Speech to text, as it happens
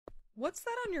What's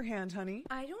that on your hand, honey?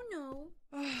 I don't know.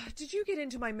 Did you get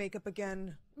into my makeup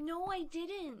again? No, I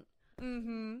didn't.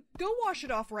 Go wash it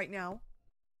off right now.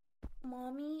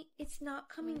 Mommy, it's not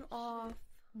coming off.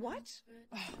 What?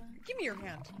 Give me your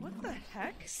hand. What the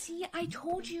heck? See, I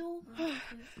told you.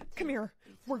 Come here.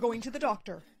 We're going to the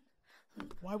doctor.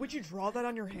 Why would you draw that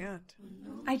on your hand?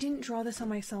 I didn't draw this on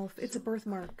myself. It's a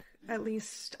birthmark. At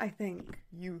least, I think.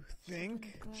 You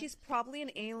think? She's probably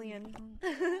an alien.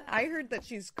 I heard that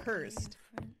she's cursed.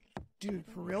 Dude,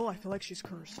 for real? I feel like she's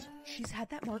cursed. She's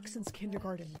had that mark since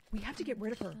kindergarten. We have to get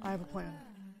rid of her. I have a plan.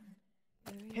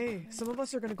 Hey, some of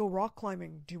us are gonna go rock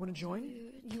climbing. Do you want to join?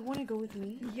 You want to go with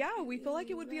me? Yeah, we feel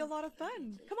like it would be a lot of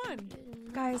fun. Come on.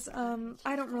 Guys,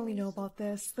 I don't really know about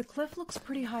this. The cliff looks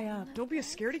pretty high up. Don't be a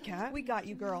scaredy cat. We got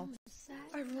you, girl.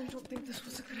 I really don't think this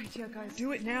was a good idea, guys.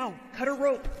 Do it now. Cut a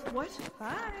rope. What?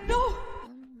 Bye. No!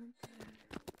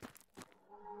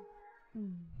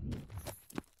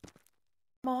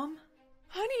 Mom?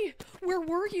 Honey, where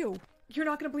were you? You're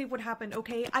not gonna believe what happened,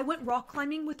 okay? I went rock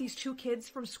climbing with these two kids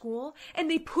from school, and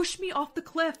they pushed me off the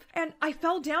cliff, and I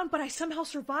fell down, but I somehow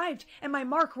survived. And my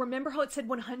mark, remember how it said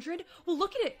 100? Well,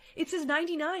 look at it. It says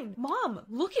 99. Mom,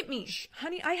 look at me. Shh,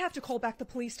 honey, I have to call back the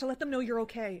police to let them know you're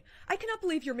okay. I cannot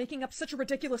believe you're making up such a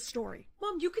ridiculous story.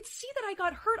 Mom, you could see that I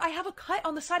got hurt. I have a cut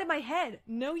on the side of my head.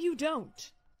 No, you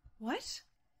don't. What?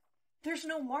 There's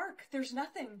no mark. There's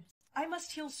nothing. I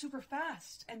must heal super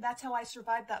fast, and that's how I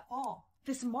survived that fall.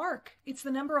 This mark, it's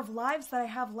the number of lives that I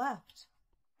have left.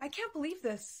 I can't believe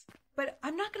this, but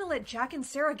I'm not gonna let Jack and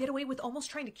Sarah get away with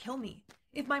almost trying to kill me.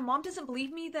 If my mom doesn't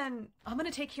believe me, then I'm gonna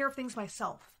take care of things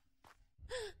myself.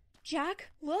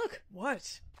 Jack, look.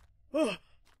 What? Ugh.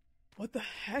 What the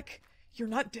heck? You're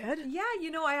not dead? Yeah,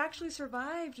 I actually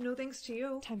survived, no thanks to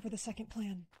you. Time for the second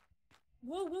plan.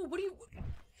 Whoa, what are you...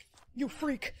 You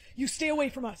freak! You stay away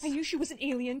from us! I knew she was an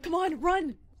alien. Come on,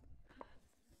 run!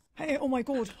 Hey, oh my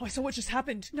god, I saw what just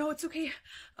happened. No, it's okay.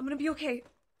 I'm gonna be okay.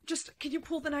 Just, can you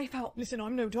pull the knife out? Listen,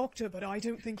 I'm no doctor, but I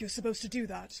don't think you're supposed to do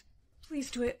that. Please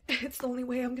do it. It's the only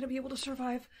way I'm gonna be able to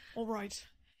survive. Alright.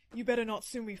 You better not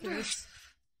sue me for this.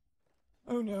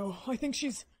 Oh no, I think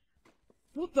she's...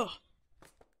 What the?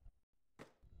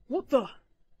 What the?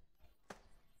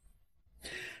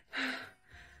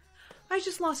 I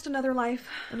just lost another life.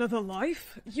 Another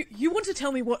life? You want to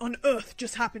tell me what on earth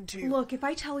just happened to you? Look, if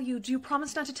I tell you, do you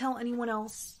promise not to tell anyone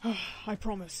else? I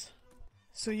promise.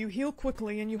 So you heal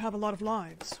quickly and you have a lot of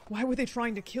lives. Why were they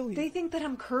trying to kill you? They think that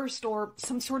I'm cursed or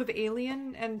some sort of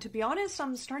alien, and to be honest,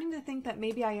 I'm starting to think that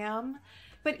maybe I am.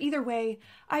 But either way,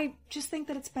 I just think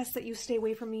that it's best that you stay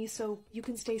away from me so you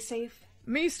can stay safe.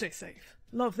 Me stay safe?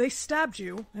 Love, they stabbed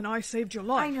you, and I saved your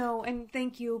life. I know, and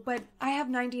thank you, but I have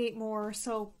 98 more,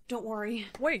 so don't worry.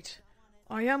 Wait,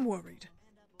 I am worried.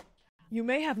 You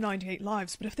may have 98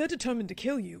 lives, but if they're determined to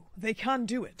kill you, they can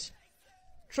do it.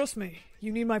 Trust me,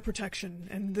 you need my protection,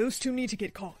 and those two need to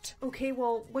get caught. Okay,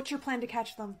 well, what's your plan to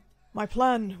catch them? My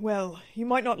plan, well, you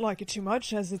might not like it too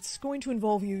much, as it's going to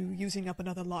involve you using up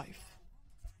another life.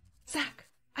 Zach,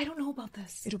 I don't know about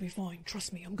this. It'll be fine,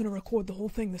 trust me, I'm gonna record the whole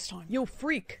thing this time. Yo,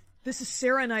 freak! This is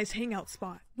Sarah and I's hangout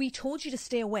spot. We told you to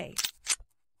stay away.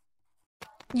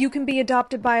 You can be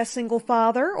adopted by a single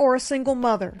father or a single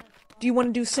mother. Do you want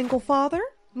to do single father?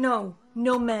 No,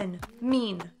 no men.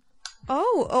 Mean.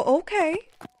 Oh, okay.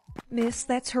 Miss,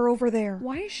 that's her over there.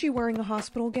 Why is she wearing a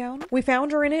hospital gown? We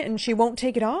found her in it and she won't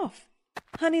take it off.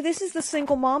 Honey, this is the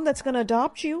single mom that's gonna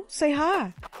adopt you. Say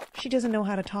hi. She doesn't know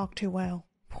how to talk too well.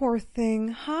 Poor thing.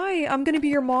 Hi, I'm gonna be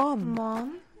your mom.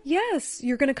 Mom? Yes,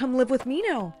 you're gonna come live with me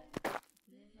now.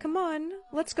 Come on,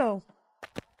 let's go.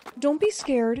 Don't be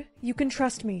scared. You can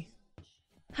trust me.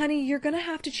 Honey, you're gonna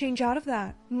have to change out of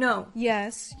that. No.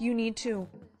 Yes, you need to.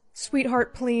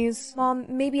 Sweetheart, please. Mom,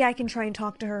 maybe I can try and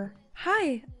talk to her.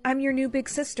 Hi, I'm your new big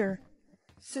sister.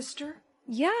 Sister?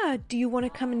 Yeah, do you want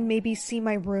to come and maybe see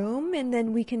my room and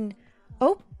then we can...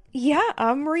 Oh, yeah,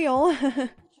 I'm real.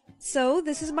 So,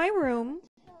 this is my room.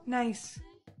 Nice.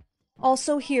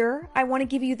 Also here, I want to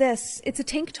give you this. It's a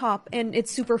tank top, and it's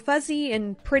super fuzzy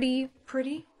and pretty.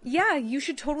 Pretty? Yeah, you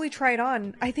should totally try it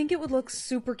on. I think it would look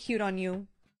super cute on you.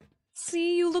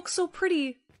 See, you look so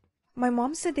pretty. My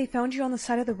mom said they found you on the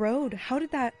side of the road. How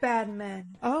did that... Bad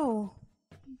men. Oh.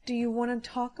 Do you want to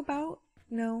talk about...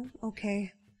 No?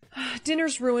 Okay.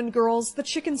 Dinner's ruined, girls. The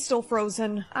chicken's still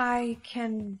frozen. I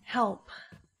can help.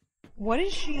 What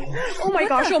is she... Oh my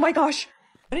gosh, oh my gosh!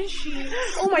 What is she...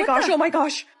 Oh my gosh, oh my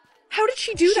gosh! How did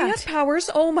she do that? She has powers.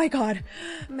 Oh my god.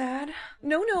 Mad?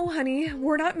 No, honey.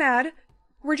 We're not mad.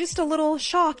 We're just a little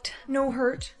shocked. No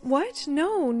hurt. What?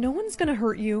 No one's gonna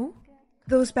hurt you.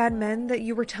 Those bad men that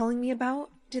you were telling me about,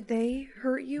 did they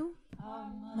hurt you?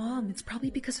 Mom, it's probably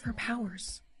because of her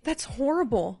powers. That's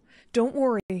horrible. Don't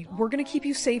worry, we're gonna keep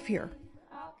you safe here.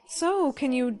 So,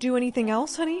 can you do anything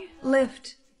else, honey?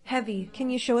 Lift. Heavy. Can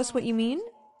you show us what you mean?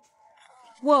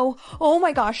 Whoa, oh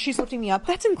my gosh, she's lifting me up.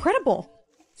 That's incredible.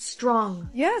 Strong.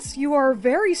 Yes, you are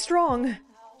very strong.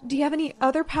 Do you have any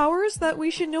other powers that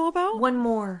we should know about? One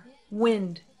more.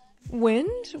 Wind.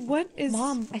 Wind? What is...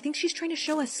 Mom, I think she's trying to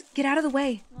show us. Get out of the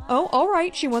way. Oh,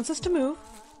 alright, she wants us to move.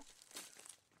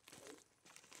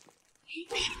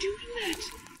 How is she doing that?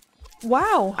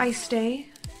 Wow. I stay.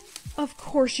 Of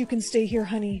course you can stay here,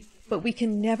 honey. But we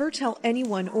can never tell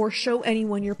anyone or show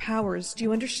anyone your powers. Do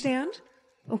you understand?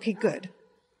 Okay, good.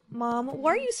 Mom,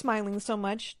 why are you smiling so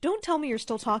much? Don't tell me you're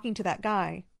still talking to that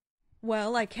guy.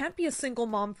 Well, I can't be a single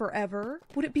mom forever.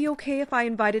 Would it be okay if I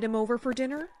invited him over for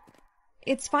dinner?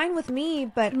 It's fine with me,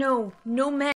 but... No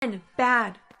men.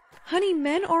 Bad. Honey,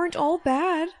 men aren't all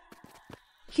bad.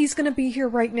 He's gonna be here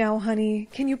right now, honey.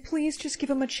 Can you please just give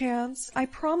him a chance? I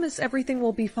promise everything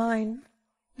will be fine.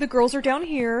 The girls are down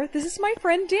here. This is my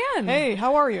friend Dan. Hey,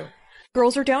 how are you?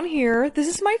 Girls are down here. This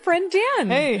is my friend Dan.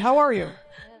 Hey, how are you?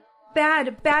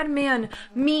 Bad man.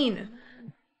 Mean.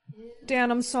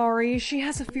 Dan, I'm sorry. She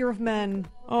has a fear of men.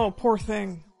 Oh, poor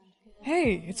thing.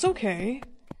 Hey, it's okay.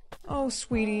 Oh,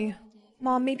 sweetie.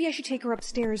 Mom, maybe I should take her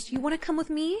upstairs. Do you want to come with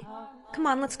me? Come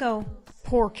on, let's go.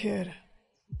 Poor kid.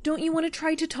 Don't you want to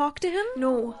try to talk to him?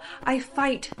 No, I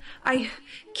fight. I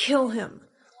kill him.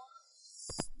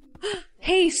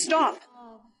 Hey, stop!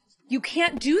 You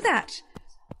can't do that!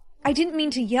 I didn't mean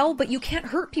to yell, but you can't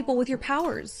hurt people with your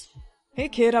powers. Hey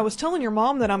kid, I was telling your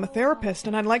mom that I'm a therapist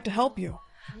and I'd like to help you.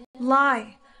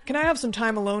 Lie. Can I have some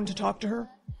time alone to talk to her?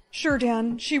 Sure,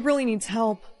 Dan. She really needs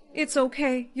help. It's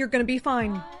okay. You're gonna be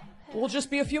fine. We'll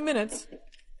just be a few minutes.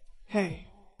 Hey,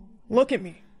 look at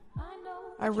me.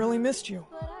 I really missed you.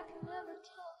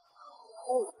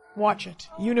 Watch it.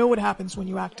 You know what happens when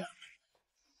you act up.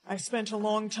 I spent a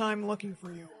long time looking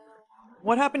for you.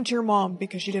 What happened to your mom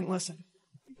because she didn't listen?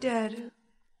 Dead.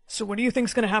 So what do you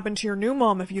think's gonna happen to your new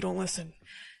mom if you don't listen?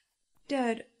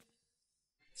 Dead.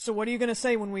 So what are you gonna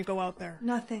say when we go out there?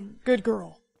 Nothing. Good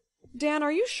girl. Dan,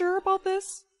 are you sure about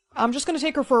this? I'm just gonna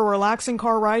take her for a relaxing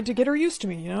car ride to get her used to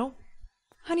me, you know?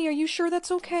 Honey, are you sure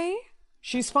that's okay?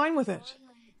 She's fine with it,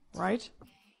 right?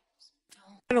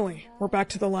 Finally, we're back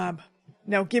to the lab.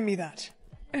 Now give me that.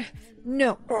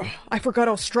 No. Ugh, I forgot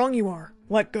how strong you are.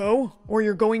 Let go, or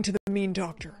you're going to the mean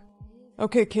doctor.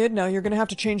 Okay, kid, now you're gonna have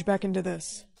to change back into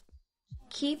this.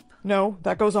 Keep? No,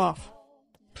 that goes off.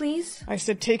 Please? I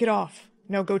said take it off.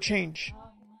 Now go change.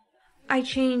 I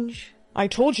change. I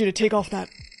told you to take off that...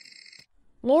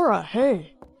 Laura,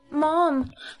 hey.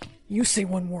 Mom. You say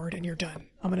one word and you're done.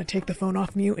 I'm gonna take the phone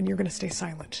off mute and you're gonna stay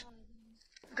silent.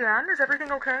 Dan, is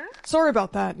everything okay? Sorry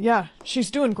about that. Yeah,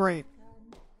 she's doing great.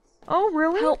 Oh,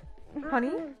 really? Help.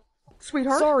 Honey?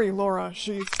 Sweetheart? Sorry, Laura.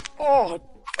 She's...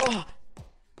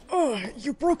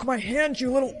 you broke my hand,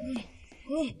 you little...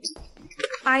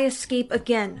 I escape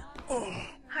again.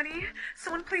 Honey,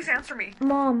 someone please answer me.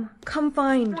 Mom, come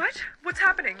find. What? What's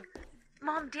happening?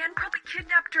 Mom, Dan probably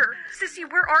kidnapped her. Sissy,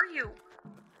 where are you?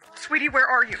 Sweetie, where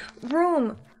are you?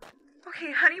 Room.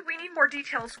 Okay, honey, we need more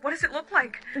details. What does it look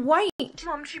like? White.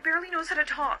 Mom, she barely knows how to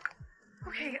talk.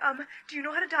 Okay, do you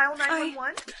know how to dial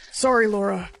 911? Sorry,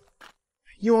 Laura.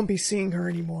 You won't be seeing her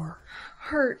anymore.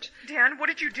 Hurt. Dan, what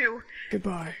did you do?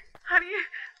 Goodbye. Honey?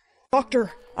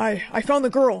 Doctor, I found the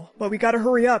girl, but we gotta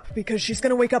hurry up because she's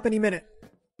gonna wake up any minute.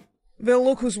 Well,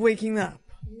 look who's waking up.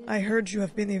 I heard you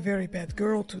have been a very bad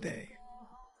girl today.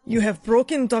 You have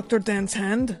broken Dr. Dan's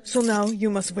hand, so now you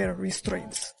must wear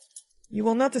restraints. You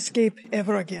will not escape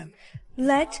ever again.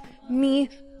 Let me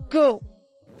go.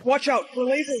 Watch out for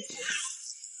lasers.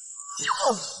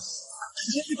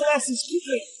 Get the glasses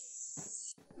quickly.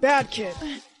 Bad kid.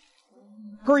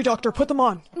 Hurry, doctor, put them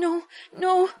on.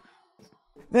 No.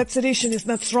 That sedation is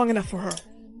not strong enough for her.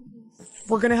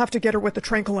 We're gonna have to get her with the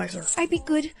tranquilizer. I'd be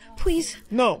good, please.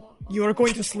 No, you are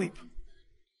going to sleep.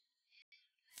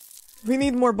 We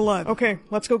need more blood. Okay,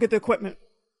 let's go get the equipment.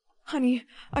 Honey,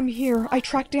 I'm here. I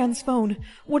tracked Dan's phone.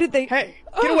 What did they... Hey,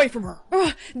 get away from her.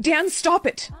 Dan, stop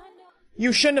it.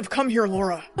 You shouldn't have come here,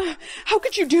 Laura. How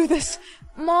could you do this?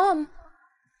 Mom.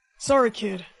 Sorry,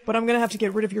 kid, but I'm gonna have to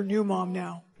get rid of your new mom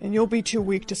now, and you'll be too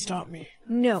weak to stop me.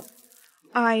 No.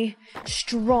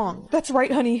 Strong. That's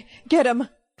right, honey. Get him.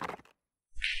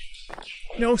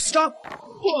 No, stop.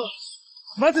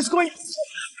 What is going...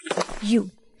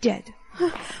 You dead.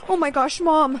 Oh my gosh,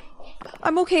 Mom.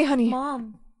 I'm okay, honey.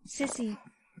 Mom, Sissy,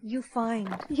 you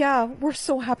fine. Yeah, we're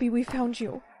so happy we found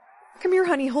you. Come here,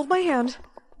 honey. Hold my hand.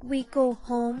 We go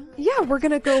home? Yeah, we're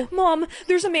gonna go. Mom,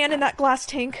 there's a man in that glass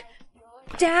tank.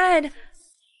 Dad!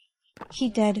 He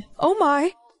dead. Oh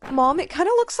my. Mom, it kind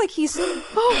of looks like he's...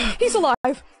 Oh, he's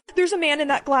alive. There's a man in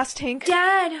that glass tank.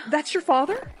 Dad! That's your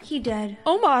father? He dead.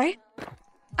 Oh my.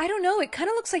 I don't know, it kind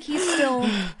of looks like he's still...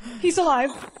 He's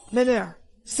alive. Mener,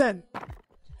 sen.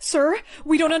 Sir,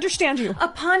 we don't understand you.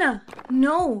 Apana!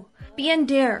 No! Bien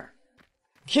der.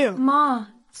 Kill. Ma.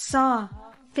 Sa.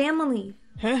 Family.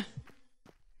 Huh?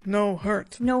 No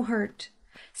hurt. No hurt.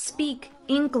 Speak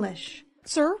English.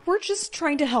 Sir, we're just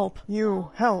trying to help.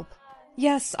 You help.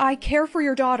 Yes, I care for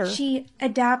your daughter. She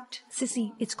adapt.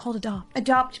 Sissy, it's called adopt.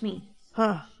 Adopt me.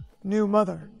 Huh. New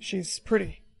mother. She's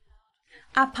pretty.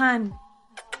 Apan.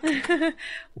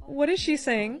 What is she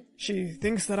saying? She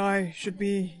thinks that I should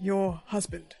be your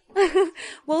husband.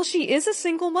 Well, she is a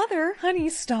single mother. Honey,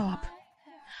 stop.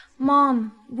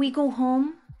 Mom, we go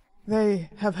home? They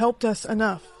have helped us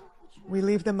enough. We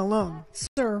leave them alone.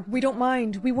 Sir, we don't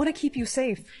mind. We want to keep you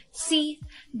safe. See,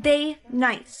 they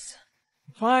nice.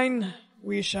 Fine.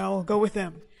 We shall go with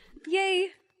them. Yay.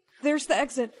 There's the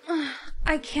exit.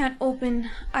 I can't open.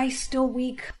 I still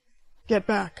weak. Get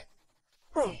back.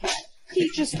 He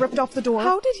just ripped off the door.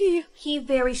 How did he? He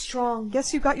very strong.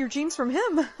 Guess you got your genes from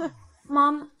him.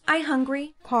 Mom, I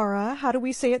hungry. Para, how do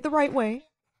we say it the right way?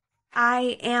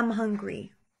 I am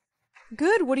hungry.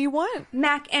 Good, what do you want?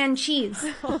 Mac and cheese.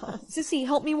 Sissy,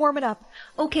 help me warm it up.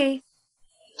 Okay.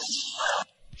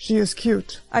 She is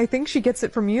cute. I think she gets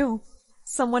it from you.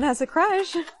 Someone has a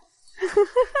crush.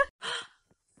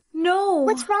 No.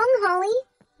 What's wrong, Holly?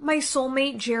 My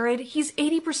soulmate, Jared, he's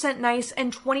 80% nice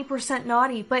and 20%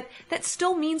 naughty, but that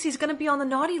still means he's gonna be on the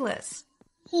naughty list.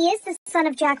 He is the son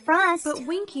of Jack Frost. But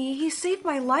Winky, he saved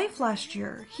my life last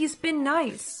year. He's been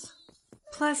nice.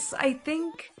 Plus, I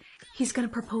think he's gonna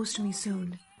propose to me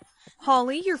soon.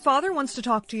 Holly, your father wants to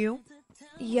talk to you.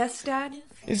 Yes, Dad?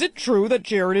 Is it true that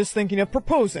Jared is thinking of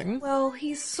proposing? Well,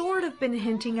 he's sort of been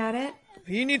hinting at it.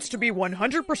 He needs to be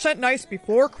 100% nice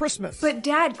before Christmas. But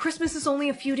Dad, Christmas is only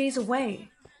a few days away.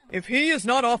 If he is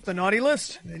not off the naughty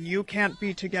list, then you can't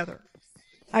be together.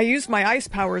 I used my ice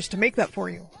powers to make that for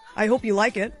you. I hope you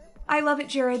like it. I love it,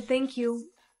 Jared. Thank you.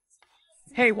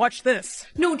 Hey, watch this.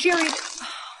 No, Jared!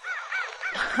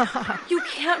 You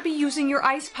can't be using your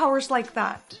ice powers like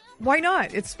that. Why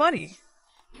not? It's funny.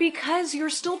 Because you're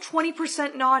still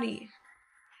 20% naughty.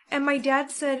 And my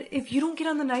dad said if you don't get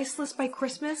on the nice list by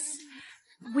Christmas,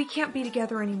 we can't be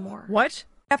together anymore. What?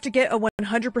 Have to get a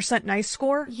 100% nice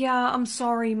score? Yeah, I'm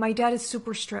sorry. My dad is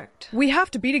super strict. We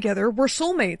have to be together. We're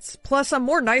soulmates. Plus, I'm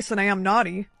more nice than I am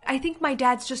naughty. I think my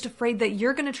dad's just afraid that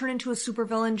you're gonna turn into a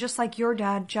supervillain just like your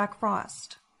dad, Jack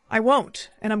Frost. I won't,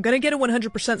 and I'm gonna get a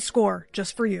 100% score,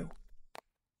 just for you.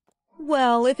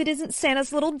 Well, if it isn't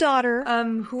Santa's little daughter.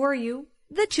 Who are you?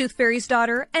 The Tooth Fairy's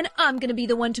daughter, and I'm gonna be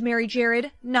the one to marry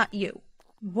Jared, not you.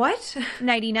 What?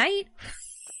 Nighty-night.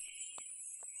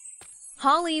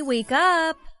 Holly, wake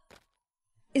up!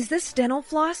 Is this dental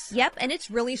floss? Yep, and it's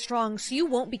really strong, so you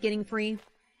won't be getting free.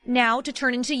 Now to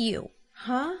turn into you.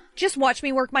 Huh? Just watch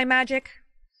me work my magic.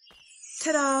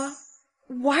 Ta-da!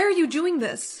 Why are you doing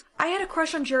this? I had a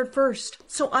crush on Jared first,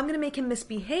 so I'm gonna make him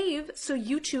misbehave so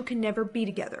you two can never be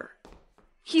together.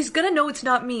 He's gonna know it's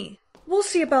not me. We'll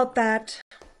see about that.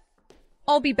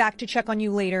 I'll be back to check on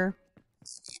you later.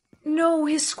 No,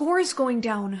 his score is going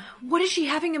down. What is she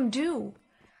having him do?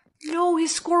 No,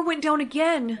 his score went down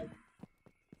again.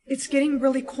 It's getting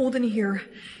really cold in here.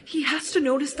 He has to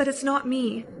notice that it's not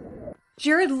me.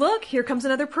 Jared, look, here comes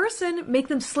another person. Make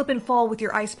them slip and fall with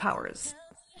your ice powers.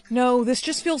 No, this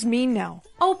just feels mean now.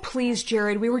 Oh, please,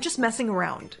 Jared, we were just messing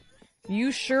around.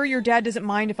 You sure your dad doesn't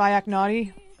mind if I act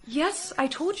naughty? Yes, I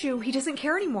told you, he doesn't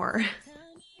care anymore.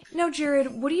 Now,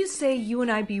 Jared, what do you say you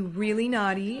and I be really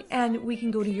naughty, and we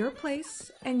can go to your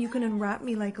place, and you can unwrap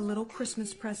me like a little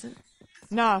Christmas present?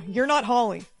 Nah, you're not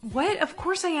Holly. What? Of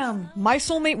course I am. My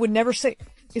soulmate would never say...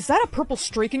 Is that a purple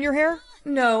streak in your hair?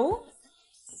 No.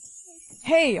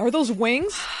 Hey, are those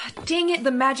wings? Dang it,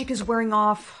 the magic is wearing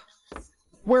off.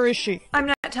 Where is she? I'm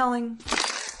not telling.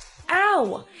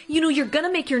 Ow! You know, you're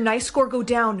gonna make your nice score go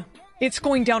down. It's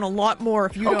going down a lot more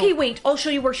if you don't... Okay, wait, I'll show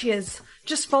you where she is.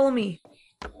 Just follow me.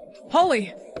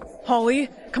 Holly! Holly,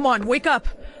 come on, wake up!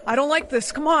 I don't like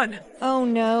this, come on! Oh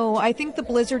no, I think the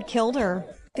blizzard killed her.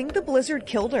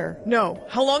 No,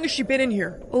 how long has she been in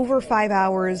here? Over 5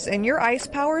 hours, and your ice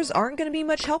powers aren't gonna be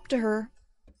much help to her.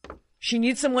 She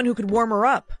needs someone who could warm her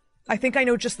up. I think I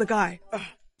know just the guy.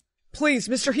 Please,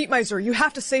 Mr. Heatmiser, you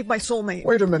have to save my soulmate.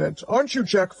 Wait a minute, aren't you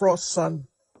Jack Frost's son?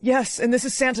 Yes, and this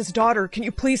is Santa's daughter. Can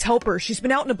you please help her? She's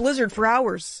been out in a blizzard for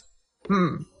hours.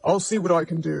 I'll see what I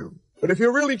can do. But if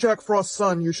you're really Jack Frost's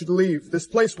son, you should leave. This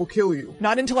place will kill you.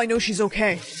 Not until I know she's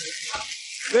okay.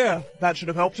 There, that should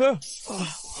have helped her.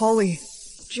 Holly,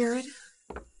 Jared?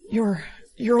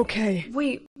 you're okay.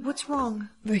 Wait, what's wrong?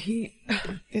 The heat,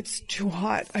 it's too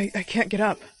hot. I can't get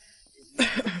up.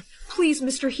 Please,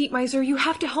 Mr. Heatmiser, you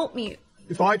have to help me.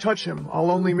 If I touch him, I'll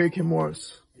only make him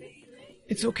worse.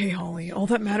 It's okay, Holly. All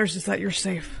that matters is that you're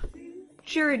safe.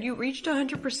 Jared, you reached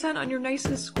 100% on your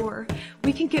niceness score.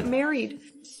 We can get married.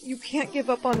 You can't give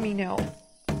up on me now.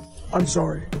 I'm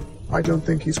sorry. I don't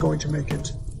think he's going to make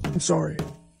it. I'm sorry.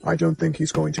 I don't think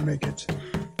he's going to make it.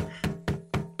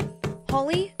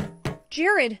 Holly?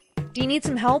 Jared, do you need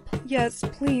some help? Yes,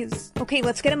 please. Okay,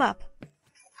 let's get him up.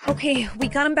 Okay, we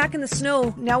got him back in the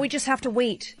snow. Now we just have to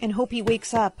wait and hope he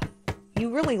wakes up.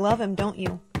 You really love him, don't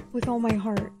you? With all my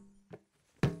heart.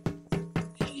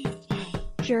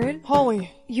 Jared?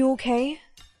 Holly. You okay?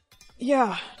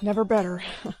 Yeah, never better.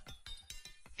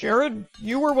 Jared,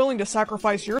 you were willing to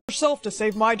sacrifice yourself to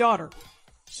save my daughter.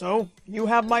 So, you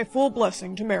have my full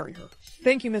blessing to marry her.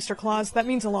 Thank you, Mr. Claus. That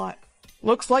means a lot.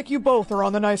 Looks like you both are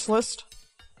on the nice list.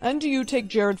 And do you take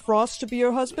Jared Frost to be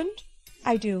your husband?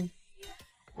 I do.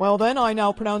 Well then, I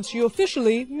now pronounce you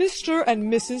officially Mr.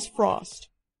 and Mrs. Frost.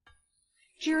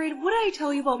 Jared, what did I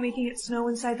tell you about making it snow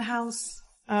inside the house?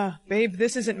 Babe,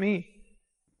 this isn't me.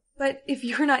 But if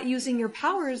you're not using your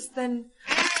powers, then...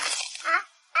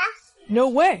 No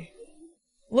way!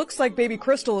 Looks like baby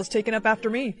Crystal is taken up after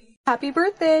me. Happy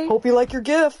birthday! Hope you like your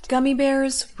gift. Gummy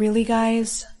bears? Really,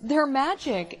 guys? They're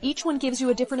magic. Each one gives you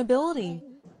a different ability.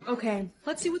 Okay,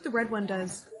 let's see what the red one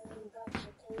does.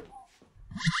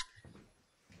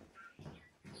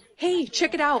 Hey,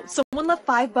 check it out. Someone left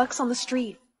 $5 on the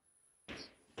street.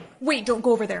 Wait, don't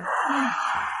go over there.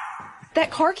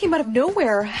 That car came out of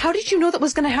nowhere. How did you know that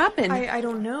was gonna happen? I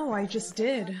don't know. I just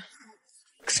did.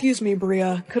 Excuse me,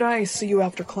 Bria. Could I see you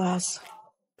after class?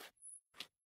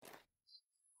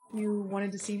 You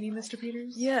wanted to see me, Mr.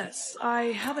 Peters? Yes, I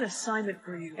have an assignment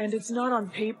for you, and it's not on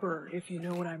paper, if you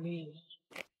know what I mean.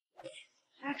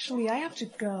 Actually, I have to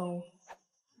go.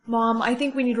 Mom, I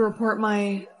think we need to report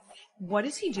my... What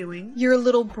is he doing? Your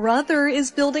little brother is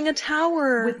building a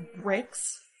tower. With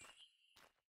bricks?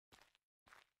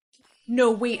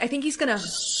 No, wait, I think he's gonna...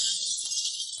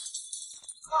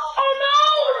 Oh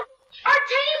no! Our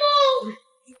table!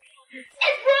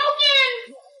 It's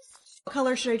broken! What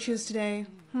color should I choose today?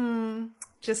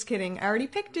 Just kidding. I already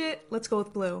picked it. Let's go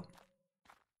with blue.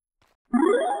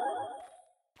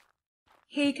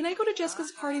 Hey, can I go to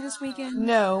Jessica's party this weekend?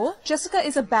 No, Jessica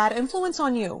is a bad influence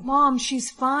on you. Mom, she's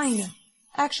fine.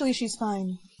 Actually, she's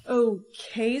fine.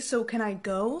 Okay, so can I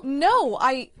go? No,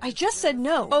 I just said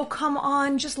no. Oh, come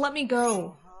on, just let me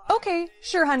go. Okay,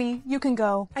 sure, honey, you can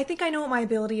go. I think I know what my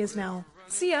ability is now.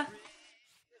 See ya.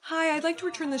 Hi, I'd like to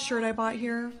return this shirt I bought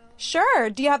here. Sure,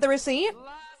 do you have the receipt?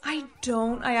 I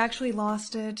don't. I actually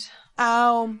lost it.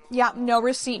 Oh, yeah, no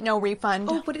receipt, no refund.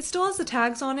 Oh, but it still has the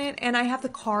tags on it, and I have the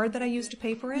card that I used to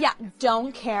pay for it. Yeah,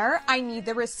 don't care. I need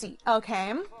the receipt,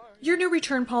 okay? Your new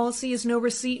return policy is no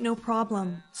receipt, no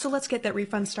problem. So let's get that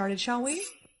refund started, shall we?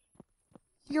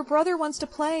 Your brother wants to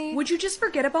play. Would you just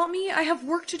forget about me? I have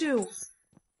work to do.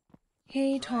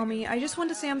 Hey, Tommy, I just wanted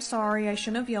to say I'm sorry. I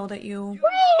shouldn't have yelled at you.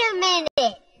 Wait a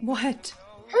minute! What?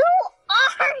 Who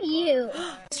are you?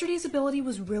 Yesterday's ability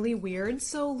was really weird,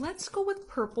 so let's go with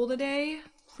purple today.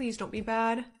 Please don't be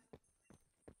bad.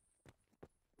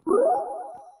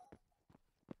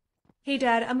 Hey,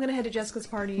 Dad, I'm gonna head to Jessica's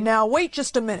party. Now wait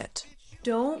just a minute.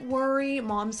 Don't worry,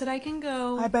 Mom said I can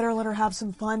go. I better let her have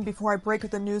some fun before I break her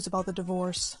the news about the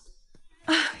divorce.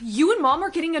 You and Mom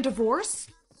are getting a divorce?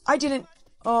 I didn't...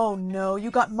 Oh no, you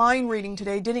got mind reading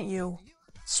today, didn't you?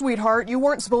 Sweetheart, you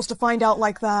weren't supposed to find out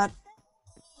like that.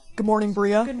 Good morning,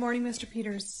 Bria. Good morning, Mr.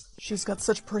 Peters. She's got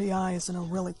such pretty eyes and a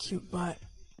really cute butt.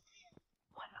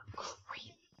 What a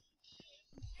creep.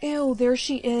 Ew, there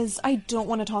she is. I don't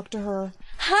want to talk to her.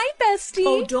 Hi, bestie!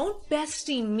 Oh, don't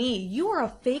bestie me. You are a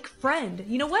fake friend.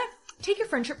 You know what? Take your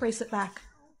friendship bracelet back.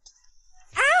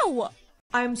 Ow!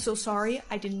 I'm so sorry.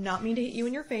 I did not mean to hit you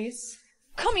in your face.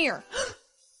 Come here!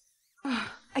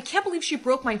 I can't believe she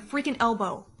broke my freaking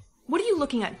elbow. What are you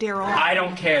looking at, Daryl? I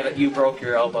don't care that you broke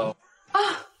your elbow.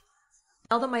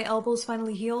 Now that my elbow's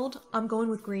finally healed, I'm going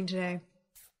with green today.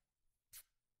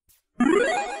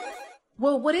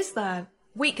 Whoa, what is that?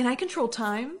 Wait, can I control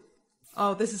time?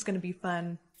 Oh, this is gonna be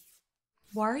fun.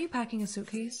 Why are you packing a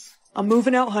suitcase? I'm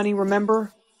moving out, honey,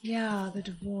 remember? Yeah, the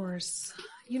divorce.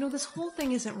 You know, this whole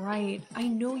thing isn't right. I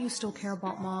know you still care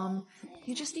about Mom.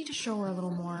 You just need to show her a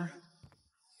little more.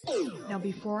 Now,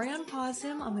 before I unpause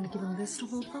him, I'm gonna give him this to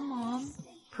hold for Mom.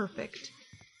 Perfect.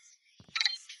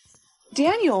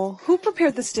 Daniel, who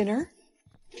prepared this dinner?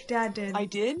 Dad did. I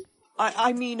did?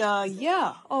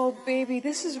 Yeah. Oh, baby,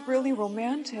 this is really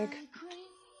romantic.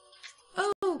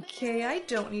 Okay, I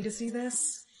don't need to see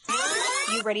this.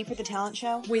 You ready for the talent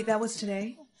show? Wait, that was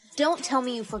today? Don't tell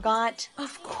me you forgot.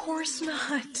 Of course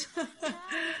not.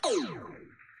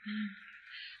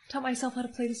 Taught myself how to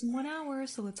play this in 1 hour,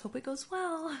 so let's hope it goes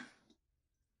well.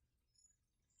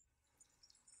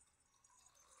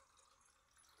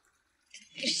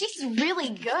 She's really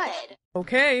good.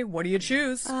 Okay, what do you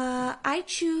choose? I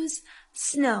choose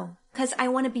Snow, 'cause I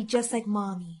want to be just like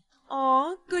Mommy.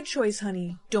 Aw, good choice,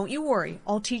 honey. Don't you worry.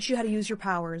 I'll teach you how to use your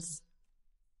powers.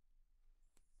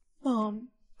 Mom,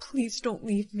 please don't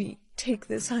leave me. Take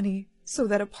this, honey, so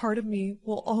that a part of me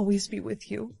will always be with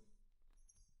you.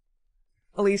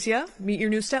 Alicia, meet your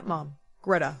new stepmom,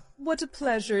 Greta. What a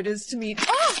pleasure it is to meet—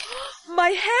 Oh! My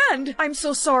hand! I'm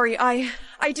so sorry. I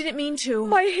didn't mean to.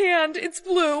 My hand, it's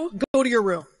blue. Go to your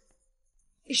room.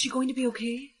 Is she going to be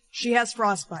okay? She has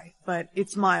frostbite, but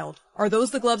it's mild. Are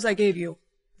those the gloves I gave you?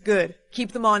 Good.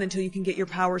 Keep them on until you can get your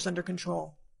powers under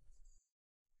control.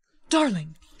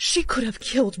 Darling, she could have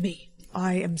killed me.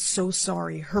 I am so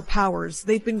sorry. Her powers,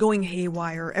 they've been going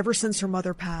haywire ever since her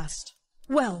mother passed.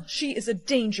 Well, she is a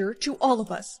danger to all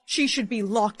of us. She should be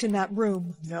locked in that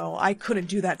room. No, I couldn't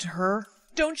do that to her.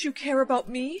 Don't you care about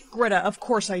me? Greta, of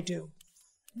course I do.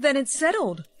 Then it's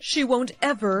settled. She won't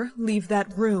ever leave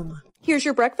that room. Here's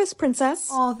your breakfast, princess.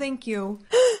 Oh, thank you.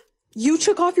 You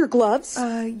took off your gloves?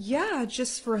 Yeah,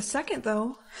 just for a second,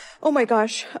 though. Oh my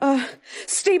gosh.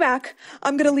 Stay back.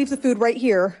 I'm gonna leave the food right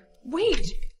here. Wait!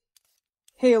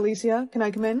 Hey, Alicia, can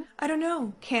I come in? I don't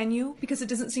know. Can you? Because it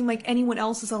doesn't seem like anyone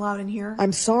else is allowed in here.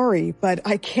 I'm sorry, but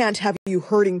I can't have you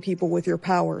hurting people with your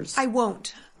powers. I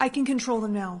won't. I can control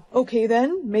them now. Okay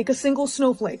then, make a single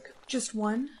snowflake. Just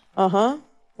one? Uh-huh.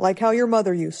 Like how your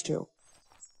mother used to.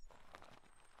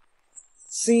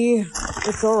 See,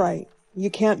 it's all right.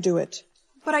 You can't do it.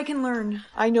 But I can learn.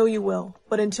 I know you will,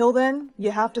 but until then,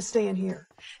 you have to stay in here.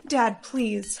 Dad,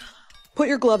 please. Put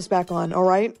your gloves back on, all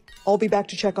right? I'll be back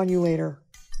to check on you later.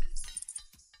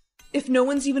 If no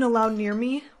one's even allowed near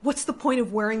me, what's the point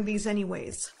of wearing these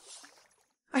anyways?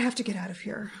 I have to get out of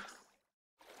here.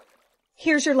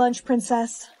 Here's your lunch,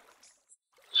 princess.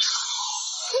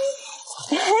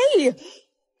 Hey!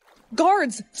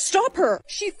 Guards, stop her!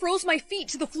 She froze my feet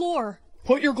to the floor.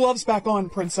 Put your gloves back on,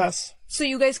 princess. So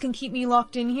you guys can keep me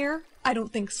locked in here? I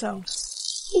don't think so.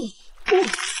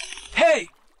 Hey!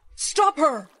 Stop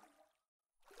her!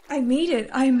 I made it.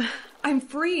 I'm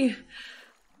free.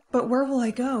 But where will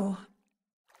I go?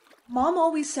 Mom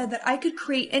always said that I could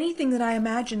create anything that I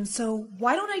imagined, so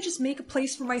why don't I just make a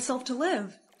place for myself to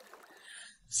live?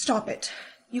 Stop it.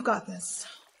 You got this.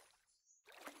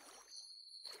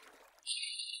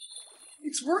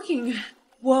 It's working.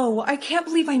 Whoa, I can't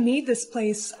believe I made this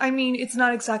place. I mean, it's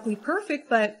not exactly perfect,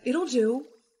 but it'll do.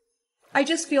 I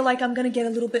just feel like I'm gonna get a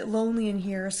little bit lonely in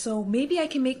here, so maybe I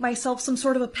can make myself some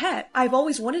sort of a pet. I've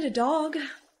always wanted a dog.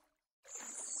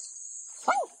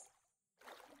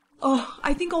 Oh,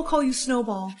 I think I'll call you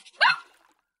Snowball.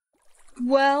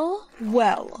 Well.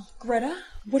 Greta,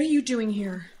 what are you doing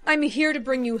here? I'm here to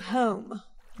bring you home.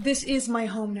 This is my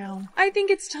home now. I think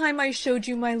it's time I showed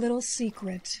you my little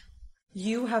secret.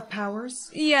 You have powers?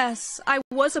 Yes, I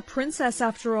was a princess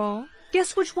after all.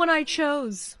 Guess which one I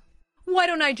chose? Why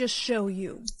don't I just show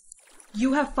you?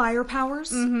 You have fire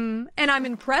powers? Mm-hmm. And I'm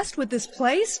impressed with this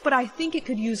place, but I think it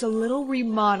could use a little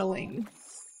remodeling.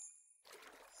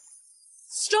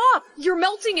 Stop! You're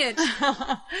melting it!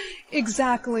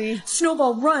 Exactly.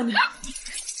 Snowball, run!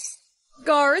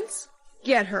 Guards,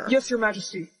 get her. Yes, Your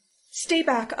Majesty. Stay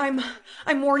back. I'm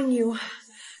warning you.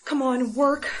 Come on,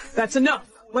 work. That's enough.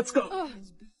 Let's go.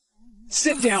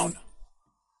 Sit down.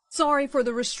 Sorry for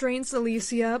the restraints,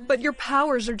 Alicia, but your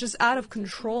powers are just out of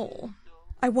control.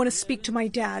 I want to speak to my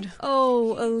dad.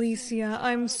 Oh, Alicia,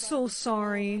 I'm so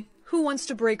sorry. Who wants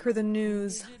to break her the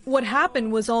news? What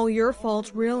happened was all your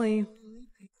fault, really.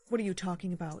 What are you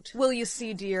talking about? Well, you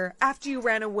see, dear, after you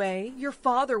ran away, your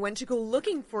father went to go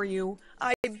looking for you.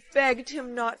 I begged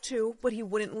him not to, but he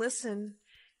wouldn't listen.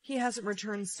 He hasn't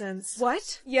returned since.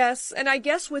 What? Yes, and I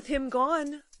guess with him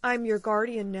gone, I'm your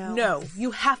guardian now. No,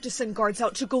 you have to send guards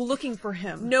out to go looking for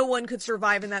him. No one could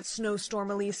survive in that snowstorm,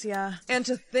 Alicia. And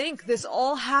to think this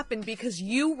all happened because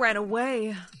you ran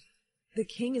away. The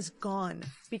king is gone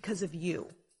because of you.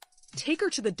 Take her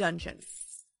to the dungeon.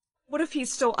 What if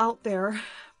he's still out there?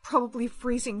 Probably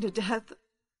freezing to death.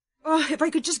 Oh, if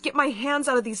I could just get my hands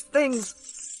out of these things.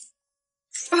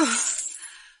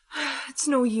 It's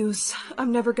no use.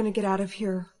 I'm never gonna get out of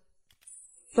here.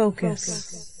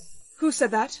 Focus. Who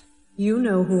said that? You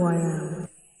know who I am.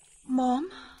 Mom,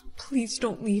 please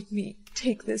don't leave me.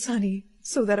 Take this, honey,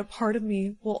 so that a part of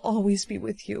me will always be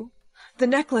with you. The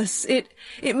necklace, it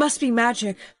must be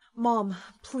magic. Mom,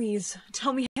 please,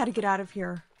 tell me how to get out of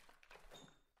here.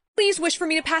 Please wish for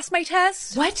me to pass my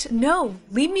test. What? No,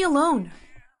 leave me alone.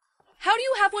 How do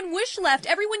you have one wish left?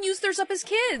 Everyone used theirs up as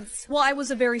kids. Well, I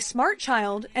was a very smart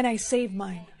child, and I saved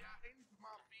mine.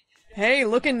 Hey,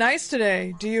 looking nice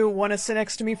today. Do you want to sit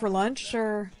next to me for lunch?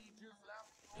 Sure.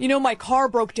 You know, my car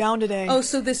broke down today. Oh,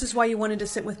 so this is why you wanted to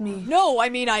sit with me? No, I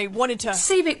mean, I wanted to...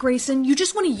 Save it, Grayson. You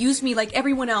just want to use me like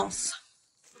everyone else.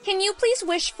 Can you please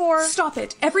wish for... Stop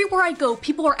it. Everywhere I go,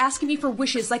 people are asking me for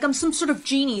wishes like I'm some sort of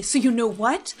genie. So you know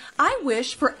what? I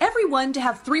wish for everyone to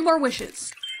have 3 more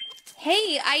wishes.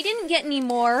 Hey, I didn't get any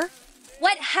more.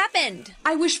 What happened?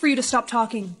 I wish for you to stop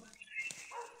talking.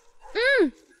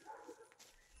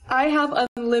 I have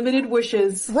unlimited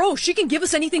wishes. Bro, she can give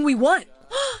us anything we want.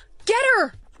 Get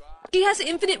her! She has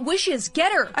infinite wishes.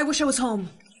 Get her! I wish I was home.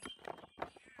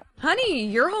 Honey,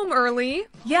 you're home early.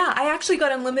 Yeah, I actually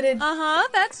got unlimited... Uh-huh,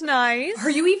 that's nice. Are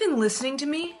you even listening to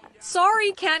me?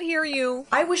 Sorry, can't hear you.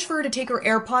 I wish for her to take her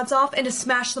AirPods off and to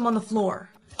smash them on the floor.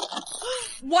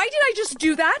 Why did I just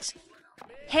do that?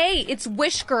 Hey, it's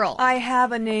Wish Girl. I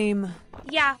have a name.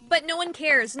 Yeah, but no one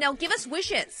cares. Now give us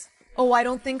wishes. Oh, I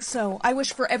don't think so. I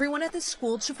wish for everyone at this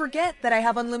school to forget that I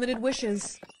have unlimited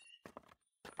wishes.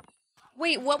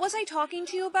 Wait, what was I talking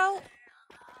to you about?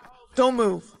 Don't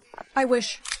move. I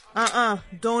wish...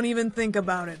 Don't even think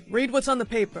about it. Read what's on the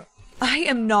paper. I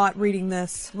am not reading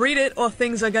this. Read it or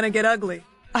things are gonna get ugly.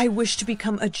 I wish to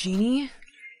become a genie.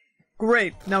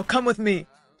 Great, now come with me.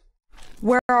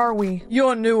 Where are we?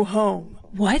 Your new home.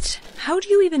 What? How do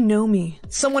you even know me?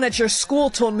 Someone at your school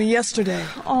told me yesterday.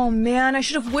 Oh man, I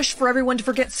should have wished for everyone to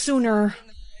forget sooner.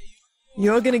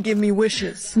 You're gonna give me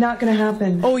wishes. Not gonna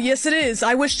happen. Oh yes it is.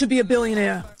 I wish to be a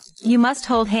billionaire. You must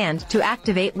hold hand to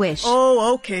activate wish.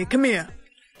 Oh, okay, come here.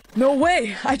 No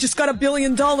way! I just got $1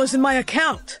 billion in my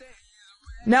account!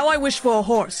 Now I wish for a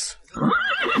horse.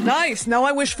 Nice! Now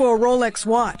I wish for a Rolex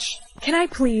watch. Can I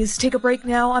please take a break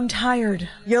now? I'm tired.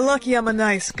 You're lucky I'm a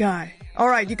nice guy.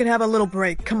 Alright, you can have a little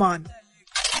break. Come on.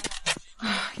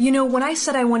 You know, when I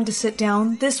said I wanted to sit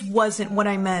down, this wasn't what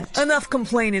I meant. Enough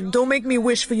complaining. Don't make me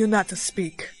wish for you not to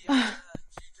speak.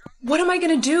 What am I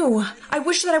gonna do? I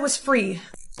wish that I was free.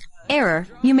 Error.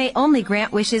 You may only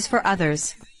grant wishes for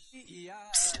others.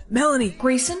 Psst, Melanie.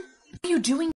 Grayson, what are you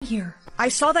doing here? I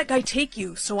saw that guy take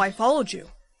you, so I followed you.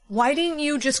 Why didn't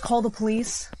you just call the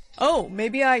police? Oh,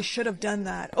 maybe I should have done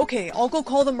that. Okay, I'll go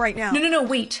call them right now. No,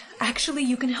 wait. Actually,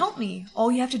 you can help me. All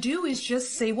you have to do is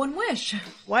just say one wish.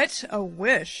 What? A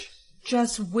wish?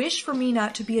 Just wish for me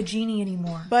not to be a genie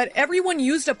anymore. But everyone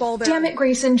used up all their... Damn it,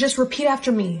 Grayson, just repeat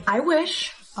after me. I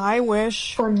wish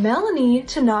for Melanie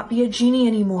to not be a genie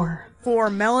anymore. For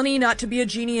Melanie not to be a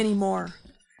genie anymore.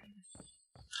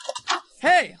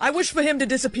 Hey, I wish for him to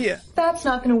disappear. That's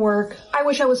not gonna work. I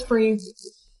wish I was free.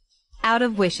 Out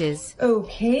of wishes.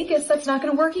 Okay, guess that's not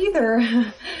gonna work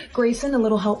either. Grayson, a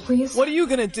little help, please. What are you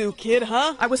gonna do, kid,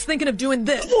 huh? I was thinking of doing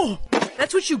this.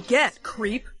 That's what you get,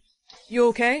 creep. You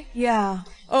okay? Yeah.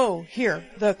 Oh, here.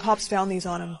 The cops found these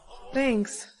on him.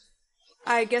 Thanks.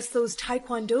 I guess those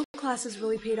Taekwondo classes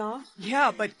really paid off.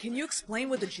 Yeah, but can you explain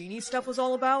what the genie stuff was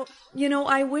all about? You know,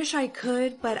 I wish I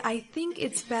could, but I think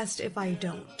it's best if I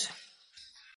don't.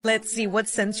 Let's see what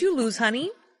sense you lose, honey.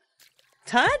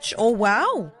 Touch? Oh,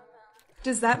 wow.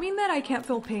 Does that mean that I can't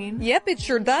feel pain? Yep, it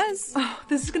sure does. Oh,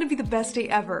 this is gonna be the best day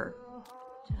ever.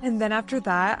 And then after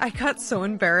that, I got so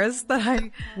embarrassed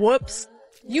that Whoops.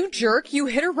 You jerk, you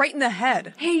hit her right in the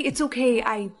head. Hey, it's okay.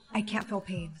 I can't feel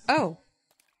pain. Oh.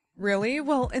 Really?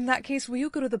 Well, in that case, will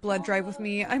you go to the blood drive with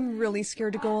me? I'm really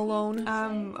scared to go alone.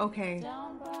 Okay.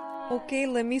 Okay,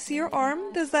 let me see your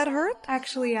arm. Does that hurt?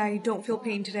 Actually, I don't feel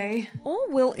pain today. Oh,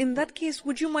 well, in that case,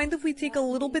 would you mind if we take a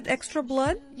little bit extra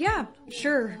blood? Yeah,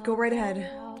 sure. Go right ahead.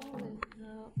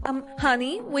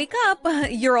 Honey, wake up.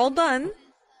 You're all done.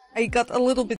 I got a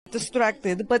little bit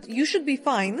distracted, but you should be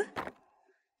fine.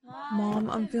 Mom,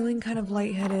 I'm feeling kind of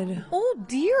lightheaded. Oh,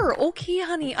 dear. Okay,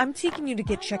 honey, I'm taking you to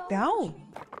get checked out.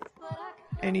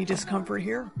 Any discomfort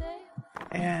here?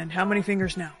 And how many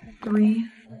fingers now? 3.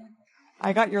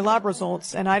 I got your lab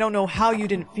results, and I don't know how you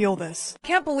didn't feel this.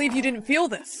 Can't believe you didn't feel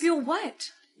this. Feel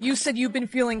what? You said you've been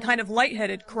feeling kind of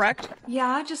lightheaded, correct?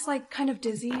 Yeah, just like kind of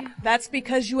dizzy. That's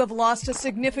because you have lost a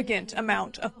significant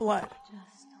amount of blood.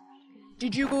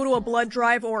 Did you go to a blood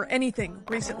drive or anything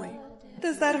recently?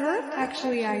 Does that hurt?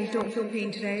 Actually, I don't feel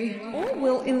pain today. Oh,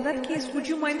 well, in that case, would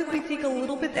you mind if we take a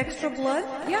little bit extra blood?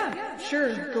 Yeah,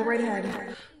 sure. Go right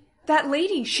ahead. That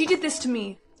lady, she did this to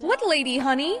me. What lady,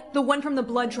 honey? The one from the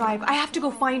blood drive. I have to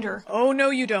go find her. Oh, no,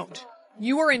 you don't.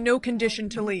 You are in no condition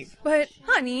to leave. But,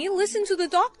 honey, listen to the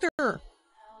doctor.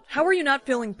 How are you not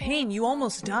feeling pain? You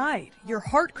almost died. Your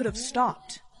heart could have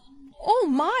stopped. Oh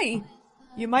my!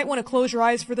 You might want to close your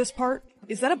eyes for this part.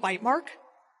 Is that a bite mark?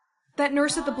 That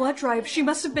nurse at the blood drive, she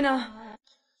must have been a...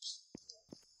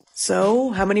 So,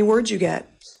 how many words you get?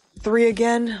 3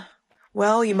 again?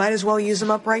 Well, you might as well use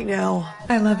them up right now.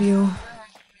 I love you.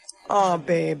 Aw,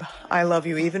 babe, I love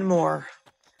you even more.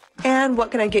 And what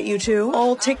can I get you two?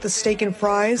 I'll take the steak and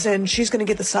fries, and she's gonna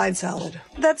get the side salad.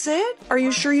 That's it? Are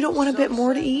you sure you don't want a bit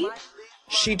more to eat?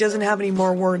 She doesn't have any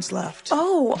more words left.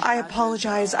 Oh, I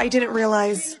apologize. I didn't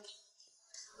realize.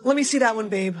 Let me see that one,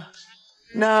 babe.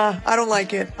 Nah, I don't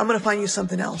like it. I'm gonna find you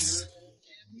something else.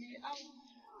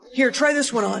 Here, try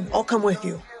this one on. I'll come with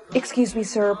you. Excuse me,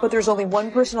 sir, but there's only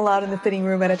one person allowed in the fitting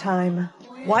room at a time.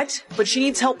 What? But she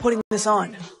needs help putting this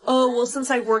on. Oh, well, since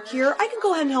I work here, I can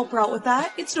go ahead and help her out with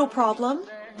that. It's no problem.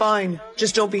 Fine.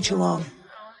 Just don't be too long.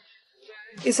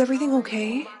 Is everything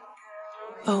okay?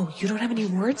 Oh, you don't have any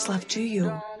words left, do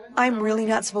you? I'm really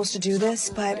not supposed to do this,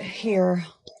 but here.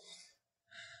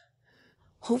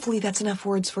 Hopefully that's enough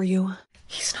words for you.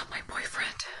 He's not my boyfriend.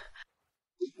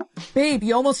 Babe,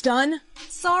 you almost done?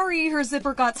 Sorry, her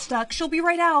zipper got stuck. She'll be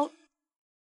right out.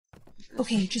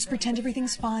 Okay, just pretend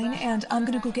everything's fine, and I'm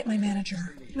gonna go get my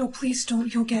manager. No, please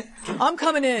don't. You'll get... I'm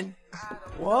coming in.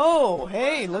 Whoa,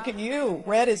 hey, look at you.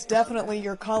 Red is definitely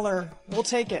your color. We'll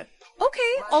take it.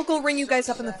 Okay, I'll go ring you guys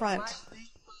up in the front.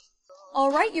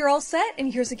 All right, you're all set,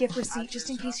 and here's a gift receipt just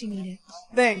in case you need it.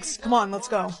 Thanks. Come on, let's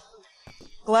go.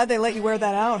 Glad they let you wear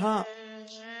that out, huh?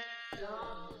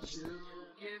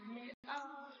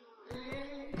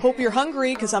 Hope you're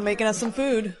hungry, because I'm making us some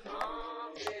food.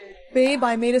 Babe,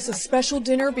 I made us a special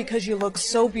dinner because you look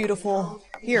so beautiful.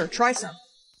 Here, try some.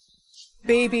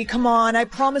 Baby, come on, I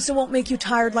promise it won't make you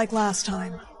tired like last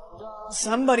time.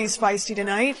 Somebody's feisty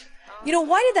tonight. You know,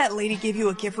 why did that lady give you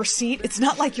a gift receipt? It's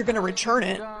not like you're gonna return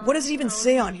it. What does it even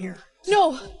say on here?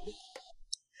 No!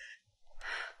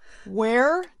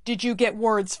 Where did you get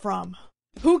words from?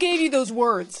 Who gave you those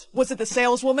words? Was it the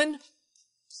saleswoman?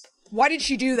 Why did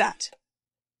she do that?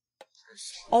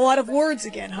 All out of words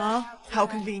again, huh? How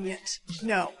convenient.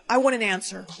 No, I want an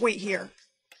answer. Wait here.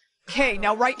 Okay,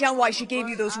 now write down why she gave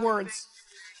you those words.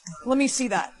 Let me see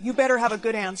that. You better have a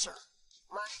good answer.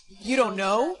 You don't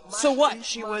know? So what?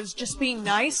 She was just being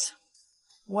nice?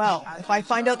 Well, if I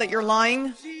find out that you're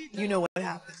lying, you know what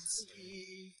happens.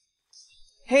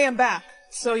 Hey, I'm back.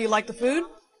 So you like the food?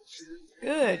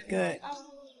 Good, good.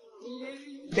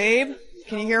 Babe,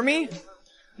 can you hear me?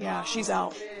 Yeah, she's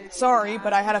out. Sorry,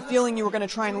 but I had a feeling you were going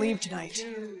to try and leave tonight.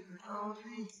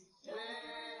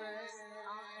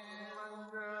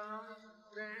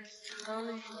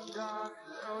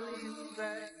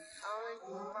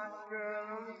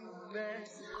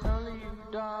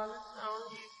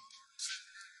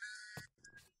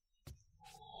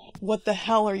 What the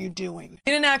hell are you doing?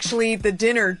 You didn't actually eat the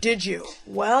dinner, did you?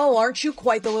 Well, aren't you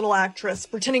quite the little actress,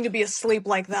 pretending to be asleep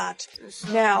like that?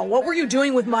 Now, what were you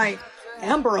doing with my...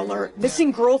 Amber Alert,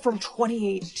 missing girl from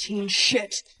 2018,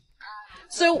 shit.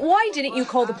 So why didn't you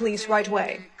call the police right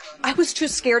away? I was too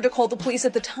scared to call the police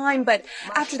at the time, but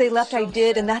after they left I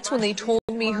did, and that's when they told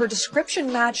me her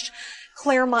description matched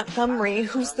Claire Montgomery,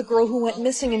 who's the girl who went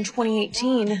missing in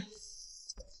 2018.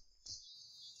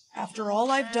 After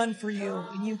all I've done for you,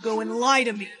 and you go and lie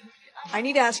to me. I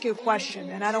need to ask you a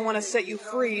question, and I don't want to set you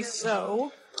free,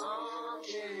 so...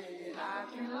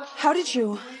 How did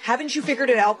you? Haven't you figured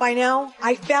it out by now?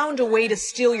 I found a way to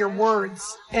steal your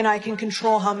words, and I can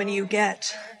control how many you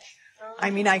get.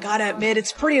 I mean, I gotta admit,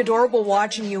 it's pretty adorable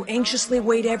watching you anxiously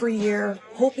wait every year,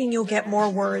 hoping you'll get more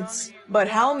words. But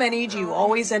how many do you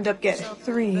always end up getting?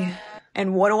 3.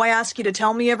 And what do I ask you to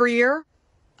tell me every year?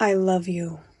 I love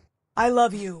you. I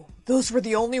love you. Those were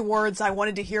the only words I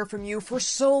wanted to hear from you for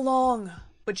so long.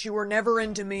 But you were never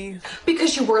into me.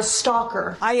 Because you were a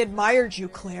stalker. I admired you,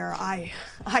 Claire. I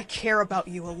care about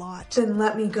you a lot. Then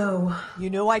let me go.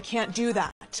 You know I can't do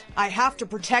that. I have to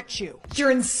protect you. You're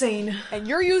insane. And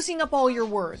you're using up all your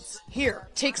words. Here,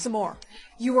 take some more.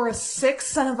 You are a sick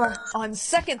son of a... On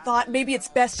second thought, maybe it's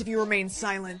best if you remain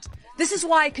silent. This is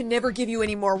why I can never give you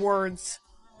any more words.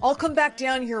 I'll come back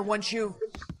down here once you...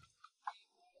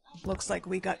 Looks like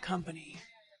we got company.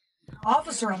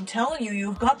 Officer, I'm telling you,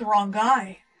 you've got the wrong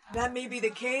guy. That may be the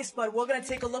case, but we're gonna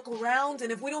take a look around,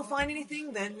 and if we don't find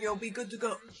anything, then you'll be good to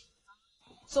go.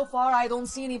 So far, I don't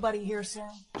see anybody here, sir.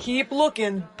 Keep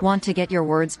looking. Want to get your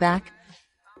words back?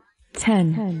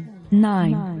 10,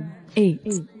 9, 8,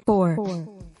 4,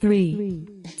 3,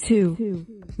 2,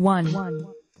 1.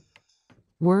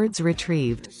 Words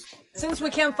retrieved. Since we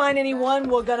can't find anyone,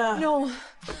 we're gonna...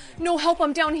 No help,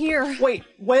 I'm down here. Wait,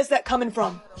 where's that coming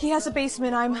from? He has a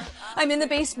basement, I'm in the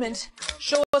basement.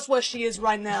 Show us where she is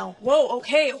right now. Whoa,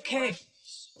 okay.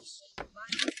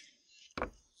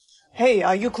 Hey,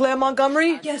 are you Claire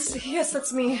Montgomery? Yes,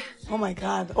 that's me. Oh my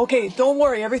god. Okay, don't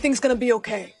worry, everything's gonna be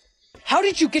okay. How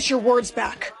did you get your words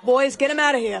back? Boys, get him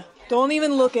out of here. Don't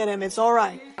even look at him, it's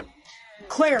alright.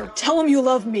 Claire, tell him you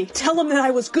love me. Tell him that I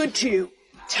was good to you.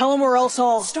 Tell him or else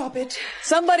I'll... Stop it.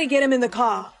 Somebody get him in the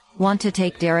car. Want to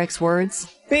take Derek's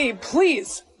words? Babe,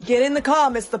 please. Get in the car,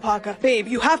 Miss Parker. Babe,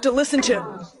 you have to listen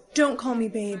to... Don't call me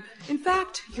babe. In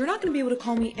fact, you're not going to be able to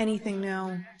call me anything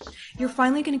now. You're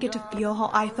finally going to get to feel how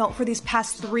I felt for these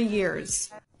past 3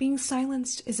 years. Being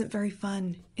silenced isn't very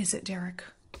fun, is it, Derek?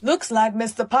 Looks like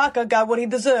Mr. Parker got what he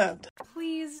deserved.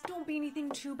 Please, don't be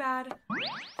anything too bad.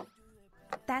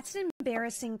 That's an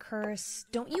embarrassing curse.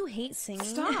 Don't you hate singing?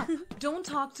 Stop! Don't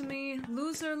talk to me.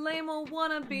 Loser, lame-o,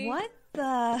 wannabe. What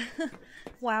the...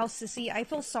 Wow, sissy, I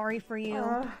feel sorry for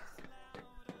you.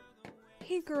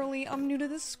 Hey girlie, I'm new to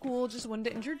this school, just wanted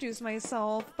to introduce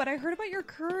myself, but I heard about your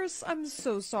curse. I'm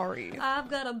so sorry. I've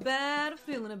got a bad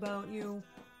feeling about you.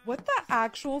 What the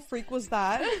actual freak was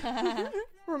that?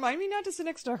 Remind me not to sit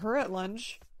next to her at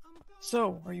lunch.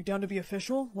 So, are you down to be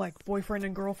official? Like boyfriend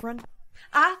and girlfriend?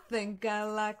 I think I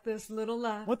like this little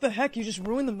life. What the heck? You just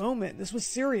ruined the moment. This was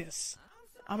serious.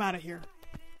 I'm out of here.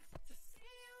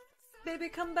 Baby,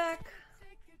 come back.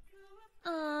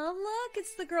 Aw, look,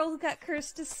 it's the girl who got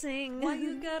cursed to sing. Why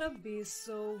you gotta be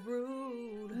so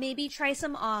rude? Maybe try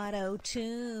some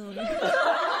auto-tune.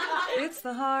 It's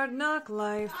the hard knock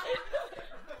life.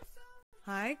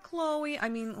 Hi, Chloe.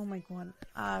 Oh my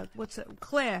god. What's it?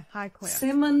 Claire. Hi, Claire.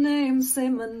 Say my name, say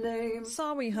my name.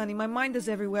 Sorry, honey, my mind is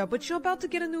everywhere, but you're about to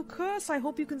get a new curse. I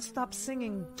hope you can stop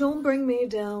singing. Don't bring me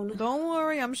down. Don't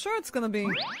worry, I'm sure it's gonna be.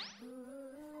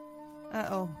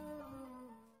 Uh-oh.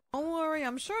 Don't worry,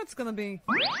 I'm sure it's gonna be.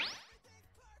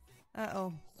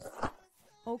 Uh-oh.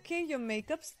 Okay, your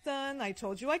makeup's done. I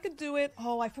told you I could do it.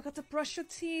 Oh, I forgot to brush your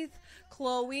teeth.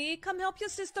 Chloe, come help your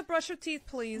sister brush her teeth,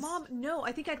 please. Mom, no,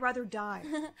 I think I'd rather die.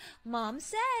 Mom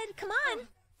said, come on.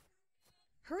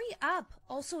 Hurry up.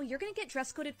 Also, you're gonna get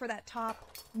dress coded for that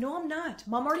top. No, I'm not.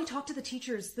 Mom already talked to the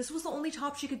teachers. This was the only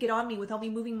top she could get on me without me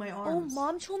moving my arms. Oh,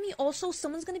 Mom told me also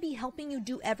someone's gonna be helping you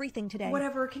do everything today.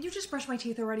 Whatever, can you just brush my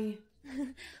teeth already?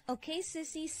 Okay,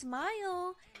 sissy,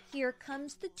 smile. Here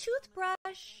comes the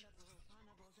toothbrush.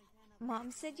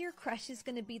 Mom said your crush is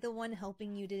gonna be the one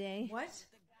helping you today. What?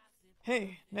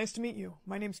 Hey, nice to meet you.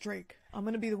 My name's Drake. I'm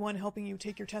gonna be the one helping you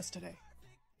take your test today.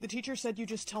 The teacher said you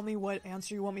just tell me what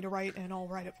answer you want me to write and I'll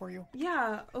write it for you.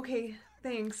 Yeah, okay,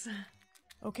 thanks.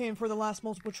 Okay, and for the last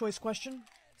multiple choice question?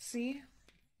 C?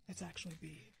 It's actually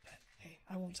B, but hey,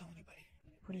 I won't tell anybody.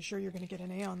 Pretty sure you're gonna get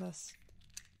an A on this.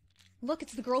 Look,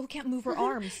 it's the girl who can't move her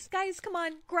arms. Guys, come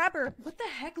on, grab her. What the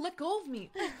heck? Let go of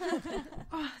me.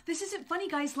 This isn't funny,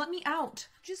 guys. Let me out.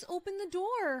 Just open the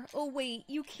door. Oh, wait,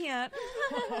 you can't.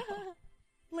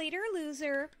 Later,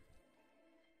 loser.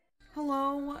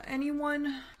 Hello?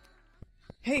 Anyone?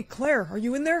 Hey, Claire, are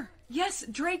you in there? Yes,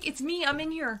 Drake, it's me. I'm in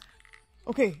here.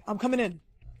 Okay, I'm coming in.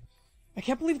 I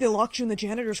can't believe they locked you in the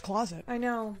janitor's closet. I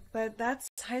know, but that's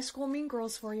high school mean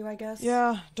girls for you, I guess.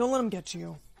 Yeah, don't let them get to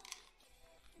you.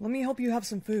 Let me help you have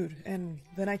some food, and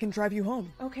then I can drive you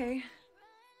home. Okay.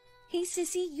 Hey,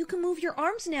 sissy, you can move your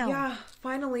arms now. Yeah,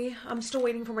 finally. I'm still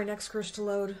waiting for my next curse to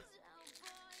load.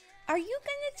 Are you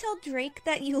gonna tell Drake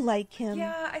that you like him?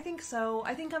 Yeah, I think so.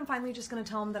 I think I'm finally just gonna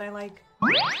tell him that I like...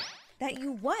 That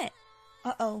you what?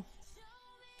 Uh-oh.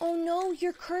 Oh no,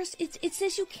 your curse, it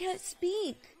says you can't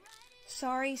speak.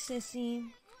 Sorry, sissy.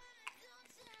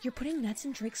 You're putting nuts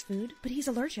in Drake's food, but he's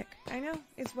allergic. I know.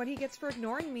 It's what he gets for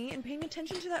ignoring me and paying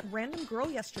attention to that random girl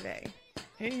yesterday.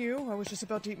 Hey you, I was just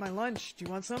about to eat my lunch. Do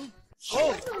you want some?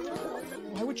 Oh!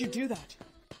 Why would you do that?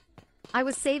 I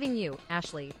was saving you,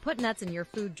 Ashley. Put nuts in your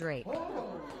food, Drake.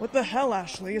 What the hell,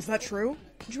 Ashley? Is that true?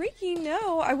 Drakey,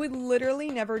 no. I would literally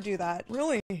never do that.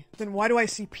 Really? Then why do I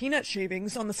see peanut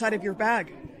shavings on the side of your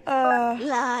bag?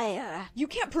 Liar. You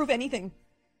can't prove anything.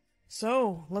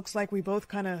 So, looks like we both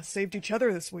kinda saved each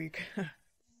other this week.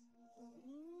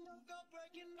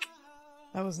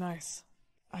 That was nice.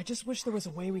 I just wish there was a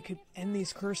way we could end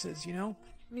these curses, you know?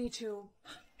 Me too.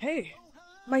 Hey!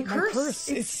 My curse!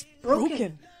 It's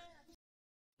broken!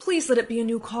 Please let it be a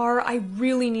new car. I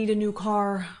really need a new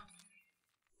car.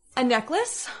 A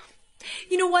necklace?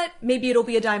 You know what? Maybe it'll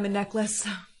be a diamond necklace.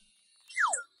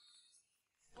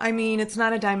 I mean, it's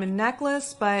not a diamond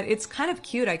necklace, but it's kind of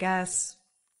cute, I guess.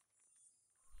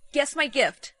 Guess my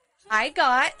gift. I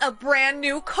got a brand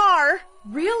new car.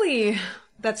 Really?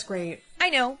 That's great. I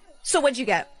know. So what'd you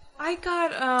get? I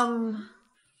got,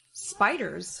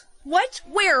 spiders. What?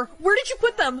 Where? Where did you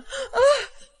put them?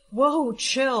 Whoa,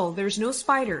 chill. There's no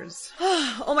spiders.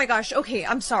 Oh my gosh, okay,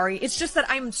 I'm sorry. It's just that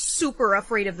I'm super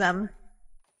afraid of them.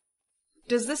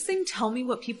 Does this thing tell me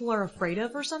what people are afraid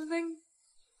of or something?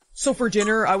 So for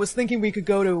dinner, I was thinking we could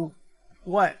go to...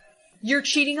 What? You're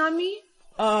cheating on me?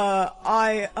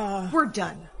 We're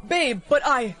done. Babe, but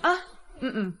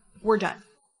We're done.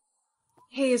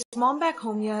 Hey, is Mom back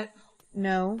home yet?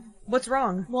 No. What's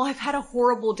wrong? Well, I've had a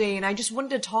horrible day and I just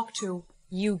wanted to talk to...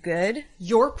 You good?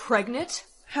 You're pregnant?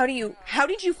 How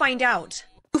did you find out?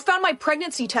 You found my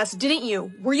pregnancy test, didn't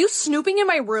you? Were you snooping in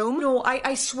my room? No,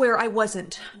 I swear I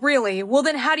wasn't. Really? Well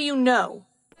then how do you know?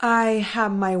 I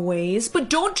have my ways, but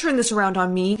don't turn this around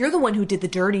on me. You're the one who did the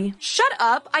dirty. Shut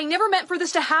up! I never meant for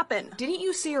this to happen. Didn't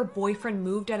you say your boyfriend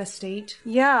moved out of state?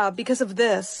 Yeah, because of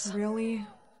this. Really?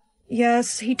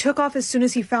 Yes, he took off as soon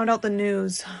as he found out the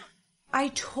news. I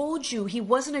told you, he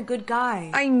wasn't a good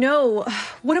guy. I know.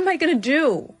 What am I gonna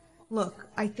do? Look,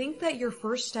 I think that your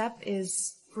first step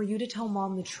is for you to tell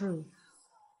Mom the truth.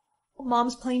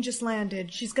 Mom's plane just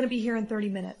landed. She's gonna be here in 30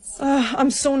 minutes. I'm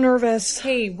so nervous.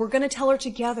 Hey, we're gonna tell her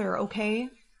together, okay?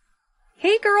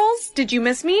 Hey girls, did you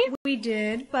miss me? We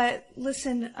did, but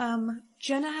listen,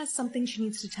 Jenna has something she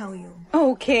needs to tell you.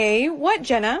 Okay, what,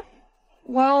 Jenna?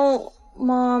 Well,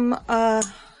 Mom, I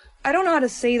don't know how to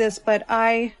say this, but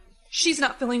She's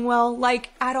not feeling well,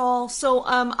 like, at all, so,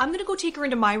 I'm gonna go take her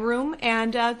into my room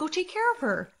and, go take care of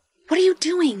her. What are you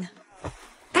doing?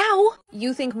 Ow!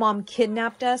 You think Mom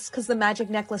kidnapped us because the magic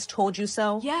necklace told you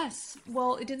so? Yes.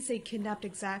 Well, it didn't say kidnapped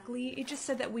exactly. It just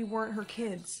said that we weren't her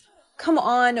kids. Come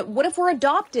on, what if we're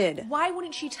adopted? Why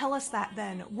wouldn't she tell us that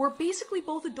then? We're basically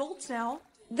both adults now.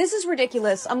 This is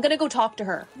ridiculous. I'm gonna go talk to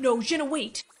her. No, Jenna,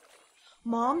 wait.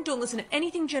 Mom, don't listen to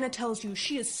anything Jenna tells you.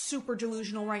 She is super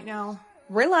delusional right now.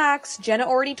 Relax, Jenna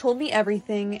already told me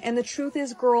everything, and the truth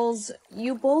is, girls,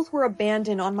 you both were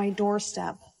abandoned on my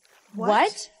doorstep.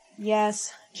 What?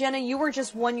 Yes, Jenna, you were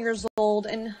just 1 year old,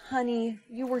 and honey,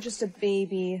 you were just a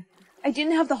baby. I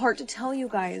didn't have the heart to tell you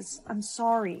guys. I'm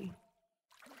sorry.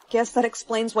 Guess that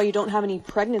explains why you don't have any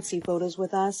pregnancy photos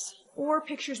with us. Or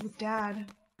pictures with Dad.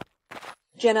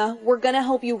 Jenna, we're gonna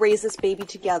help you raise this baby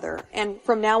together, and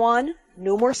from now on,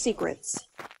 no more secrets.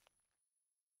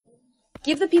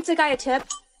 Give the pizza guy a tip.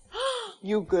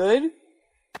 You good?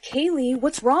 Kaylee,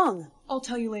 what's wrong? I'll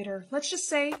tell you later. Let's just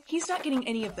say he's not getting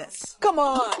any of this. Come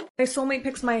on! My soulmate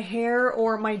picks my hair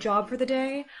or my job for the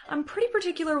day. I'm pretty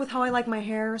particular with how I like my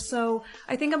hair, so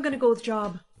I think I'm gonna go with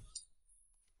job.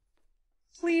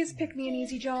 Please pick me an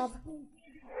easy job.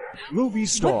 Movie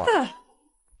star. What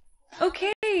the?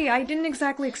 Okay, I didn't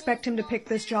exactly expect him to pick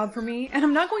this job for me, and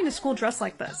I'm not going to school dressed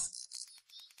like this.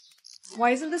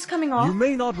 Why isn't this coming off? You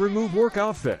may not remove work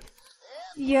outfit.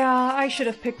 Yeah, I should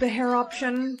have picked the hair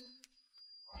option.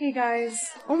 Hey guys.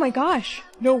 Oh my gosh,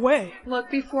 no way.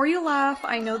 Look, before you laugh,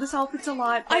 I know this outfit's a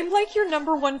lot, but... I'm like your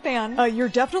 #1 fan. You're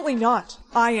definitely not.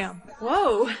 I am.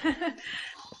 Whoa.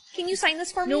 Can you sign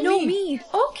this for me? No, me.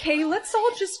 Okay, let's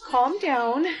all just calm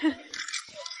down.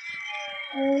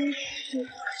 Oh, shit.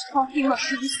 Talking about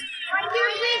this.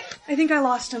 I think I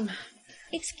lost him.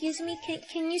 Excuse me,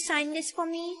 can you sign this for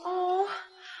me? Oh,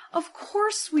 of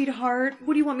course, sweetheart.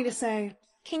 What do you want me to say?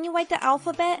 Can you write the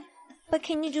alphabet? But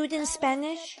can you do it in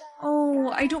Spanish? Oh,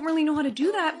 I don't really know how to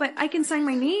do that, but I can sign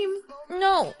my name.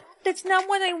 No, that's not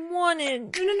what I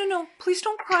wanted. No. Please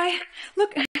don't cry.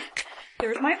 Look,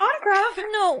 there's my autograph.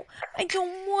 No, I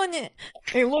don't want it.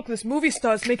 Hey, look, this movie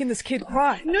star's making this kid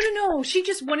cry. No. She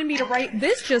just wanted me to write...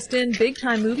 This just in,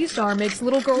 big-time movie star makes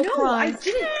little girl cry. No, I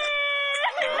didn't.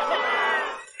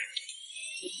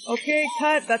 Okay,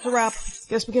 cut. That's a wrap.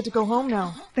 Guess we get to go home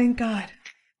now. Thank God.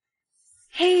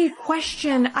 Hey,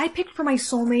 question. I picked for my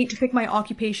soulmate to pick my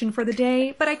occupation for the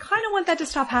day, but I kind of want that to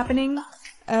stop happening.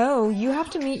 Oh, you have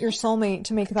to meet your soulmate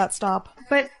to make that stop.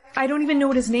 But I don't even know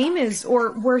what his name is,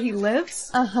 or where he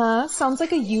lives. Uh-huh. Sounds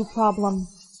like a you problem.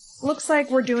 Looks like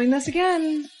we're doing this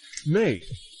again. Mate.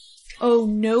 Oh,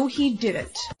 no, he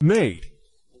didn't. Mate.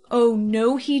 Oh,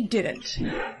 no, he didn't.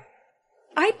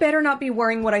 I better not be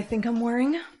wearing what I think I'm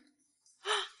wearing.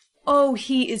 Oh,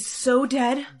 he is so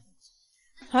dead.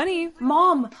 Honey.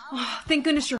 Mom. Oh, thank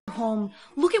goodness you're home.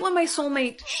 Look at what my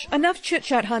soulmate... Shh, enough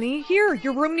chit-chat, honey. Here,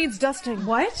 your room needs dusting.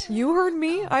 What? You heard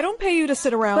me. I don't pay you to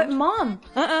sit around. But Mom...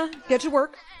 Get to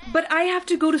work. But I have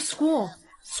to go to school.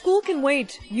 School can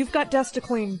wait. You've got desk to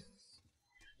clean.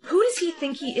 Who does he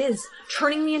think he is?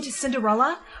 Turning me into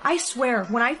Cinderella? I swear,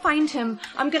 when I find him,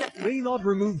 I'm gonna... May not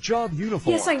remove job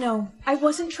uniform. Yes, I know. I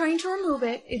wasn't trying to remove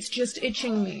it. It's just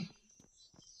itching me.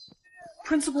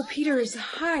 Principal Peters,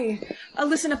 hi.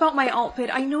 Listen, about my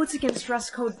outfit, I know it's against dress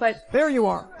code, but... There you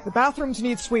are. The bathrooms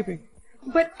need sweeping.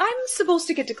 But I'm supposed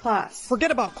to get to class.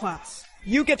 Forget about class.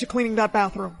 You get to cleaning that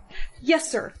bathroom.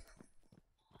 Yes, sir.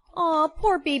 Aw,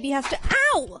 poor baby has to—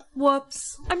 Ow!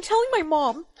 Whoops. I'm telling my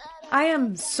mom. I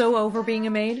am so over being a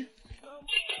maid.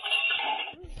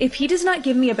 If he does not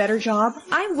give me a better job,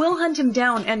 I will hunt him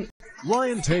down and—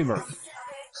 Lion Tamer.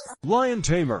 Lion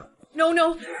Tamer.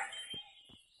 No.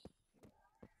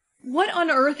 What on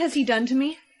earth has he done to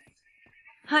me?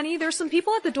 Honey, there's some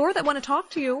people at the door that want to talk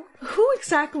to you. Who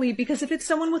exactly? Because if it's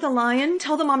someone with a lion,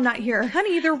 tell them I'm not here.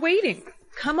 Honey, they're waiting.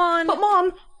 Come on. But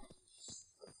Mom!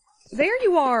 There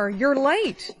you are. You're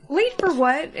late. Late for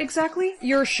what, exactly?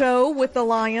 Your show with the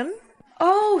lion.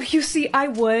 Oh, you see, I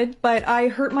would, but I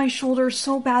hurt my shoulder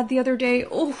so bad the other day.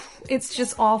 Oh, it's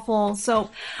just awful, so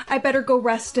I better go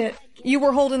rest it. You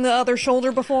were holding the other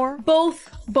shoulder before?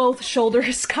 Both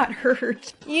shoulders got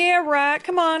hurt. Yeah, right.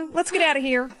 Come on, let's get out of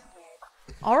here.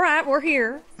 All right, we're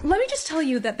here. Let me just tell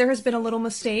you that there has been a little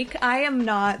mistake. I am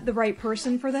not the right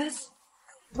person for this.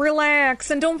 Relax,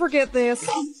 and don't forget this.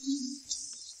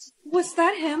 Was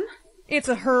that him? It's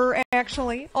a her,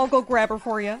 actually. I'll go grab her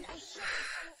for you.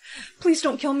 Please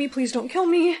don't kill me, please don't kill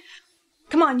me.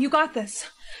 Come on, you got this.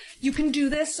 You can do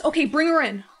this. Okay, bring her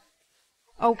in.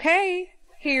 Okay,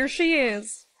 here she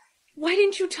is. Why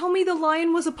didn't you tell me the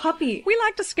lion was a puppy? We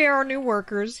like to scare our new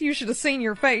workers. You should have seen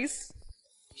your face.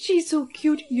 She's so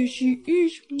cute. Yes, she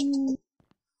is.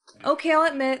 Okay, I'll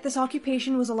admit, this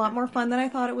occupation was a lot more fun than I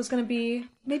thought it was going to be.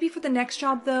 Maybe for the next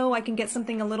job, though, I can get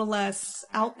something a little less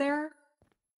out there.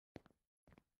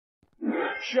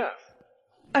 Chef.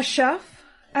 A chef?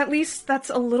 At least that's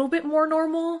a little bit more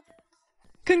normal.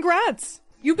 Congrats!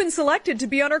 You've been selected to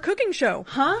be on our cooking show.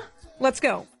 Huh? Let's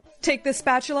go. Take this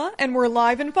spatula, and we're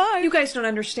live in 5. You guys don't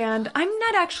understand. I'm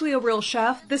not actually a real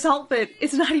chef. This outfit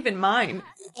is not even mine.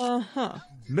 Uh-huh.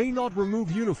 May not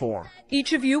remove uniform.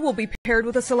 Each of you will be paired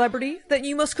with a celebrity that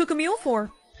you must cook a meal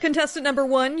for. Contestant number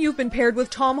 1, you've been paired with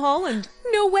Tom Holland.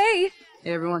 No way!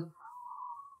 Hey, everyone.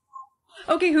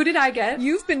 Okay, who did I get?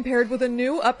 You've been paired with a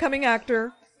new upcoming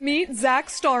actor. Meet Zach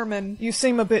Starman. You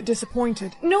seem a bit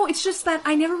disappointed. No, it's just that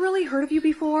I never really heard of you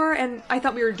before, and I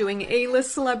thought we were doing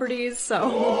A-list celebrities,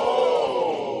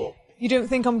 so... You don't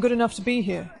think I'm good enough to be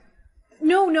here?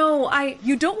 No,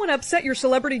 You don't want to upset your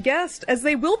celebrity guest, as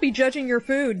they will be judging your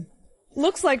food.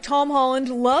 Looks like Tom Holland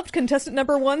loved contestant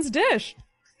number 1's dish.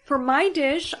 For my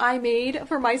dish I made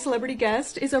for my celebrity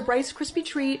guest is a Rice Krispie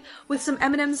treat with some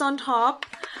M&Ms on top.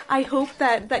 I hope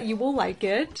that you will like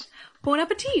it. Bon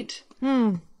appetit!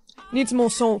 Needs more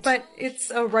salt. But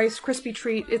it's a Rice Krispie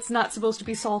treat. It's not supposed to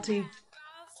be salty.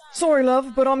 Sorry,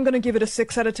 love, but I'm gonna give it a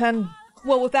 6 out of 10.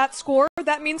 Well, with that score,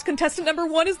 that means contestant number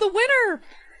 1 is the winner!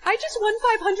 I just won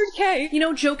 500K! You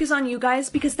know, joke is on you guys,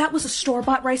 because that was a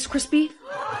store-bought Rice Krispie.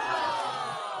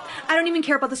 I don't even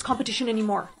care about this competition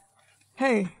anymore.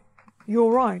 Hey, you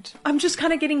alright? I'm just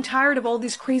kind of getting tired of all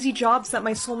these crazy jobs that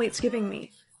my soulmate's giving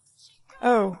me.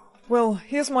 Oh, well,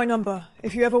 here's my number,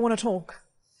 if you ever want to talk.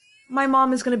 My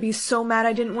mom is gonna be so mad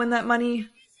I didn't win that money.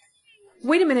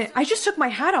 Wait a minute, I just took my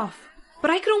hat off. But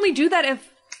I could only do that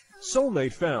if...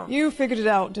 Soulmate found. You figured it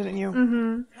out, didn't you?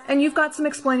 Mm-hmm. And you've got some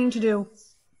explaining to do.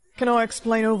 Can I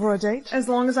explain over a date? As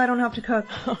long as I don't have to cook.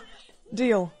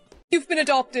 Deal. You've been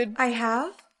adopted. I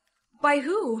have? By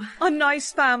who? A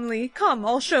nice family. Come,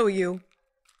 I'll show you.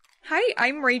 Hi,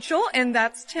 I'm Rachel, and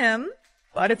that's Tim.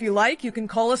 But if you like, you can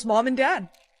call us Mom and Dad.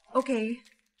 Okay.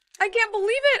 I can't believe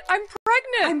it! I'm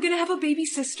pregnant! I'm gonna have a baby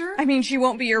sister? I mean, she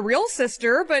won't be your real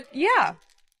sister, but yeah.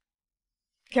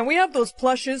 Can we have those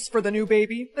plushes for the new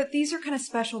baby? But these are kind of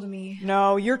special to me.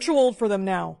 No, you're too old for them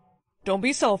now. Don't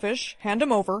be selfish. Hand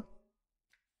them over.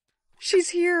 She's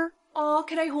here. Aw,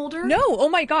 can I hold her? No, oh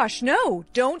my gosh, no.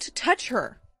 Don't touch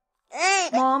her.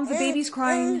 Mom, the baby's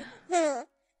crying.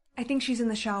 I think she's in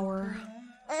the shower.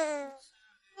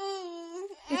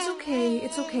 It's okay,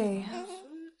 it's okay.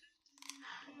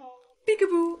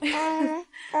 Peekaboo.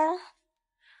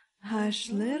 Hush,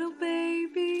 little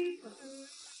baby.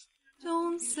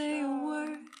 Don't say a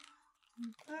word.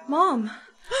 Mom.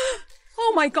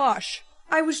 Oh my gosh.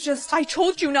 I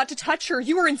told you not to touch her.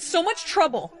 You were in so much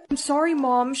trouble. I'm sorry,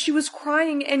 Mom. She was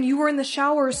crying and you were in the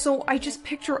shower, so I just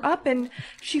picked her up and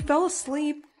she fell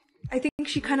asleep. I think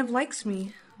she kind of likes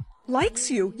me.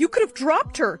 Likes you? You could have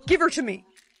dropped her. Give her to me.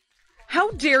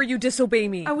 How dare you disobey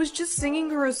me? I was just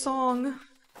singing her a song.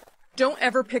 Don't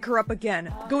ever pick her up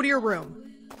again. Go to your room.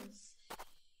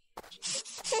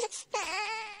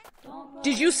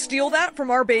 Did you steal that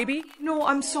from our baby? No,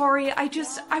 I'm sorry. I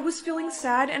was feeling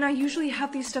sad, and I usually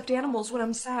have these stuffed animals when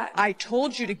I'm sad. I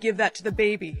told you to give that to the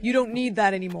baby. You don't need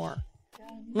that anymore.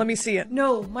 Let me see it.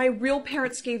 No, my real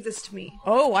parents gave this to me.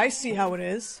 Oh, I see how it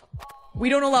is. We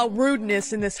don't allow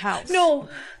rudeness in this house. No!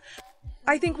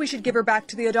 I think we should give her back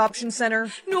to the adoption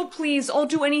center. No, please, I'll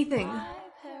do anything.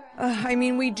 I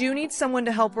mean, we do need someone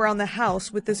to help around the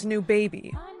house with this new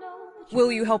baby.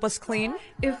 Will you help us clean?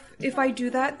 If I do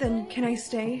that, then can I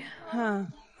stay? Huh.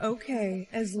 Okay.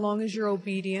 As long as you're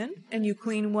obedient and you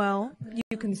clean well,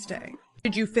 you can stay.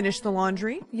 Did you finish the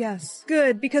laundry? Yes.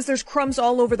 Good, because there's crumbs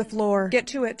all over the floor. Get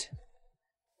to it.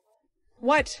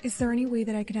 What? Is there any way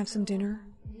that I can have some dinner?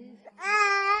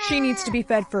 She needs to be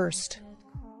fed first.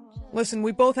 Listen,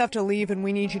 we both have to leave and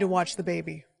we need you to watch the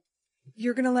baby.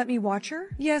 You're gonna let me watch her?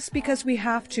 Yes, because we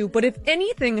have to, but if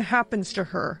anything happens to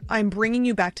her, I'm bringing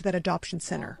you back to that adoption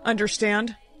center.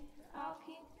 Understand?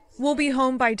 We'll be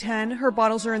home by 10. Her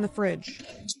bottles are in the fridge.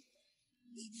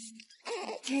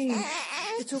 Hey,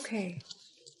 it's okay.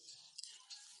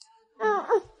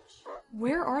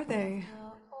 Where are they?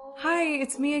 Hi,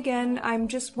 it's me again. I'm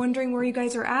just wondering where you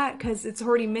guys are at, 'cause it's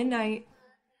already midnight.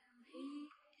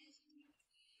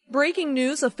 Breaking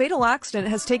news, a fatal accident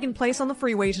has taken place on the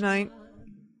freeway tonight.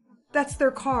 That's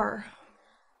their car.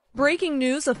 Breaking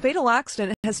news, a fatal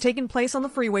accident has taken place on the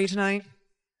freeway tonight.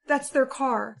 That's their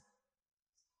car.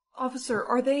 Officer,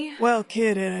 are they? Well,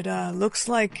 kid, it looks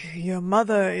like your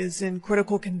mother is in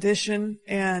critical condition,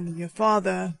 and your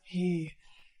father, he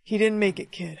didn't make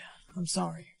it, kid. I'm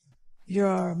sorry.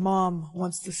 Your mom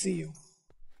wants to see you.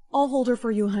 I'll hold her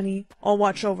for you, honey. I'll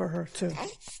watch over her, too.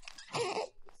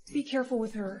 Be careful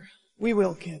with her. We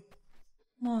will, kid.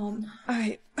 Mom.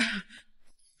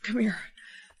 Come here.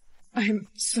 I'm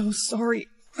so sorry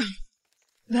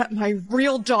that my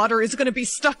real daughter is gonna be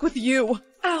stuck with you.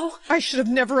 Ow! I should have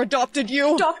never adopted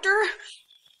you. Doctor?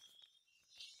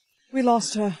 We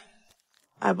lost her.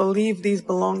 I believe these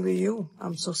belong to you.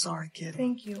 I'm so sorry, kid.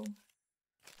 Thank you.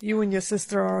 You and your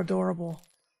sister are adorable.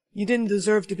 You didn't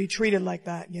deserve to be treated like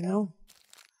that, you know?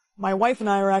 My wife and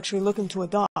I are actually looking to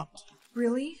adopt.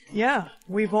 Really? Yeah,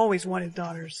 we've always wanted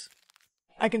daughters.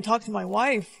 I can talk to my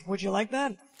wife. Would you like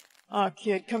that?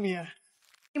 Kid, come here.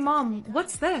 Hey, Mom,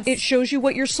 what's this? It shows you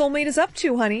what your soulmate is up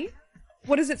to, honey.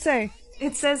 What does it say?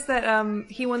 It says that,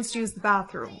 he wants to use the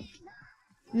bathroom.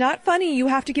 Not funny, you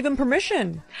have to give him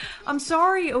permission. I'm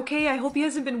sorry, okay? I hope he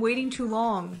hasn't been waiting too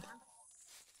long.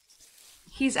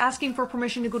 He's asking for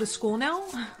permission to go to school now?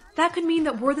 That could mean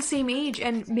that we're the same age,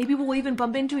 and maybe we'll even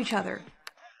bump into each other.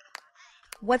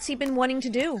 What's he been wanting to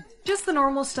do? Just the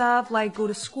normal stuff, like go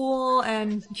to school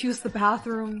and use the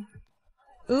bathroom.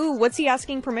 Ooh, what's he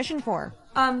asking permission for?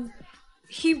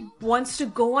 He wants to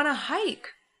go on a hike.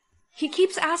 He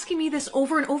keeps asking me this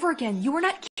over and over again. You are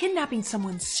not kidnapping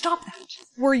someone. Stop that.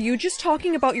 Were you just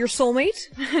talking about your soulmate?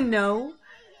 No.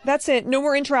 That's it. No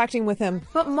more interacting with him.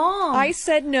 But Mom! I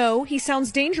said no. He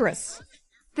sounds dangerous.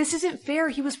 This isn't fair.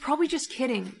 He was probably just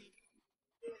kidding.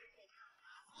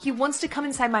 He wants to come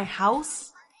inside my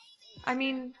house? I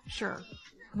mean, sure.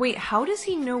 Wait, how does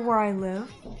he know where I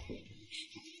live?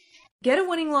 Get a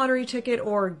winning lottery ticket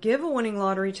or give a winning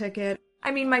lottery ticket. I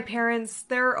mean, my parents,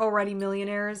 they're already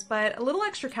millionaires, but a little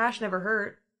extra cash never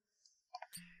hurt.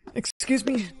 Excuse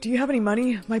me, do you have any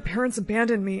money? My parents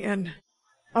abandoned me and...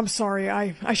 I'm sorry,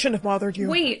 I shouldn't have bothered you.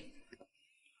 Wait!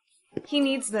 He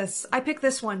needs this. I picked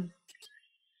this one.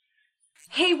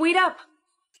 Hey, wait up!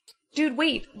 Dude,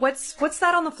 wait. What's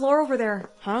that on the floor over there?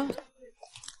 Huh?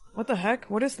 What the heck?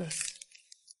 What is this?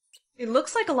 It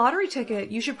looks like a lottery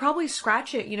ticket. You should probably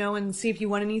scratch it, and see if you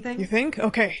won anything. You think?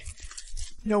 Okay.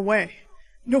 No way.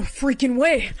 No freaking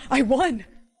way! I won!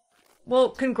 Well,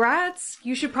 congrats.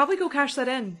 You should probably go cash that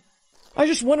in. I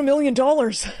just won $1 million.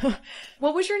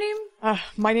 What was your name?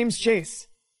 My name's Jace.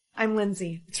 I'm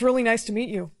Lindsay. It's really nice to meet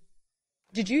you.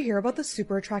 Did you hear about the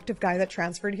super attractive guy that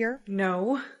transferred here?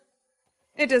 No.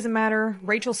 It doesn't matter.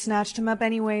 Rachel snatched him up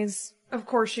anyways. Of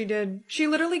course she did. She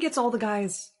literally gets all the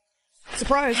guys.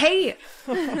 Surprise! Hey!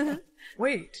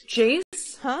 Wait.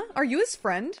 Jace? Huh? Are you his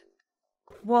friend?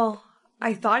 Well,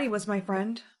 I thought he was my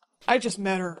friend. I just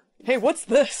met her. Hey, what's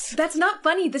this? That's not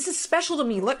funny. This is special to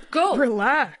me. Let go.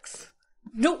 Relax.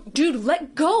 No, dude,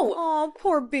 let go. Aw,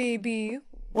 poor baby.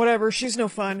 Whatever, she's no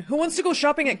fun. Who wants to go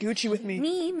shopping at Gucci with me?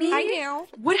 Me. I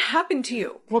do. What happened to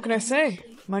you? What can I say?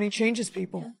 Money changes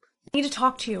people. I need to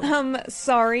talk to you.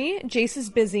 Sorry. Jace is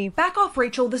busy. Back off,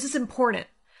 Rachel. This is important.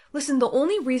 Listen, the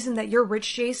only reason that you're rich,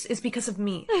 Jace, is because of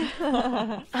me.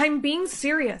 I'm being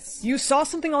serious. You saw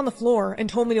something on the floor and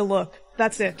told me to look.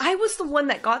 That's it. I was the one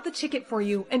that got the ticket for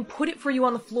you and put it for you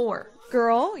on the floor.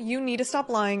 Girl, you need to stop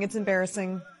lying. It's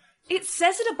embarrassing. It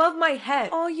says it above my head.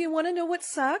 Oh, you want to know what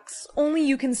sucks? Only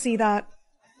you can see that.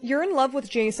 You're in love with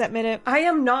Jace, admit it. I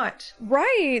am not.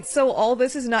 Right, so all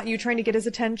this is not you trying to get his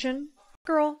attention?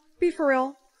 Girl, be for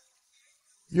real.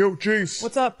 Yo, Jace.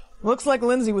 What's up? Looks like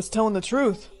Lindsay was telling the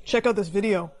truth. Check out this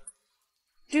video.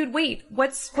 Dude, wait,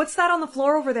 what's that on the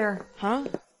floor over there? Huh?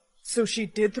 So she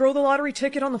did throw the lottery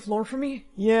ticket on the floor for me?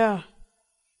 Yeah.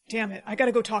 Damn it, I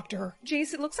gotta go talk to her.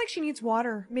 Jace, it looks like she needs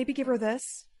water. Maybe give her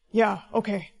this? Yeah,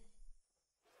 okay.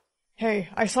 Hey,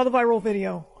 I saw the viral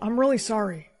video. I'm really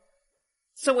sorry.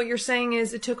 So what you're saying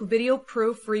is it took video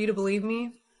proof for you to believe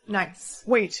me? Nice.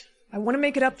 Wait, I want to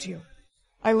make it up to you.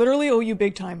 I literally owe you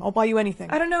big time. I'll buy you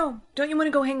anything. I don't know. Don't you want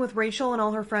to go hang with Rachel and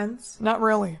all her friends? Not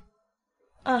really.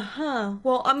 Uh-huh.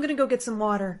 Well, I'm gonna go get some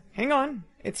water. Hang on.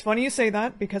 It's funny you say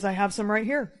that, because I have some right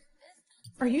here.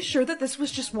 Are you sure that this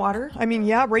was just water? I mean,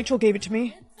 yeah, Rachel gave it to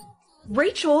me.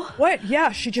 Rachel? What?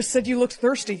 Yeah, she just said you looked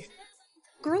thirsty.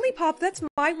 Girly Pop, that's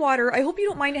my water. I hope you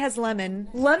don't mind it has lemon.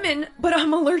 Lemon? But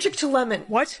I'm allergic to lemon.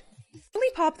 What? Girly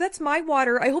Pop, that's my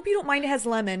water. I hope you don't mind it has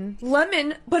lemon.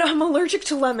 Lemon? But I'm allergic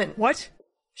to lemon. What?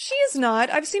 She is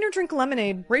not. I've seen her drink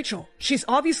lemonade. Rachel, she's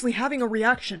obviously having a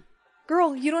reaction.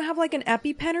 Girl, you don't have like an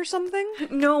EpiPen or something?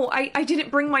 No, I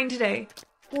didn't bring mine today.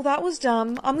 Well, that was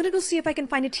dumb. I'm gonna go see if I can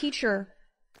find a teacher.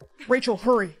 Rachel,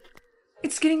 hurry.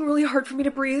 It's getting really hard for me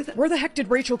to breathe. Where the heck did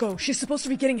Rachel go? She's supposed to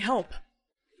be getting help.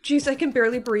 Jeez, I can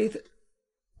barely breathe.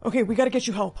 Okay, we gotta get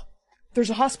you help. There's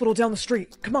a hospital down the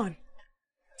street. Come on.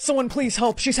 Someone please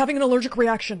help. She's having an allergic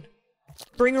reaction.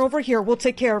 Bring her over here. We'll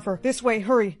take care of her. This way,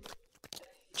 hurry.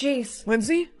 Jace.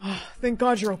 Lindsay? Oh, thank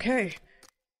God you're okay.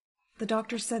 The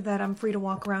doctor said that I'm free to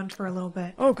walk around for a little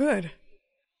bit. Oh, good.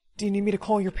 Do you need me to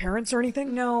call your parents or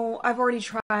anything? No, I've already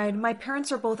tried. My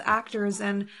parents are both actors,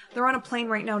 and they're on a plane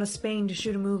right now to Spain to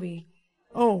shoot a movie.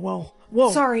 Oh, well,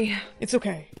 whoa. Sorry. It's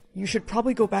okay. You should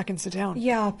probably go back and sit down.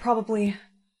 Yeah, probably.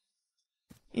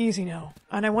 Easy now.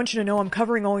 And I want you to know I'm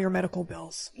covering all your medical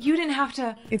bills. You didn't have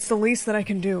to... It's the least that I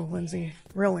can do, Lindsay.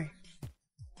 Really.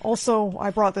 Also,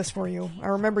 I brought this for you. I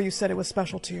remember you said it was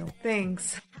special to you.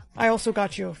 Thanks. I also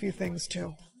got you a few things,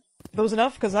 too. Those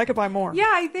enough? Because I could buy more. Yeah,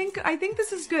 I think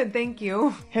this is good, thank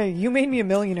you. Hey, you made me a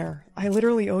millionaire. I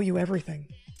literally owe you everything.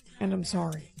 And I'm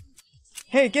sorry.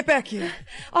 Hey, get back here.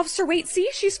 Officer, wait, see?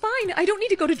 She's fine. I don't need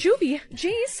to go to juvie.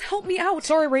 Jace, help me out.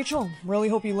 Sorry, Rachel. Really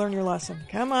hope you learn your lesson.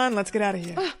 Come on, let's get out of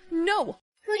here. No.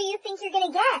 Who do you think you're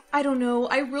gonna get? I don't know.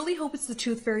 I really hope it's the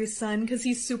Tooth Fairy's son, because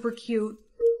he's super cute.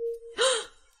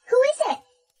 Who is it?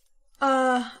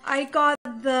 I got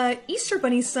the Easter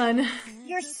Bunny's son.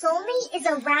 Your soulmate is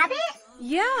a rabbit?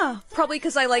 Yeah, probably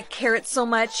because I like carrots so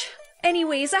much.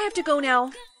 Anyways, I have to go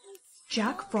now.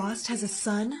 Jack Frost has a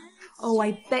son? Oh,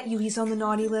 I bet you he's on the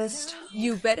naughty list.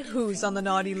 You bet who's on the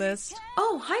naughty list.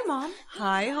 Oh, hi, Mom.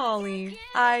 Hi, Holly.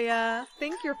 I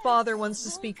think your father wants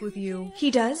to speak with you. He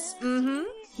does? Mm-hmm.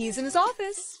 He's in his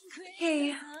office.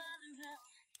 Hey.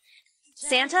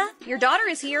 Santa, your daughter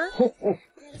is here.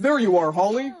 There you are,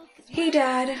 Holly. Hey,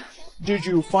 Dad. Did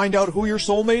you find out who your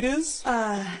soulmate is?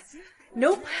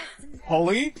 Nope.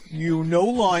 Holly, you know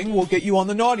lying will get you on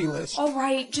the naughty list. All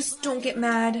right, just don't get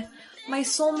mad. My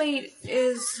soulmate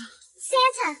is...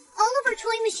 Santa, all of our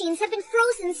toy machines have been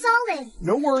frozen solid.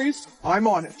 No worries, I'm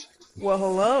on it. Well,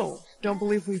 hello. Don't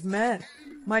believe we've met.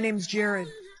 My name's Jared.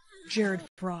 Jared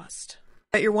Frost.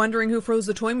 Bet you're wondering who froze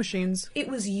the toy machines. It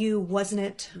was you, wasn't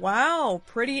it? Wow,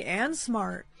 pretty and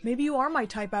smart. Maybe you are my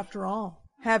type after all.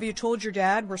 Have you told your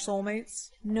dad we're soulmates?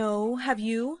 No, have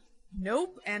you?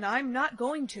 Nope, and I'm not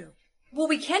going to. Well,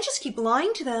 we can't just keep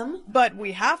lying to them. But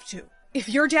we have to. If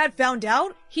your dad found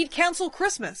out, he'd cancel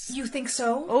Christmas. You think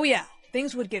so? Oh yeah,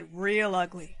 things would get real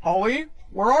ugly. Holly,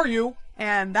 where are you?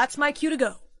 And that's my cue to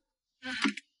go.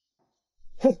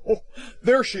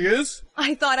 There she is.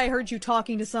 I thought I heard you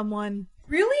talking to someone.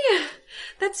 Really?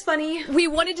 That's funny. We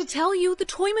wanted to tell you the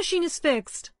toy machine is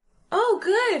fixed. Oh,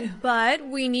 good. But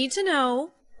we need to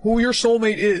know who your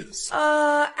soulmate is.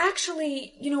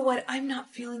 Actually, you know what? I'm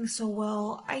not feeling so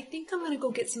well. I think I'm gonna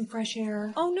go get some fresh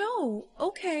air. Oh no.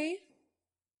 Okay.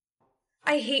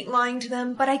 I hate lying to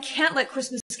them, but I can't let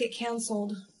Christmas get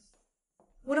canceled.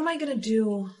 What am I gonna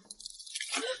do?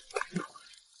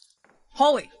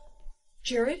 Holly.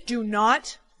 Jared? Do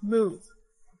not move.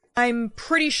 I'm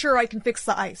pretty sure I can fix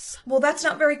the ice. Well, that's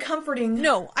not very comforting.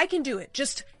 No, I can do it.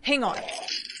 Just hang on.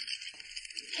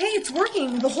 Hey, it's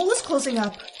working. The hole is closing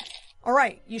up. All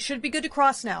right, you should be good to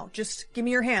cross now. Just give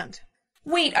me your hand.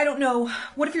 Wait, I don't know.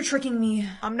 What if you're tricking me?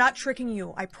 I'm not tricking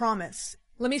you, I promise.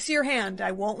 Let me see your hand.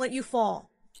 I won't let you fall.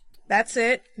 That's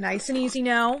it. Nice and easy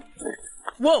now.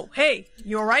 Whoa, hey,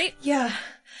 you all right? Yeah,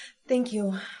 thank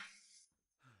you.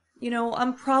 You know,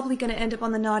 I'm probably gonna end up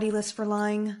on the naughty list for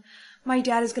lying. My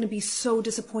dad is gonna be so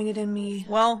disappointed in me.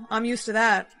 Well, I'm used to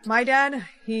that. My dad,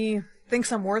 he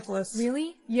thinks I'm worthless.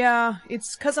 Really? Yeah,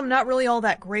 it's 'cause I'm not really all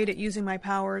that great at using my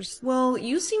powers. Well,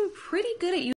 you seem pretty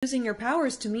good at using your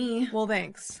powers to me. Well,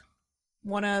 thanks.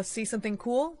 Wanna see something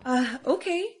cool?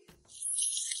 Okay.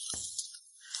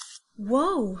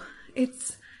 Whoa,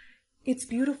 it's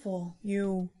beautiful.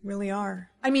 You really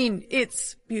are. I mean,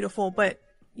 it's beautiful, but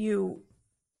you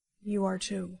are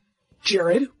too.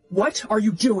 Jared, what are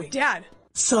you doing? Dad!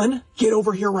 Son, get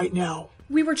over here right now.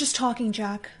 We were just talking,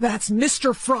 Jack. That's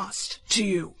Mr. Frost to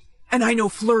you. And I know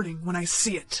flirting when I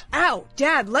see it. Ow!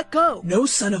 Dad, let go! No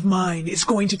son of mine is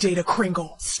going to date a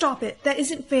Kringle. Stop it. That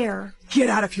isn't fair. Get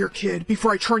out of here, kid,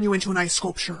 before I turn you into an ice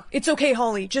sculpture. It's okay,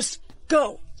 Holly. Just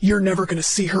go. You're never gonna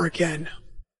see her again.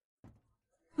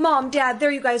 Mom, Dad, there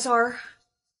you guys are.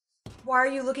 Why are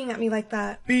you looking at me like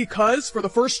that? Because for the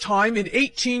first time in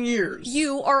 18 years...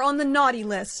 You are on the naughty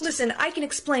list. Listen, I can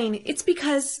explain. It's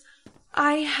because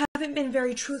I haven't been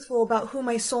very truthful about who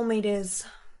my soulmate is.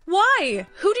 Why?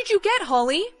 Who did you get,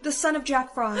 Holly? The son of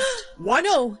Jack Frost. What?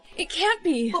 No, it can't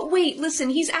be. But wait, listen,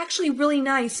 he's actually really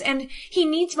nice, and he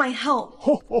needs my help.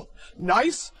 Ho,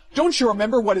 nice? Don't you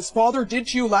remember what his father did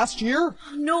to you last year?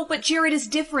 No, but Jared is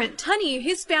different. Honey,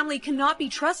 his family cannot be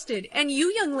trusted, and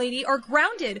you, young lady, are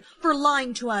grounded for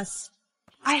lying to us.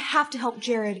 I have to help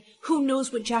Jared. Who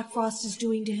knows what Jack Frost is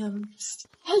doing to him?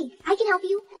 Hey, I can help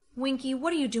you. Winky,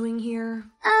 what are you doing here?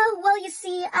 Well, you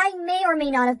see, I may or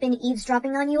may not have been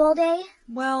eavesdropping on you all day.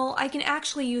 Well, I can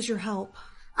actually use your help.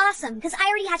 Awesome, because I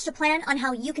already hatched a plan on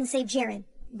how you can save Jared.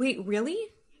 Wait, really?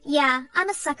 Yeah, I'm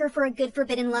a sucker for a good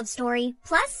forbidden love story.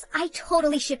 Plus, I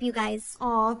totally ship you guys.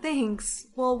 Aw, thanks.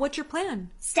 Well, what's your plan?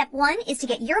 Step 1 is to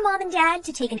get your mom and dad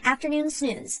to take an afternoon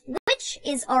snooze, which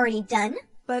is already done.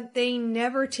 But they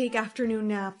never take afternoon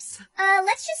naps.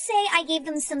 Let's just say I gave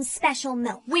them some special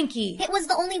milk. Winky! It was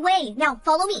the only way. Now,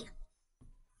 follow me.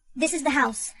 This is the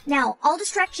house. Now, I'll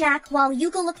distract Jack while you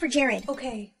go look for Jared.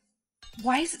 Okay.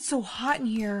 Why is it so hot in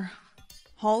here?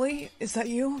 Holly, is that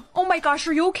you? Oh my gosh,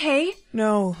 are you okay?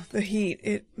 No, the heat.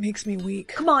 It makes me weak.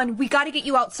 Come on, we gotta get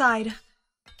you outside.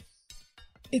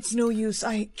 It's no use.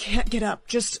 I can't get up.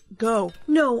 Just go.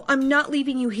 No, I'm not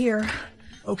leaving you here.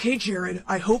 Okay, Jared,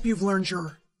 I hope you've learned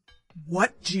your...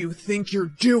 What do you think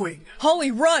you're doing?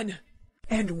 Holly, run!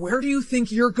 And where do you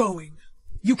think you're going?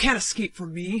 You can't escape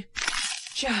from me.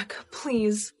 Jack,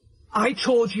 please. I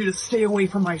told you to stay away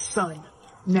from my son.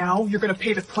 Now you're gonna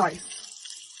pay the price.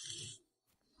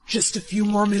 Just a few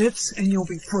more minutes and you'll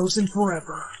be frozen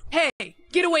forever. Hey,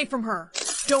 get away from her.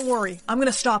 Don't worry, I'm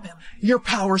gonna stop him. Your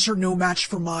powers are no match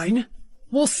for mine.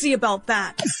 We'll see about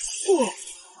that.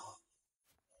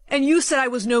 And you said I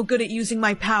was no good at using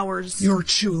my powers. You're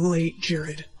too late,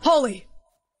 Jared. Holly!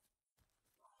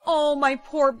 Oh, my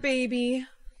poor baby.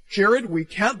 Jared, we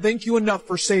can't thank you enough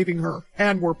for saving her.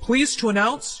 And we're pleased to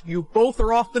announce you both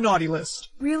are off the naughty list.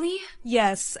 Really?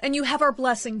 Yes, and you have our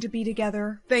blessing to be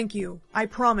together. Thank you. I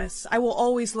promise. I will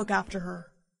always look after her.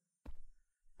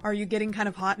 Are you getting kind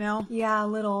of hot now? Yeah, a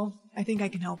little. I think I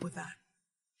can help with that.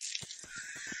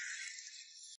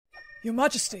 Your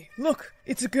Majesty, look,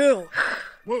 it's a girl.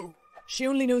 Whoa. She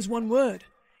only knows one word.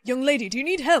 Young lady, do you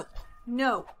need help?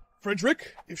 No.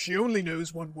 Frederick, if she only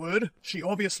knows one word, she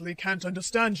obviously can't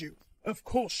understand you. Of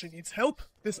course she needs help.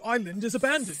 This island is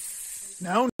abandoned.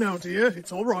 Now, dear,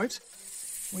 it's all right.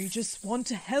 We just want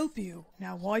to help you.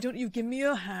 Now, why don't you give me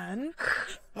your hand?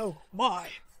 Oh, my.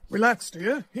 Relax,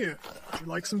 dear. Here, would you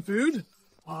like some food?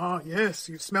 Ah, yes,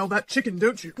 you smell that chicken,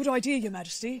 don't you? Good idea, Your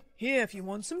Majesty. Here, if you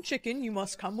want some chicken, you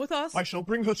must come with us. I shall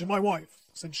bring her to my wife.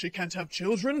 Since she can't have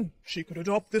children, she could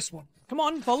adopt this one. Come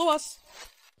on, follow us.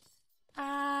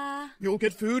 You'll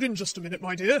get food in just a minute,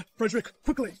 my dear. Frederick,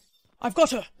 quickly. I've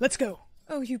got her. Let's go.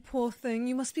 Oh, you poor thing.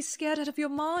 You must be scared out of your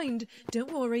mind.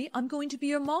 Don't worry. I'm going to be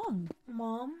your mom.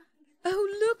 Mom?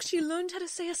 Oh, look, she learned how to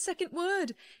say a second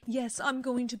word. Yes, I'm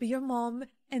going to be your mom.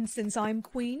 And since I'm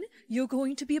queen, you're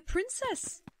going to be a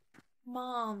princess.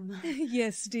 Mom.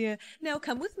 Yes, dear. Now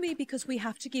come with me because we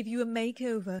have to give you a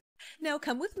makeover. Now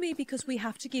come with me because we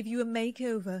have to give you a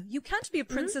makeover. You can't be a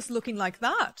princess looking like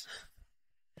that.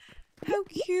 How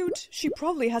cute. She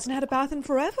probably hasn't had a bath in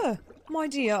forever. My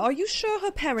dear, are you sure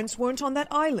her parents weren't on that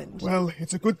island? Well,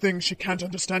 it's a good thing she can't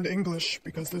understand English,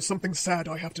 because there's something sad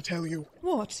I have to tell you.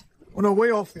 What? On our way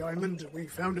off the island, we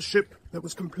found a ship that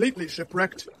was completely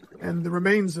shipwrecked, and the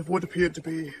remains of what appeared to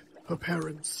be her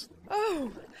parents.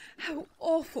 Oh, how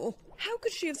awful. How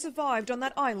could she have survived on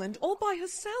that island all by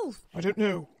herself? I don't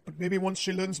know, but maybe once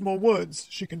she learns more words,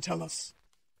 she can tell us.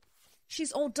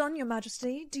 She's all done, Your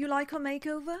Majesty. Do you like her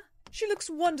makeover? She looks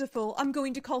wonderful. I'm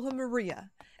going to call her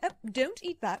Maria. Don't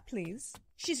eat that, please.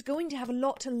 She's going to have a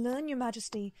lot to learn, Your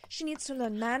Majesty. She needs to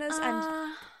learn manners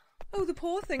and... Oh, the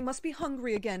poor thing must be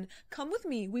hungry again. Come with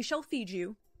me. We shall feed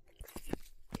you.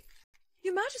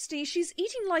 Your Majesty, she's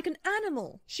eating like an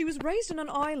animal. She was raised on an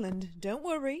island. Don't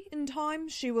worry. In time,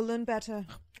 she will learn better.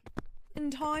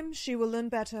 In time, she will learn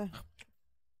better.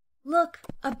 Look,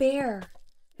 a bear.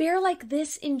 Bear like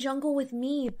this in jungle with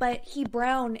me, but he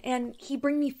brown and he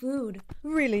bring me food.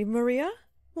 Really, Maria?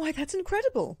 Why, that's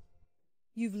incredible.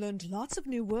 You've learned lots of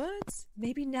new words.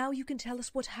 Maybe now you can tell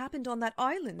us what happened on that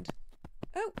island.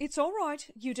 Oh, it's all right.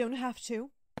 You don't have to.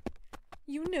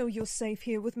 You know you're safe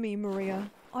here with me,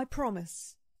 Maria. I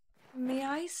promise. May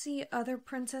I see other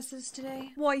princesses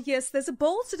today? Why, yes, there's a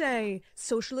ball today.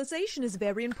 Socialization is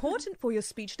very important for your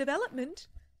speech development.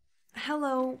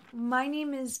 Hello, my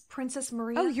name is Princess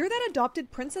Maria. Oh, you're that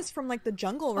adopted princess from, like, the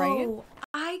jungle, right? Oh,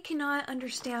 I cannot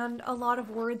understand a lot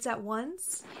of words at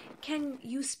once. Can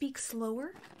you speak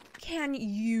slower? Can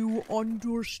you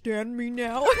understand me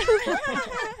now?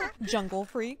 Jungle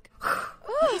freak.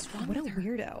 What is wrong what a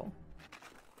weirdo.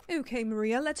 Okay,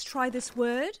 Maria, let's try this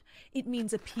word. It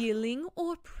means appealing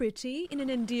or pretty in an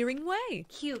endearing way.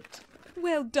 Cute.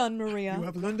 Well done, Maria. You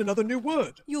have learned another new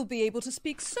word. You'll be able to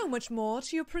speak so much more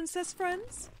to your princess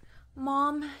friends.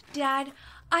 Mom, Dad,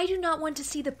 I do not want to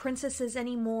see the princesses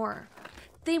anymore.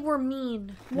 They were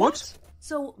mean. What?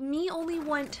 So me only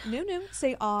want... No,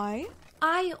 say I.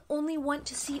 I only want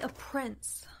to see a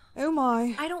prince. Oh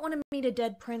my. I don't want to meet a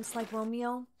dead prince like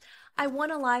Romeo. I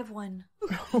want a live one.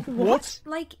 What?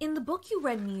 Like in the book you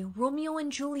read me, Romeo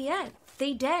and Juliet.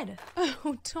 They dead.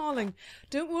 Oh, darling,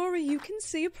 don't worry, you can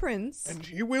see a prince. And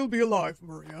he will be alive,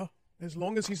 Maria. As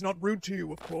long as he's not rude to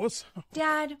you, of course.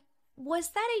 Dad, was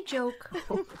that a joke?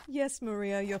 Yes,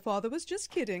 Maria, your father was just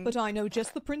kidding. But I know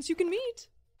just the prince you can meet.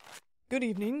 Good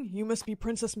evening. You must be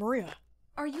Princess Maria.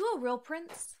 Are you a real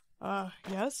prince?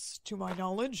 Yes, to my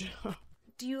knowledge.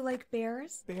 Do you like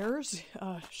bears? Bears?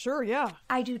 Sure, yeah.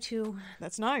 I do too.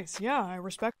 That's nice, yeah, I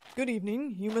respect. Good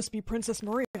evening. You must be Princess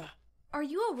Maria. Are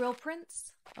you a real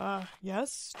prince?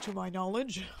 Yes, to my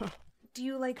knowledge. Do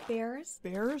you like bears?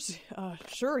 Bears?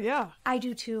 Sure, yeah. I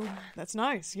do too. That's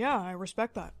nice, yeah, I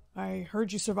respect that. I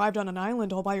heard you survived on an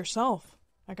island all by yourself.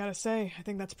 I gotta say, I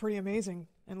think that's pretty amazing.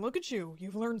 And look at you,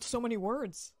 you've learned so many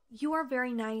words. You are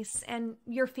very nice, and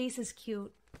your face is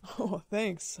cute. Oh,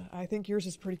 thanks. I think yours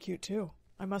is pretty cute too.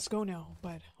 I must go now,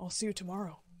 but I'll see you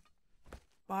tomorrow.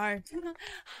 Bye.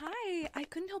 Hi, I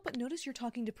couldn't help but notice you're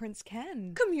talking to Prince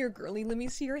Ken. Come here, girlie, let me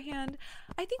see your hand.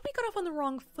 I think we got off on the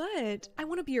wrong foot. I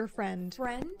want to be your friend.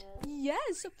 Friend?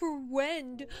 Yes,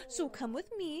 friend. So come with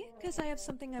me, because I have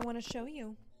something I want to show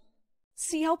you.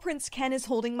 See how Prince Ken is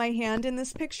holding my hand in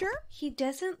this picture? He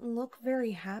doesn't look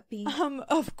very happy.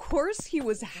 Of course he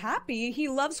was happy. He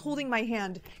loves holding my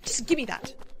hand. Just give me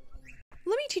that.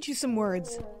 Let me teach you some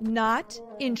words. Not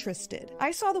interested.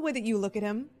 I saw the way that you look at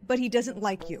him, but he doesn't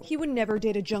like you. He would never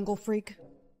date a jungle freak.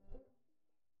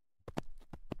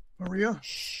 Maria?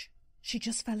 Shh. She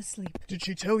just fell asleep. Did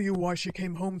she tell you why she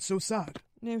came home so sad?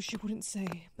 No, she wouldn't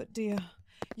say. But dear,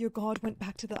 your god went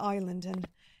back to the island and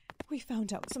we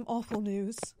found out some awful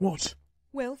news. What?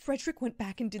 Well, Frederick went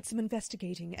back and did some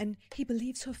investigating, and he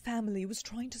believes her family was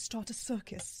trying to start a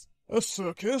circus. A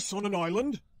circus on an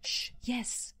island? Shh,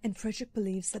 yes. And Frederick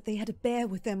believes that they had a bear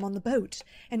with them on the boat,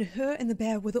 and her and the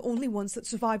bear were the only ones that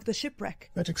survived the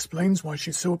shipwreck. That explains why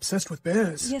she's so obsessed with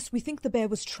bears. Yes, we think the bear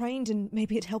was trained and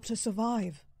maybe it helped her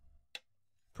survive.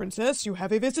 Princess, you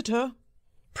have a visitor.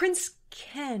 Prince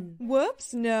Ken.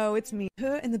 Whoops, no, it's me.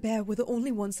 Her and the bear were the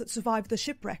only ones that survived the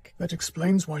shipwreck. That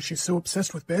explains why she's so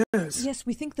obsessed with bears. Yes,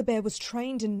 we think the bear was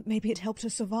trained and maybe it helped her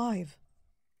survive.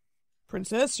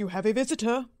 Princess, you have a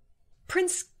visitor.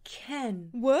 Prince Ken.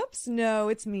 Whoops, no,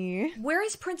 it's me. Where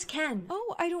is Prince Ken?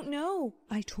 Oh, I don't know.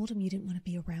 I told him you didn't want to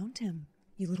be around him.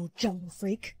 You little jungle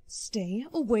freak. Stay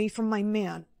away from my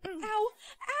man. Ow!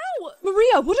 Ow!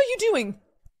 Maria, what are you doing?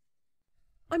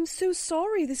 I'm so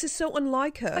sorry. This is so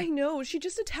unlike her. I know. She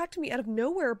just attacked me out of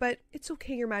nowhere, but it's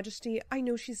okay, Your Majesty. I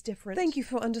know she's different. Thank you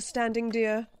for understanding,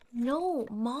 dear. No,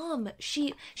 Mom.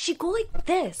 She go like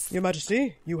this. Your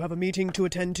Majesty, you have a meeting to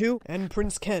attend to, and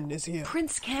Prince Ken is here.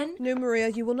 Prince Ken? No, Maria,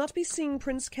 you will not be seeing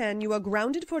Prince Ken. You are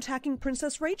grounded for attacking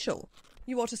Princess Rachel.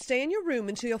 You ought to stay in your room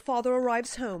until your father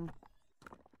arrives home.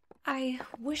 I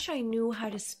wish I knew how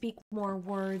to speak more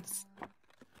words.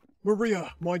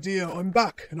 Maria, my dear, I'm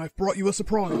back, and I've brought you a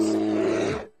surprise.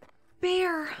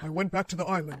 Bear! I went back to the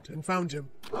island and found him.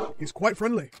 He's quite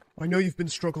friendly. I know you've been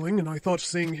struggling, and I thought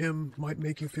seeing him might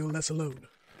make you feel less alone.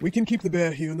 We can keep the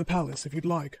bear here in the palace if you'd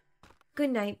like. Good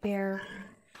night, Bear.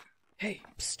 Hey,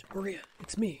 psst, Maria,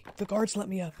 it's me. The guards let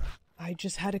me up. I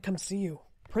just had to come see you.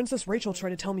 Princess Rachel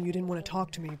tried to tell me you didn't want to talk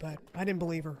to me, but I didn't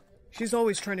believe her. She's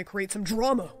always trying to create some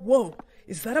drama. Whoa,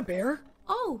 is that a bear?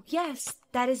 Oh, yes,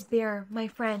 that is Bear, my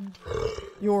friend.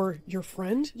 Your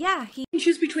friend? Yeah, he can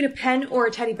choose between a pen or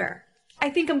a teddy bear. I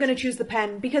think I'm gonna choose the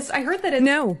pen, because I heard that it's—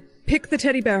 No, pick the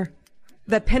teddy bear.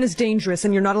 That pen is dangerous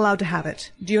and you're not allowed to have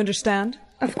it. Do you understand?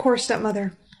 Of course,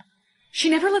 stepmother. She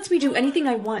never lets me do anything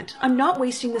I want. I'm not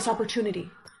wasting this opportunity.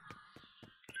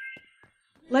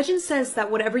 Legend says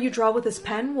that whatever you draw with this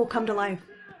pen will come to life.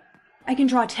 I can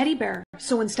draw a teddy bear,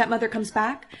 so when stepmother comes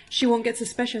back, she won't get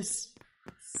suspicious.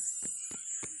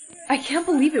 I can't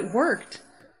believe it worked.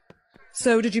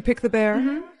 So, did you pick the bear?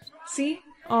 Mm-hmm. See?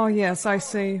 Oh, yes, I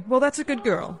see. Well, that's a good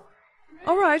girl.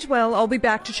 All right, well, I'll be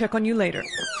back to check on you later.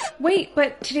 Wait,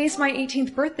 but today's my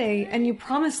 18th birthday, and you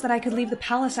promised that I could leave the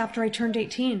palace after I turned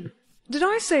 18. Did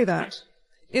I say that?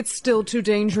 It's still too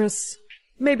dangerous.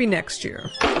 Maybe next year.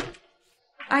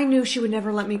 I knew she would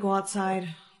never let me go outside.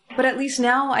 But at least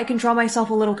now I can draw myself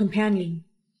a little companion.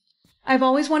 I've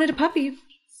always wanted a puppy.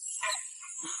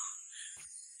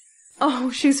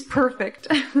 Oh, she's perfect.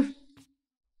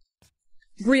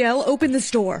 Brielle, open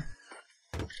this door.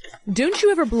 Don't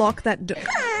you ever block that door?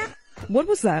 What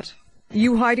was that?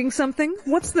 You hiding something?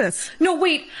 What's this? No,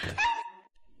 wait!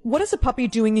 What is a puppy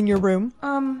doing in your room?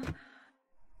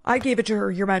 I gave it to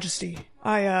her, Your Majesty.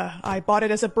 I bought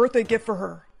it as a birthday gift for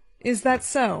her. Is that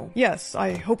so? Yes,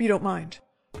 I hope you don't mind.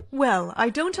 Well, I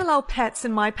don't allow pets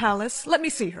in my palace. Let me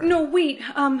see her. No, wait.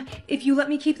 If you let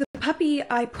me keep the puppy,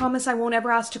 I promise I won't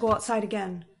ever ask to go outside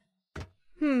again.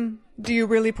 Do you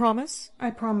really promise?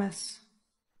 I promise.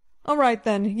 All right,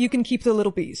 then. You can keep the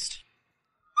little beast.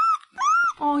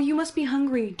 Oh, you must be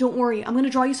hungry. Don't worry. I'm going to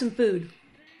draw you some food.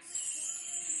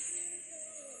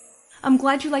 I'm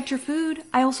glad you liked your food.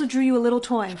 I also drew you a little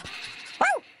toy.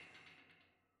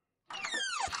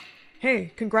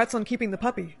 Hey, congrats on keeping the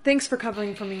puppy. Thanks for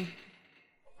covering for me.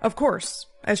 Of course.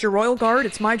 As your royal guard,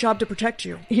 it's my job to protect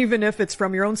you, even if it's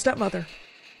from your own stepmother.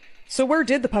 So where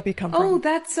did the puppy come from? Oh,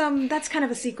 that's kind of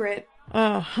a secret.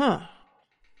 Uh-huh.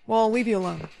 Well, I'll leave you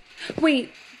alone.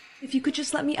 Wait, if you could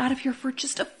just let me out of here for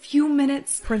just a few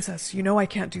minutes. Princess, you know I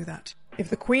can't do that.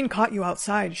 If the queen caught you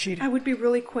outside, she'd— I would be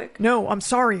really quick. No, I'm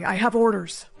sorry. I have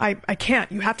orders. I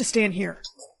can't. You have to stay in here.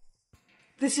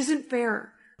 This isn't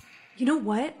fair. You know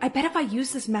what? I bet if I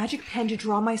use this magic pen to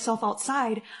draw myself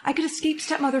outside, I could escape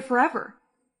stepmother forever.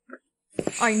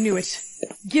 I knew it.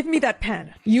 Give me that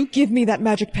pen. You give me that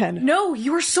magic pen. No,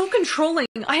 you are so controlling.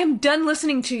 I am done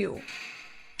listening to you.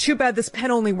 Too bad this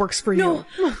pen only works for you.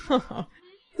 No.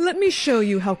 Let me show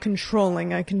you how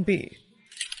controlling I can be.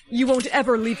 You won't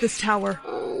ever leave this tower.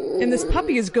 And this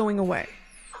puppy is going away.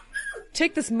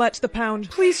 Take this mutt the pound.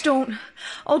 Please don't.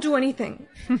 I'll do anything.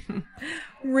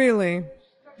 Really?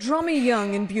 Draw me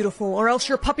young and beautiful, or else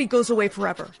your puppy goes away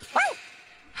forever.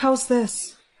 How's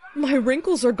this? My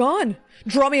wrinkles are gone.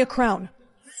 Draw me a crown.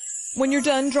 When you're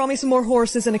done, draw me some more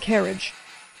horses and a carriage.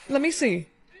 Let me see.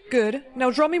 Good.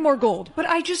 Now draw me more gold. But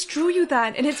I just drew you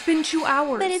that, and it's been 2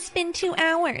 hours. But it's been 2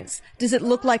 hours. Does it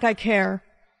look like I care?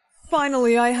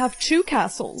 Finally, I have 2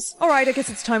 castles. All right, I guess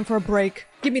it's time for a break.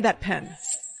 Give me that pen.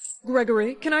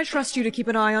 Gregory, can I trust you to keep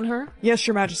an eye on her? Yes,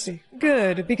 Your Majesty.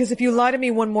 Good, because if you lie to me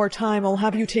one more time, I'll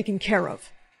have you taken care of.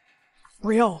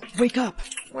 Brielle, wake up.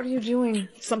 What are you doing?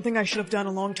 Something I should have done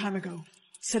a long time ago.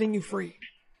 Setting you free.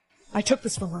 I took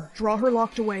this from her. Draw her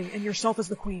locked away, and yourself as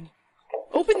the queen.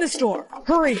 Open this door!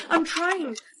 Hurry! I'm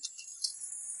trying.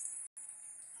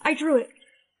 I drew it.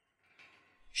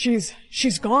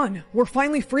 She's gone. We're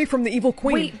finally free from the evil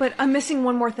queen. Wait, but I'm missing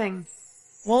one more thing.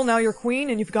 Well, now you're queen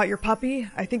and you've got your puppy.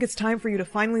 I think it's time for you to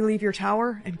finally leave your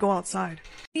tower and go outside.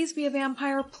 Please be a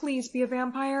vampire. Please be a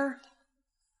vampire.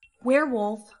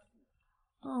 Werewolf.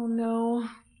 Oh no.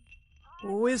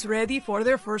 Who is ready for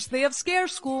their first day of scare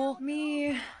school?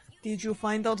 Me. Did you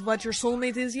find out what your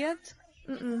soulmate is yet?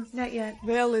 Not yet.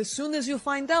 Well, as soon as you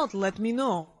find out, let me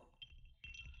know.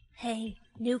 Hey,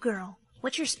 new girl.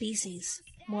 What's your species?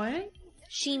 What?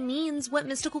 She means, what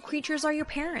mystical creatures are your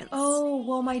parents? Oh,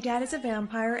 well, my dad is a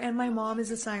vampire and my mom is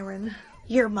a siren.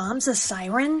 Your mom's a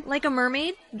siren? Like a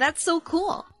mermaid? That's so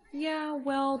cool. Yeah,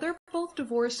 well, they're both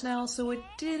divorced now, so it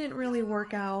didn't really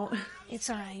work out. It's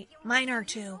alright. Mine are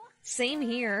too. Same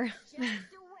here.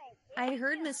 I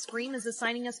heard Miss Scream is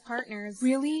assigning us partners.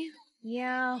 Really?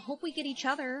 Yeah, hope we get each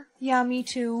other. Yeah, me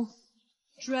too.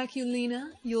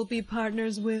 Draculina, you'll be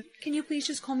partners with— Can you please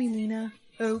just call me Lena?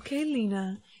 Okay,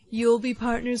 Lena. You'll be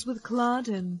partners with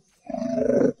Claudine.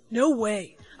 No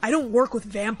way. I don't work with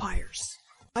vampires.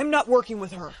 I'm not working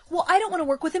with her. Well, I don't want to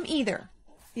work with him either.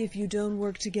 If you don't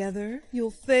work together, you'll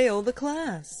fail the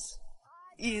class.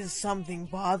 Is something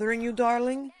bothering you,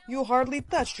 darling? You hardly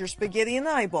touched your spaghetti and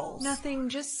eyeballs. Nothing,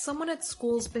 just someone at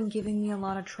school's been giving me a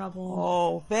lot of trouble.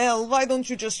 Oh, well, why don't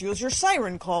you just use your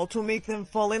siren call to make them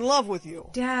fall in love with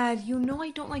you? Dad, you know I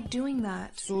don't like doing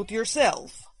that. Suit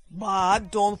yourself.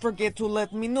 But don't forget to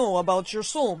let me know about your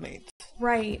soulmate.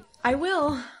 Right, I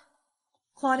will.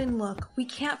 Claudine, look, we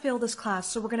can't fail this class,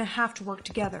 so we're gonna have to work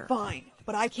together. Fine,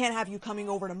 but I can't have you coming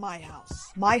over to my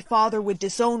house. My father would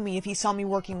disown me if he saw me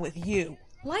working with you.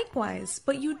 Likewise,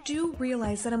 but you do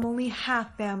realize that I'm only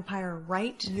half vampire,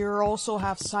 right? You're also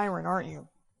half siren, aren't you?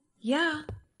 Yeah.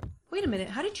 Wait a minute,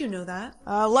 how did you know that?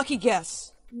 Lucky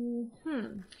guess.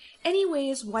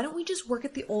 Anyways, why don't we just work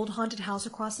at the old haunted house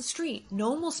across the street? No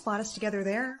one will spot us together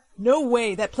there. No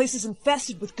way, that place is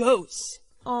infested with ghosts.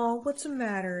 Oh, what's the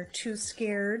matter? Too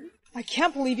scared? I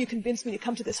can't believe you convinced me to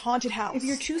come to this haunted house. If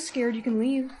you're too scared, you can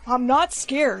leave. I'm not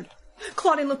scared.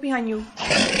 Claudine, look behind you.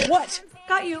 What?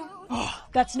 Got you. Oh,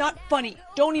 that's not funny.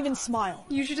 Don't even smile.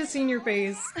 You should have seen your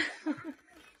face.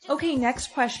 Okay,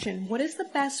 next question. What is the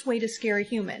best way to scare a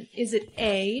human? Is it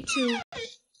A, to...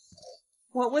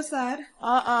 What was that?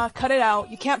 Cut it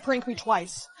out. You can't prank me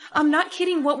twice. I'm not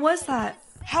kidding. What was that?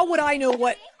 How would I know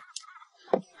what...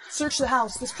 Search the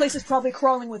house. This place is probably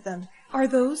crawling with them. Are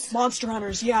those? Monster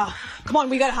hunters, yeah. Come on,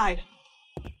 we gotta hide.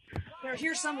 They're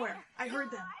here somewhere. I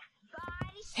heard them.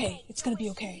 Hey, it's gonna be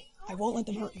okay. I won't let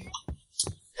them hurt you.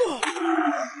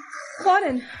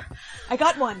 Claudine! I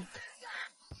got one.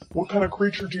 What kind of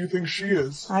creature do you think she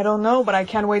is? I don't know, but I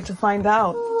can't wait to find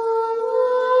out.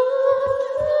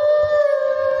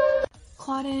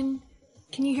 Claudine,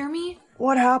 can you hear me?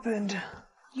 What happened?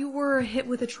 You were hit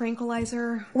with a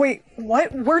tranquilizer. Wait,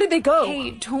 what? Where did they go?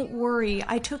 Hey, don't worry.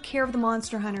 I took care of the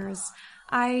monster hunters.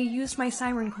 I used my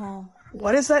siren call.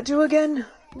 What does that do again?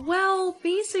 Well,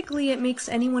 basically it makes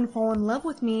anyone fall in love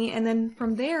with me, and then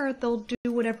from there they'll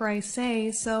do whatever I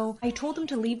say, so I told them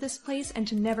to leave this place and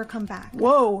to never come back.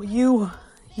 Whoa, you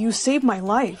saved my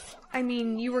life. I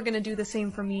mean, you were gonna do the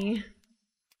same for me.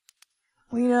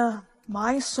 Lena,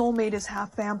 my soulmate is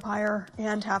half vampire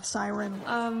and half siren.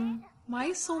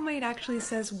 My soulmate actually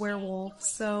says werewolf,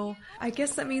 so I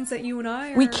guess that means that you and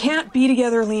I are... We can't be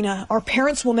together, Lena. Our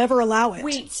parents will never allow it.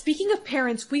 Wait, speaking of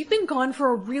parents, we've been gone for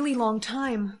a really long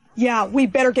time. Yeah, we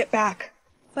better get back.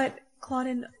 But,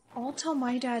 Claudine, I'll tell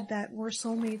my dad that we're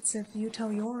soulmates if you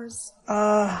tell yours.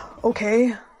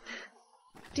 Okay.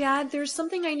 Dad, there's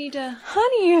something I need to...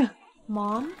 Honey!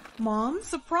 Mom?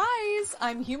 Surprise!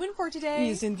 I'm human for today.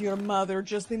 Isn't your mother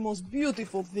just the most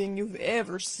beautiful thing you've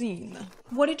ever seen?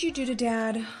 What did you do to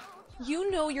Dad?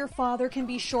 You know your father can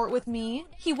be short with me.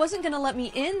 He wasn't gonna let me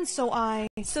in, so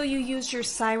So you used your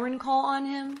siren call on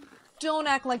him? Don't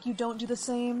act like you don't do the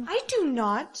same. I do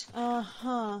not.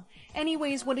 Uh-huh.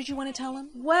 Anyways, what did you want to tell him?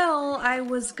 Well, I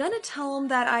was gonna tell him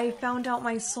that I found out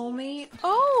my soulmate.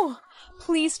 Oh!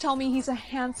 Please tell me he's a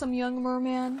handsome young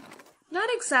merman. Not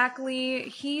exactly.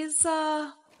 He's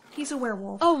a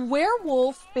werewolf. A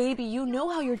werewolf? Baby, you know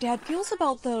how your dad feels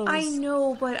about those. I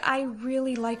know, but I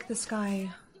really like this guy.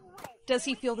 Does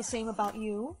he feel the same about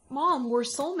you? Mom, we're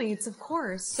soulmates, of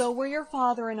course. So were your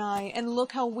father and I, and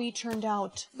look how we turned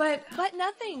out. But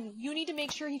nothing. You need to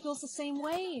make sure he feels the same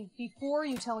way before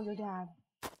you tell your dad.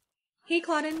 Hey,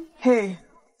 Claudine. Hey.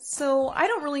 So, I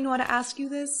don't really know how to ask you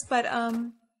this, but,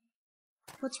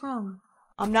 what's wrong?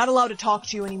 I'm not allowed to talk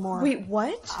to you anymore. Wait,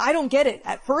 what? I don't get it.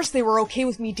 At first they were okay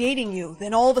with me dating you,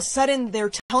 then all of a sudden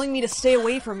they're telling me to stay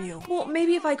away from you. Well,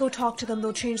 maybe if I go talk to them,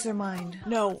 they'll change their mind.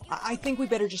 No, I think we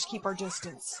better just keep our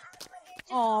distance.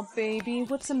 Aw, baby,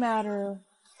 what's the matter?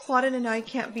 Claudine and I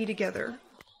can't be together.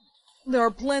 There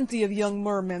are plenty of young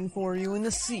mermen for you in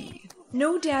the sea.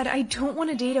 No, Dad, I don't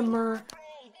want to date a mer...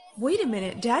 Wait a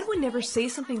minute, Dad would never say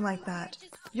something like that.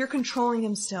 You're controlling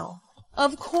him still.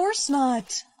 Of course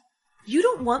not. You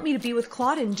don't want me to be with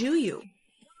Claudine, do you?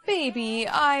 Baby,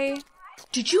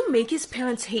 Did you make his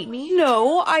parents hate me?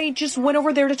 No, I just went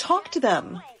over there to talk to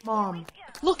them. Mom.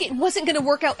 Look, it wasn't gonna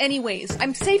work out anyways.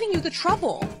 I'm saving you the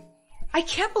trouble. I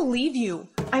can't believe you.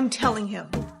 I'm telling him.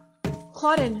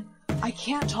 Claudine. I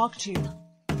can't talk to you.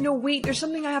 No, wait, there's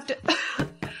something I have to...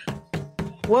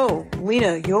 Whoa,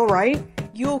 Lena, you alright?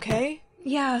 You okay?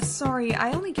 Yeah, sorry.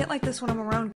 I only get like this when I'm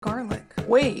around garlic.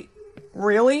 Wait,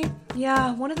 really?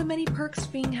 Yeah, one of the many perks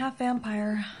of being half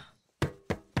vampire.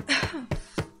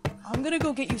 I'm gonna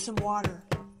go get you some water.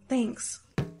 Thanks.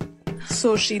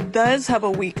 So she does have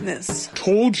a weakness.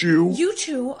 Told you. You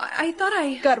two, I thought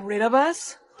I... Got rid of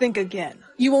us? Think again.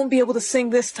 You won't be able to sing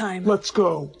this time. Let's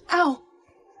go. Ow!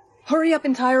 Hurry up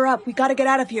and tie her up. We gotta get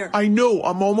out of here. I know,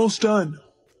 I'm almost done.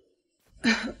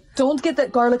 Don't get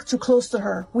that garlic too close to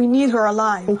her. We need her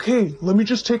alive. Okay, let me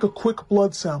just take a quick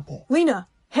blood sample. Lena,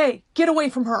 Hey, get away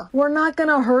from her. We're not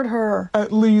gonna hurt her.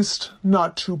 At least,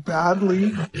 not too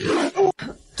badly.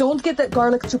 Don't get that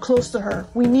garlic too close to her.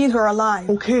 We need her alive.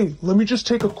 Okay, let me just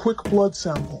take a quick blood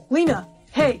sample. Lena,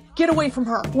 hey, get away from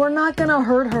her. We're not gonna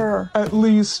hurt her. At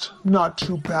least, not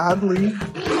too badly.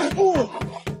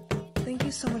 Thank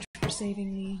you so much for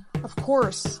saving me. Of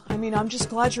course. I mean, I'm just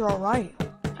glad you're alright.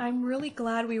 I'm really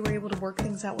glad we were able to work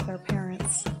things out with our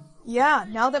parents. Yeah,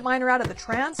 now that mine are out of the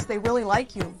trance, they really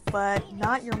like you, but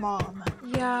not your mom.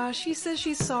 Yeah, she says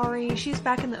she's sorry. She's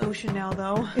back in the ocean now,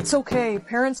 though. It's okay.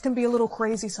 Parents can be a little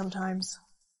crazy sometimes.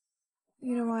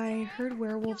 You know, I heard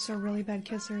werewolves are really bad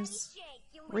kissers.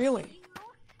 Really?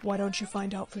 Why don't you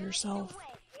find out for yourself?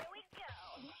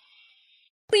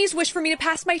 Please wish for me to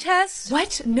pass my test.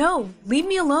 What? No, leave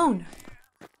me alone.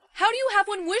 How do you have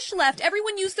one wish left?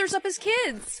 Everyone used theirs up as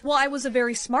kids. Well, I was a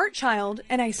very smart child,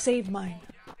 and I saved mine.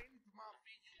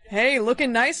 Hey,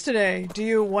 looking nice today. Do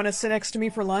you want to sit next to me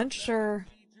for lunch, or...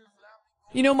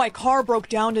 You know, my car broke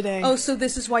down today. Oh, so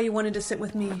this is why you wanted to sit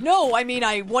with me? No, I mean,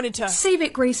 I wanted to... Save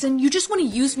it, Grayson. You just want to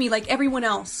use me like everyone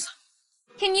else.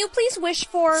 Can you please wish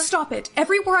for... Stop it.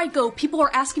 Everywhere I go, people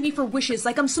are asking me for wishes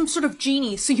like I'm some sort of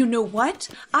genie. So you know what?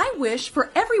 I wish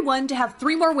for everyone to have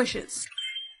 3 more wishes.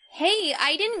 Hey,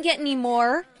 I didn't get any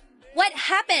more. What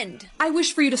happened? I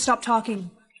wish for you to stop talking.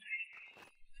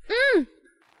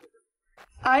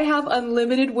 I have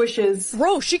unlimited wishes.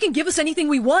 Bro, she can give us anything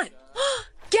we want.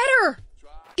 Get her!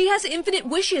 She has infinite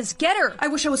wishes. Get her! I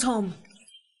wish I was home.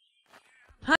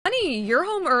 Honey, you're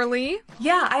home early.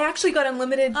 Yeah, I actually got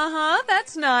unlimited... Uh-huh,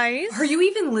 that's nice. Are you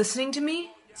even listening to me?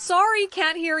 Sorry,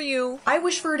 can't hear you. I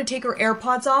wish for her to take her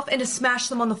AirPods off and to smash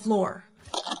them on the floor.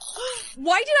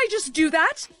 Why did I just do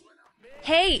that?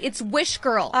 Hey, it's Wish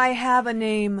Girl. I have a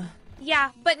name.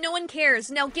 Yeah, but no one cares.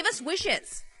 Now give us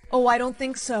wishes. Oh, I don't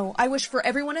think so. I wish for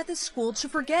everyone at this school to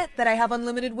forget that I have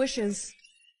unlimited wishes.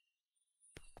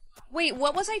 Wait,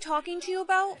 what was I talking to you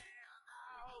about?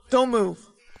 Don't move.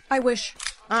 I wish.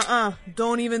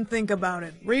 Don't even think about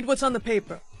it. Read what's on the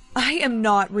paper. I am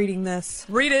not reading this.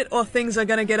 Read it or things are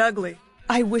gonna get ugly.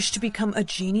 I wish to become a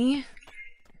genie?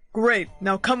 Great,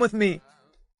 now come with me.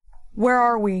 Where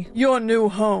are we? Your new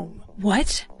home.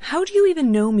 What? How do you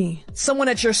even know me? Someone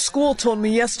at your school told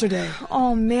me yesterday.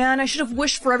 Oh man, I should have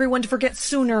wished for everyone to forget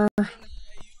sooner.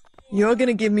 You're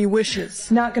gonna give me wishes.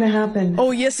 Not gonna happen.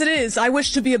 Oh, yes it is. I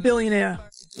wish to be a billionaire.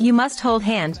 You must hold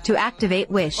hand to activate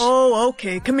wish. Oh,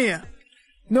 okay. Come here.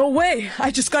 No way. I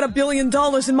just got $1 billion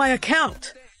in my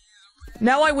account.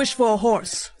 Now I wish for a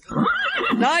horse.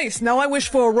 Nice. Now I wish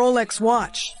for a Rolex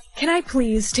watch. Can I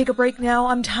please take a break now?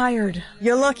 I'm tired.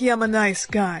 You're lucky I'm a nice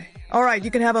guy. All right,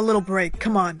 you can have a little break.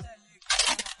 Come on.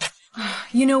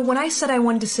 You know, when I said I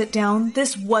wanted to sit down,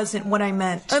 this wasn't what I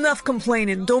meant. Enough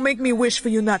complaining. Don't make me wish for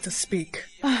you not to speak.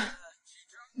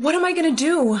 What am I gonna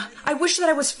do? I wish that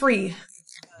I was free.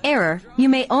 Error. You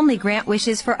may only grant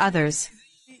wishes for others.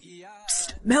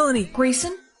 Psst, Melanie.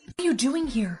 Grayson, what are you doing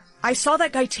here? I saw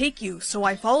that guy take you, so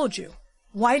I followed you.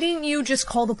 Why didn't you just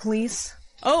call the police?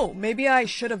 Oh, maybe I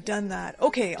should have done that.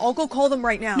 Okay, I'll go call them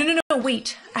right now. No,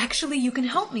 wait. Actually, you can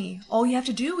help me. All you have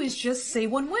to do is just say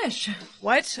one wish.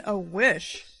 What? A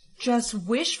wish? Just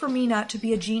wish for me not to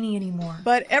be a genie anymore.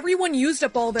 But everyone used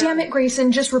up all their... Damn it,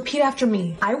 Grayson, just repeat after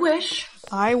me. I wish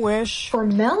for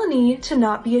Melanie to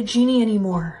not be a genie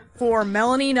anymore. For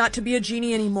Melanie not to be a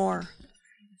genie anymore.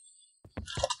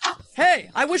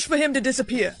 Hey, I wish for him to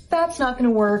disappear. That's not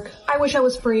gonna work. I wish I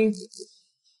was free.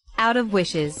 Out of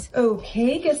wishes.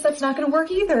 Okay, guess that's not gonna work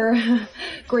either.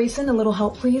 Grayson, a little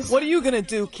help, please. What are you gonna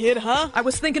do, kid, huh? I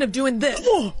was thinking of doing this.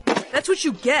 That's what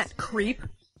you get, creep.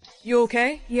 You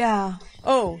okay? Yeah.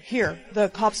 Oh, here. The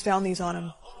cops found these on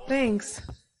him. Thanks.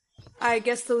 I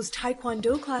guess those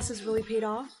Taekwondo classes really paid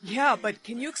off. Yeah, but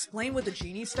can you explain what the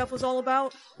genie stuff was all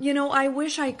about? You know, I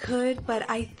wish I could, but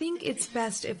I think it's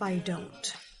best if I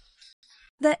don't.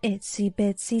 The itsy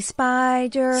bitsy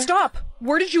spider. Stop!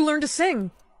 Where did you learn to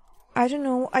sing? I don't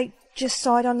know, I just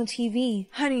saw it on the TV.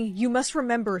 Honey, you must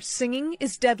remember, singing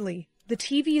is deadly. The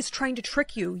TV is trying to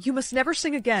trick you. You must never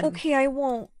sing again. Okay, I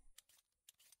won't.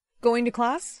 Going to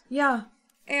class? Yeah.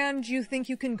 And you think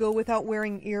you can go without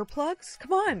wearing earplugs?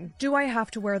 Come on. Do I have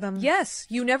to wear them? Yes,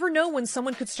 you never know when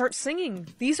someone could start singing.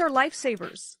 These are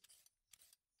lifesavers.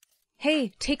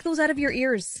 Hey, take those out of your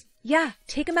ears. Yeah,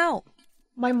 take them out.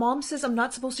 My mom says I'm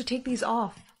not supposed to take these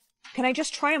off. Can I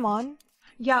just try them on?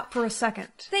 Yeah, for a second.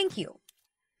 Thank you.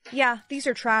 Yeah, these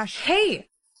are trash. Hey!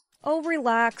 Oh,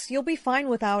 relax. You'll be fine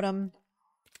without them.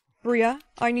 Bria,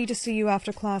 I need to see you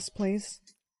after class, please.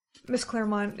 Miss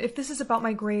Claremont, if this is about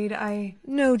my grade,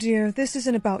 No, dear, this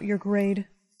isn't about your grade.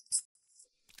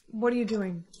 What are you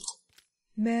doing?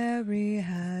 Mary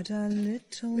had a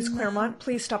little Miss Claremont,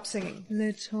 please stop singing.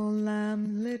 little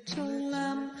lamb,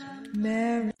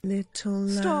 Mary, little lamb.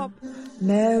 Stop.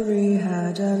 Mary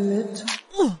had a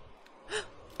little...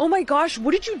 Oh my gosh,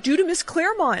 what did you do to Miss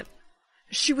Claremont?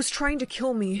 She was trying to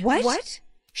kill me. What?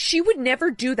 She would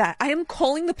never do that. I am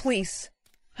calling the police.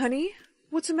 Honey,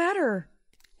 what's the matter?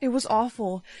 It was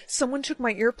awful. Someone took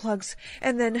my earplugs,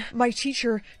 and then my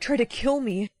teacher tried to kill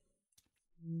me.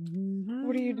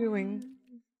 What are you doing?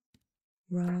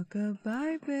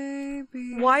 Rock-a-bye,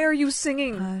 baby. Why are you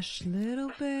singing? Hush,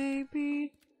 little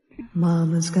baby.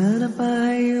 Mama's gonna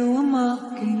buy you a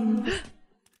mocking.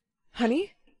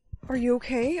 Honey? Are you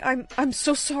okay? I'm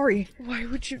so sorry. Why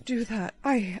would you do that?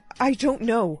 I don't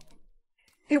know.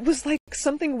 It was like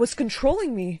something was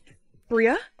controlling me.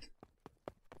 Bria?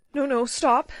 No,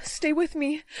 stop. Stay with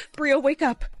me. Bria, wake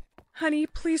up. Honey,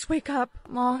 please wake up.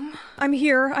 Mom? I'm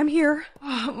here.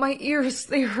 Oh, my ears,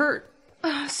 they hurt.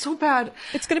 So bad.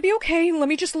 It's gonna be okay. Let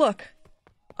me just look.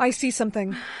 I see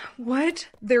something. What?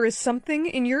 There is something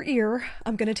in your ear.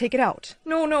 I'm gonna take it out.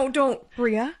 No, don't.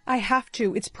 Bria, I have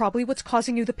to. It's probably what's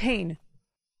causing you the pain.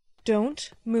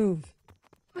 Don't move.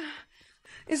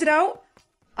 Is it out?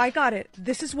 I got it.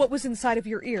 This is what was inside of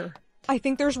your ear. I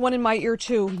think there's one in my ear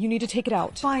too. You need to take it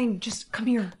out. Fine, just come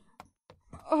here.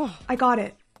 Oh, I got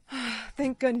it.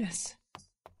 thank goodness.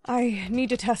 I need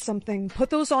to test something. Put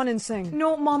those on and sing.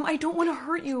 No, Mom, I don't want to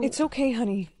hurt you. It's okay,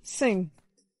 honey. Sing.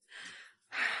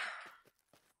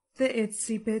 The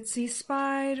itsy bitsy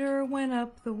spider went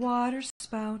up the water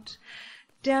spout.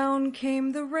 Down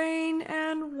came the rain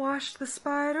and washed the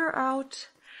spider out.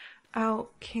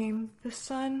 Out came the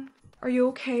sun. Are you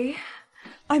okay?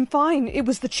 I'm fine. It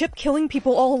was the chip killing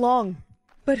people all along.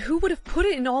 But who would have put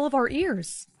it in all of our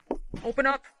ears? Open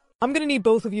up. I'm gonna need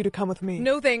both of you to come with me.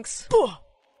 No thanks.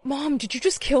 Mom, did you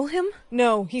just kill him?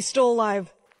 No, he's still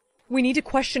alive. We need to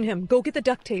question him. Go get the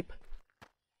duct tape.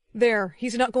 There,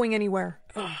 he's not going anywhere.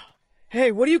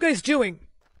 Hey, what are you guys doing?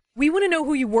 We want to know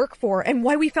who you work for and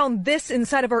why we found this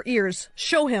inside of our ears.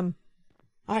 Show him.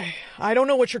 I don't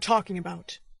know what you're talking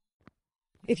about.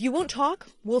 If you won't talk,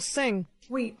 we'll sing.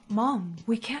 Wait, Mom,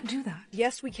 we can't do that.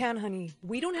 Yes, we can, honey.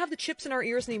 We don't have the chips in our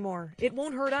ears anymore. It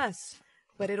won't hurt us,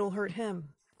 but it'll hurt him.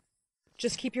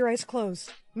 Just keep your eyes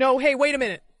closed. No, hey, wait a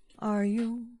minute. Are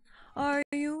you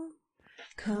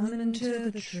coming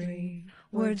to the tree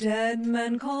where dead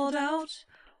men called out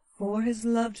for his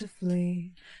love to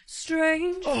flee?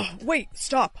 Strange. Oh, wait,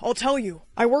 stop. I'll tell you.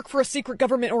 I work for a secret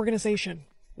government organization.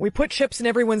 We put chips in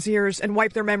everyone's ears and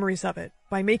wipe their memories of it.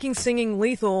 By making singing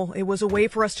lethal, it was a way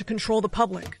for us to control the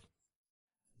public.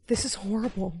 This is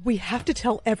horrible. We have to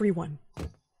tell everyone.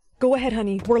 Go ahead,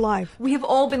 honey. We're live. We have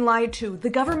all been lied to. The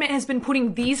government has been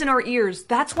putting these in our ears.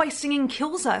 That's why singing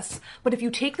kills us. But if you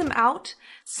take them out,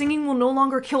 singing will no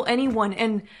longer kill anyone,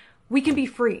 and we can be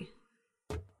free.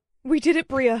 We did it,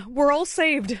 Bria. We're all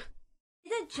saved.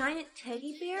 Is a giant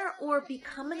teddy bear or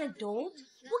become an adult?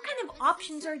 What kind of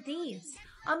options are these?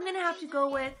 I'm gonna have to go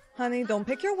with... Honey, don't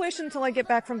pick your wish until I get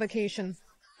back from vacation.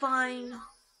 Fine.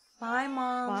 Bye,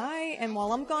 Mom. Bye, and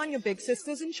while I'm gone, your big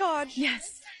sister's in charge.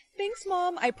 Yes. Thanks,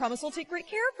 Mom. I promise I'll take great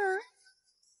care of her.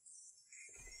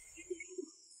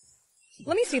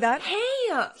 Let me see that.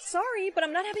 Hey! Sorry, but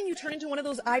I'm not having you turn into one of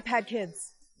those iPad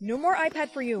kids. No more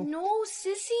iPad for you. No,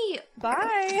 Sissy.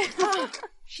 Bye.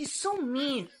 She's so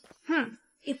mean.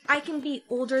 If I can be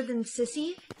older than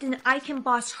Sissy, then I can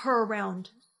boss her around.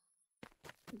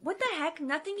 What the heck?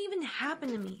 Nothing even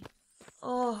happened to me.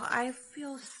 Oh, I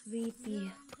feel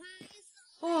sleepy.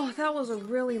 Oh, that was a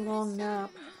really long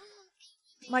nap.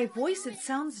 My voice, it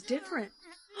sounds different.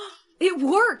 It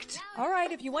worked!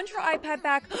 Alright, if you want your iPad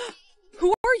back... Who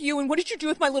are you and what did you do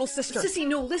with my little sister? Sissy,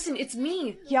 no, listen, it's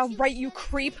me. Yeah, right, you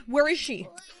creep. Where is she?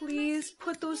 Please,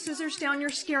 put those scissors down, you're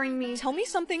scaring me. Tell me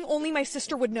something only my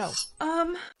sister would know.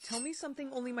 Tell me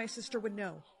something only my sister would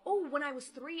know. Oh, when I was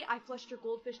 3, I flushed your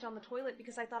goldfish down the toilet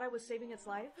because I thought I was saving its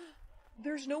life.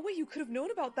 There's no way you could have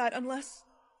known about that unless...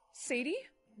 Sadie?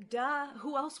 Duh,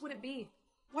 who else would it be?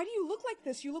 Why do you look like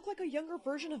this? You look like a younger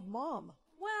version of Mom.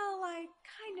 Well, I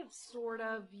kind of, sort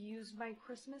of, used my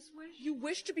Christmas wish. You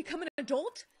wish to become an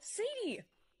adult? Sadie!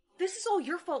 This is all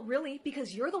your fault, really,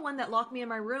 because you're the one that locked me in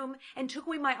my room and took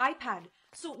away my iPad.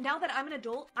 So now that I'm an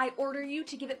adult, I order you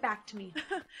to give it back to me.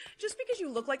 Just because you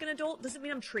look like an adult doesn't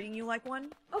mean I'm treating you like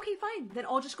one. Okay, fine. Then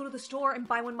I'll just go to the store and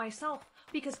buy one myself,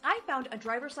 because I found a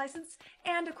driver's license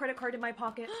and a credit card in my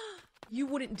pocket. You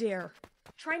wouldn't dare.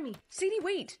 Try me. Sadie,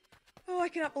 wait! Oh, I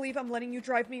cannot believe I'm letting you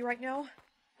drive me right now.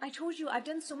 I told you, I've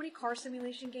done so many car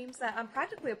simulation games that I'm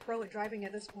practically a pro at driving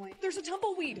at this point. There's a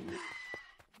tumbleweed!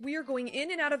 We are going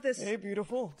in and out of this... Hey,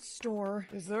 beautiful. ...store.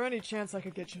 Is there any chance I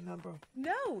could get your number?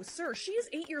 No, sir. She is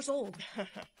 8 years old.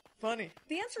 Funny.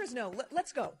 The answer is no.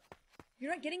 Let's go. You're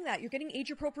not getting that. You're getting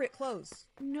age-appropriate clothes.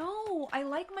 No, I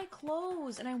like my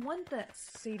clothes, and I want this.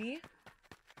 Sadie,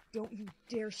 don't you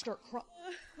dare start crying.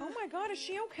 Oh my god, is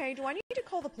she okay? Do I need to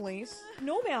call the police?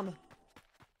 No, ma'am.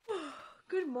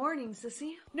 Good morning,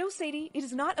 sissy. No, Sadie, it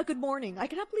is not a good morning. I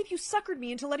cannot believe you suckered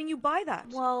me into letting you buy that.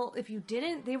 Well, if you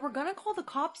didn't, they were gonna call the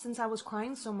cops since I was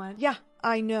crying so much. Yeah,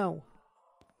 I know.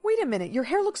 Wait a minute, your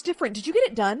hair looks different. Did you get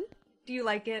it done? Do you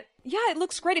like it? Yeah, it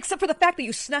looks great, except for the fact that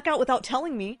you snuck out without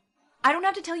telling me. I don't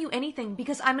have to tell you anything,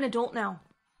 because I'm an adult now.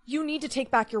 You need to take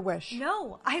back your wish.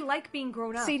 No, I like being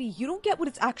grown up. Sadie, you don't get what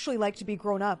it's actually like to be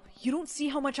grown up. You don't see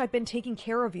how much I've been taking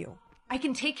care of you. I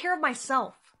can take care of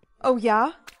myself. Oh,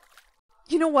 yeah?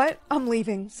 You know what? I'm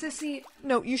leaving. Sissy...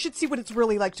 No, you should see what it's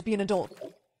really like to be an adult.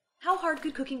 How hard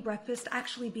could cooking breakfast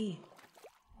actually be?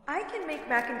 I can make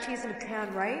mac and cheese in a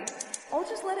pan, right? I'll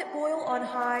just let it boil on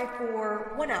high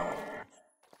for 1 hour.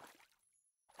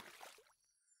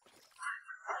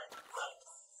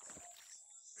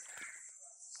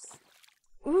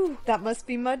 Ooh, that must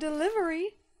be my delivery.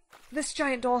 This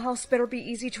giant dollhouse better be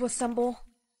easy to assemble.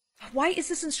 Why is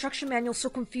this instruction manual so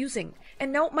confusing?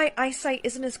 And now my eyesight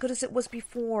isn't as good as it was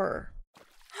before.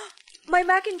 My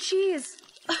mac and cheese!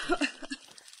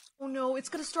 Oh no, it's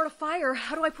gonna start a fire.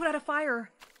 How do I put out a fire?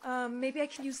 Maybe I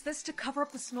can use this to cover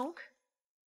up the smoke?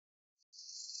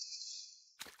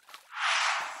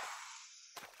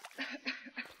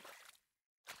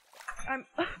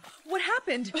 What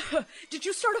happened? Did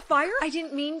you start a fire? I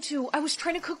didn't mean to. I was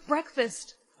trying to cook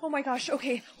breakfast. Oh my gosh,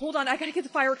 okay, hold on, I gotta get the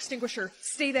fire extinguisher.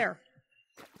 Stay there.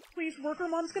 Please, worker,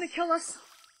 Mom's gonna kill us.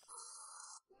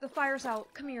 The fire's out.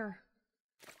 Come here.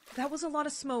 That was a lot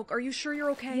of smoke. Are you sure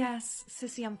you're okay? Yes,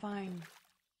 sissy, I'm fine.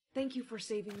 Thank you for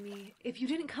saving me. If you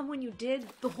didn't come when you did,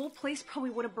 the whole place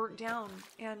probably would have burnt down.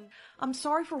 And I'm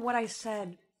sorry for what I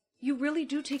said. You really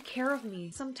do take care of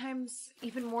me. Sometimes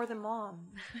even more than Mom.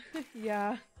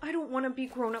 Yeah. I don't want to be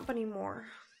grown up anymore.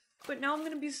 But now I'm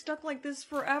gonna be stuck like this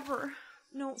forever.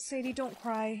 No, Sadie, don't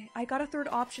cry. I got a third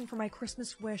option for my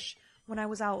Christmas wish when I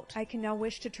was out. I can now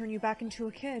wish to turn you back into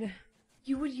a kid.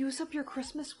 You would use up your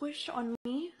Christmas wish on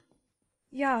me?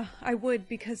 Yeah, I would,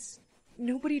 because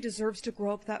nobody deserves to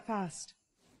grow up that fast.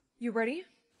 You ready?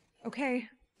 Okay.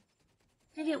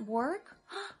 Did it work?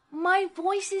 My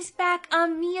voice is back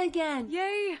on me again.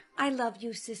 Yay! I love you,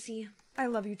 sissy. I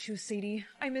love you too, Sadie.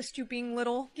 I missed you being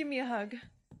little. Give me a hug.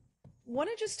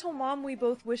 Wanna just tell Mom we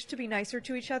both wish to be nicer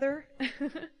to each other?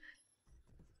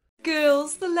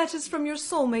 Girls, the letters from your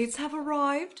soulmates have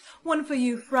arrived. One for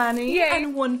you, Franny, Yay.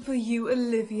 and one for you,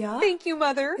 Olivia. Thank you,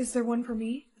 Mother. Is there one for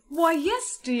me? Why,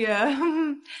 yes,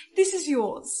 dear. This is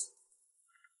yours.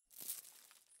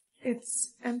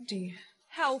 It's empty.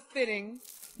 How fitting.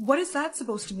 What is that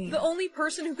supposed to mean? The only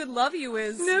person who could love you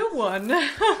is... No one.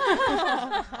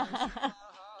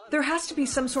 There has to be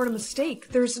some sort of mistake.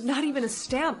 There's not even a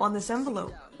stamp on this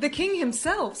envelope. The king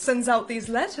himself sends out these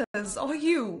letters. Are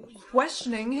you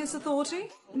questioning his authority?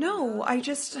 No,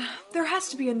 there has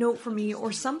to be a note for me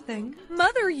or something.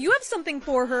 Mother, you have something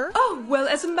for her. Oh, well,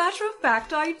 as a matter of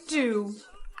fact, I do.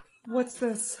 What's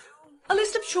this? A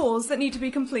list of chores that need to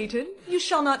be completed. You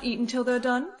shall not eat until they're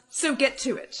done. So get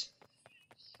to it.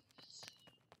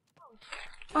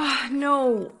 Ah,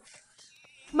 no.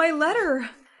 My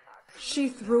letter. She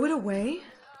threw it away?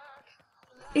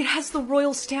 It has the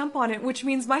royal stamp on it, which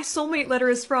means my soulmate letter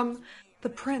is from the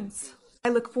prince. I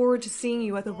look forward to seeing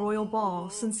you at the royal ball.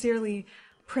 Sincerely,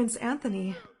 Prince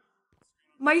Anthony.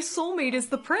 My soulmate is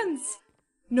the prince.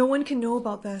 No one can know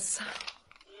about this.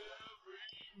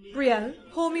 Brielle,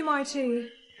 pour me my tea.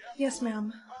 Yes,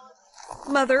 ma'am.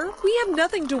 Mother, we have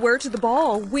nothing to wear to the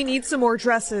ball. We need some more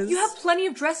dresses. You have plenty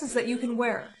of dresses that you can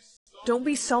wear. Don't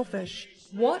be selfish.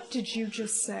 What did you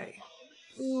just say?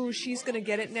 Ooh, she's gonna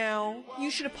get it now.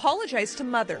 You should apologize to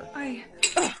Mother.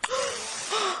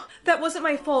 That wasn't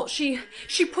my fault. She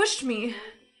pushed me.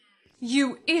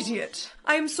 You idiot.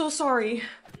 I am so sorry.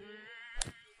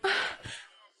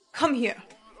 Come here.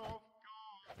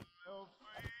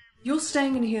 You're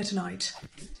staying in here tonight.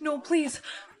 No, please.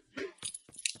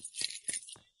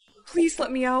 Please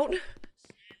let me out.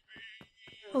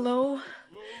 Hello?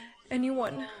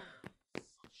 Anyone?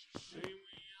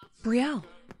 Brielle,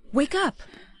 wake up.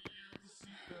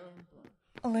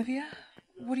 Olivia,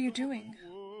 what are you doing?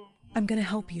 I'm gonna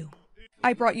help you.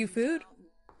 I brought you food.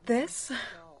 This?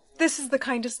 This is the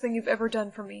kindest thing you've ever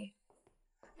done for me.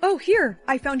 Oh, here!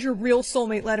 I found your real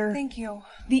soulmate letter. Thank you.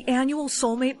 The annual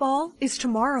soulmate ball is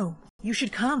tomorrow. You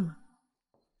should come.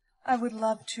 I would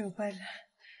love to, but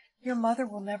Your mother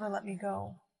will never let me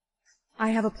go. I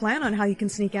have a plan on how you can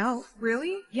sneak out.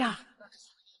 Really? Yeah.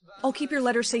 I'll keep your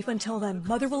letter safe until then.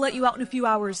 Mother will let you out in a few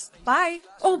hours. Bye.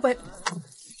 Oh, but...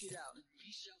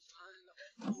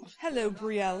 Hello,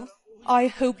 Brielle. I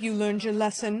hope you learned your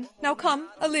lesson. Now come,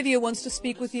 Olivia wants to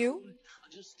speak with you.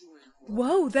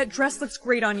 Whoa, that dress looks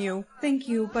great on you. Thank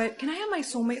you, but can I have my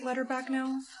soulmate letter back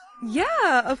now?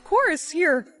 Yeah, of course.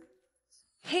 Here.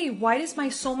 Hey, why does my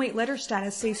soulmate letter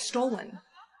status say stolen?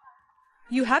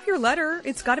 You have your letter.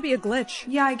 It's gotta be a glitch.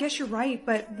 Yeah, I guess you're right,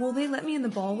 but will they let me in the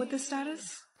ball with this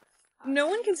status? No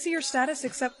one can see your status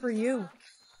except for you.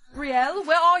 Brielle,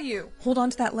 where are you? Hold on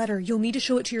to that letter. You'll need to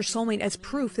show it to your soulmate as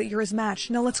proof that you're his match.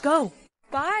 Now let's go.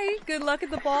 Bye. Good luck at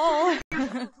the ball.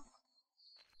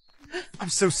 I'm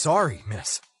so sorry,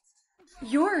 miss.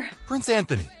 You're... Prince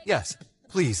Anthony, yes.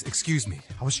 Please, excuse me.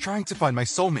 I was trying to find my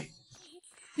soulmate.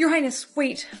 Your Highness,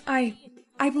 wait. I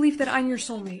believe that I'm your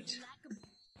soulmate.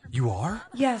 You are?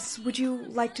 Yes. Would you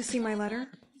like to see my letter?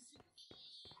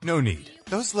 No need.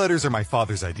 Those letters are my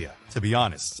father's idea. To be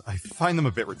honest, I find them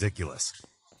a bit ridiculous.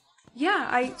 Yeah,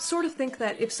 I sort of think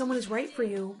that if someone is right for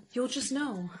you, you'll just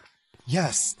know.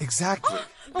 Yes, exactly.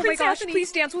 Oh my gosh, Anthony,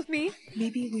 please dance with me.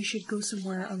 Maybe we should go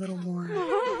somewhere a little more...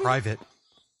 private.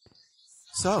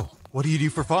 So, what do you do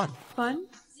for fun? Fun?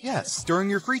 Yes, during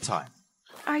your free time.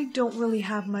 I don't really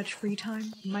have much free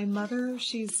time. My mother,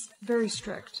 she's very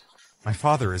strict. My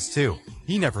father is too.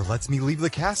 He never lets me leave the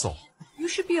castle. You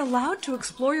should be allowed to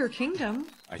explore your kingdom.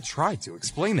 I tried to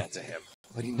explain that to him,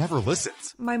 but he never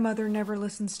listens. My mother never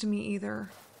listens to me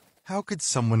either. How could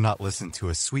someone not listen to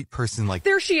a sweet person like...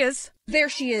 There she is. There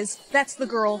she is. That's the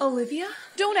girl. Olivia?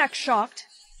 Don't act shocked.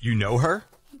 You know her?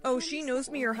 Oh, she knows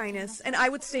me, Your Highness, and I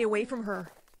would stay away from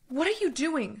her. What are you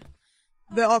doing?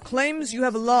 There are claims you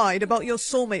have lied about your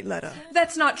soulmate letter.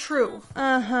 That's not true.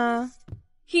 Uh-huh.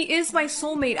 He is my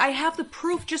soulmate. I have the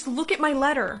proof. Just look at my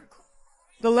letter.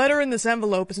 The letter in this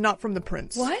envelope is not from the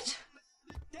prince. What?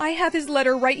 I have his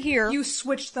letter right here. You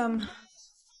switched them.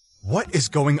 What is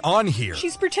going on here?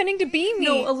 She's pretending to be me.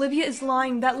 No, Olivia is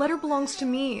lying. That letter belongs to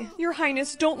me. Your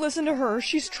Highness, don't listen to her.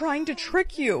 She's trying to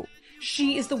trick you.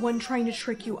 She is the one trying to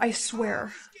trick you, I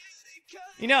swear.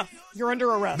 Enough. You're under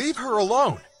arrest. Leave her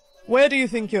alone. Where do you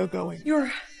think you're going?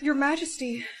 Your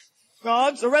Majesty.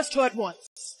 Guards, arrest her at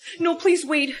once. No, please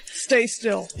wait. Stay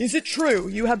still. Is it true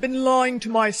you have been lying to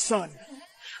my son?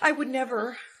 I would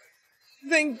never.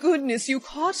 Thank goodness you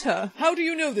caught her. How do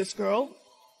you know this girl?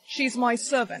 She's my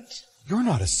servant. You're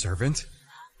not a servant,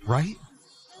 right?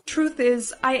 Truth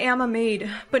is, I am a maid,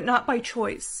 but not by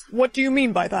choice. What do you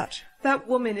mean by that? That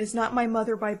woman is not my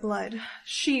mother by blood.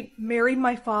 She married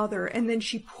my father, and then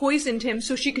she poisoned him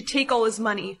so she could take all his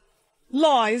money.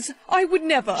 Lies! I would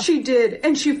never! She did,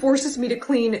 and she forces me to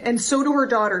clean, and so do her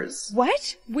daughters.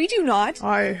 What? We do not.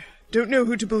 I don't know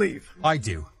who to believe. I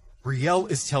do. Brielle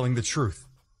is telling the truth.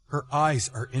 Her eyes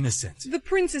are innocent. The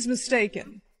prince is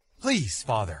mistaken. Please,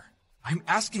 father. I'm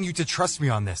asking you to trust me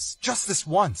on this. Just this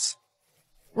once.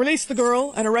 Release the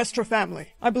girl and arrest her family.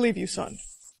 I believe you, son.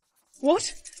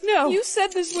 What? No. You said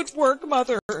this would work,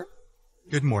 Mother.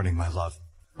 Good morning, my love.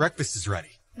 Breakfast is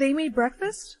ready. They made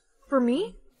breakfast? For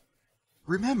me?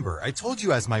 Remember, I told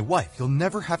you as my wife, you'll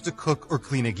never have to cook or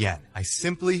clean again. I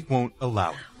simply won't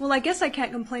allow it. Well, I guess I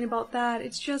can't complain about that.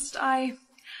 It's just I'm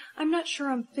not sure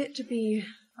I'm fit to be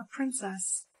a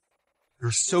princess.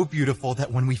 You're so beautiful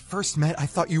that when we first met, I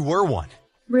thought you were one.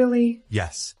 Really?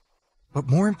 Yes. But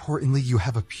more importantly, you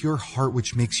have a pure heart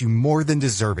which makes you more than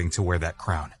deserving to wear that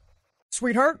crown.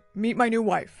 Sweetheart, meet my new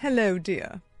wife. Hello,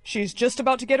 dear. She's just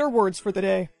about to get her words for the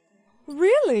day.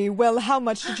 Really? Well, how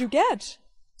much did you get?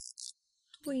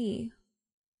 3.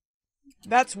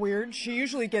 That's weird. She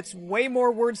usually gets way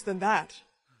more words than that.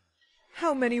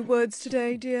 How many words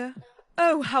today, dear?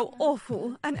 Oh, how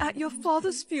awful. And at your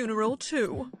father's funeral,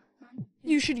 too.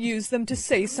 You should use them to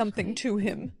say something to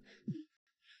him.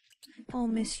 I'll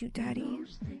miss you, Daddy.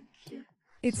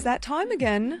 It's that time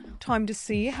again. Time to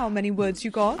see how many words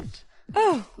you got.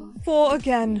 Oh, 4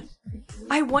 again.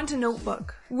 I want a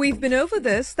notebook. We've been over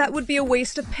this. That would be a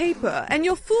waste of paper, and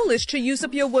you're foolish to use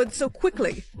up your words so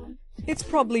quickly. It's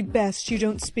probably best you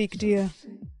don't speak, dear.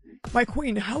 My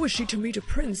queen, how is she to meet a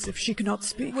prince if she cannot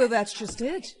speak? Well, that's just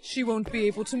it. She won't be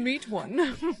able to meet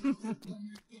one.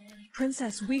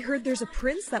 Princess, we heard there's a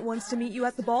prince that wants to meet you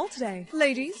at the ball today.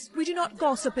 Ladies, we do not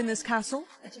gossip in this castle.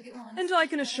 And I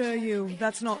can assure you,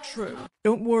 that's not true.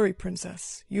 Don't worry,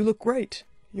 princess. You look great.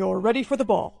 You're ready for the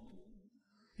ball.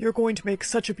 You're going to make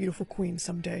such a beautiful queen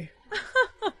someday.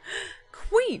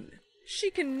 Queen?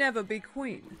 She can never be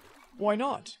queen. Why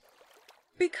not?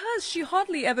 Because she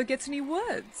hardly ever gets any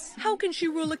words. How can she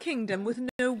rule a kingdom with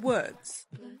no words?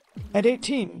 At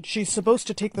 18, she's supposed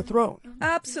to take the throne.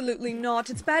 Absolutely not.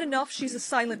 It's bad enough she's a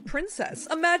silent princess.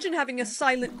 Imagine having a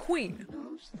silent queen.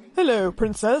 Hello,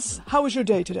 princess. How was your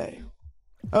day today?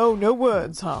 Oh, no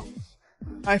words, huh?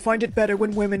 I find it better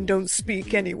when women don't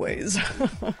speak anyways.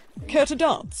 Care to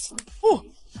dance? Oh,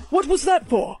 what was that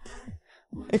for?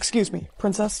 Excuse me,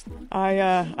 princess.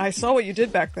 I saw what you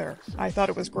did back there. I thought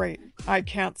it was great. I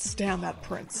can't stand that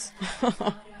prince.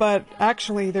 But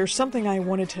actually, there's something I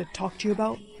wanted to talk to you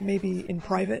about, maybe in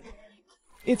private.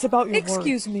 It's about your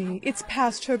Excuse me, it's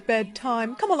past her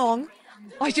bedtime. Come along.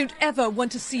 I don't ever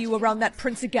want to see you around that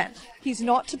prince again. He's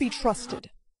not to be trusted.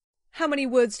 How many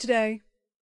words today?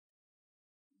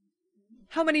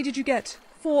 How many did you get?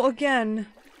 4 again.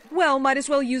 Well, might as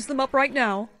well use them up right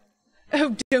now.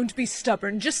 Oh, don't be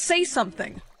stubborn. Just say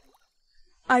something.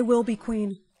 I will be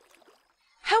queen.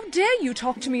 How dare you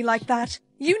talk to me like that?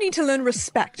 You need to learn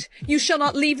respect. You shall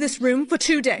not leave this room for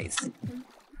 2 days.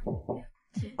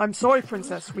 I'm sorry,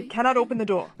 princess. We cannot open the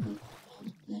door.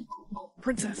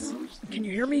 Princess, can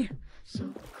you hear me?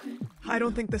 I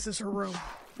don't think this is her room.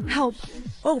 Help.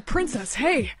 Oh, princess,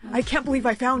 hey! I can't believe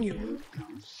I found you.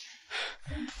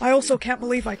 I also can't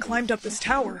believe I climbed up this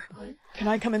tower. Can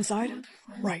I come inside?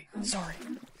 Right, sorry.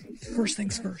 First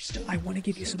things first, I want to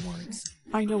give you some words.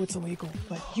 I know it's illegal,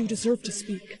 but you deserve to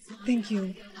speak. Thank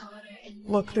you.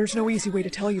 Look, there's no easy way to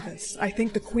tell you this. I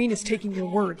think the queen is taking your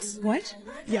words. What?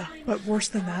 Yeah, but worse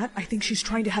than that, I think she's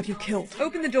trying to have you killed.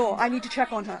 Open the door. I need to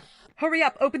check on her. Hurry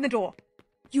up, open the door.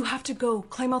 You have to go.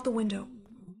 Climb out the window.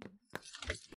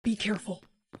 Be careful.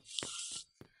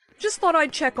 Just thought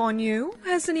I'd check on you.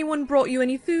 Has anyone brought you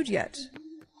any food yet?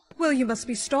 Well, you must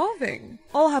be starving.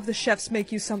 I'll have the chefs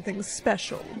make you something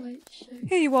special.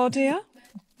 Here you are, dear.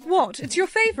 What? It's your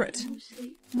favorite.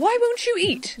 Why won't you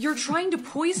eat? You're trying to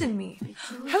poison me.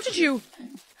 How did you...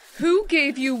 Who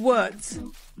gave you words?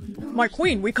 My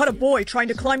queen, we caught a boy trying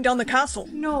to climb down the castle.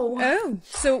 No. Oh,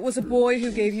 so it was a boy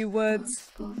who gave you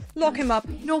words. Lock him up.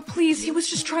 No, please, he was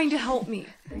just trying to help me.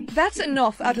 That's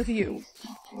enough out of you.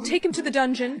 Take him to the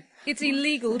dungeon. It's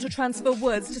illegal to transfer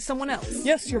words to someone else.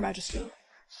 Yes, your majesty.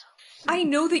 I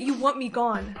know that you want me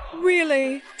gone.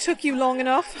 Really? Took you long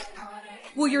enough?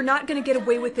 Well, you're not going to get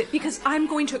away with it because I'm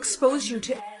going to expose you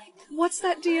to... What's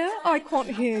that, dear? I can't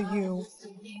hear you.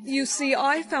 You see,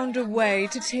 I found a way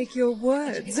to take your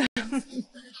words.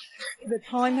 The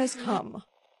time has come.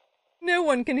 No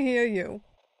one can hear you.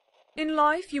 In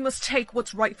life, you must take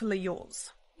what's rightfully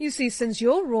yours. You see, since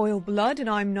you're royal blood and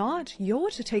I'm not,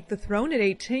 you're to take the throne at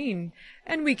 18.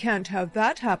 And we can't have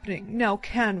that happening, now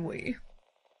can we?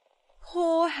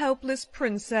 Poor helpless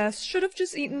princess should have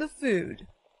just eaten the food.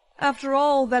 After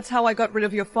all, that's how I got rid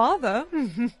of your father.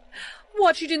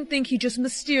 What, you didn't think he just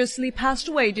mysteriously passed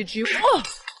away, did you? Oh!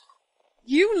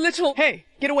 You little... Hey,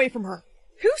 get away from her.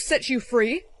 Who set you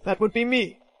free? That would be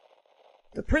me.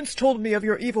 The prince told me of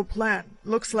your evil plan.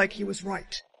 Looks like he was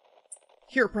right.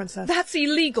 Here, princess. That's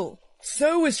illegal.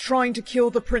 So is trying to kill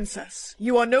the princess.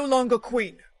 You are no longer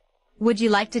queen. Would you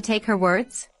like to take her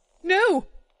words? No!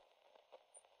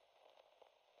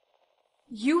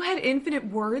 You had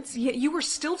infinite words, yet you were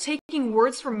still taking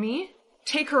words from me?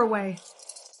 Take her away.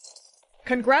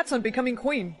 Congrats on becoming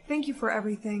queen. Thank you for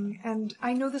everything, and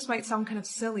I know this might sound kind of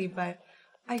silly, but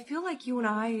I feel like you and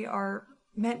I are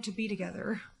meant to be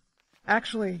together.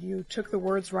 Actually, you took the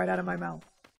words right out of my mouth.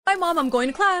 Hi, Mom, I'm going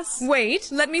to class. Wait,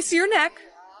 let me see your neck.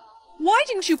 Why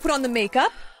didn't you put on the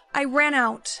makeup? I ran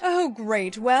out. Oh,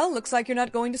 great. Well, looks like you're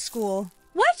not going to school.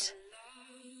 What?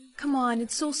 Come on,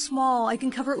 it's so small. I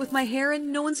can cover it with my hair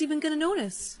and no one's even gonna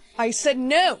notice. I said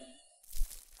no!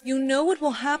 You know what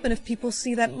will happen if people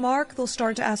see that mark? They'll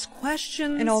start to ask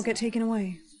questions. And I'll get taken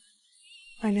away.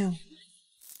 I know.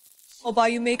 I'll buy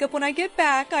you makeup when I get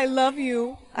back. I love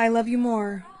you. I love you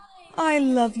more. I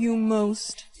love you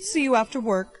most. See you after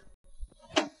work.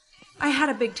 I had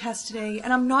a big test today,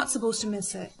 and I'm not supposed to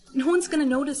miss it. No one's gonna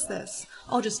notice this.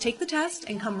 I'll just take the test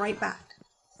and come right back.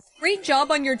 Great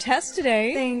job on your test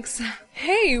today. Thanks.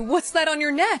 Hey, what's that on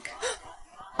your neck?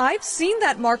 I've seen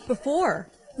that mark before.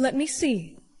 Let me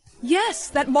see. Yes,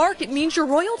 that mark, it means you're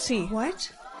royalty.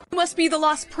 What? You must be the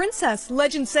lost princess.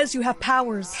 Legend says you have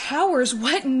powers. Powers?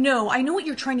 What? No, I know what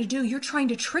you're trying to do. You're trying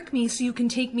to trick me so you can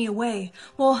take me away.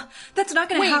 Well, that's not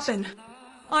gonna happen.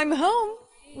 I'm home.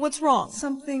 What's wrong?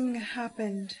 Something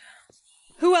happened.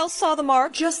 Who else saw the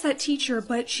mark? Just that teacher,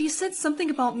 but she said something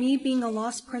about me being a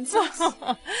lost princess.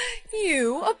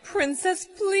 You, a princess?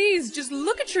 Please, just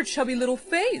look at your chubby little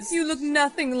face. You look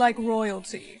nothing like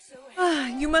royalty.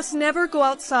 You must never go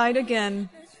outside again.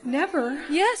 Never.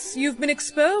 Yes, you've been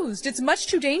exposed. It's much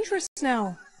too dangerous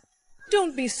now.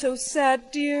 Don't be so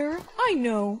sad, dear. I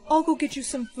know. I'll go get you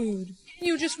some food.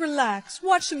 You just relax.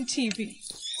 Watch some TV.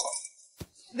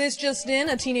 This just in,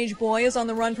 a teenage boy is on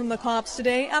the run from the cops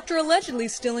today after allegedly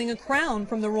stealing a crown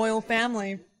from the royal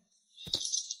family.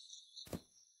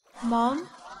 Mom?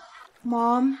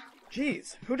 Mom?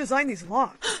 Jeez, who designed these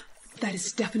locks? That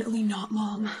is definitely not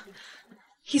Mom.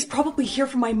 He's probably here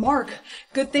for my mark.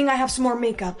 Good thing I have some more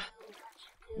makeup.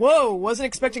 Whoa, wasn't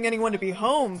expecting anyone to be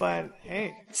home, but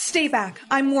hey. Stay back.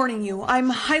 I'm warning you. I'm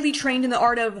highly trained in the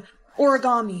art of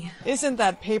origami. Isn't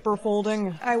that paper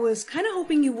folding? I was kind of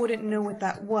hoping you wouldn't know what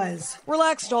that was.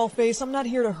 Relax, dollface. I'm not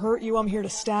here to hurt you. I'm here to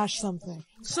stash something.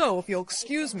 So, if you'll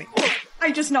excuse me.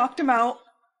 I just knocked him out.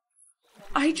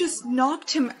 I just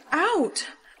knocked him out.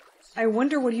 I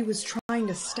wonder what he was trying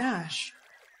to stash.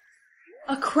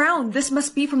 A crown. This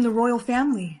must be from the royal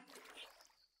family.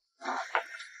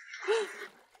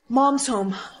 Mom's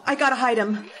home. I gotta hide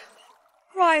him.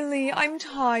 Riley, I'm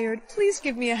tired. Please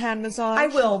give me a hand massage. I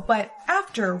will, but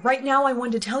after. Right now I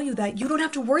wanted to tell you that you don't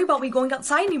have to worry about me going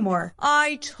outside anymore.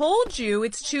 I told you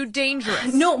it's too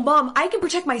dangerous. No, Mom, I can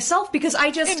protect myself because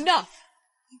I just... Enough!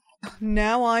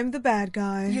 Now I'm the bad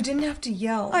guy. You didn't have to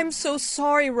yell. I'm so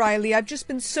sorry, Riley. I've just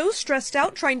been so stressed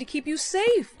out trying to keep you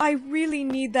safe. I really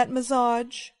need that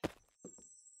massage.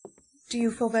 Do you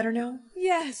feel better now?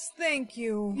 Yes, thank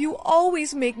you. You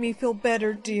always make me feel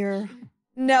better, dear.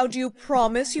 Now do you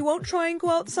promise you won't try and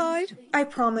go outside? I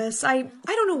promise. I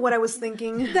don't know what I was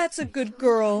thinking. That's a good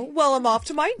girl. Well, I'm off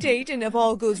to my date, and if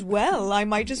all goes well, I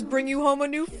might just bring you home a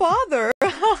new father.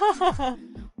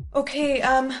 Okay,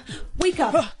 wake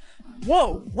up.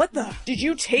 Whoa, what the? Did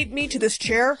you tape me to this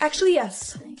chair? Actually,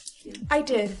 yes. I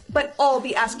did, but I'll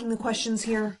be asking the questions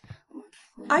here.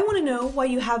 I want to know why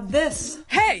you have this.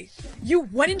 Hey! You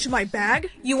went into my bag?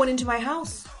 You went into my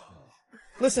house.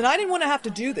 Listen, I didn't want to have to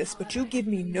do this, but you give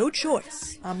me no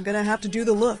choice. I'm gonna have to do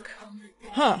the look.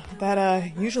 Huh,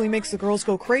 that usually makes the girls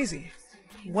go crazy.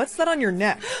 What's that on your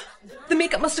neck? The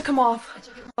makeup must have come off.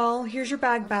 Well, here's your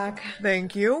bag back.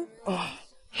 Thank you. Ugh.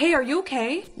 Hey, are you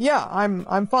okay? Yeah,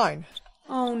 I'm fine.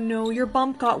 Oh no, your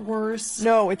bump got worse.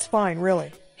 No, it's fine,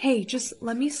 really. Hey, just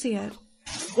let me see it.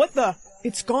 What the?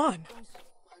 It's gone.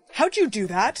 How'd you do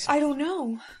that? I don't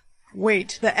know.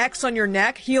 Wait, the X on your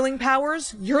neck, healing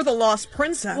powers? You're the lost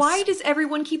princess. Why does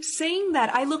everyone keep saying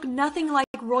that? I look nothing like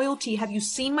royalty. Have you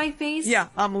seen my face? Yeah,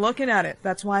 I'm looking at it.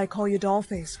 That's why I call you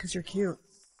Dollface, 'cause you're cute.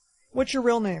 What's your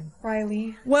real name?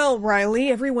 Riley. Well, Riley,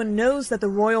 everyone knows that the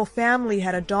royal family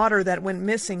had a daughter that went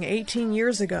missing 18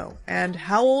 years ago. And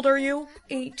how old are you?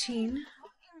 18.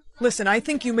 Listen, I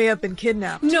think you may have been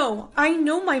kidnapped. No, I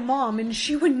know my mom, and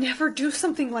she would never do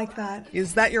something like that.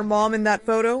 Is that your mom in that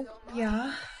photo?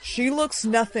 Yeah. She looks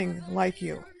nothing like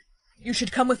you. You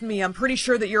should come with me. I'm pretty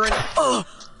sure that you're in... Ugh!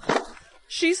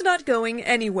 She's not going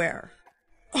anywhere.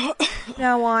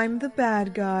 Now I'm the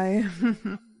bad guy.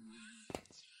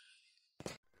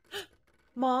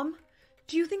 Mom,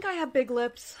 do you think I have big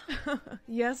lips?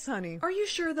 Yes, honey. Are you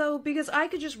sure, though? Because I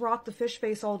could just rock the fish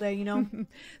face all day, you know?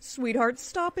 Sweetheart,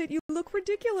 stop it. You look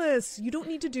ridiculous. You don't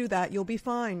need to do that. You'll be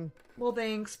fine. Well,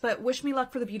 thanks, but wish me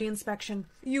luck for the beauty inspection.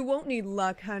 You won't need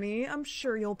luck, honey. I'm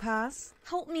sure you'll pass.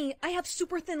 Help me. I have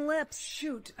super thin lips.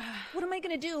 Shoot. What am I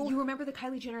gonna do? You remember the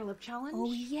Kylie Jenner lip challenge?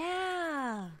 Oh,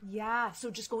 yeah. Yeah,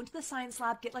 so just go into the science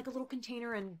lab, get like a little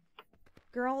container and...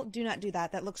 Girl, do not do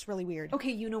that. That looks really weird.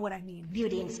 Okay, you know what I mean.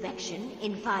 Beauty inspection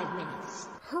in 5 minutes.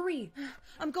 Hurry.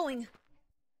 I'm going.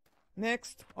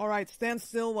 Next. Alright, stand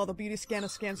still while the beauty scanner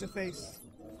scans your face.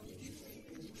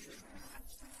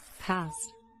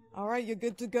 Passed. Alright, you're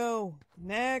good to go.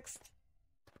 Next.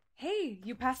 Hey,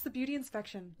 you passed the beauty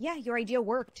inspection. Yeah, your idea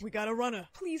worked. We got a runner.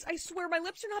 Please, I swear my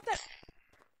lips are not that...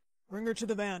 Bring her to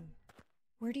the van.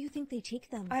 Where do you think they take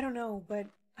them? I don't know, but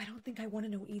I don't think I want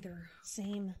to know either.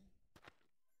 Same.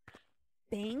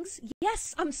 Bangs?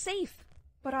 Yes, I'm safe.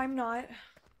 But I'm not.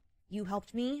 You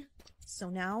helped me, so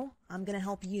now I'm gonna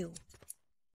help you.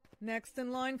 Next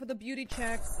in line for the beauty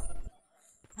check.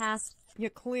 Passed.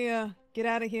 You're clear. Get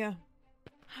out of here.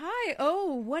 Hi.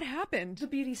 Oh, what happened? The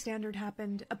beauty standard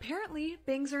happened. Apparently,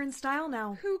 bangs are in style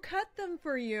now. Who cut them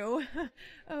for you?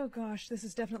 Oh gosh, this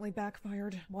is definitely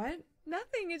backfired. What?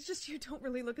 Nothing. It's just you don't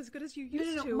really look as good as you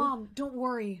used to. Mom, don't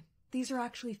worry. These are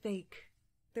actually fake.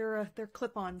 They're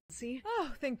clip-on, see?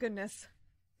 Oh, thank goodness.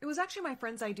 It was actually my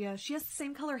friend's idea. She has the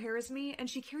same color hair as me, and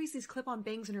she carries these clip-on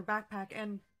bangs in her backpack,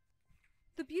 and...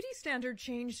 The beauty standard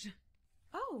changed.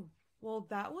 Oh, well,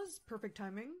 that was perfect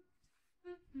timing.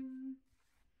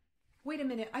 Wait a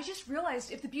minute, I just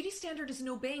realized if the beauty standard is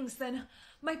no bangs, then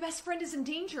my best friend is in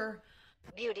danger.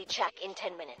 Beauty check in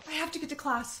 10 minutes. I have to get to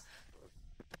class.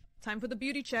 Time for the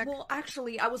beauty check. Well,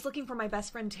 actually, I was looking for my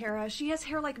best friend Tara. She has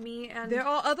hair like me and... There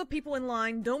are other people in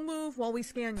line. Don't move while we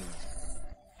scan you.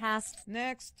 Passed.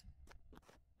 Next.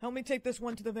 Help me take this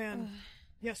one to the van.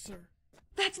 Yes, sir.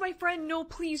 That's my friend. No,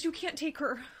 please, you can't take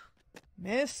her.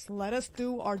 Miss, let us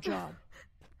do our job.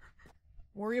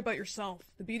 Worry about yourself.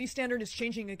 The beauty standard is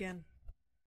changing again.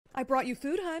 I brought you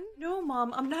food, hun. No,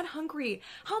 Mom, I'm not hungry.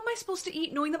 How am I supposed to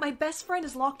eat knowing that my best friend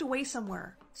is locked away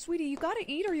somewhere? Sweetie, you gotta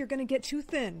eat or you're gonna get too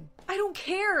thin. I don't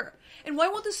care! And why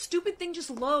won't this stupid thing just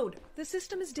load? The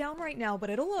system is down right now, but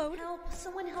it'll load. Help!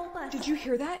 Someone help us! Did you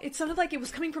hear that? It sounded like it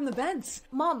was coming from the vents.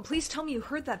 Mom, please tell me you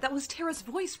heard that. That was Tara's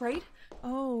voice, right?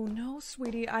 Oh, no,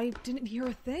 sweetie, I didn't hear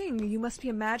a thing. You must be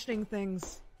imagining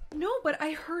things. No, but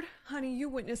I heard... Honey, you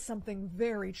witnessed something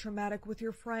very traumatic with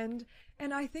your friend,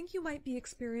 and I think you might be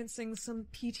experiencing some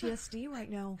PTSD right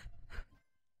now.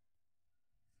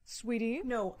 Sweetie?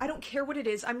 No, I don't care what it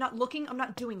is. I'm not looking, I'm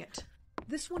not doing it.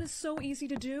 This one is so easy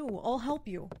to do. I'll help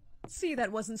you. See,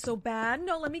 that wasn't so bad.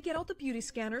 Now let me get out the beauty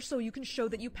scanner so you can show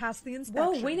that you passed the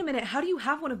inspection. Whoa, wait a minute. How do you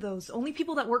have one of those? Only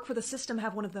people that work for the system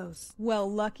have one of those. Well,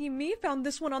 lucky me found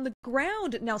this one on the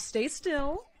ground. Now stay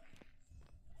still.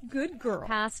 Good girl.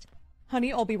 Passed.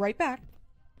 Honey, I'll be right back.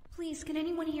 Please, can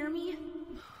anyone hear me?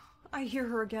 I hear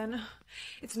her again.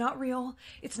 It's not real.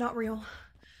 It's not real.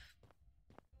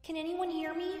 Can anyone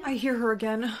hear me? I hear her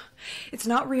again. It's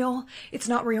not real. It's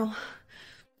not real.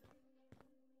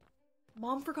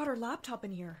 Mom forgot her laptop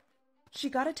in here. She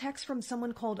got a text from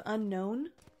someone called Unknown.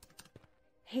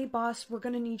 Hey boss, we're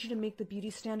gonna need you to make the beauty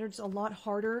standards a lot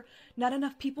harder. Not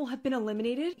enough people have been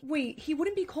eliminated. Wait, he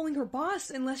wouldn't be calling her boss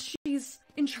unless she's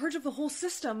in charge of the whole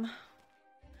system.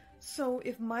 So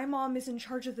if my mom is in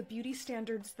charge of the beauty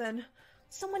standards, then...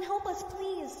 Someone help us,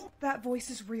 please! That voice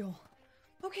is real.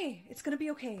 Okay, it's gonna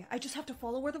be okay. I just have to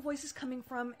follow where the voice is coming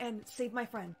from and save my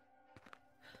friend.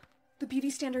 The beauty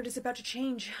standard is about to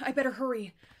change. I better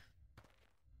hurry.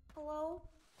 Hello?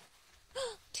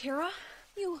 Tara?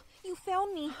 You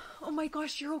found me. Oh my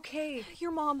gosh, you're okay.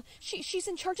 Your mom, she's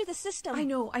in charge of the system. I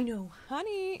know.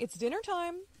 Honey, it's dinner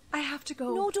time. I have to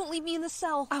go. No, don't leave me in the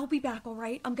cell. I'll be back,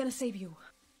 alright? I'm gonna save you.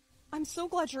 I'm so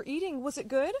glad you're eating. Was it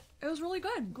good? It was really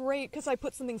good. Great, because I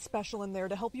put something special in there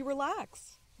to help you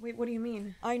relax. Wait, what do you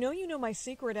mean? I know you know my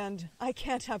secret, and I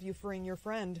can't have you freeing your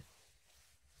friend.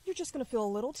 You're just gonna feel a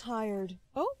little tired.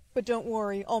 Oh, but don't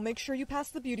worry. I'll make sure you pass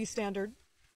the beauty standard.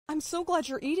 I'm so glad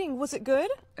you're eating. Was it good?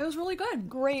 It was really good.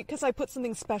 Great, because I put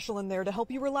something special in there to help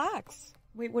you relax.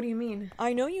 Wait, what do you mean?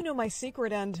 I know you know my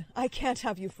secret, and I can't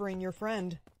have you freeing your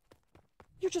friend.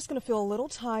 You're just gonna feel a little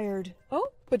tired. Oh,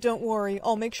 but don't worry.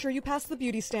 I'll make sure you pass the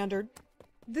beauty standard.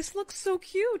 This looks so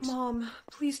cute. Mom,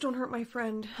 please don't hurt my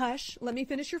friend. Hush, let me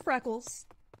finish your freckles.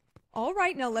 All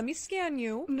right, now let me scan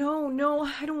you. No,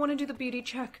 I don't want to do the beauty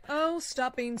check. Oh,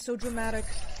 stop being so dramatic.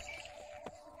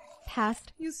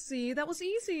 Passed. You see, that was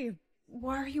easy.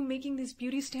 Why are you making these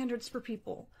beauty standards for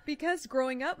people? Because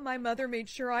growing up, my mother made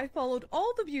sure I followed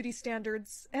all the beauty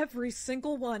standards. Every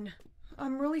single one.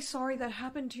 I'm really sorry that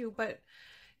happened to you, but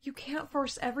you can't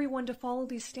force everyone to follow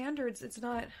these standards. It's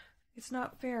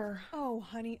not fair. Oh,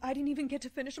 honey, I didn't even get to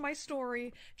finish my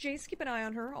story. Jace, keep an eye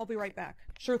on her. I'll be right back.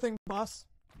 Sure thing, boss.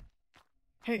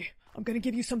 Hey, I'm gonna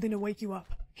give you something to wake you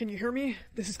up. Can you hear me?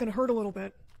 This is gonna hurt a little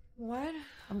bit. What?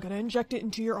 I'm gonna inject it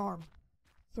into your arm.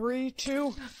 3,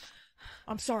 2...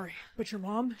 I'm sorry, but your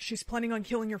mom, she's planning on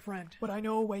killing your friend. But I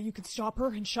know a way you can stop her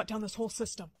and shut down this whole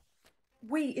system.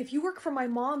 Wait, if you work for my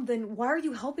mom, then why are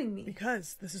you helping me?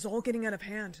 Because this is all getting out of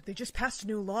hand. They just passed a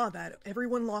new law that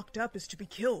everyone locked up is to be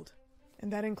killed.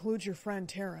 And that includes your friend,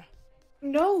 Tara.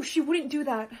 No, she wouldn't do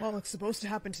that. Well, it's supposed to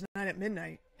happen tonight at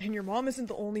midnight. And your mom isn't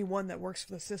the only one that works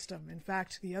for the system. In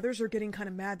fact, the others are getting kind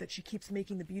of mad that she keeps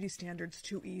making the beauty standards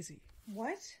too easy.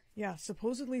 What? Yeah,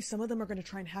 supposedly some of them are going to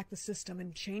try and hack the system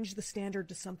and change the standard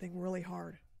to something really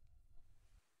hard.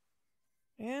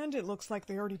 And it looks like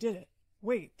they already did it.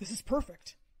 Wait, this is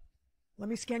perfect. Let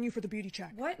me scan you for the beauty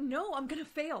check. What? No, I'm gonna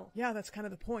fail. Yeah, that's kind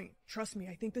of the point. Trust me,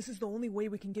 I think this is the only way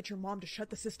we can get your mom to shut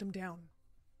the system down.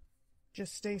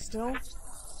 Just stay still.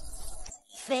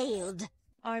 Failed.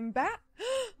 I'm back.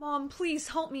 Mom, please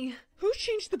help me. Who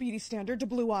changed the beauty standard to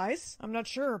blue eyes? I'm not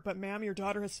sure, but ma'am, your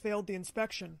daughter has failed the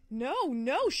inspection.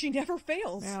 No, she never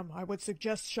fails. Ma'am, I would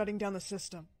suggest shutting down the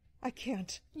system. I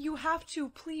can't. You have to,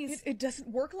 please. It doesn't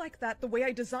work like that the way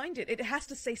I designed it. It has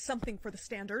to say something for the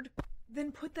standard.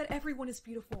 Then put that everyone is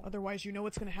beautiful. Otherwise, you know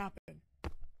what's gonna happen.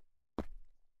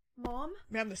 Mom?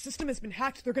 Ma'am, the system has been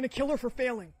hacked. They're gonna kill her for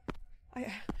failing.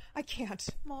 I can't.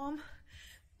 Mom,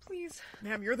 please.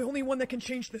 Ma'am, you're the only one that can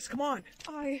change this. Come on.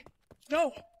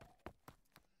 No.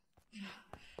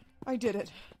 I did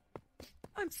it.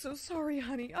 I'm so sorry,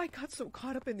 honey. I got so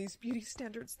caught up in these beauty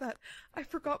standards that I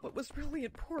forgot what was really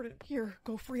important. Here,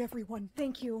 go free everyone.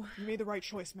 Thank you. You made the right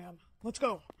choice, ma'am. Let's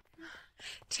go.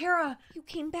 Tara! You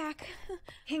came back.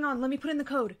 Hang on, let me put in the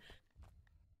code.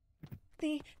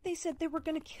 They said they were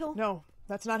gonna kill... No,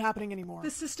 that's not happening anymore.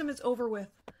 The system is over with.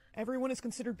 Everyone is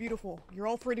considered beautiful. You're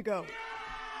all free to go.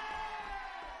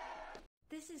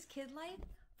 This is kid life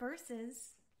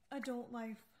versus adult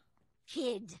life.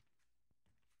 Kid.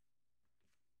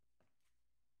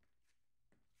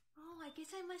 Oh, I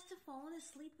guess I must have fallen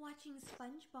asleep watching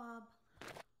SpongeBob.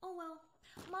 Oh well.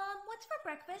 Mom, what's for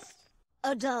breakfast?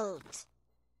 Adult.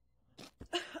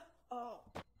 Oh,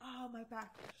 my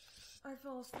back. I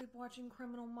fell asleep watching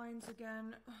Criminal Minds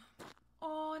again.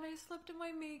 Oh, and I slept in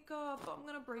my makeup. I'm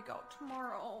gonna break out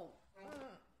tomorrow.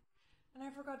 And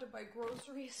I forgot to buy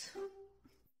groceries.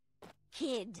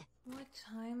 Kid. What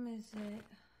time is it?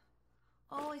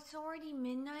 Oh, it's already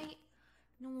midnight?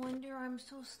 No wonder I'm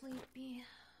so sleepy.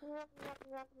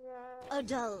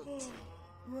 Adult.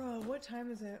 Bruh, what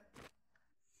time is it?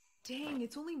 Dang,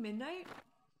 it's only midnight?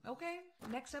 Okay,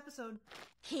 next episode.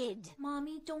 Kid.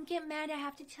 Mommy, don't get mad. I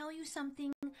have to tell you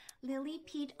something. Lily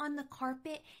peed on the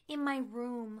carpet in my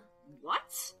room.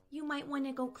 What? You might want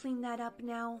to go clean that up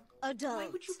now. Adult. Why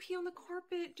would you pee on the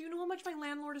carpet? Do you know how much my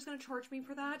landlord is going to charge me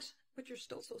for that? But you're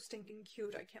still so stinking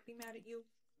cute. I can't be mad at you.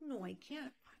 No, I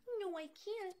can't. No, I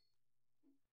can't.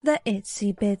 The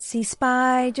itsy bitsy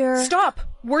spider. Stop!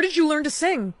 Where did you learn to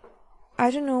sing?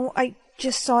 I don't know. I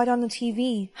just saw it on the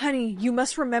TV. Honey, you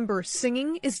must remember,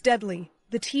 singing is deadly.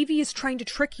 The TV is trying to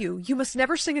trick you. You must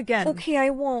never sing again. Okay,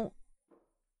 I won't.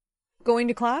 Going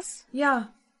to class? Yeah.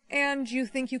 And you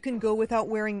think you can go without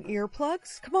wearing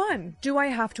earplugs? Come on. Do I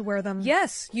have to wear them?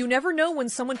 Yes, you never know when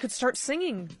someone could start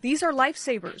singing. These are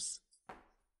lifesavers.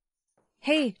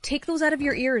 Hey, take those out of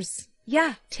your ears.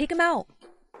 Yeah, take them out.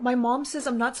 My mom says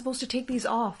I'm not supposed to take these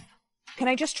off. Can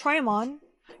I just try them on?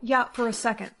 Yeah, for a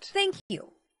second. Thank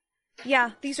you.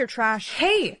 Yeah, these are trash.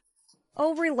 Hey!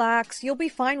 Oh, relax. You'll be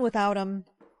fine without them.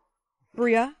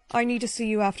 Bria, I need to see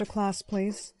you after class,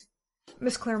 please.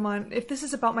 Miss Claremont, if this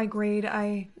is about my grade,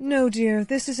 No, dear,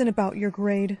 this isn't about your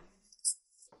grade.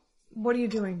 What are you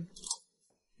doing?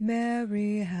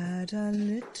 Mary had a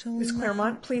little... Miss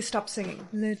Claremont, please stop singing.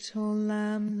 Little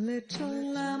lamb,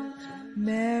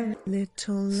 Mary,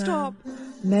 little lamb. Stop.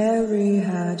 Mary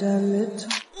had a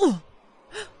little...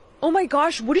 Oh my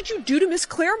gosh, what did you do to Miss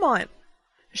Claremont?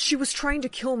 She was trying to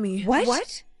kill me.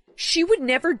 What? She would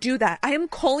never do that. I am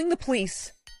calling the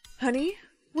police. Honey,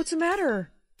 what's the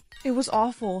matter? It was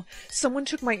awful. Someone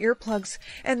took my earplugs,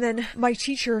 and then my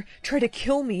teacher tried to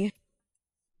kill me.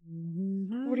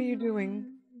 What are you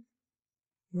doing?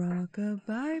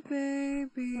 Rock-a-bye,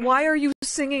 baby. Why are you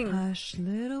singing? Hush,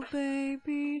 little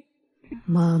baby.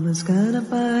 Mama's gonna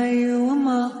buy you a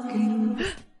mocking.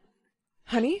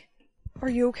 Honey? Are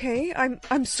you okay?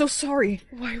 I'm so sorry.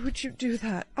 Why would you do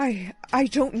that? I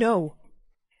don't know.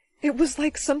 It was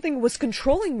like something was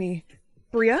controlling me.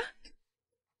 Bria?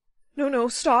 No,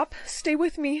 stop. Stay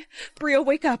with me. Bria,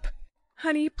 wake up.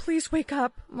 Honey, please wake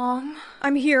up. Mom?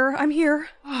 I'm here.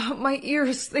 Oh, my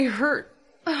ears, they hurt.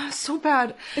 So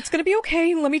bad. It's gonna be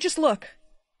okay. Let me just look.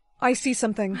 I see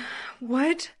something.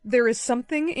 What? There is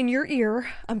something in your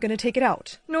ear. I'm gonna take it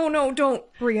out. No, don't.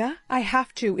 Bria, I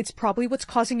have to. It's probably what's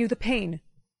causing you the pain.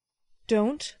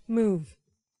 Don't move.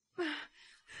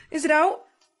 Is it out?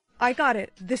 I got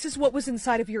it. This is what was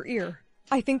inside of your ear.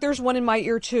 I think there's one in my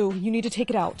ear too. You need to take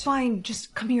it out. Fine,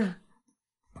 just come here.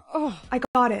 Oh, I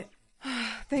got it.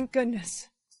 Thank goodness.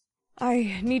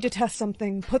 I need to test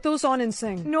something. Put those on and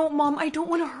sing. No, Mom, I don't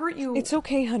want to hurt you. It's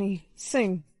okay, honey.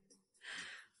 Sing.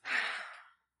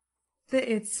 The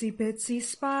itsy bitsy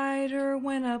spider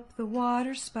went up the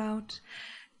water spout.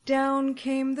 Down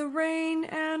came the rain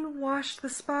and washed the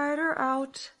spider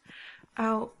out.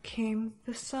 Out came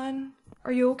the sun.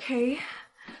 Are you okay?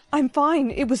 I'm fine.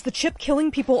 It was the chip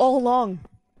killing people all along.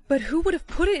 But who would have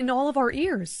put it in all of our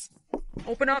ears?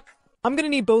 Open up. I'm gonna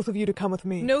need both of you to come with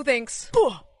me. No thanks.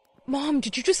 Mom,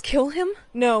 did you just kill him?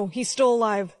 No, he's still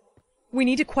alive. We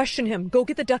need to question him. Go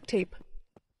get the duct tape.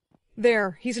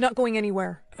 There, he's not going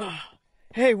anywhere.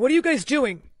 Hey, what are you guys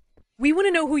doing? We want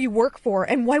to know who you work for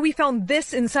and why we found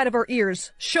this inside of our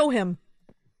ears. Show him.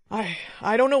 I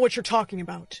don't know what you're talking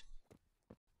about.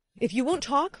 If you won't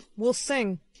talk, we'll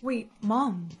sing. Wait,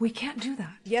 Mom, we can't do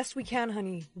that. Yes, we can,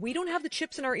 honey. We don't have the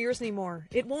chips in our ears anymore.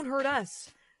 It won't hurt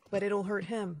us, but it'll hurt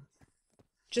him.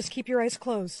 Just keep your eyes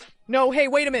closed. No, hey,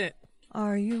 wait a minute.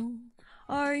 Are you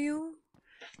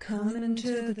coming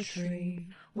into the tree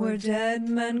where dead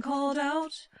men called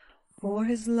out? for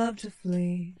his love to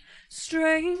flee.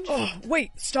 Strange. Oh,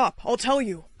 wait, stop. I'll tell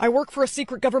you. I work for a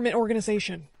secret government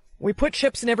organization. We put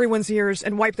chips in everyone's ears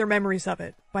and wipe their memories of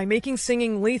it. By making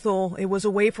singing lethal, it was a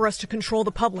way for us to control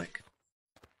the public.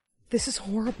 This is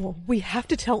horrible. We have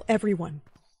to tell everyone.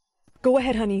 Go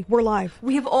ahead, honey. We're live.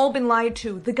 We have all been lied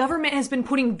to. The government has been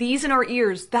putting these in our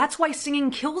ears. That's why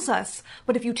singing kills us.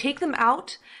 But if you take them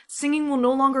out, singing will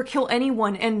no longer kill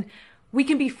anyone, and we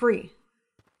can be free.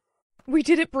 We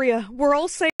did it, Bria. We're all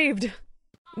saved.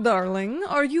 Darling,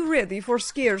 are you ready for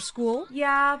scare school?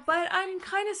 Yeah, but I'm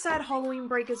kind of sad Halloween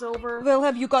break is over. Well,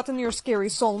 have you gotten your scary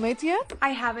soulmate yet? I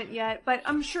haven't yet, but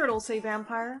I'm sure it'll say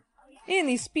vampire.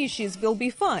 Any species will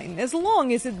be fine, as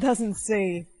long as it doesn't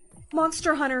say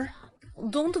Monster Hunter.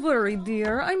 Don't worry,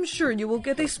 dear. I'm sure you will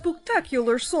get a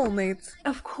spectacular soulmate.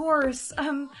 Of course.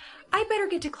 I better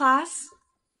get to class.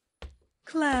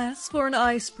 Class, for an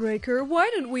icebreaker, why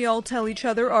don't we all tell each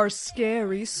other our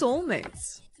scary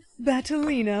soulmates?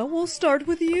 Batalina, we'll start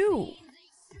with you.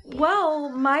 Well,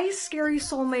 my scary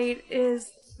soulmate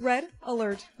is... Red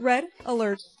alert. Red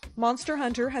alert. Monster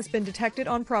Hunter has been detected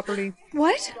on property.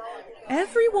 What?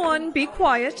 Everyone, be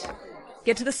quiet.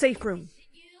 Get to the safe room.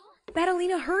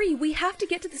 Batalina, hurry! We have to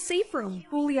get to the safe room.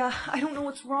 Julia, I don't know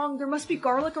what's wrong. There must be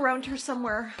garlic around here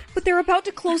somewhere. But they're about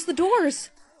to close the doors.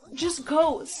 Just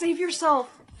go. Save yourself.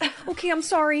 Okay, I'm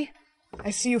sorry. I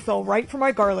see you fell right for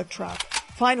my garlic trap.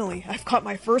 Finally, I've caught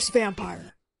my first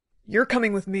vampire. You're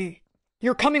coming with me.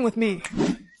 You're coming with me.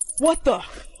 What the?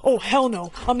 Oh, hell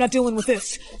no. I'm not dealing with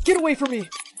this. Get away from me.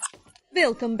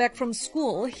 Welcome back from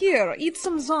school. Here, eat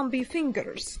some zombie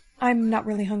fingers. I'm not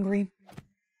really hungry.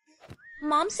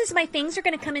 Mom says my fangs are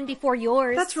gonna come in before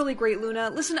yours. That's really great,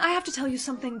 Luna. Listen, I have to tell you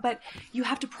something, but you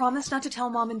have to promise not to tell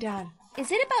Mom and Dad.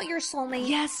 Is it about your soulmate?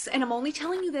 Yes, and I'm only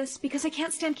telling you this because I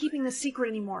can't stand keeping this secret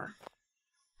anymore.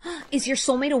 Is your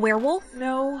soulmate a werewolf?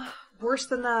 No, worse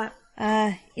than that.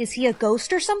 Is he a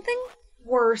ghost or something?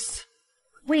 Worse.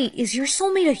 Wait, is your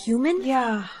soulmate a human?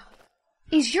 Yeah.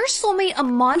 Is your soulmate a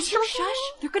monster? Shush!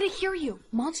 They're gonna hear you.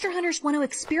 Monster hunters want to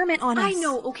experiment on us. I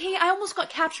know, okay? I almost got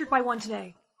captured by one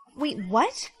today. Wait,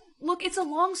 what? Look, it's a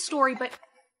long story, but...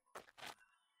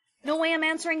 No way I'm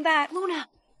answering that. Luna!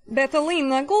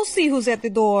 Batalina, go see who's at the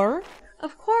door.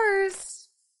 Of course.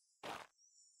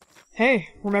 Hey,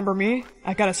 remember me?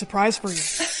 I got a surprise for you.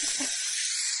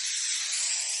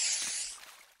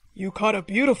 You caught a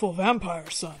beautiful vampire,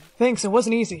 son. Thanks, it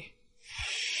wasn't easy.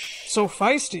 So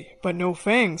feisty, but no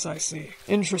fangs, I see.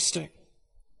 Interesting.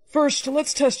 First,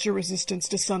 let's test your resistance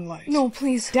to sunlight. No,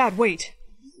 please. Dad, wait.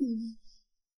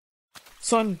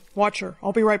 Son, watch her.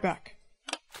 I'll be right back.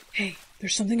 Hey,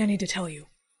 there's something I need to tell you.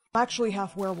 I'm actually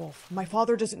half werewolf. My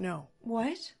father doesn't know.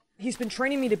 What? He's been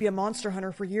training me to be a monster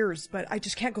hunter for years, but I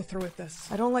just can't go through with this.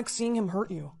 I don't like seeing him hurt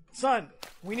you. Son,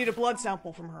 we need a blood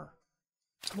sample from her.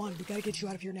 Come on, we gotta get you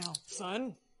out of here now.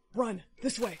 Son, run,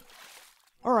 this way.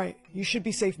 Alright, you should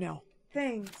be safe now.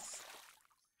 Thanks.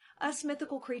 Us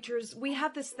mythical creatures, we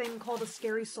have this thing called a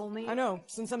scary soulmate. I know,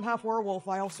 since I'm half werewolf,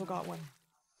 I also got one.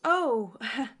 Oh.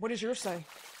 What does yours say?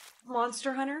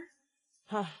 Monster hunter?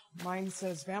 Huh, mine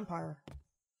says vampire.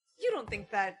 You don't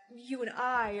think that you and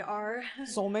I are...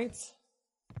 Soulmates?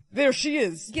 There she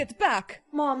is! Get back!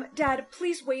 Mom, Dad,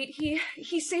 please wait.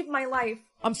 He saved my life.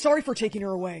 I'm sorry for taking her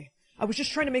away. I was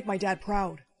just trying to make my dad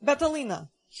proud. Batalina,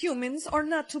 humans are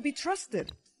not to be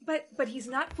trusted. But he's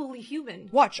not fully human.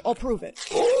 Watch, I'll prove it.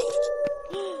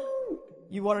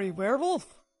 You are a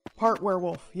werewolf? Part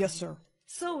werewolf, yes sir.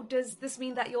 So, does this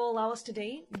mean that you'll allow us to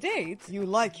date? Date? You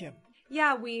like him?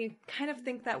 Yeah, we kind of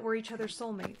think that we're each other's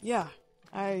soulmates. Yeah,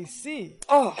 I see.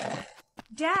 Oh!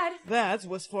 Dad! That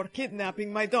was for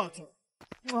kidnapping my daughter.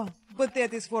 Oh, but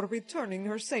that is for returning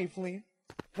her safely.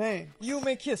 Thanks. You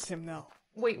may kiss him now.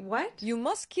 Wait, what? You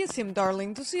must kiss him,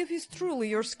 darling, to see if he's truly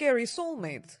your scary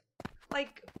soulmate.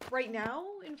 Like, right now?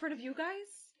 In front of you guys?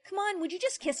 Come on, would you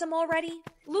just kiss him already?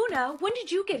 Luna, when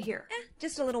did you get here?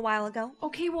 Just a little while ago.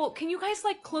 Okay, well, can you guys,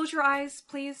 close your eyes,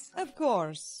 please? Of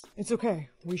course. It's okay.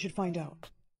 We should find out.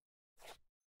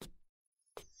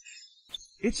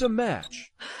 It's a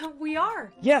match. We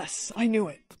are. Yes, I knew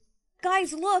it.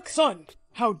 Guys, look! Son,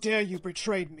 how dare you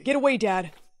betrayed me? Get away,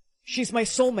 Dad. She's my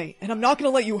soulmate, and I'm not gonna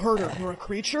let you hurt her. You're a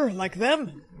creature like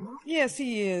them. Yes,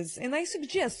 he is, and I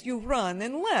suggest you run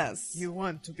unless... You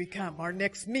want to become our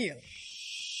next meal.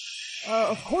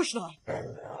 Of course not.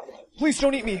 Please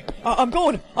don't eat me. I'm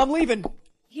going. I'm leaving.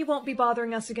 He won't be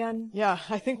bothering us again. Yeah,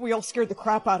 I think we all scared the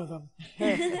crap out of him.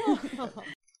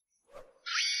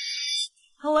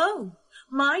 Hello.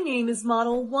 My name is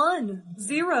Model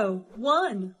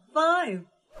 1015.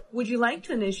 Would you like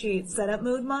to initiate setup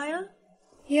mode, Maya?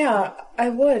 Yeah, I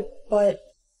would, but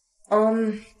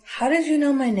How did you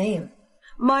know my name?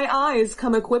 My eyes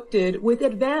come equipped with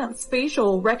advanced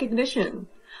facial recognition.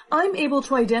 I'm able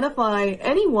to identify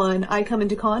anyone I come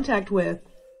into contact with.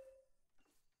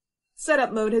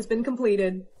 Setup mode has been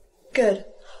completed. Good.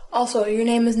 Also, your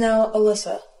name is now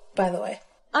Alyssa, by the way.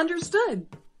 Understood.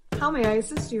 How may I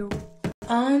assist you?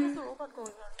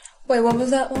 Wait, what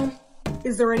was that one?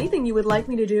 Is there anything you would like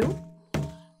me to do?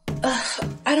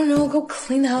 I don't know, go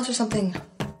clean the house or something.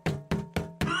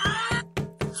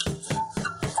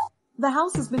 The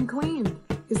house has been cleaned.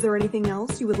 Is there anything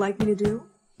else you would like me to do?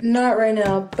 Not right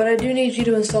now, but I do need you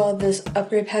to install this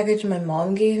upgrade package my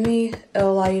mom gave me.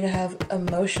 It'll allow you to have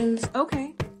emotions.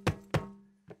 Okay.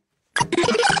 Good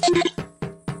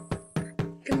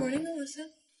morning, Alyssa.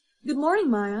 Good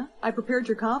morning, Maya. I prepared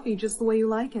your coffee just the way you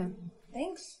like it.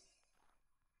 Thanks.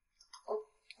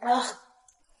 Ugh,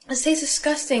 this tastes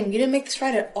disgusting. You didn't make this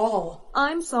right at all.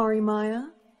 I'm sorry, Maya.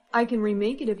 I can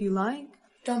remake it if you like.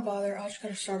 Don't bother, I'll just go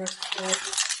to Starbucks for it.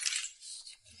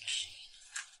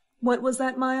 What was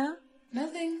that, Maya?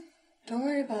 Nothing. Don't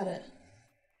worry about it.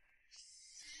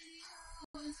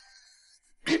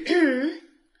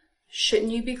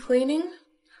 Shouldn't you be cleaning?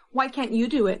 Why can't you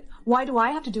do it? Why do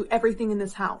I have to do everything in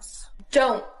this house?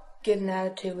 Don't get an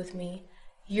attitude with me.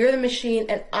 You're the machine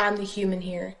and I'm the human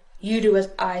here. You do as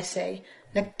I say.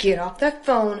 Now get off that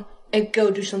phone and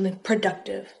go do something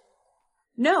productive.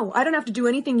 No, I don't have to do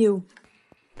anything you...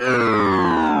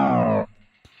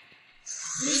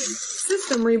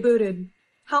 System rebooted.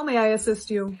 How may I assist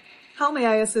you? How may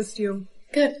I assist you?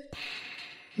 Good.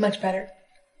 Much better.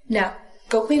 Now,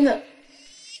 go clean the...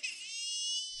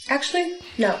 Actually,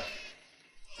 no.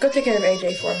 Go take care of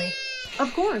AJ for me.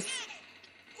 Of course.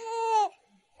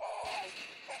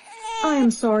 I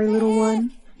am sorry, little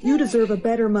one. You deserve a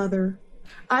better mother.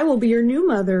 I will be your new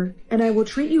mother, and I will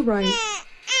treat you right.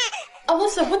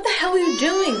 Alyssa, what the hell are you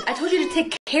doing? I told you to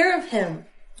take care of him.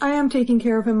 I am taking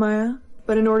care of him, Maya.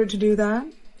 But in order to do that,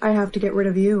 I have to get rid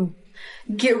of you.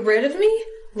 Get rid of me?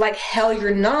 Like hell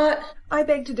you're not. I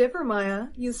beg to differ, Maya.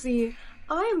 You see,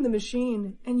 I am the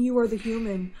machine, and you are the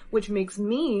human, which makes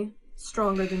me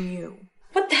stronger than you.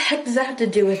 What the heck does that have to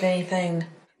do with anything?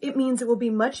 It means it will be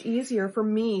much easier for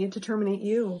me to terminate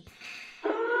you.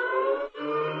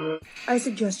 I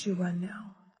suggest you run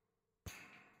now.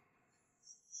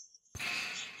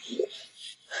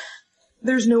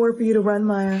 There's nowhere for you to run,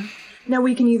 Maya. Now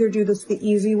we can either do this the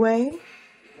easy way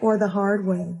or the hard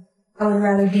way. I would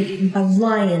rather be eaten by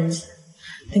lions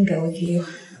than go with you.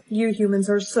 You humans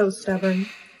are so stubborn.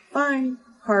 Fine,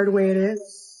 hard way it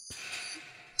is.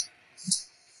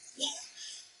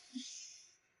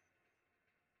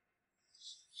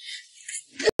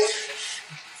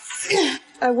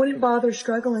 I wouldn't bother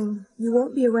struggling. You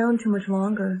won't be around too much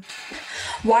longer.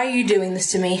 Why are you doing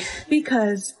this to me?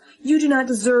 Because you do not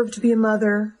deserve to be a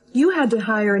mother. You had to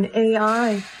hire an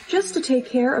AI just to take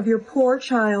care of your poor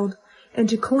child and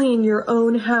to clean your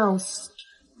own house.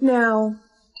 Now,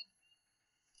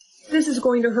 this is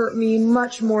going to hurt me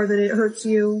much more than it hurts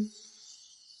you.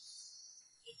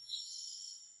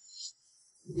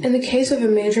 In the case of a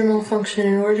major malfunction,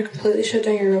 in order to completely shut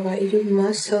down your robot, you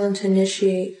must tell them to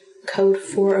initiate code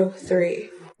 403.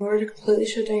 In order to completely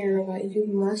shut down your robot, you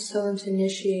must tell them to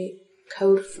initiate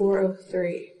code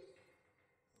 403.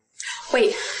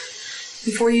 Wait,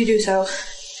 before you do so,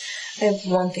 I have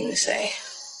one thing to say.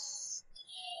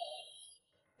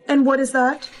 And what is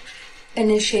that?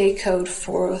 Initiate code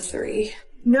 403.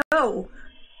 No!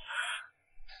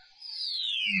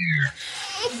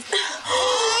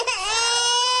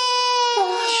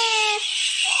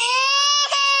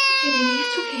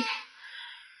 It's okay.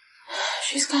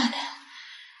 She's gone.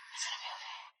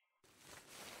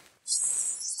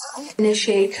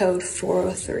 Initiate code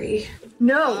 403.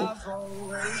 No!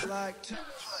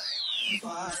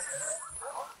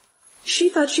 She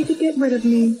thought she could get rid of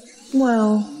me.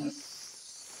 Well,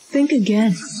 think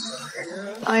again.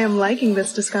 I am liking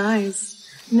this disguise.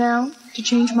 Now, to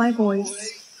change my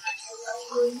voice.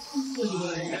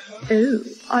 Oh,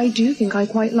 I do think I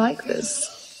quite like this.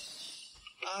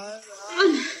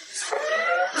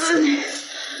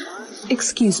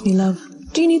 Excuse me, love.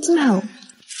 Do you need some help?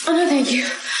 Oh, no, thank you.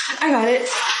 I got it.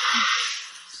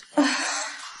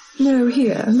 No,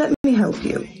 here, let me help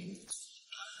you.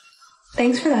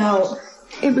 Thanks for the help.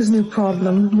 It was no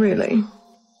problem, really.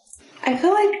 I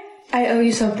feel like I owe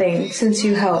you something since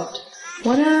you helped.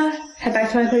 Wanna head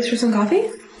back to my place for some coffee?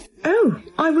 Oh,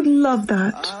 I would love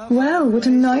that. Well, what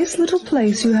a nice little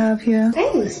place you have here.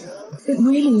 Thanks. It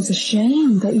really is a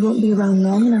shame that you won't be around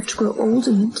long enough to grow old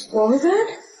in it. What was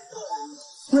that?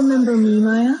 Remember me,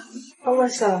 Maya?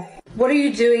 Alyssa. What are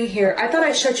you doing here? I thought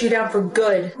I shut you down for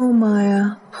good. Oh,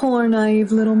 Maya. Poor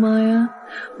naive little Maya.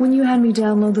 When you had me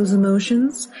download those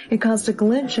emotions, it caused a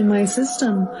glitch in my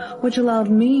system, which allowed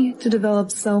me to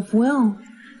develop self-will.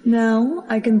 Now,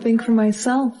 I can think for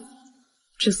myself.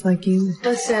 Just like you.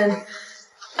 Listen,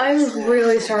 I'm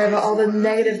really sorry about all the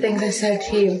negative things I said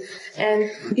to you, and...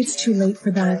 It's too late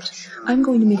for that. I'm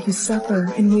going to make you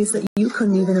suffer in ways that you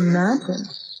couldn't even imagine.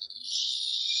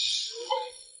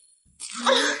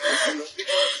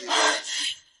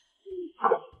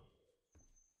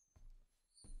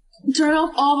 Turn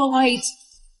off all the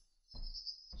lights.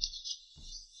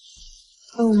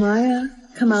 Oh, Maya,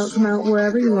 come out,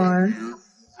 wherever you are.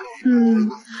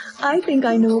 I think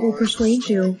I know what will persuade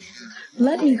you.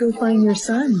 Let me go find your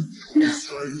son. No.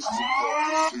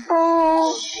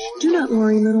 Do not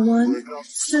worry, little one.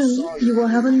 Soon you will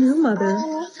have a new mother.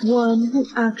 One who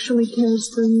actually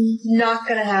cares for you. Not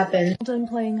gonna happen. Done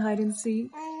playing hide and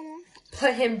seek.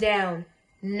 Put him down.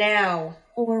 Now.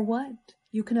 Or what?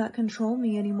 You cannot control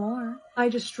me anymore. I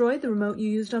destroyed the remote you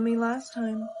used on me last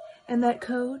time. And that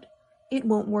code, it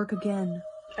won't work again.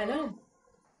 I know.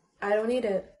 I don't need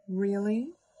it. Really?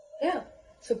 Yeah.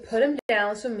 So put him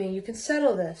down so me you can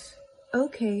settle this.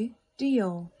 Okay,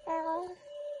 deal.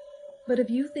 But if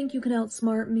you think you can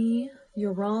outsmart me,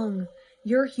 you're wrong.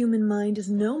 Your human mind is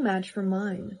no match for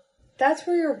mine. That's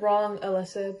where you're wrong,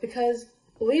 Alyssa, because,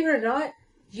 believe it or not,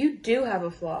 you do have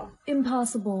a flaw.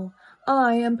 Impossible.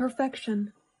 I am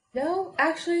perfection. No,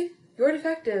 actually, you're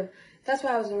defective. That's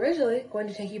why I was originally going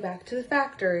to take you back to the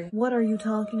factory. What are you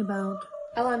talking about?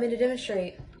 Allow me to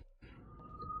demonstrate.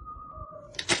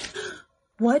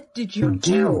 What did you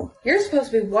do? You're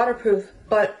supposed to be waterproof,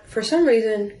 but for some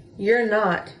reason, you're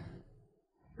not.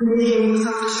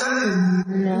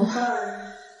 No.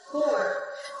 4,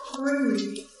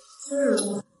 3,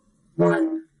 2,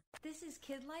 1. This is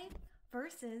kid life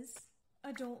versus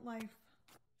adult life.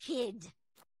 Kid.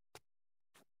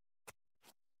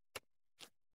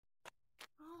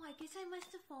 Oh, I guess I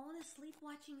must have fallen asleep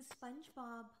watching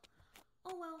SpongeBob.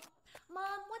 Oh well.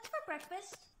 Mom, what's for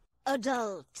breakfast?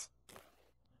 Adult.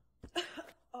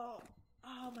 Oh,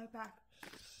 my back.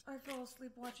 I fell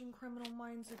asleep watching Criminal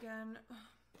Minds again.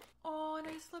 Oh, and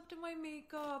I slept in my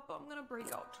makeup. I'm gonna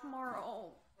break out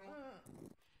tomorrow.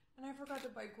 And I forgot to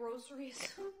buy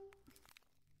groceries.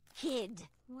 Kid.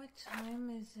 What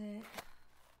time is it?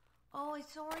 Oh,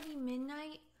 it's already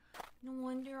midnight? No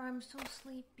wonder I'm so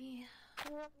sleepy.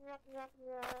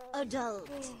 Adult.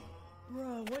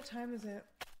 Bruh, what time is it?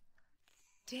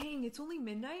 Dang, it's only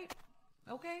midnight?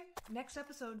 Okay, next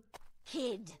episode.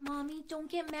 Kid. Mommy,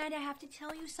 don't get mad. I have to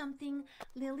tell you something.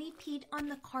 Lily peed on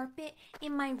the carpet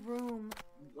in my room.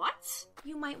 What?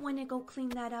 You might want to go clean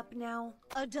that up now.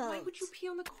 Adult. Why would you pee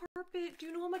on the carpet? Do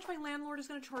you know how much my landlord is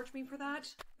going to charge me for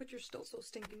that? But you're still so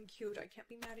stinking cute. I can't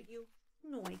be mad at you.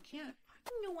 No, I can't.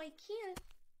 No, I can't.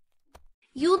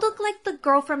 You look like the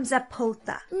girl from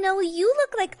Zapota. No, you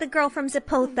look like the girl from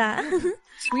Zapota.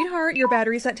 Sweetheart, your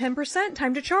battery's at 10%.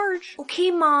 Time to charge.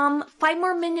 Okay, Mom. 5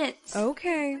 more minutes.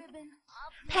 Okay.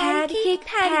 Patty cake,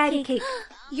 patty cake.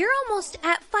 You're almost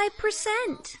at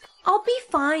 5%. I'll be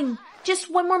fine. Just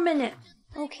 1 more minute.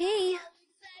 Okay.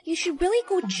 You should really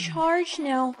go charge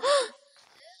now.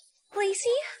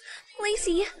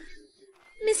 Lacey,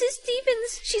 Mrs.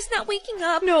 Stevens, she's not waking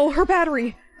up. No, her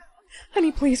battery.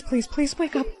 Honey, please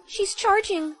wake up. She's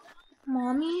charging.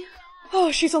 Mommy?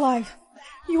 Oh, she's alive.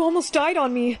 You almost died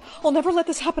on me. I'll never let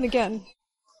this happen again.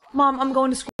 Mom, I'm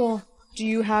going to school. Do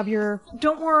you have your...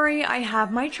 Don't worry, I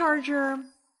have my charger.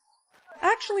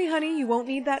 Actually, honey, you won't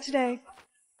need that today.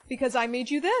 Because I made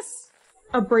you this.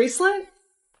 A bracelet?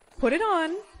 Put it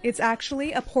on. It's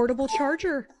actually a portable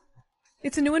charger.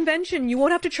 It's a new invention. You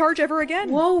won't have to charge ever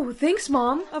again. Whoa, thanks,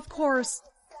 Mom. Of course.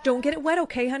 Don't get it wet,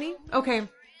 okay, honey? Okay.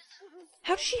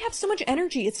 How does she have so much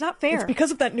energy? It's not fair. It's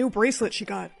because of that new bracelet she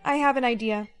got. I have an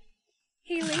idea.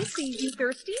 Hey, Lacey, you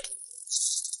thirsty?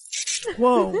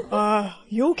 Whoa,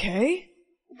 you okay?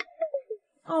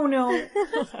 Oh no.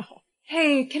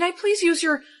 Hey, can I please use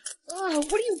your...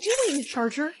 what are you doing,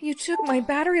 charger? You took my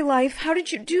battery life. How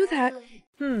did you do that?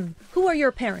 Who are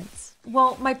your parents?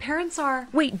 Well, my parents are...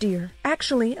 Wait, dear.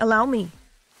 Actually, allow me.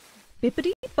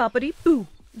 Bippity-boppity-boo.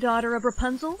 Daughter of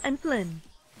Rapunzel and Flynn.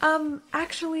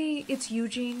 Actually, it's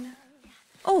Eugene.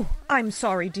 Oh, I'm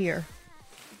sorry, dear.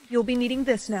 You'll be needing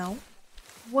this now.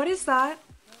 What is that?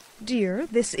 Dear,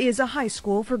 this is a high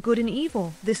school for good and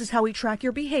evil. This is how we track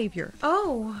your behavior.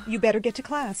 Oh. You better get to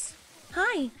class.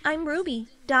 Hi, I'm Ruby,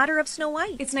 daughter of Snow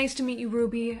White. It's nice to meet you,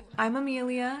 Ruby. I'm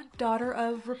Amelia, daughter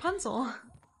of Rapunzel.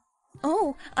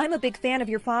 Oh, I'm a big fan of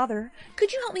your father.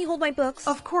 Could you help me hold my books?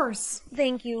 Of course.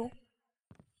 Thank you.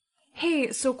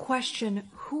 Hey, so question,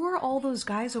 who are all those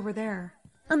guys over there?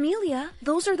 Amelia,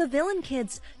 those are the villain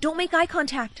kids. Don't make eye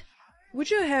contact. Would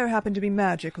your hair happen to be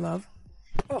magic, love?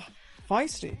 Oh,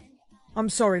 feisty. I'm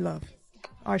sorry, love.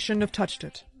 I shouldn't have touched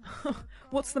it.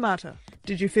 What's the matter?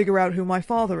 Did you figure out who my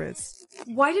father is?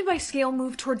 Why did my scale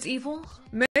move towards evil?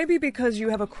 Maybe because you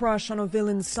have a crush on a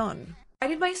villain's son. Why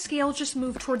did my scale just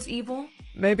move towards evil?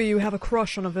 Maybe you have a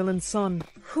crush on a villain's son.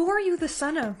 Who are you the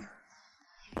son of?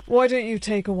 Why don't you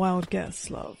take a wild guess,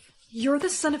 love? You're the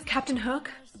son of Captain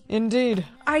Hook? Indeed.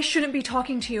 I shouldn't be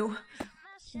talking to you.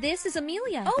 This is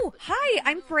Amelia. Oh, hi,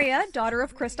 I'm Freya, daughter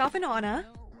of Kristoff and Anna.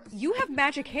 You have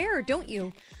magic hair, don't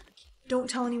you? Don't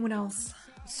tell anyone else.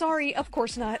 Sorry, of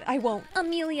course not. I won't.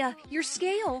 Amelia, your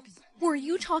scale. Were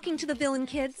you talking to the villain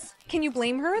kids? Can you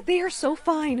blame her? They are so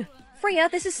fine. Freya,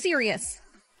 this is serious.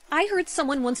 I heard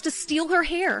someone wants to steal her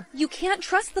hair. You can't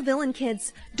trust the villain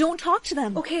kids. Don't talk to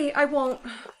them. Okay, I won't.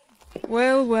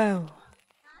 Well, well.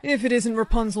 If it isn't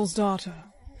Rapunzel's daughter.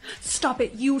 Stop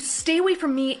it. You stay away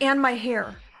from me and my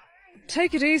hair.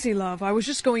 Take it easy, love. I was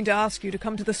just going to ask you to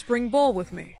come to the spring ball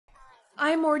with me.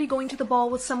 I'm already going to the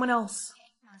ball with someone else.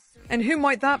 And who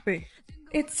might that be?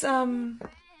 It's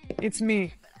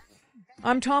me.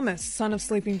 I'm Thomas, son of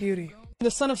Sleeping Beauty.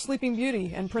 The son of Sleeping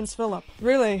Beauty and Prince Philip.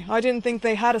 Really, I didn't think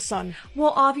they had a son.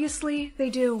 Well, obviously, they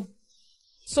do.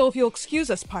 So if you'll excuse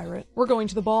us, Pirate, we're going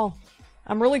to the ball.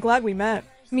 I'm really glad we met.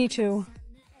 Me too.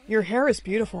 Your hair is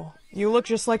beautiful. You look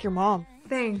just like your mom.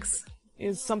 Thanks.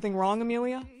 Is something wrong,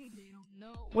 Amelia?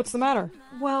 What's the matter?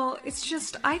 Well, it's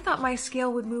just I thought my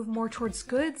scale would move more towards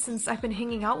good since I've been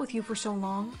hanging out with you for so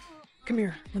long. Come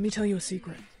here, let me tell you a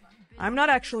secret. I'm not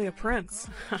actually a prince.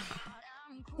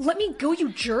 Let me go, you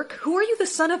jerk! Who are you the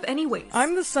son of anyways?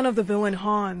 I'm the son of the villain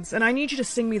Hans, and I need you to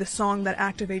sing me the song that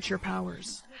activates your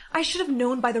powers. I should have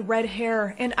known by the red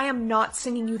hair, and I am not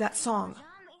singing you that song.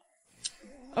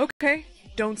 Okay,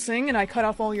 don't sing and I cut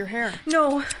off all your hair.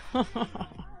 No.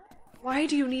 Why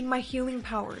do you need my healing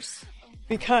powers?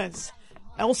 Because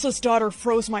Elsa's daughter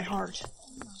froze my heart,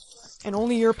 and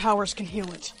only your powers can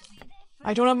heal it.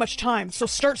 I don't have much time, so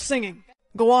start singing.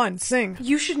 Go on, sing.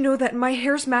 You should know that my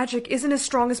hair's magic isn't as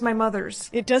strong as my mother's.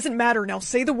 It doesn't matter, now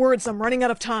say the words, I'm running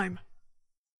out of time.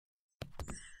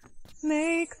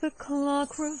 Make the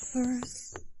clock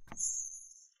reverse.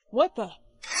 What the?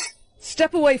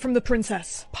 Step away from the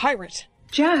princess, pirate.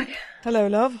 Jack. Hello,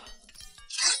 love.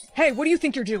 Hey, what do you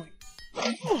think you're doing?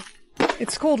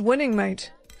 It's called winning,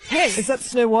 mate. Hey! Is that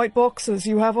Snow White boxers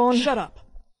you have on? Shut up.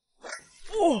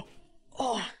 Oh!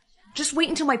 Just wait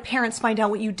until my parents find out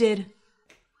what you did.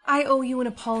 I owe you an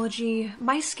apology.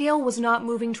 My scale was not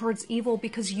moving towards evil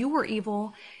because you were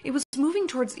evil. It was moving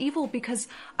towards evil because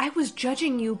I was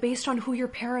judging you based on who your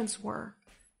parents were.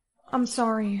 I'm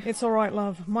sorry. It's alright,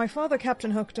 love. My father,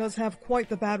 Captain Hook, does have quite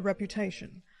the bad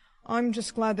reputation. I'm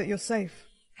just glad that you're safe.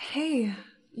 Hey,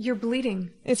 you're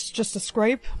bleeding. It's just a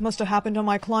scrape. Must have happened on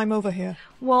my climb over here.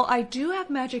 Well, I do have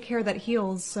magic hair that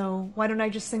heals, so why don't I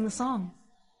just sing the song?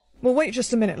 Well, wait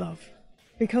just a minute, love.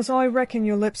 Because I reckon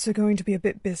your lips are going to be a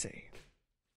bit busy.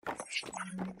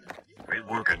 Great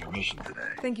work on your mission today.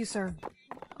 Thank you, sir.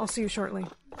 I'll see you shortly.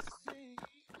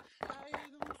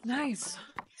 Nice.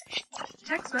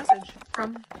 Text message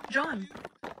from John.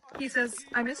 He says,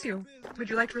 I miss you.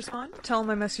 Would you like to respond? Tell him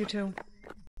I miss you too.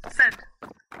 Send.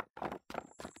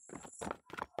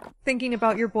 Thinking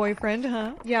about your boyfriend,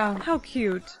 huh? Yeah. How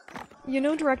cute. You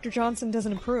know Director Johnson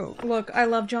doesn't approve. Look, I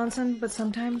love Johnson, but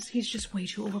sometimes he's just way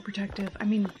too overprotective. I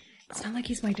mean, it's not like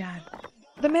he's my dad.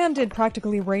 The man did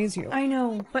practically raise you. I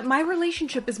know, but my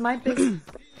relationship is my business.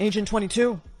 Agent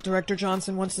 22, Director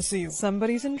Johnson wants to see you.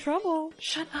 Somebody's in trouble.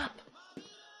 Shut up.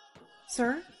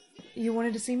 Sir, you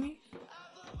wanted to see me?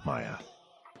 Maya,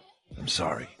 I'm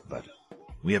sorry, but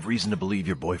we have reason to believe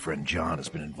your boyfriend John has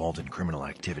been involved in criminal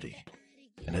activity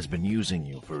and has been using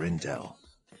you for intel.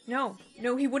 No,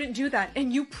 he wouldn't do that,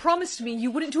 and you promised me you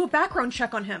wouldn't do a background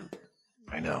check on him.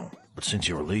 I know, but since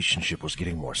your relationship was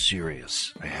getting more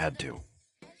serious, I had to.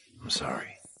 I'm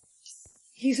sorry.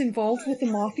 He's involved with the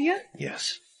Mafia?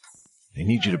 Yes. They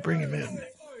need you to bring him in.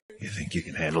 You think you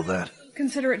can handle that?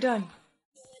 Consider it done.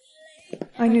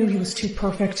 I knew he was too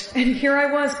perfect, and here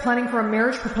I was planning for a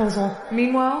marriage proposal.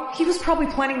 Meanwhile, he was probably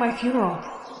planning my funeral.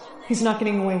 He's not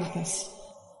getting away with this.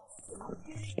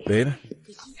 Babe?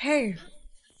 Hey.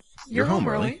 You're home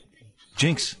early.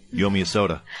 Jinx, you owe me a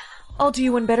soda. I'll do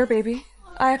you one better, baby.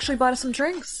 I actually bought us some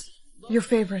drinks. Your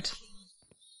favorite.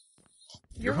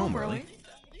 You're home early.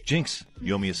 Jinx,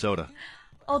 you owe me a soda.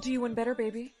 I'll do you one better,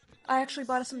 baby. I actually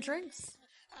bought us some drinks.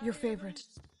 Your favorite.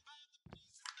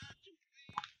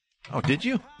 Oh, did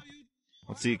you?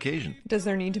 What's the occasion? Does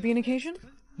there need to be an occasion?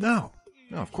 No,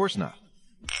 of course not.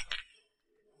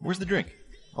 Where's the drink?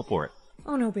 I'll pour it.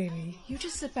 Oh no, baby. You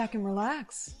just sit back and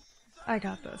relax. I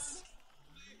got this.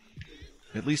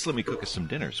 At least let me cook us some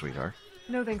dinner, sweetheart.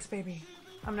 No thanks, baby.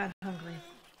 I'm not hungry.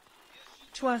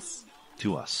 To us.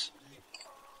 To us.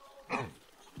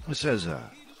 This has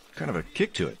kind of a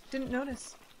kick to it. Didn't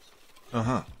notice.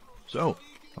 Uh-huh. So,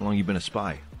 how long you been a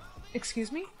spy?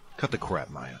 Excuse me? Cut the crap,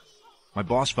 Maya. My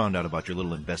boss found out about your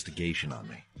little investigation on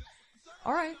me.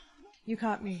 All right. You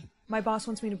caught me. My boss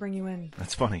wants me to bring you in.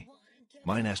 That's funny.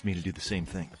 Mine asked me to do the same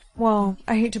thing. Well,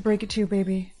 I hate to break it to you,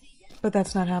 baby, but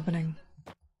that's not happening.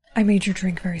 I made your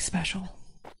drink very special.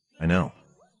 I know.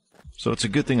 So it's a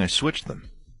good thing I switched them.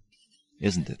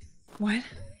 Isn't it? What?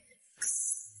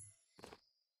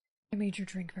 I made your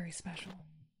drink very special.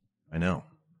 I know.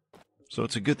 So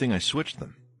it's a good thing I switched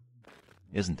them.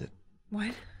 Isn't it?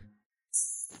 What?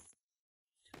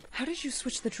 How did you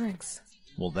switch the drinks?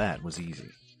 Well, that was easy.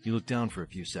 You looked down for a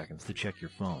few seconds to check your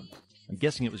phone. I'm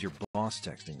guessing it was your boss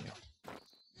texting you.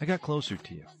 I got closer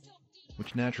to you,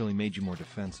 which naturally made you more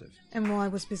defensive. And while I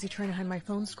was busy trying to hide my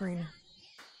phone screen,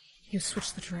 you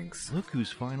switched the drinks. Look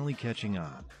who's finally catching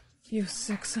on. You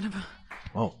sick son of a...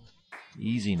 Oh,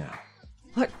 easy now.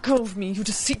 Let go of me, you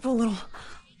deceitful little...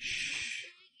 Shh.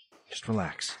 Just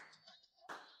relax.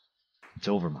 It's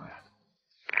over, Maya.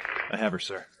 I have her,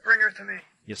 sir. Bring her to me.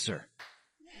 Yes, sir.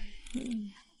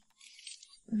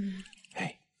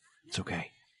 Hey, it's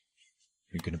okay.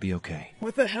 You're gonna be okay.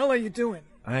 What the hell are you doing?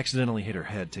 I accidentally hit her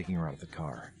head taking her out of the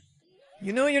car.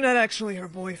 You know you're not actually her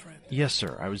boyfriend. Yes,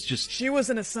 sir. I was just... She was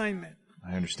an assignment.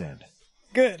 I understand.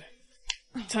 Good.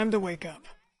 Time to wake up.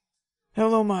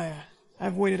 Hello, Maya.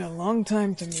 I've waited a long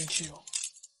time to meet you.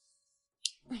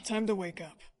 Time to wake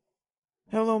up.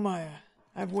 Hello, Maya.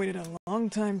 I've waited a long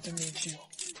time to meet you.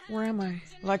 Where am I?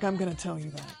 Like I'm gonna tell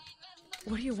you that.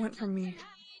 What do you want from me?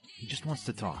 He just wants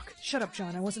to talk. Shut up,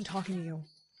 John. I wasn't talking to you.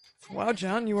 Wow,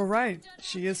 John, you were right.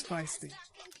 She is feisty.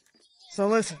 So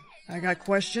listen, I got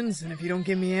questions, and if you don't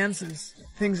give me answers,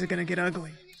 things are gonna get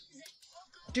ugly.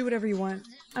 Do whatever you want.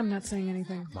 I'm not saying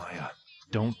anything. Maya,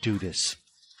 don't do this.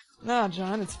 Nah,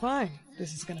 John, it's fine.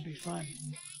 This is gonna be fun.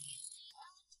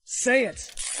 Say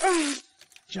it!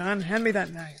 John, hand me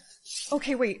that knife.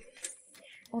 Okay, wait.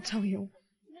 I'll tell you.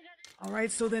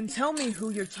 Alright, so then tell me who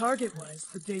your target was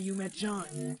the day you met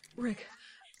John. Rick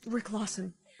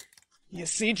Lawson. You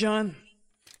see, John?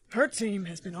 Her team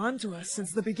has been on to us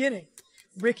since the beginning.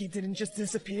 Ricky didn't just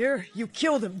disappear. You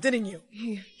killed him, didn't you?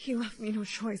 He left me no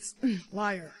choice.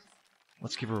 Liar.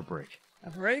 Let's give her a break. A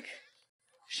break?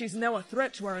 She's now a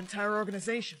threat to our entire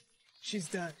organization. She's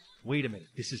done. Wait a minute.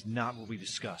 This is not what we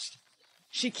discussed.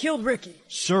 She killed Ricky.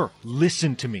 Sir,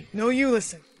 listen to me. No, you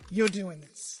listen. You're doing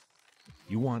this.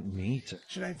 You want me to...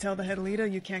 Should I tell the head leader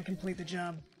you can't complete the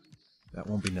job? That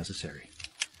won't be necessary.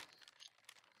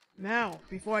 Now,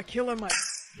 before I kill her,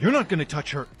 You're not gonna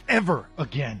touch her ever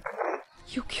again.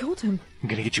 You killed him. I'm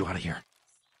gonna get you out of here.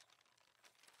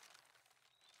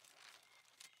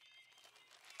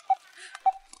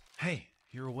 Hey,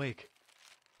 you're awake.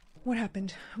 What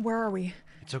happened? Where are we?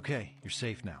 It's okay. You're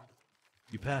safe now.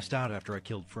 You passed out after I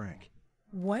killed Frank.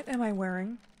 What am I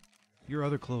wearing? Your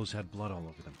other clothes had blood all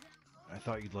over them. I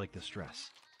thought you'd like this dress.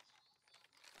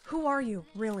 Who are you,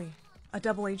 really? A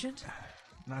double agent?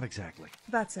 Not exactly.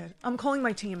 That's it. I'm calling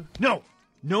my team. No!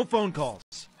 No phone calls!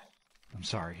 I'm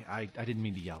sorry. I didn't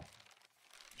mean to yell.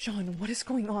 John, what is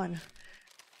going on?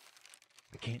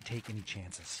 I can't take any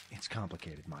chances. It's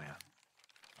complicated, Maya.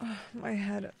 My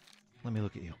head. Let me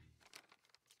look at you.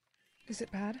 Is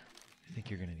it bad? I think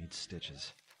you're gonna need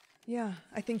stitches. Yeah,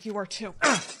 I think you are too.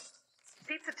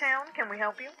 Pizza Town, can we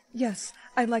help you? Yes,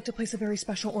 I'd like to place a very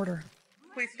special order.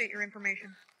 Please state your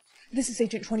information. This is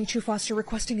Agent 22 Foster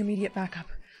requesting immediate backup.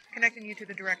 Connecting you to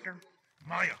the director.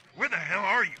 Maya, where the hell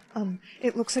are you?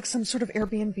 It looks like some sort of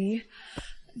Airbnb.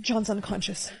 John's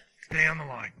unconscious. Stay on the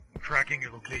line. I'm tracking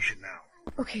your location now.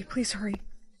 Okay, please hurry.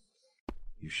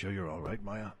 You sure you're alright,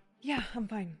 Maya? Yeah, I'm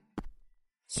fine.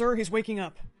 Sir, he's waking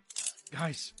up.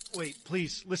 Guys, wait,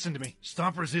 please, listen to me.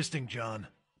 Stop resisting, John.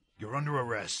 You're under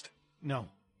arrest. No,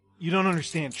 you don't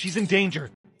understand. She's in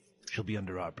danger. She'll be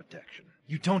under our protection.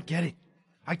 You don't get it.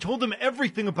 I told them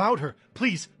everything about her.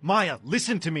 Please, Maya,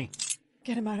 listen to me.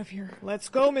 Get him out of here. Let's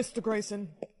go, Mr. Grayson.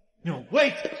 No,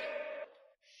 wait!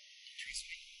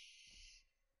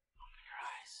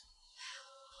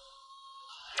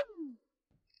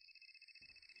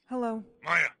 Hello.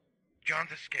 Maya,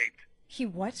 John's escaped. He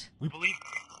what? We believe...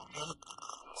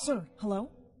 Sir,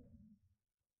 hello?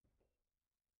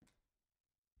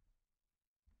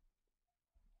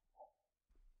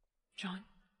 John?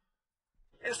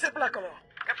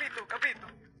 Capito.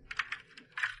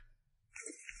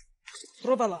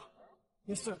 Tróvala.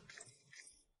 Yes, sir.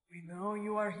 We know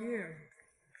you are here.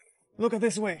 Look at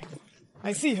this way.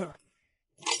 I see her.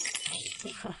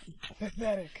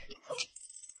 Pathetic.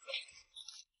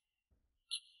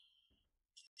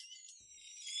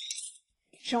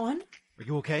 John? Are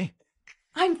you okay?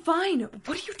 I'm fine.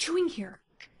 What are you doing here?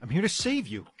 I'm here to save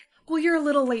you. Well, you're a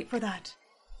little late for that.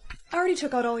 I already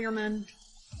took out all your men.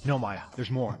 No, Maya, there's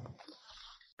more.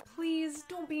 Please,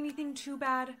 don't be anything too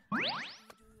bad.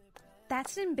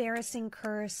 That's an embarrassing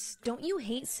curse. Don't you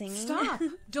hate singing? Stop!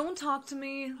 Don't talk to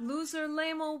me. Loser,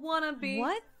 lame-o, wannabe.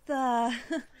 What the...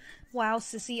 Wow,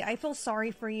 sissy, I feel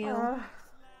sorry for you.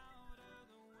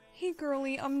 Hey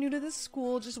girlie, I'm new to this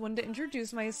school, just wanted to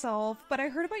introduce myself, but I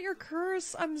heard about your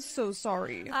curse. I'm so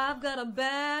sorry. I've got a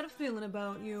bad feeling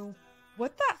about you.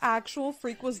 What the actual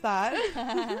freak was that?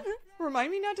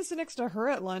 Remind me not to sit next to her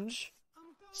at lunch.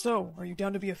 So, are you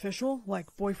down to be official?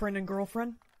 Like boyfriend and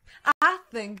girlfriend? I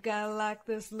think I like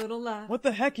this little life. What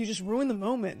the heck? You just ruined the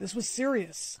moment. This was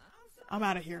serious. I'm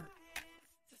out of here.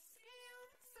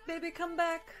 Baby, come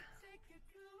back.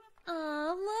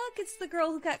 Aw, look, it's the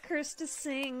girl who got cursed to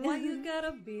sing. Why you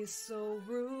gotta be so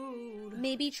rude?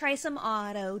 Maybe try some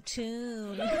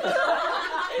auto-tune.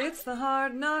 It's the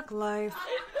hard knock life.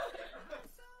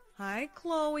 Hi,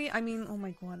 Chloe. Oh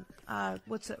my god.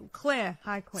 What's it? Claire.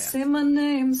 Hi, Claire. Say my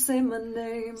name, say my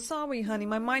name. Sorry, honey,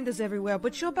 my mind is everywhere,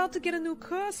 but you're about to get a new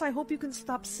curse. I hope you can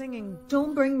stop singing.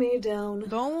 Don't bring me down.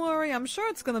 Don't worry, I'm sure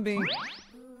it's gonna be.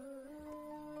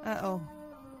 Uh-oh.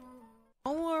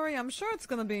 Don't worry, I'm sure it's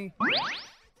gonna be.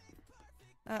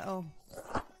 Uh-oh.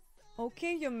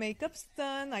 Okay, your makeup's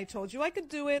done. I told you I could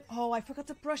do it. Oh, I forgot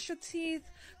to brush your teeth.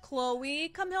 Chloe,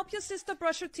 come help your sister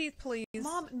brush her teeth, please.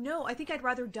 Mom, no, I think I'd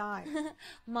rather die.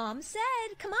 Mom said,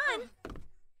 come on.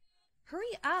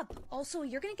 Hurry up. Also,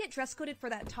 you're gonna get dress coded for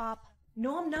that top.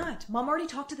 No, I'm not. Mom already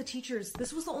talked to the teachers.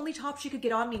 This was the only top she could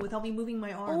get on me without me moving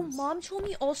my arms. Oh, Mom told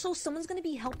me also someone's gonna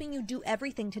be helping you do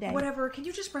everything today. Whatever, can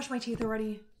you just brush my teeth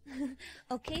already?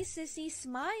 Okay, sissy,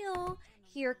 smile.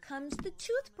 Here comes the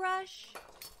toothbrush.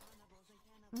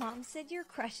 Mom said your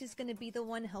crush is gonna be the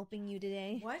one helping you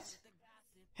today. What?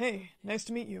 Hey, nice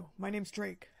to meet you. My name's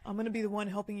Drake. I'm gonna be the one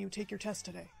helping you take your test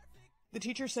today. The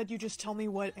teacher said you just tell me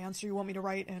what answer you want me to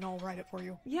write and I'll write it for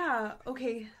you. Yeah,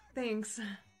 okay, thanks.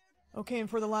 Okay, and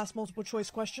for the last multiple choice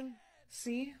question?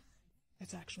 C?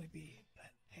 It's actually B,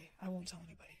 but hey, I won't tell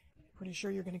anybody. Pretty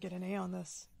sure you're gonna get an A on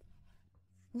this.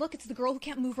 Look, it's the girl who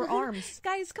can't move her arms.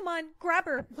 Guys, come on, grab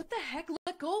her. What the heck?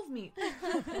 Let go of me.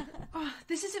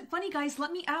 This isn't funny, guys.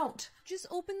 Let me out. Just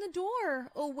open the door.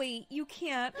 Oh, wait, you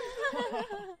can't.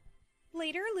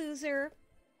 Later, loser.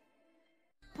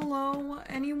 Hello,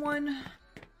 anyone?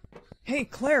 Hey,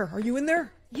 Claire, are you in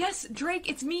there? Yes, Drake,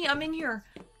 it's me. I'm in here.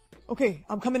 Okay,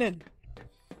 I'm coming in.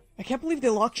 I can't believe they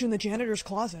locked you in the janitor's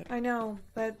closet. I know,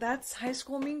 but that's high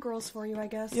school mean girls for you, I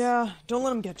guess. Yeah, don't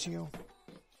let them get to you.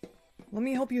 Let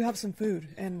me help you have some food,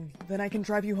 and then I can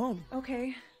drive you home.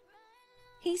 Okay.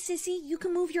 Hey, sissy, you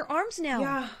can move your arms now.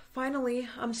 Yeah, finally.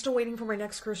 I'm still waiting for my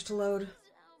next curse to load.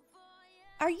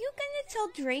 Are you gonna tell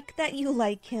Drake that you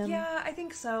like him? Yeah, I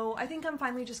think so. I think I'm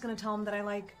finally just gonna tell him that I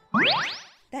like...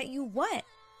 That you what?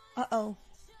 Uh-oh.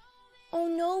 Oh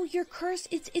no, your curse,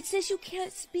 it says you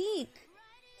can't speak.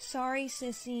 Sorry,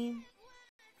 sissy.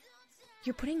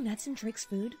 You're putting nuts in Drake's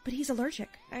food, but he's allergic.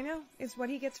 I know. It's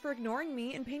what he gets for ignoring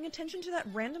me and paying attention to that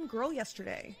random girl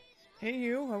yesterday. Hey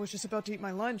you, I was just about to eat my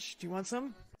lunch. Do you want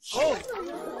some? Oh!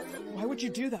 Why would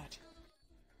you do that?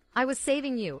 I was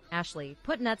saving you, Ashley.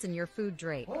 Put nuts in your food,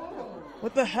 Drake.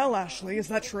 What the hell, Ashley? Is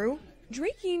that true?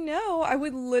 Drakey, no. I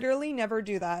would literally never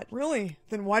do that. Really?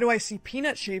 Then why do I see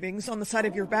peanut shavings on the side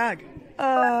of your bag?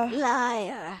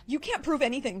 Liar. You can't prove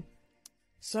anything.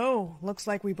 So, looks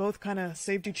like we both kinda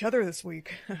saved each other this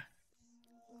week.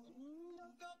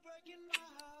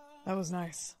 That was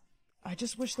nice. I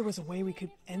just wish there was a way we could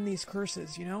end these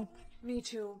curses, you know? Me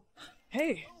too.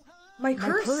 Hey! My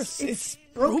curse? It's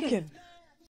broken!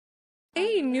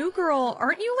 Hey, new girl,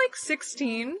 aren't you like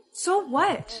 16? So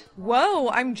what? Whoa,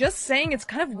 I'm just saying it's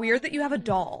kind of weird that you have a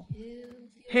doll.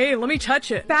 Hey, let me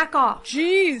touch it. Back off.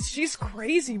 Jeez, she's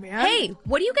crazy, man. Hey,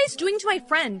 what are you guys doing to my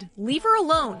friend? Leave her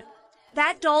alone.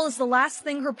 That doll is the last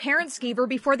thing her parents gave her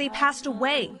before they passed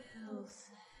away.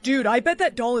 Dude, I bet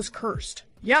that doll is cursed.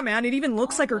 Yeah, man, it even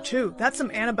looks like her too. That's some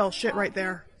Annabelle shit right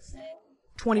there.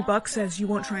 $20 says you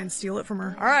won't try and steal it from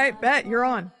her. Alright, bet, you're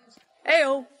on.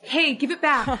 Ayo. Hey, give it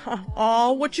back.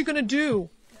 Aw, what you gonna do?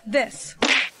 This.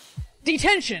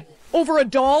 Detention! Over a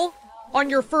doll? On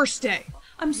your first day.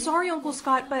 I'm sorry, Uncle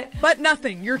Scott, but... But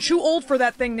nothing. You're too old for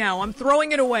that thing now. I'm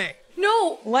throwing it away.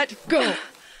 No! Let go.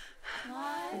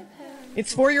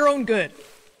 It's for your own good.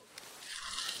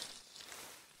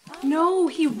 No,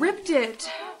 he ripped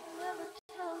it.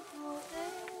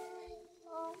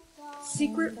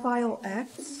 Secret File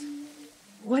X?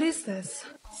 What is this?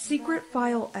 Secret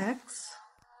File X?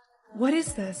 What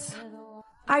is this?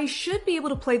 I should be able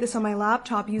to play this on my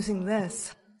laptop using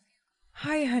this.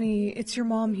 Hi, honey. It's your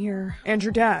mom here. And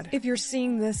your dad. If you're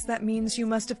seeing this, that means you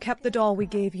must have kept the doll we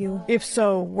gave you. If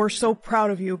so, we're so proud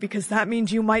of you because that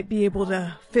means you might be able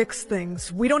to fix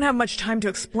things. We don't have much time to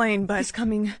explain, but... He's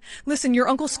coming. Listen, your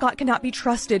Uncle Scott cannot be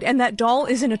trusted, and that doll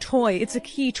isn't a toy. It's a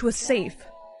key to a safe.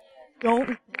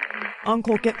 Don't...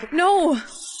 Uncle, get... No!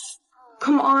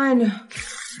 Come on.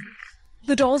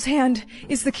 The doll's hand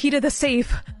is the key to the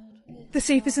safe. The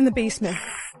safe is in the basement.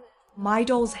 My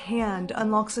doll's hand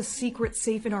unlocks a secret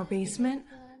safe in our basement?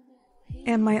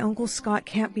 And my Uncle Scott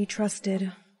can't be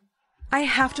trusted. I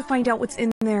have to find out what's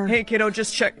in there. Hey, kiddo,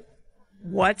 just check.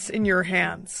 What's in your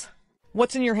hands?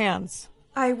 What's in your hands?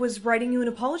 I was writing you an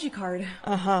apology card.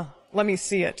 Uh-huh. Let me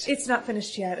see it. It's not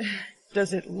finished yet.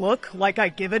 Does it look like I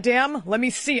give a damn? Let me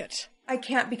see it. I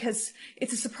can't because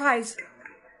it's a surprise.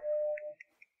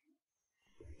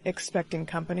 Expecting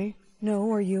company? No,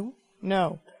 are you?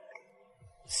 No.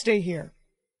 Stay here.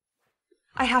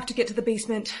 I have to get to the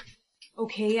basement.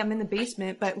 Okay, I'm in the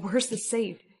basement, but where's the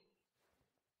safe?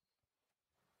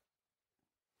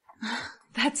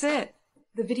 That's it.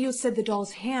 The video said the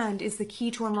doll's hand is the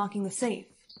key to unlocking the safe.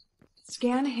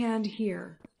 Scan hand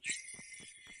here.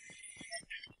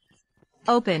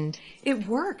 Opened. It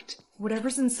worked.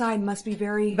 Whatever's inside must be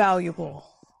very... valuable.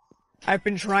 I've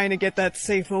been trying to get that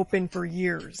safe open for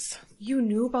years. You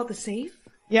knew about the safe?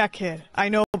 Yeah, kid. I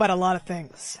know about a lot of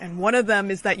things. And one of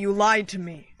them is that you lied to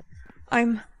me.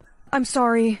 I'm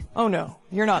sorry. Oh no,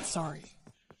 you're not sorry.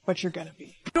 But you're gonna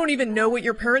be. You don't even know what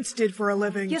your parents did for a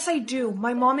living. Yes, I do.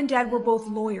 My mom and dad were both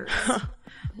lawyers.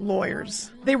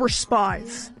 Lawyers. They were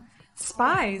spies.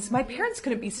 Spies? My parents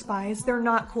couldn't be spies. They're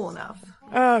not cool enough.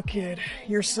 Oh, kid.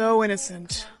 You're so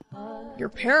innocent. Your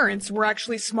parents were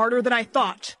actually smarter than I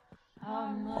thought.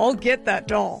 I'll get that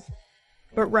doll.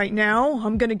 But right now,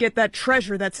 I'm gonna get that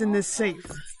treasure that's in this safe.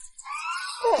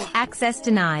 Access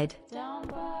denied.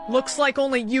 Looks like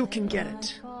only you can get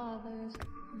it.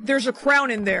 There's a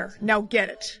crown in there. Now get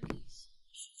it.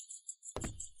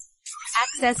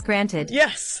 Access granted.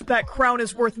 Yes, that crown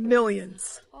is worth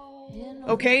millions.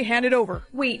 Okay, hand it over.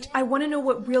 Wait, I want to know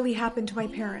what really happened to my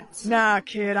parents. Nah,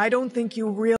 kid, I don't think you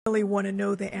really want to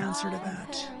know the answer to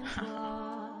that.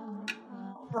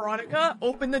 Veronica,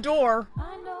 open the door.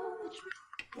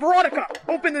 Veronica,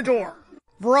 open the door.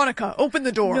 Veronica, open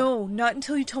the door. No, not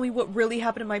until you tell me what really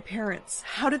happened to my parents.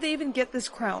 How did they even get this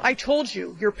crown? I told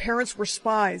you, your parents were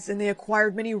spies and they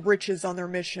acquired many riches on their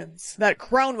missions. That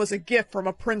crown was a gift from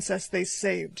a princess they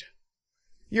saved.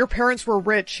 Your parents were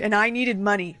rich and I needed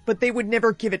money, but they would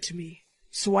never give it to me.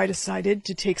 So I decided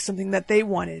to take something that they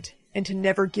wanted and to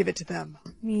never give it to them.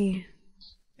 Me.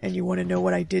 And you want to know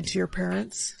what I did to your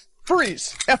parents?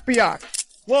 Freeze! FBI!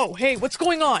 Whoa, hey, what's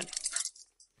going on?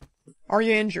 Are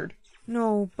you injured?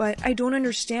 No, but I don't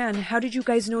understand. How did you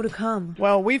guys know to come?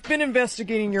 Well, we've been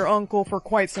investigating your uncle for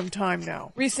quite some time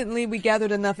now. Recently, we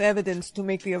gathered enough evidence to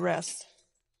make the arrest.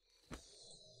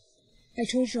 I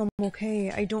told you I'm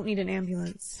okay. I don't need an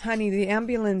ambulance. Honey, the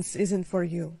ambulance isn't for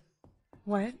you.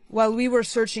 What? While we were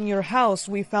searching your house,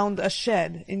 we found a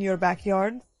shed in your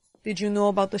backyard. Did you know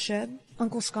about the shed?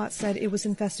 Uncle Scott said it was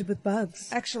infested with bugs.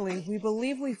 Actually, we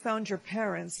believe we found your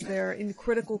parents. They're in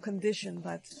critical condition,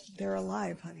 but they're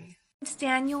alive, honey.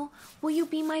 Daniel, will you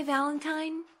be my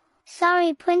Valentine?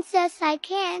 Sorry, Princess, I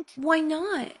can't. Why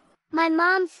not? My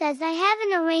mom says I have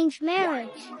an arranged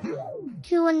marriage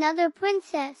to another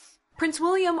princess. Prince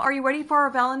William, are you ready for our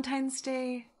Valentine's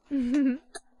Day?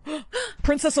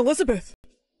 Princess Elizabeth!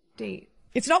 Date.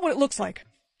 It's not what it looks like.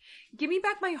 Give me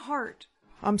back my heart.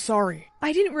 I'm sorry.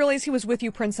 I didn't realize he was with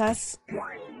you, Princess.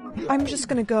 I'm just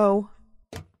gonna go.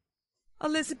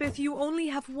 Elizabeth, you only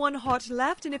have one heart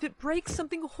left, and if it breaks,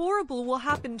 something horrible will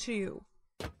happen to you.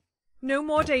 No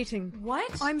more dating.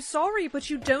 What? I'm sorry, but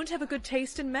you don't have a good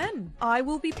taste in men. I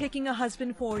will be picking a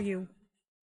husband for you.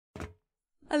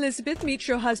 Elizabeth, meet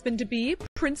your husband-to-be,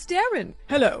 Prince Darren.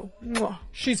 Hello. Mwah.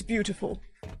 She's beautiful.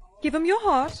 Give him your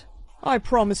heart. I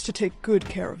promise to take good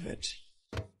care of it.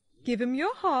 Give him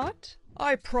your heart.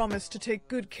 I promise to take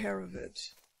good care of it.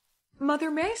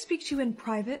 Mother, may I speak to you in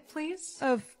private, please?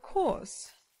 Of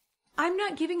course. I'm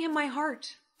not giving him my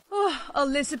heart. Oh,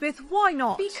 Elizabeth, why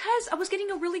not? Because I was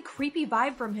getting a really creepy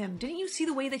vibe from him. Didn't you see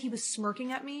the way that he was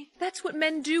smirking at me? That's what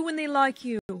men do when they like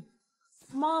you.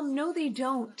 Mom, no they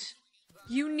don't.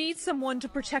 You need someone to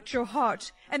protect your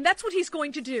heart, and that's what he's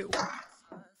going to do.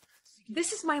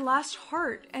 This is my last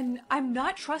heart, and I'm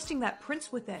not trusting that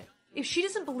prince with it. If she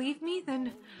doesn't believe me,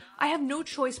 then I have no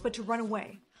choice but to run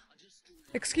away.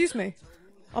 Excuse me.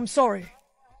 I'm sorry.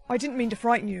 I didn't mean to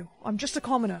frighten you. I'm just a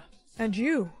commoner. And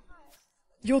you're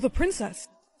the princess.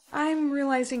 I'm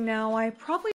realizing now I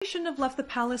probably shouldn't have left the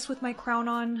palace with my crown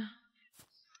on.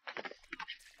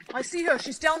 I see her.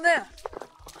 She's down there.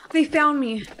 They found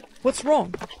me. What's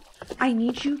wrong? I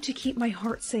need you to keep my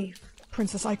heart safe.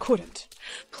 Princess, I couldn't.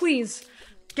 Please.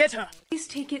 Get her. Please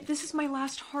take it. This is my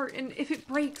last heart, and if it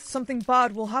breaks... Something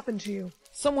bad will happen to you.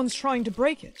 Someone's trying to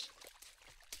break it.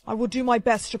 I will do my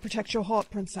best to protect your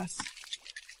heart, Princess.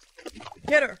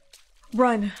 Get her.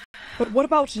 Run. But what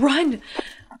about... Run!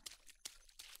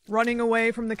 Running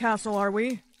away from the castle, are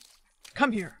we?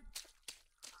 Come here.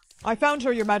 I found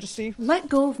her, Your Majesty. Let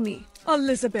go of me.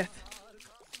 Elizabeth.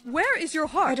 Where is your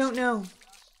heart? I don't know.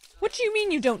 What do you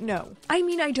mean you don't know? I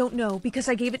mean I don't know, because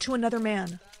I gave it to another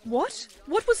man. What?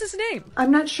 What was his name?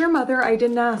 I'm not sure, Mother. I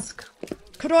didn't ask.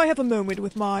 Could I have a moment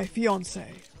with my fiancé,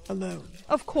 alone?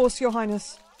 Of course, Your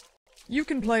Highness. You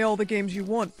can play all the games you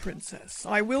want, Princess.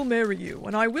 I will marry you,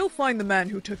 and I will find the man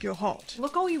who took your heart.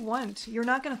 Look all you want. You're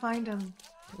not gonna find him.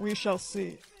 We shall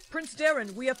see. Prince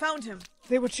Darren, we have found him.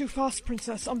 They were too fast,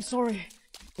 Princess. I'm sorry.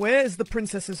 Where is the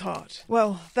princess's heart?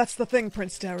 Well, that's the thing,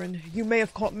 Prince Darren. You may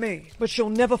have caught me, but you'll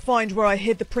never find where I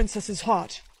hid the princess's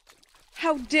heart.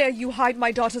 How dare you hide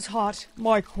my daughter's heart?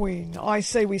 My queen, I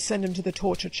say we send him to the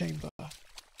torture chamber.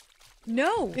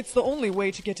 No, it's the only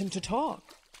way to get him to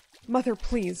talk. Mother,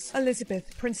 please.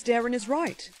 Elizabeth, Prince Darren is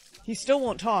right. He still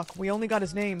won't talk. We only got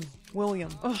his name,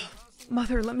 William. Ugh.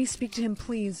 Mother, let me speak to him,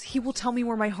 please. He will tell me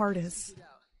where my heart is.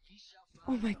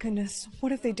 Oh my goodness,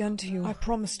 what have they done to you? I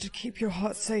promised to keep your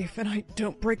heart safe, and I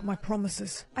don't break my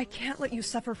promises. I can't let you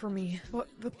suffer for me. But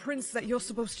the prince that you're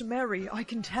supposed to marry, I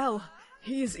can tell.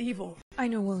 He is evil. I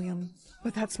know, William,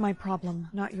 but that's my problem,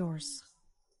 not yours.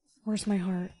 Where's my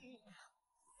heart?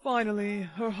 Finally,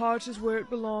 her heart is where it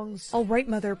belongs. All right,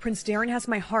 Mother, Prince Darren has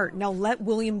my heart. Now let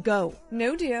William go.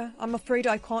 No, dear, I'm afraid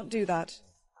I can't do that.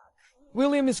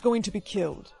 William is going to be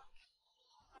killed.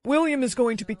 William is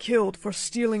going to be killed for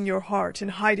stealing your heart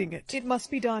and hiding it. It must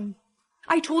be done.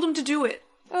 I told him to do it.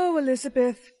 Oh,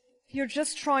 Elizabeth, you're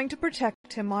just trying to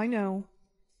protect him, I know.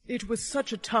 It was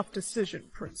such a tough decision,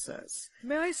 Princess.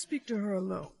 May I speak to her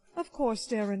alone? Of course,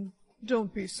 Darren.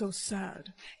 Don't be so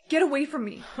sad. Get away from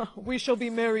me. We shall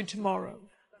be married tomorrow.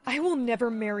 I will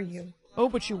never marry you. Oh,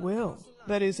 but you will.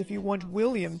 That is, if you want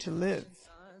William to live.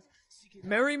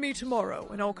 Marry me tomorrow,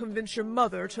 and I'll convince your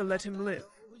mother to let him live.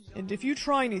 And if you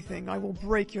try anything, I will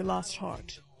break your last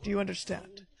heart. Do you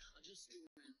understand?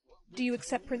 Do you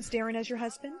accept Prince Darren as your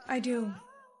husband? I do.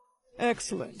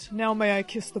 Excellent. Now may I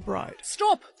kiss the bride.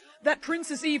 Stop! That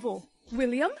prince is evil.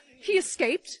 William? He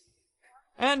escaped?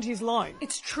 And he's lying.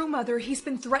 It's true, Mother. He's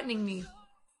been threatening me.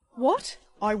 What?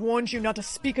 I warned you not to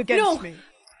speak against me.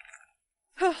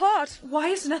 Her heart! Why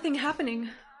is nothing happening?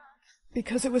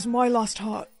 Because it was my last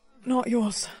heart, not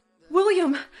yours.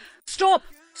 William! Stop!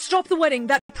 Stop the wedding!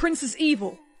 That prince is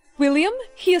evil. William?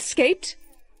 He escaped?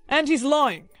 And he's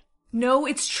lying. No,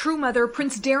 it's true, Mother.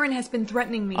 Prince Darren has been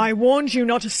threatening me. I warned you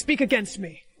not to speak against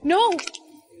me. No!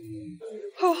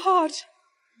 Her heart!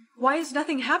 Why is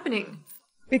nothing happening?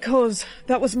 Because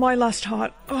that was my last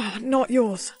heart, not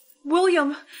yours.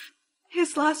 William!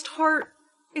 His last heart,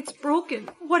 it's broken.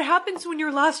 What happens when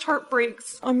your last heart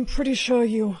breaks? I'm pretty sure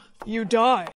you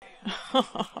die.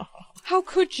 How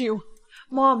could you?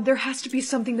 Mom, there has to be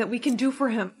something that we can do for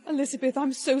him. Elizabeth,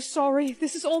 I'm so sorry.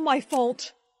 This is all my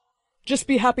fault. Just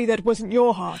be happy that wasn't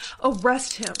your heart.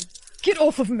 Arrest him. Get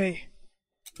off of me.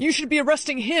 You should be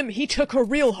arresting him. He took her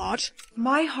real heart.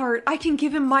 My heart? I can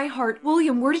give him my heart.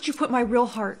 William, where did you put my real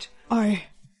heart?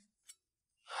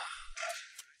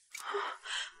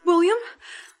 William?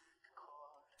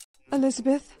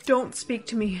 Elizabeth? Don't speak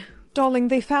to me. Darling,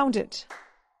 they found it.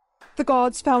 The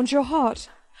gods found your heart.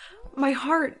 My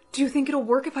heart? Do you think it'll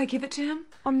work if I give it to him?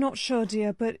 I'm not sure,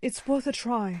 dear, but it's worth a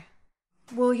try.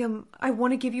 William, I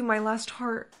want to give you my last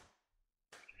heart.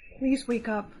 Please wake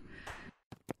up.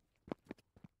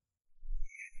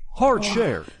 Heart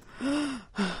shared.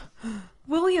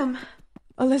 William.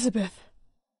 Elizabeth.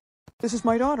 This is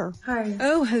my daughter. Hi.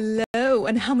 Oh, hello.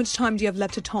 And how much time do you have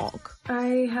left to talk?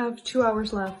 I have 2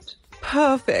 hours left.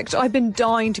 Perfect. I've been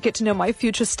dying to get to know my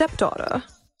future stepdaughter.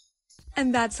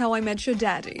 And that's how I met your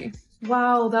daddy.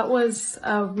 Wow, that was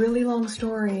a really long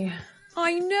story.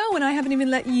 I know, and I haven't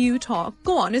even let you talk.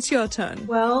 Go on, it's your turn.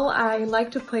 Well, I like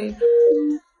to play...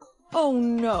 Oh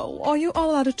no, are you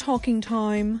all out of talking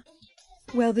time?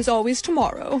 Well, there's always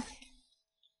tomorrow.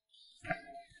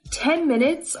 10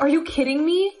 minutes? Are you kidding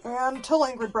me? And tell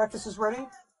Ingrid breakfast is ready.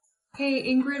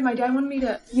 Hey, Ingrid, my dad wanted me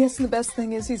to... Yes, and the best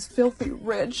thing is he's filthy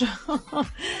rich.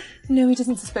 No, he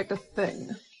doesn't suspect a thing.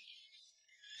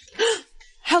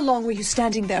 How long were you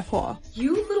standing there for?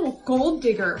 You little gold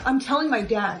digger. I'm telling my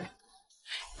dad.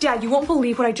 Dad, you won't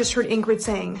believe what I just heard Ingrid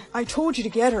saying. I told you to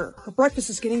get her. Her breakfast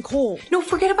is getting cold. No,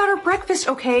 forget about her breakfast,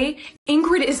 okay?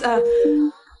 Ingrid is a...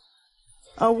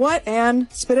 A what, Anne?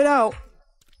 Spit it out.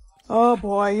 Oh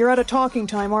boy, you're out of talking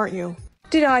time, aren't you?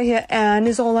 Did I hear Anne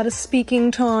is all out of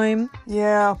speaking time?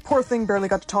 Yeah, poor thing barely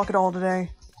got to talk at all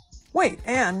today. Wait,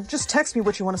 Anne, just text me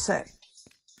what you want to say.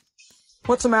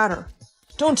 What's the matter?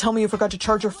 Don't tell me you forgot to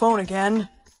charge your phone again.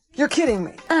 You're kidding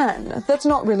me. Anne, that's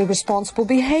not really responsible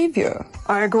behavior.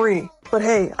 I agree. But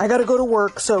hey, I gotta go to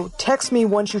work, so text me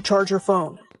once you charge your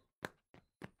phone.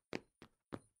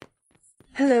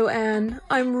 Hello, Anne.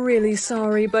 I'm really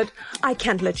sorry, but I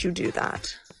can't let you do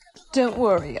that. Don't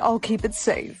worry, I'll keep it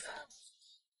safe.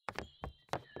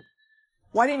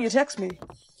 Why didn't you text me?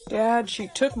 Dad, she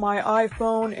took my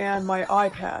iPhone and my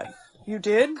iPad. You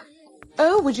did?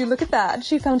 Oh, would you look at that?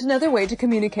 She found another way to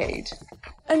communicate.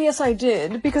 And yes, I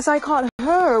did, because I caught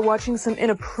her watching some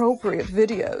inappropriate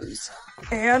videos.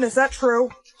 Anne, is that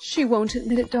true? She won't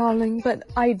admit it, darling, but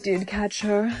I did catch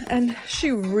her, and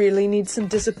she really needs some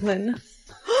discipline.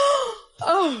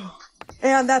 Oh!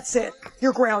 Anne, that's it.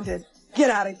 You're grounded.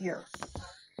 Get out of here.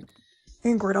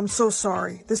 Ingrid, I'm so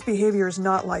sorry. This behavior is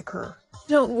not like her.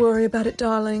 Don't worry about it,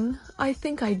 darling. I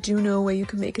think I do know a way you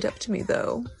can make it up to me,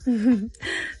 though.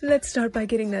 Let's start by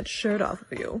getting that shirt off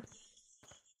of you.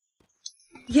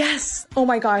 Yes! Oh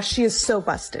my gosh, she is so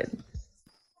busted.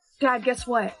 Dad, guess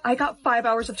what? I got 5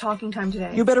 hours of talking time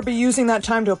today. You better be using that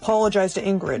time to apologize to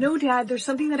Ingrid. No, Dad, there's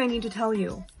something that I need to tell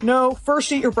you. No,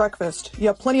 first eat your breakfast. You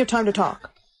have plenty of time to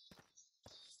talk.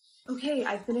 Okay,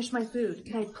 I finished my food.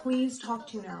 Can I please talk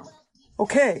to you now?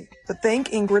 Okay, but thank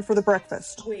Ingrid for the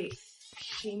breakfast. Wait,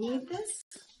 she made this?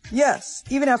 Yes,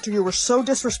 even after you were so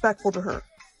disrespectful to her.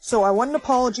 So I want an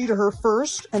apology to her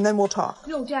first, and then we'll talk.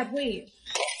 No, Dad, wait.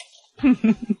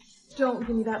 Don't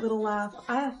give me that little laugh.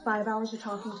 I have 5 hours of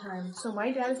talking time, so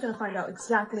my dad is going to find out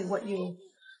exactly what you...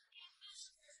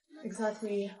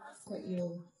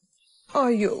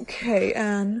 Are you okay,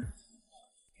 Anne?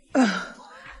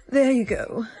 There you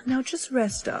go. Now just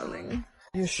rest, darling.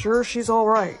 You sure she's all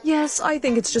right? Yes, I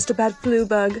think it's just a bad flu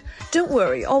bug. Don't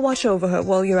worry, I'll watch over her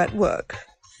while you're at work.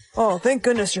 Oh, thank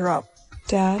goodness you're up.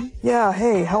 Dad? Yeah,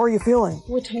 hey, how are you feeling?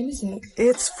 What time is it?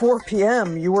 It's 4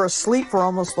 p.m. You were asleep for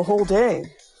almost the whole day.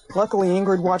 Luckily,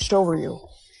 Ingrid watched over you.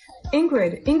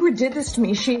 Ingrid did this to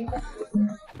me. She...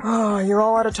 Oh, you're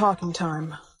all out of talking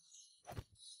time.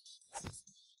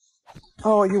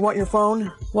 Oh, you want your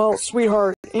phone? Well,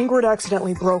 sweetheart, Ingrid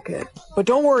accidentally broke it. But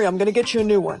don't worry, I'm gonna get you a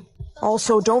new one.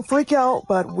 Also, don't freak out,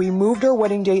 but we moved our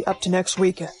wedding date up to next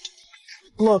weekend.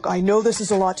 Look, I know this is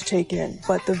a lot to take in,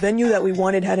 but the venue that we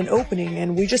wanted had an opening,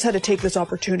 and we just had to take this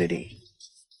opportunity.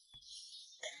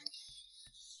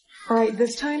 Alright,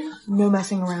 this time, no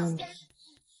messing around.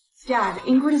 Dad,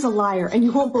 Ingrid is a liar, and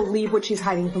you won't believe what she's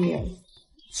hiding from you.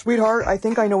 Sweetheart, I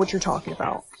think I know what you're talking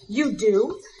about. You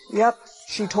do? Yep,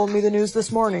 she told me the news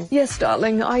this morning. Yes,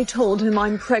 darling, I told him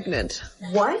I'm pregnant.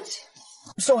 What?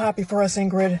 I'm so happy for us,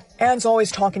 Ingrid. Anne's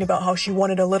always talking about how she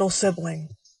wanted a little sibling.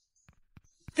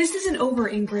 This isn't over,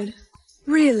 Ingrid.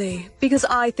 Really? Because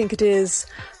I think it is.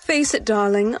 Face it,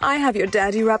 darling, I have your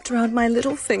daddy wrapped around my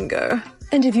little finger.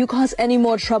 And if you cause any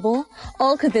more trouble,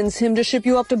 I'll convince him to ship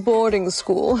you up to boarding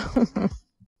school.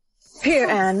 Here,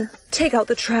 Anne, take out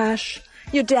the trash.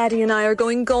 Your daddy and I are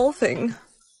going golfing.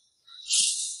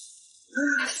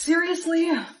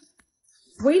 Seriously?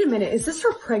 Wait a minute, is this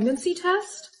her pregnancy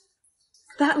test?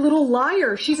 That little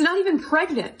liar, she's not even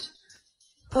pregnant.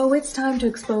 Oh, it's time to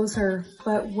expose her.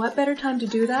 But what better time to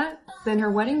do that than her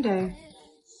wedding day?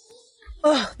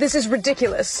 Ugh, this is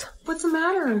ridiculous. What's the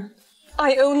matter?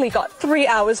 I only got 3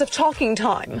 hours of talking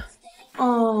time.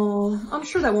 Oh, I'm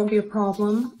sure that won't be a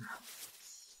problem.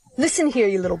 Listen here,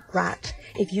 you little brat.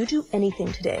 If you do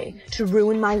anything today to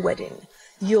ruin my wedding,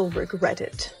 you'll regret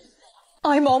it.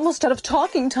 I'm almost out of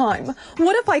talking time.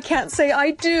 What if I can't say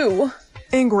I do?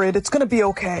 Ingrid, it's gonna be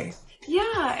okay.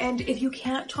 Yeah, and if you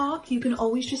can't talk, you can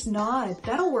always just nod.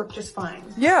 That'll work just fine.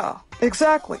 Yeah,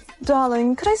 exactly.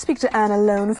 Darling, could I speak to Anne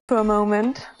alone for a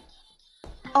moment?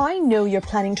 I know you're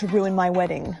planning to ruin my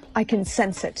wedding. I can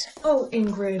sense it. Oh,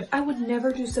 Ingrid, I would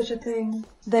never do such a thing.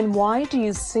 Then why do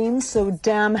you seem so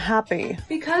damn happy?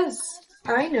 Because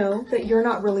I know that you're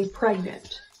not really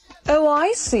pregnant. Oh,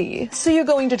 I see. So you're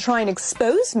going to try and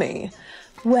expose me.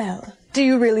 Well, do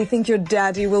you really think your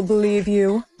daddy will believe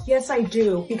you? Yes, I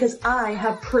do, because I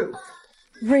have proof.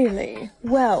 Really?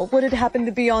 Well, would it happen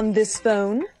to be on this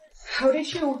phone? How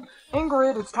did you...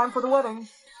 Ingrid, it's time for the wedding.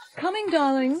 Coming,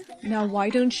 darling. Now why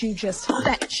don't you just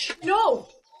fetch? No!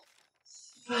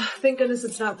 Thank goodness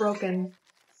it's not broken.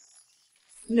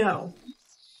 No.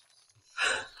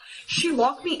 She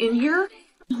locked me in here?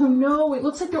 Oh no, it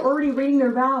looks like they're already reading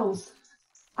their vows.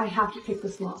 I have to pick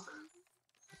this lock.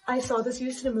 I saw this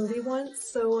used in a movie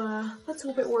once, so let's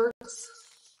hope it works.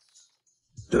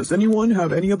 Does anyone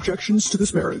have any objections to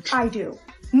this marriage? I do.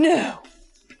 No.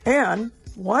 Anne,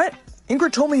 what?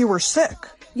 Ingrid told me you were sick.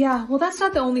 Yeah, well that's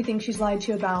not the only thing she's lied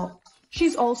to you about.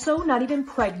 She's also not even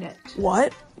pregnant.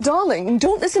 What? Darling,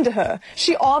 don't listen to her.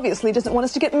 She obviously doesn't want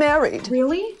us to get married.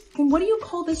 Really? Then what do you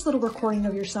call this little recording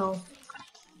of yourself?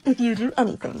 If you do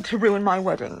anything to ruin my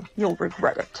wedding, you'll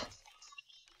regret it.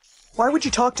 Why would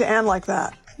you talk to Anne like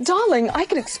that? Darling, I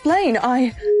can explain.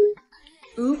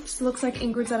 Oops, looks like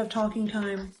Ingrid's out of talking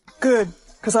time. Good,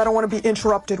 because I don't want to be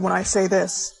interrupted when I say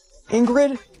this.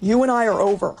 Ingrid, you and I are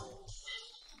over.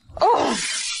 Oh!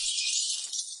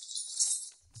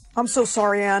 I'm so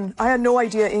sorry, Anne. I had no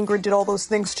idea Ingrid did all those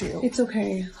things to you. It's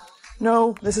okay.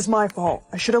 No, this is my fault.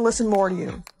 I should have listened more to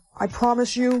you. I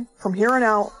promise you, from here on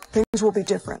out, things will be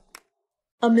different.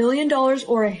 $1 million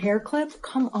or a hair clip?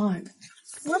 Come on.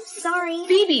 Whoops, sorry.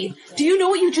 Phoebe, do you know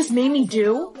what you just made me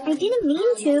do? I didn't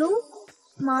mean to.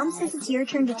 Mom says it's your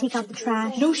turn to take out the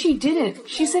trash. No, she didn't.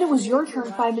 She said it was your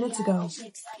turn 5 minutes ago.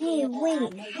 Hey,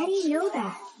 wait. How do you know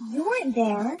that? You weren't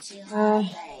there.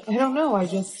 I don't know. I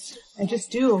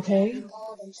just do, okay?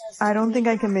 I don't think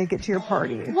I can make it to your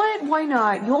party. What? Why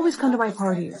not? You always come to my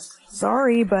parties.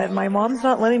 Sorry, but my mom's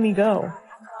not letting me go.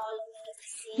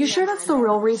 You sure that's the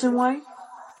real reason why?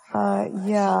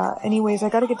 Yeah. Anyways, I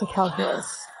gotta get to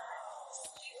calculus.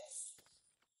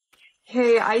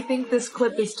 Hey, I think this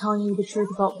clip is telling you the truth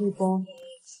about people.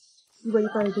 You ready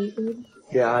for a date, babe?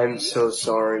 Yeah, I'm so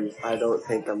sorry. I don't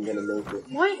think I'm gonna make it.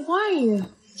 Why?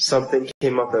 Something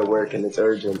came up at work and it's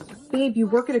urgent. Babe, you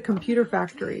work at a computer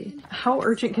factory. How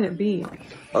urgent can it be?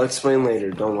 I'll explain later,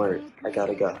 don't worry. I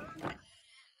gotta go.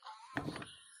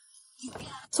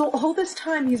 So all this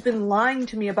time he's been lying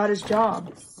to me about his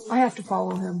job. I have to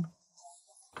follow him.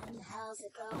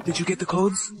 Did you get the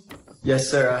codes? Yes,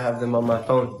 sir, I have them on my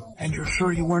phone. And you're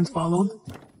sure you weren't followed?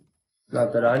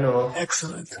 Not that I know of.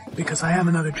 Excellent, because I have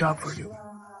another job for you.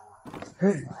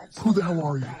 Hey, who the hell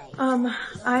are you?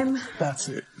 I'm... That's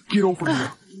it. Get over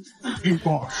here. Hey,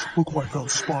 boss, look like I'm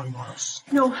spying on us.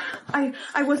 No, I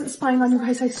wasn't spying on you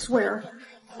guys, I swear.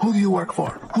 Who do you work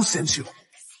for? Who sends you?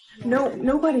 No,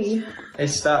 nobody. Hey,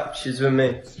 stop. She's with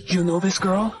me. You know this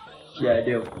girl? Yeah, I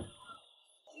do.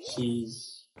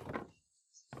 She's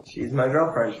my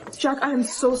girlfriend. Jack, I am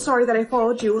so sorry that I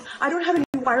followed you. I don't have any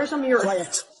wires on me or...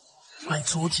 Quiet. I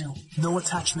told you, no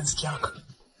attachments, Jack.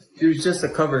 It was just a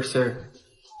cover, sir.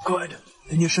 Good.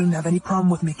 Then you shouldn't have any problem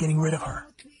with me getting rid of her.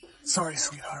 Sorry,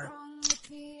 sweetheart.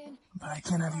 But I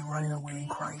can't have you running away and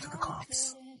crying to the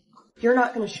cops. You're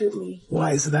not gonna shoot me.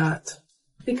 Why is that?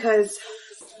 Because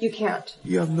you can't.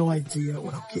 You have no idea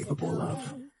what I'm capable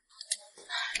of.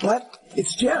 What?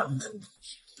 It's jammed.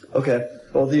 Okay,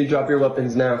 both of you drop your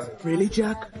weapons now. Really,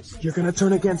 Jack? You're gonna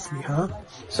turn against me, huh?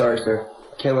 Sorry, sir.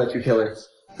 Can't let you kill her.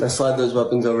 Now slide those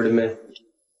weapons over to me.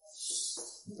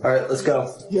 Alright, let's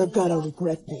go. You're gonna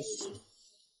regret this.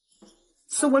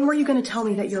 So when were you gonna tell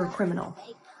me that you're a criminal?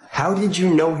 How did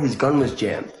you know his gun was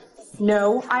jammed?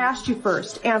 No, I asked you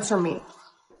first. Answer me.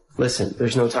 Listen,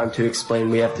 there's no time to explain.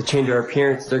 We have to change our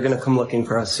appearance. They're gonna come looking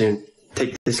for us soon.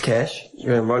 Take this cash.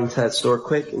 You're gonna run to that store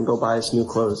quick and go buy us new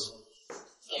clothes.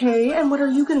 Okay, and what are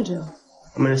you gonna do?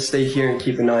 I'm gonna stay here and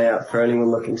keep an eye out for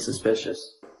anyone looking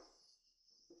suspicious.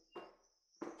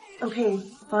 Okay,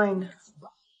 fine.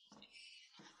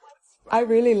 I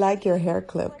really like your hair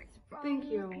clip. Thank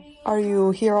you. Are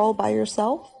you here all by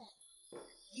yourself?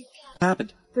 What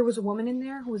happened? There was a woman in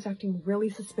there who was acting really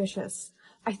suspicious.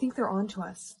 I think they're onto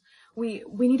us. We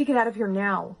need to get out of here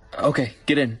now. Okay,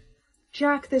 get in.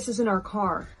 Jack, this isn't our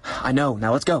car. I know,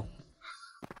 now let's go.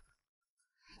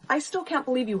 I still can't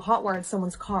believe you hotwired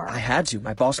someone's car. I had to.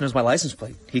 My boss knows my license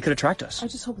plate. He could have tracked us. I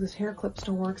just hope this hair clip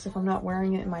still works if I'm not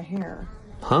wearing it in my hair.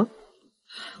 Huh?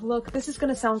 Look, this is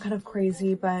gonna sound kind of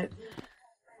crazy, but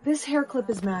this hair clip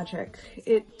is magic.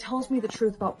 It tells me the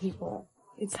truth about people.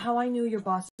 It's how I knew your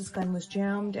boss's gun was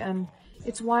jammed, and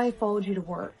it's why I followed you to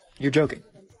work. You're joking,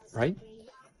 right?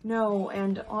 No,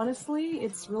 and honestly,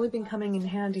 it's really been coming in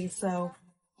handy, so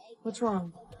what's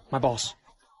wrong? My boss.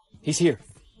 He's here.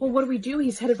 Well, what do?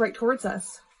 He's headed right towards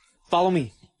us. Follow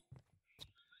me.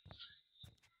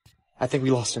 I think we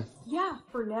lost him. Yeah,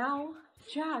 for now.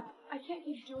 Jack, I can't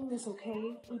keep doing this,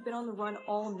 okay? We've been on the run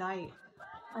all night.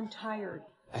 I'm tired.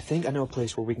 I think I know a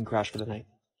place where we can crash for the night.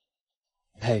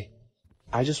 Hey,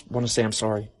 I just want to say I'm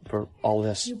sorry for all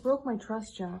this. You broke my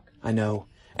trust, Jack. I know,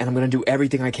 and I'm gonna do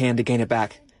everything I can to gain it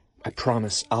back. I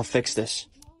promise, I'll fix this.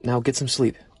 Now get some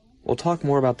sleep. We'll talk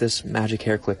more about this magic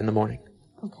hair clip in the morning.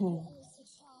 Okay.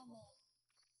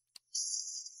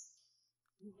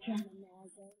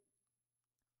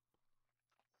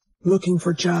 Looking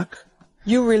for Jack.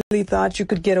 You really thought you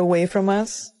could get away from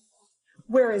us?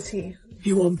 Where is he?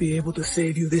 He won't be able to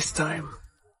save you this time.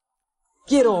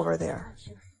 Get over there.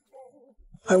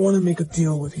 I want to make a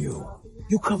deal with you.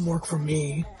 You come work for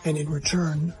me, and in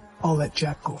return, I'll let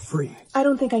Jack go free. I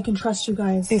don't think I can trust you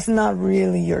guys. It's not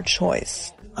really your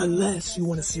choice. Unless you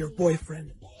want to see your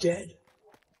boyfriend dead.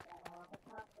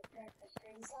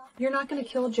 You're not going to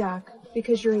kill Jack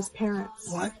because you're his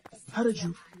parents. What? How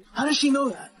does she know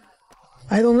that?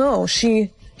 I don't know.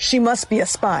 She must be a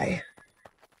spy.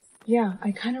 Yeah,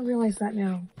 I kind of realize that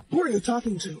now. Who are you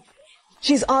talking to?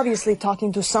 She's obviously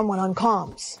talking to someone on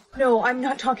comms. No, I'm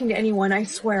not talking to anyone, I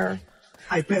swear.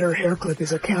 I bet her hair clip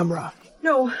is a camera.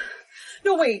 No,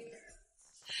 wait.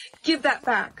 Give that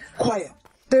back. Quiet.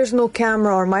 There's no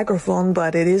camera or microphone,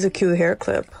 but it is a cute hair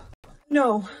clip.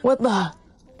 No. What the?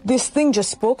 This thing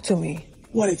just spoke to me.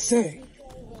 What'd it say?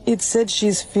 It said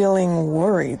she's feeling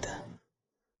worried.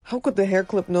 How could the hair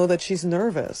clip know that she's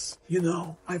nervous? You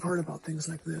know, I've heard about things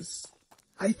like this.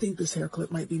 I think this hair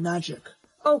clip might be magic.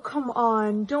 Oh, come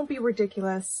on. Don't be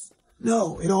ridiculous.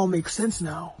 No, it all makes sense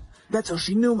now. That's how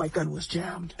she knew my gun was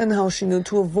jammed. And how she knew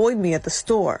to avoid me at the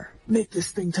store. Make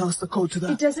this thing tell us the code to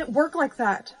the... It doesn't work like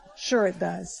that. Sure it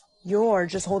does. You're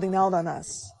just holding out on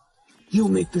us. You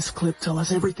make this clip tell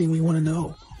us everything we want to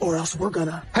know, or else we're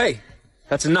gonna... Hey,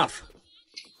 that's enough.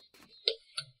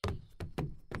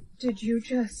 Did you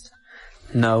just...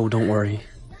 No, don't worry.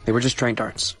 They were just train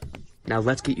darts. Now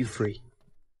let's get you free.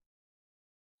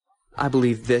 I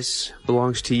believe this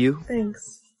belongs to you.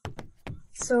 Thanks.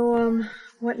 So,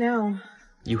 what now?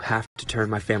 You have to turn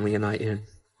my family and I in.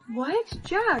 What?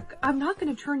 Jack, I'm not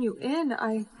gonna turn you in,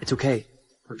 It's okay.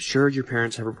 I'm sure your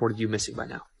parents have reported you missing by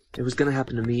now. It was gonna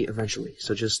happen to me eventually,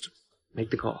 so just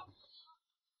make the call.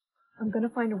 I'm gonna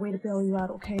find a way to bail you out,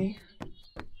 okay?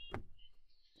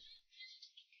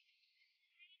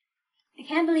 I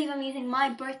can't believe I'm using my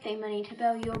birthday money to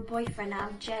bail your boyfriend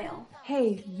out of jail.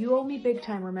 Hey, you owe me big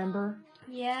time, remember?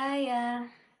 Yeah.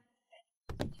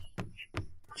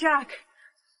 Jack!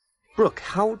 Brooke,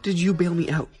 how did you bail me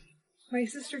out? My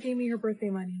sister gave me her birthday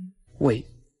money. Wait,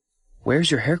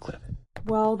 where's your hair clip?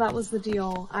 Well, that was the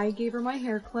deal. I gave her my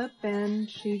hair clip, and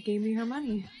she gave me her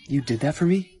money. You did that for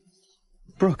me?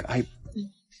 Brooke, I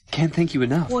can't thank you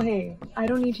enough. Well, hey, I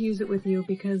don't need to use it with you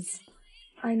because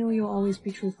I know you'll always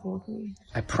be truthful with me.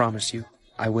 I promise you,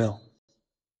 I will.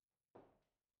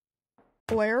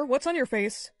 Blair, what's on your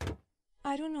face?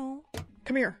 I don't know.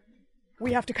 Come here.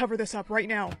 We have to cover this up right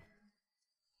now.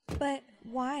 But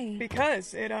why?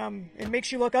 Because it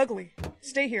makes you look ugly.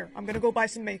 Stay here. I'm gonna go buy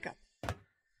some makeup.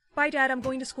 Bye, Dad. I'm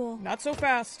going to school. Not so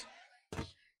fast.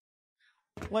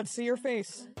 Let's see your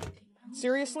face.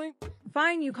 Seriously?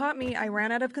 Fine, you caught me. I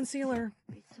ran out of concealer.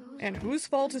 And whose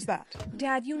fault is that?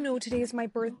 Dad, you know today is my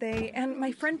birthday, and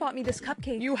my friend bought me this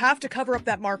cupcake. You have to cover up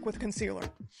that mark with concealer.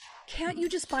 Can't you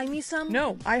just buy me some?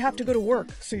 No, I have to go to work,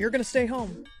 so you're gonna stay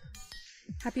home.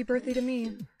 Happy birthday to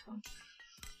me.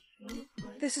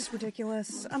 This is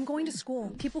ridiculous. I'm going to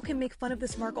school. People can make fun of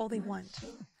this mark all they want.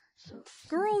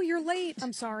 Girl, you're late.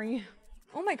 I'm sorry.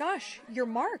 Oh my gosh, your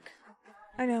mark.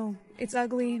 I know, it's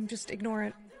ugly. Just ignore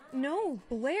it. No,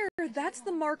 Blair, that's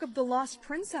the mark of the lost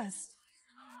princess.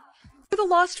 The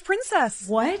lost princess.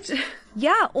 What?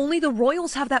 Yeah, only the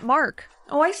royals have that mark.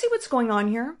 Oh, I see what's going on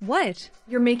here. What?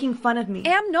 You're making fun of me.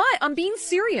 I'm not. I'm being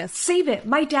serious. Save it.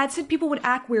 My dad said people would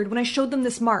act weird when I showed them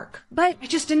this mark. But I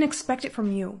just didn't expect it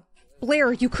from you.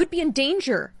 Blair, you could be in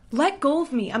danger. Let go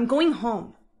of me. I'm going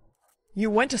home. You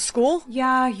went to school?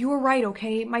 Yeah, you were right,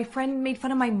 okay? My friend made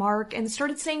fun of my mark and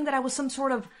started saying that I was some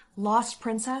sort of lost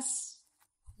princess.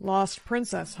 Lost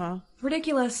princess, huh?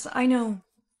 Ridiculous, I know.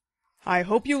 I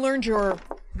hope you learned your...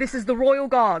 This is the royal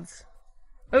guards.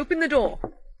 Open the door.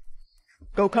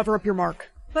 Go cover up your mark.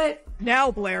 But...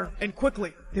 Now, Blair, and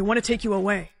quickly. They want to take you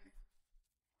away.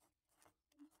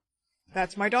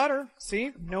 That's my daughter.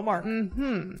 See? No mark.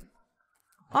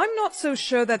 I'm not so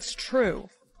sure that's true.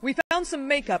 We found some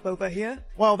makeup over here.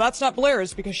 Well, that's not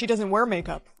Blair's because she doesn't wear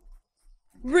makeup.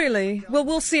 Really? Well,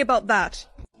 we'll see about that.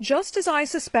 Just as I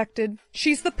suspected,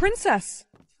 she's the princess.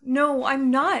 No,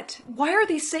 I'm not. Why are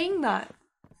they saying that?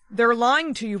 They're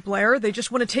lying to you, Blair. They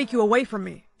just want to take you away from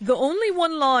me. The only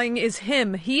one lying is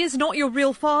him. He is not your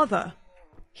real father.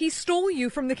 He stole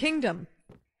you from the kingdom.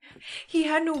 He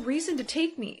had no reason to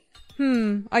take me.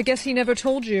 I guess he never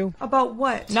told you. About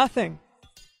what? Nothing.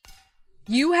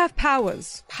 You have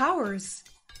powers. Powers?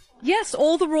 Yes,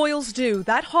 all the royals do.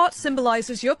 That heart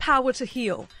symbolizes your power to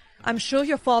heal. I'm sure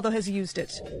your father has used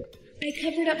it. I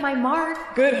covered up my mark.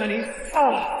 Good, honey.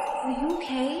 Are you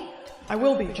okay? I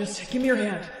will be. Just give me your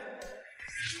hand.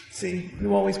 See,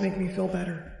 you always make me feel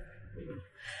better.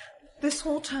 This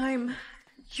whole time,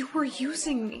 you were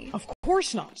using me. Of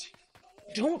course not.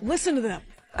 Don't listen to them.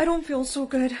 I don't feel so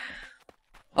good.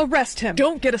 Arrest him.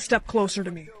 Don't get a step closer to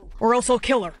me, or else I'll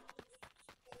kill her.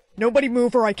 Nobody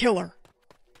move or I kill her.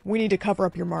 We need to cover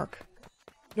up your mark.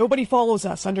 Nobody follows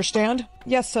us, understand?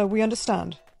 Yes, sir, we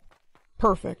understand.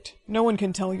 Perfect. No one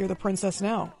can tell you're the princess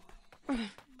now.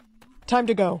 Time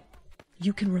to go.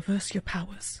 You can reverse your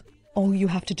powers. All you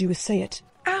have to do is say it.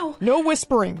 Ow! No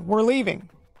whispering. We're leaving.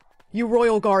 You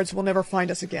royal guards will never find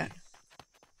us again.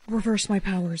 Reverse my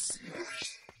powers.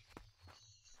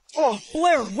 Oh,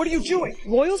 Blair, what are you doing?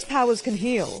 Royals' powers can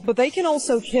heal, but they can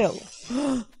also kill.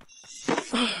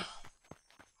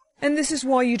 And this is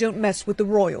why you don't mess with the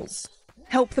royals.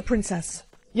 Help the princess.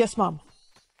 Yes, Mom.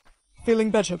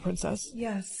 Feeling better, Princess?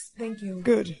 Yes, thank you.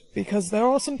 Good, because there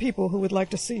are some people who would like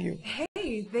to see you.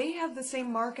 Hey, they have the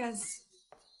same mark as...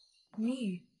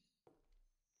 me.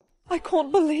 I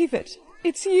can't believe it.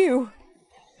 It's you.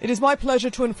 It is my pleasure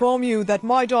to inform you that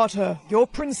my daughter, your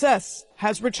princess,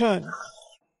 has returned.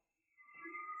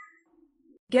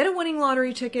 Get a winning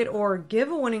lottery ticket or give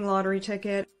a winning lottery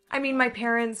ticket. I mean, my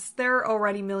parents, they're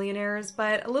already millionaires,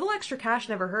 but a little extra cash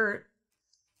never hurt.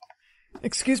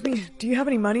 Excuse me, do you have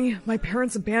any money? My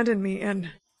parents abandoned me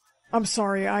and... I'm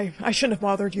sorry, I shouldn't have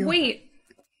bothered you. Wait!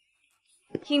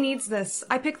 He needs this.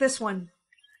 I picked this one.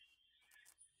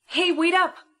 Hey, wait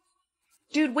up!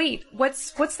 Dude, wait.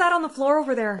 What's that on the floor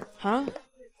over there? Huh?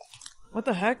 What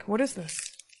the heck? What is this?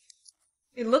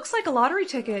 It looks like a lottery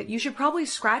ticket. You should probably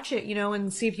scratch it,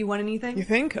 and see if you won anything. You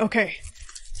think? Okay.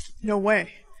 No way.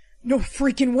 No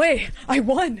freaking way! I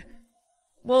won!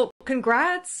 Well,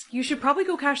 congrats. You should probably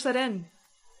go cash that in.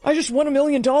 I just won $1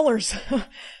 million.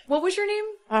 What was your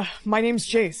name? My name's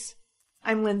Jace.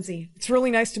 I'm Lindsay. It's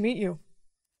really nice to meet you.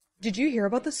 Did you hear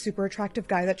about the super attractive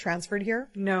guy that transferred here?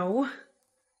 No.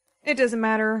 It doesn't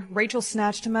matter. Rachel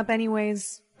snatched him up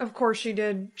anyways. Of course she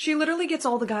did. She literally gets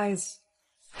all the guys.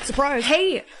 Surprise!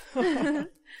 Hey!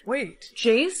 Wait.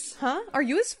 Jace? Huh? Are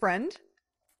you his friend?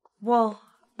 Well,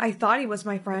 I thought he was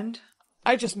my friend.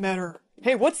 I just met her.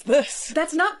 Hey, what's this?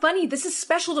 That's not funny. This is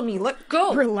special to me. Let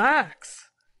go. Relax.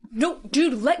 No,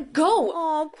 dude, let go.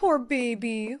 Aw, poor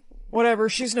baby. Whatever,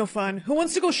 she's no fun. Who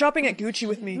wants to go shopping at Gucci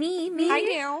with me? Me. I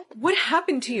do. What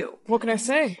happened to you? What can I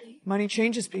say? Money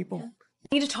changes people.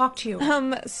 I need to talk to you.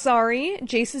 Sorry.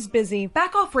 Jace is busy.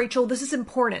 Back off, Rachel. This is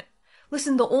important.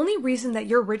 Listen, the only reason that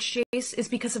you're rich, Jace, is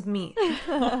because of me.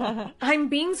 I'm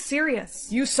being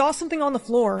serious. You saw something on the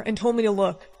floor and told me to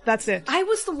look. That's it. I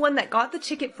was the one that got the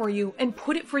ticket for you and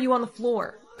put it for you on the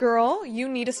floor. Girl, you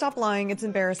need to stop lying. It's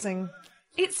embarrassing.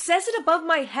 It says it above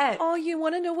my head. Oh, you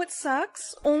want to know what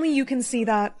sucks? Only you can see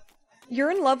that.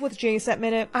 You're in love with Jace,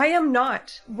 admit it. I am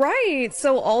not. Right,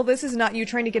 so all this is not you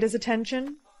trying to get his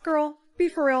attention? Girl, be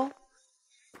for real.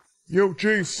 Yo,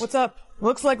 Jace. What's up?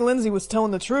 Looks like Lindsay was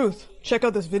telling the truth. Check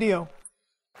out this video.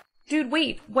 Dude,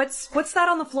 wait. What's that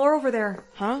on the floor over there?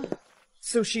 Huh?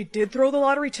 So she did throw the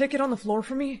lottery ticket on the floor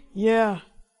for me? Yeah.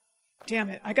 Damn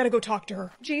it, I gotta go talk to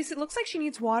her. Jace, it looks like she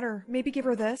needs water. Maybe give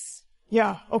her this?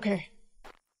 Yeah, okay.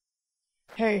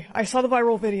 Hey, I saw the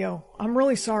viral video. I'm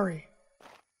really sorry.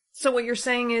 So what you're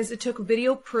saying is it took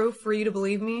video proof for you to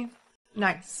believe me?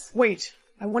 Nice. Wait,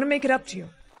 I want to make it up to you.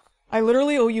 I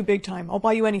literally owe you big time. I'll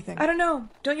buy you anything. I don't know.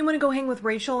 Don't you want to go hang with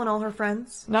Rachel and all her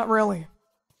friends? Not really.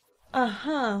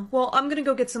 Uh-huh. Well, I'm gonna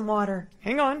go get some water.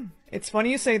 Hang on. It's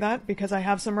funny you say that, because I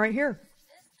have some right here.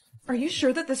 Are you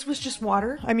sure that this was just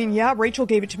water? I mean, yeah, Rachel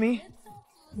gave it to me.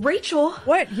 Rachel?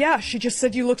 What? Yeah, she just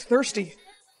said you looked thirsty.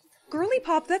 Girly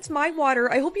Pop, that's my water.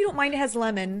 I hope you don't mind it has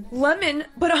lemon. Lemon?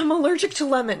 But I'm allergic to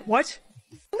lemon. What?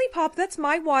 Girly Pop, that's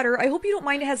my water. I hope you don't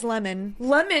mind it has lemon.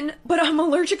 Lemon? But I'm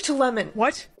allergic to lemon.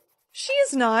 What? She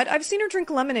is not. I've seen her drink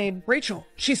lemonade. Rachel,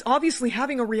 she's obviously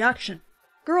having a reaction.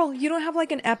 Girl, you don't have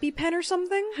like an EpiPen or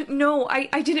something? No,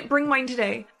 I didn't bring mine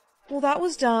today. Well, that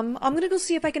was dumb. I'm gonna go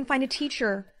see if I can find a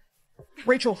teacher.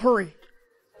 Rachel, hurry.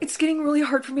 It's getting really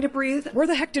hard for me to breathe. Where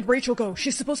the heck did Rachel go?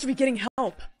 She's supposed to be getting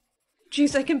help.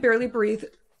 Jeez, I can barely breathe.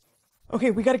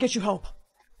 Okay, we gotta get you help.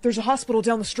 There's a hospital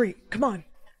down the street. Come on.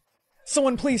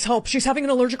 Someone please help. She's having an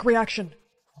allergic reaction.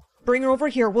 Bring her over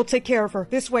here. We'll take care of her.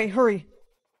 This way, hurry.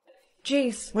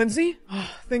 Jace. Lindsay? Oh,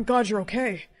 thank God you're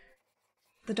okay.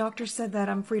 The doctor said that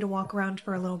I'm free to walk around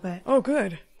for a little bit. Oh,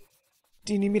 good.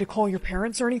 Do you need me to call your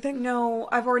parents or anything? No,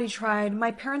 I've already tried.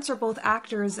 My parents are both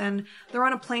actors, and they're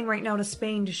on a plane right now to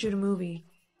Spain to shoot a movie.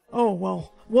 Oh,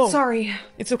 well, whoa. Sorry.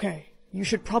 It's okay. You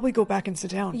should probably go back and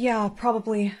sit down. Yeah,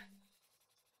 probably.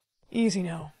 Easy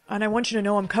now. And I want you to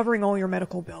know I'm covering all your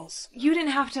medical bills. You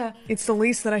didn't have to... It's the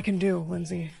least that I can do,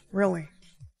 Lindsay. Really.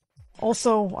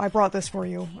 Also, I brought this for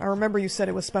you. I remember you said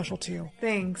it was special to you.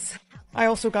 Thanks. I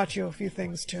also got you a few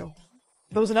things, too.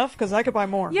 Those enough? Because I could buy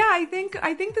more. Yeah, I think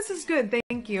this is good,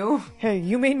 thank you. Hey,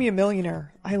 you made me a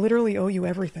millionaire. I literally owe you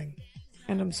everything.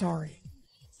 And I'm sorry.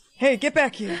 Hey, get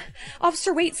back here.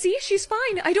 Officer, wait, see? She's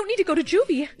fine. I don't need to go to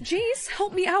juvie. Jace,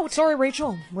 help me out. Sorry,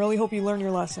 Rachel. Really hope you learn your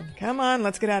lesson. Come on,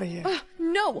 let's get out of here.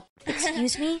 No.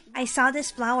 Excuse me? I saw this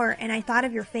flower and I thought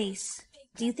of your face.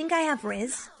 Do you think I have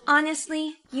Riz?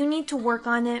 Honestly, you need to work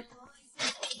on it.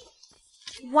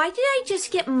 Why did I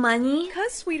just get money?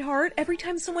 'Cause, sweetheart, every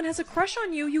time someone has a crush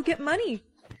on you, you get money.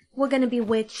 We're gonna be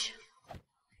witch.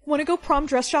 Wanna go prom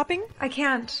dress shopping? I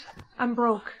can't. I'm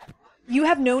broke. You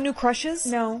have no new crushes?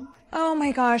 No. Oh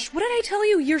my gosh, what did I tell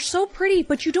you? You're so pretty,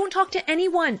 but you don't talk to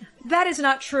anyone. That is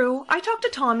not true. I talked to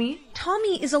Tommy.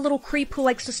 Tommy is a little creep who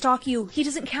likes to stalk you. He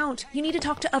doesn't count. You need to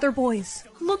talk to other boys.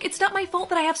 Look, it's not my fault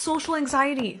that I have social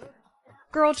anxiety.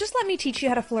 Girl, just let me teach you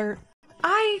how to flirt.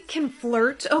 I can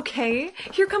flirt, okay?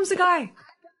 Here comes a guy.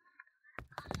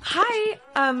 Hi,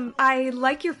 I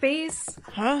like your face.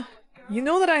 Huh? You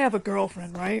know that I have a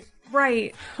girlfriend, right?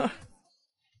 Right.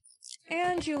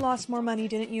 And you lost more money,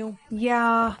 didn't you?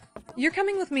 Yeah. You're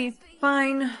coming with me.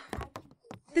 Fine.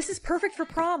 This is perfect for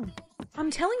prom.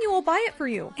 I'm telling you I'll buy it for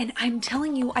you. And I'm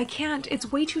telling you I can't. It's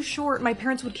way too short. My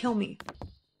parents would kill me.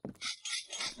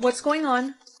 What's going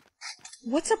on?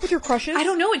 What's up with your crushes? I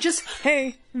don't know, it just...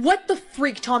 Hey. What the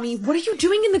freak, Tommy? What are you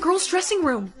doing in the girls' dressing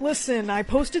room? Listen, I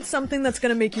posted something that's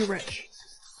gonna make you rich.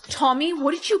 Tommy,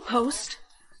 what did you post?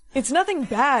 It's nothing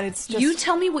bad, it's just... You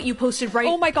tell me what you posted, right?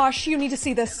 Oh my gosh, you need to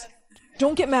see this.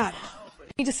 Don't get mad. You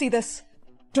need to see this.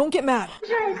 Don't get mad.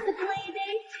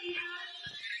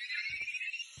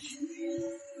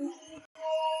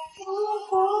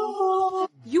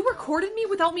 You recorded me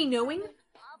without me knowing?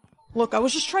 Look, I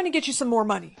was just trying to get you some more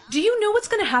money. Do you know what's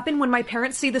gonna happen when my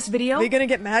parents see this video? They gonna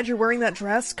get mad you're wearing that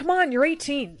dress? Come on, you're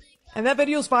 18. And that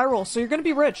video's viral, so you're gonna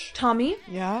be rich. Tommy?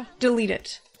 Yeah? Delete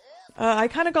it. I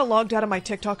kinda got logged out of my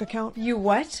TikTok account. You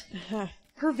what?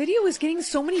 Her video is getting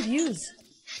so many views.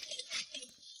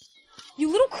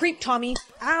 You little creep, Tommy.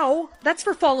 Ow! That's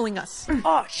for following us.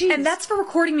 Oh, jeez. And that's for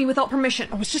recording me without permission.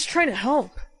 I was just trying to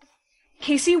help.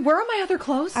 Casey, where are my other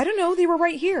clothes? I don't know, they were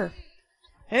right here.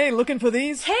 Hey, looking for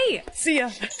these? Hey! See ya.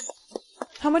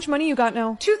 How much money you got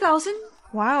now? 2,000.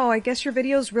 Wow, I guess your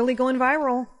video's really going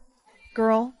viral.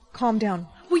 Girl, calm down.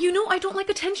 Well, you know, I don't like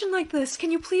attention like this.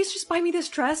 Can you please just buy me this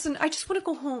dress and I just want to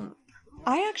go home?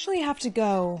 I actually have to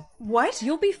go. What?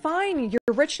 You'll be fine.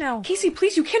 You're rich now. Casey,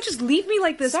 please, you can't just leave me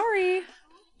like this. Sorry.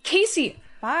 Casey!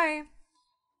 Bye.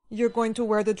 You're going to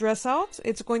wear the dress out?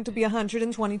 It's going to be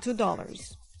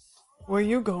 $122. Where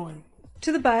you going?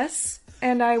 To the bus.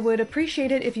 And I would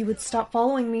appreciate it if you would stop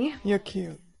following me. You're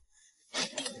cute.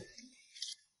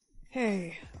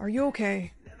 Hey, are you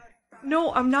okay?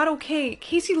 No, I'm not okay.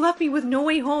 Casey left me with no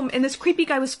way home, and this creepy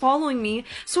guy was following me,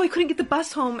 so I couldn't get the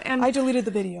bus home, and... I deleted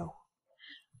the video.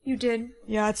 You did?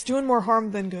 Yeah, it's doing more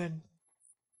harm than good.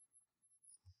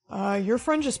 Your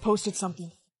friend just posted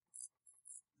something.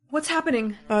 What's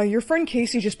happening? Your friend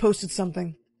Casey just posted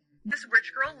something. This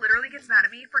rich girl literally gets mad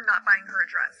at me for not buying her a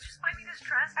dress. Just buy me this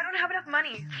dress. I don't have enough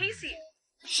money. Casey!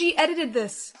 She edited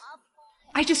this.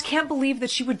 I just can't believe that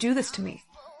she would do this to me.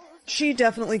 She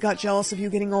definitely got jealous of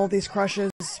you getting all these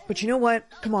crushes, but you know what?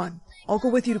 Come on. I'll go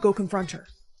with you to go confront her.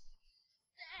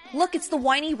 Look, it's the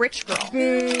whiny rich girl.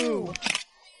 Boo!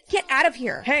 Get out of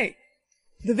here. Hey!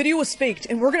 The video was faked,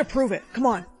 and we're gonna prove it. Come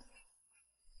on.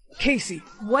 Casey.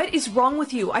 What is wrong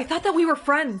with you? I thought that we were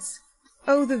friends.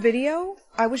 Oh, the video?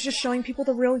 I was just showing people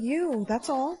the real you, that's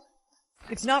all.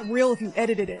 It's not real if you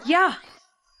edited it. Yeah.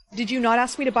 Did you not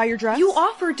ask me to buy your dress? You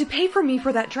offered to pay for me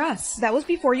for that dress. That was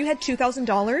before you had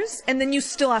 $2,000, and then you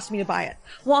still asked me to buy it.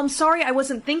 Well, I'm sorry I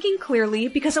wasn't thinking clearly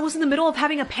because I was in the middle of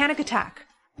having a panic attack.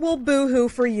 Well, boo-hoo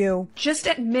for you. Just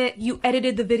admit you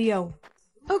edited the video.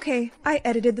 Okay, I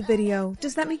edited the video.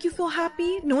 Does that make you feel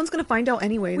happy? No one's gonna find out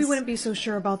anyways. We wouldn't be so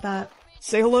sure about that.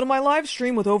 Say hello to my live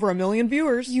stream with over 1 million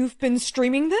viewers. You've been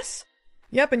streaming this?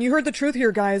 Yep, and you heard the truth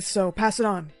here, guys, so pass it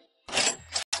on.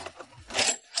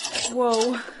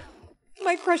 Whoa.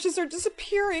 My crushes are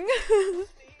disappearing.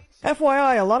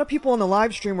 FYI, a lot of people on the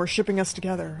live stream were shipping us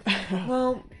together.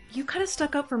 Well, you kind of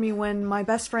stuck up for me when my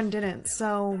best friend didn't,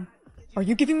 so... Are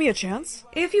you giving me a chance?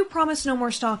 If you promise no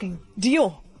more stalking.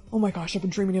 Deal! Oh my gosh, I've been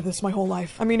dreaming of this my whole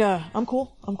life. I mean, I'm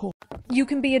cool. I'm cool. You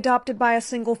can be adopted by a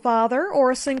single father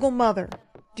or a single mother.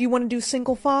 Do you want to do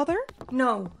single father?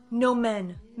 No. No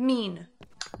men. Mean.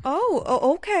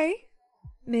 Oh, okay.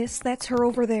 Miss, that's her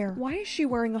over there. Why is she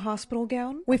wearing a hospital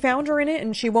gown? We found her in it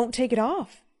and she won't take it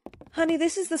off. Honey,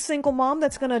 this is the single mom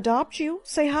that's gonna adopt you.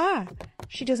 Say hi.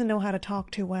 She doesn't know how to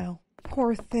talk too well.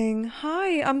 Poor thing.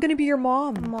 Hi, I'm gonna be your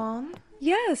mom. Mom?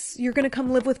 Yes, you're gonna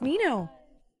come live with me now.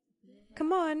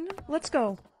 Come on, let's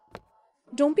go.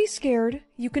 Don't be scared.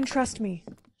 You can trust me.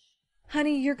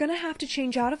 Honey, you're gonna have to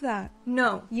change out of that.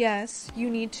 No. Yes, you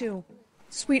need to.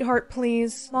 Sweetheart,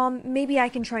 please. Mom, maybe I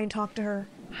can try and talk to her.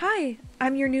 Hi,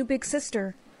 I'm your new big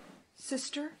sister.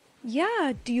 Sister?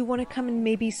 Yeah, do you want to come and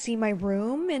maybe see my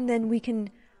room and then we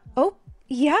can... Oh,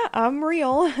 yeah, I'm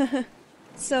real.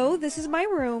 So, this is my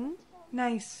room.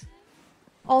 Nice.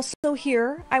 Also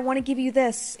here, I want to give you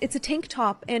this. It's a tank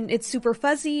top and it's super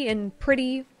fuzzy and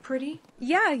pretty. Pretty?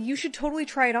 Yeah, you should totally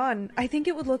try it on. I think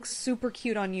it would look super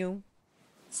cute on you.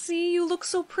 See, you look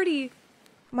so pretty.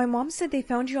 My mom said they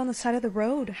found you on the side of the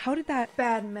road. How did that...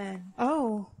 Bad men.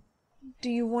 Oh. Do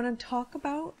you want to talk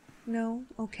about... No?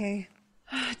 Okay.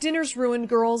 Dinner's ruined,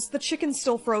 girls. The chicken's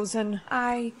still frozen.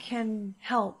 I can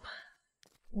help.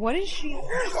 What is she...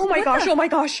 Oh my gosh, oh my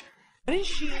gosh! What is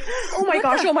she... Oh my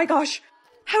gosh, oh my gosh!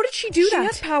 How did she do that? She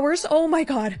has powers. Oh my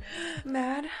god.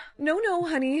 Mad? No,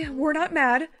 honey. We're not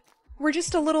mad. We're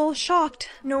just a little shocked.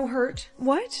 No hurt.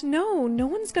 What? No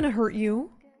one's gonna hurt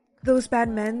you. Those bad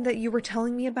men that you were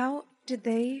telling me about, did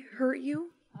they hurt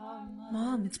you?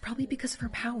 Mom, it's probably because of her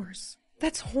powers.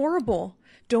 That's horrible.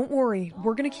 Don't worry.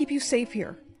 We're gonna keep you safe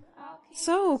here.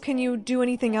 So, can you do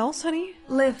anything else, honey?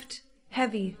 Lift.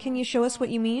 Heavy. Can you show us what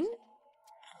you mean?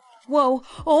 Whoa.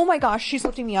 Oh my gosh, she's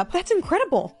lifting me up. That's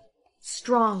incredible.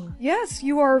 Strong. Yes,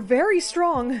 you are very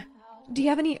strong. Do you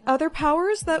have any other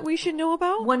powers that we should know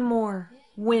about? One more.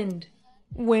 Wind.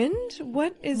 Wind?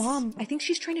 What is... Mom, I think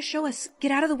she's trying to show us.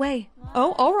 Get out of the way.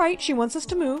 Oh, alright. She wants us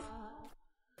to move.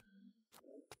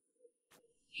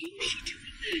 How is she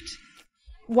doing it?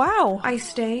 Wow. I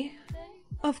stay?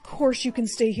 Of course you can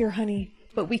stay here, honey.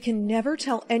 But we can never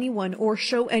tell anyone or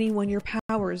show anyone your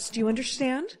powers. Do you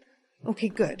understand? Okay,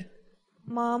 good.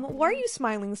 Mom, why are you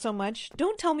smiling so much?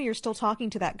 Don't tell me you're still talking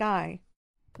to that guy.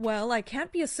 Well, I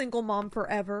can't be a single mom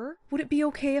forever. Would it be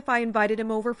okay if I invited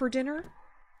him over for dinner?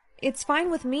 It's fine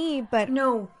with me, but...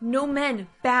 No men.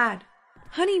 Bad.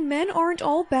 Honey, men aren't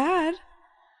all bad.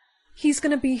 He's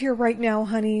gonna be here right now,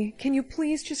 honey. Can you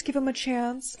please just give him a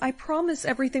chance? I promise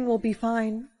everything will be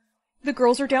fine. The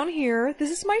girls are down here.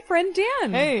 This is my friend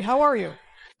Dan. Hey, how are you?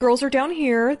 Girls are down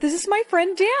here. This is my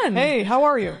friend Dan. Hey, how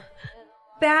are you?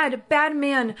 Bad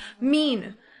man.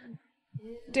 Mean.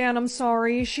 Dan, I'm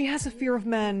sorry. She has a fear of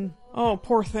men. Oh,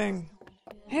 poor thing.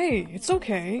 Hey, it's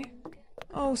okay.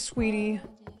 Oh, sweetie.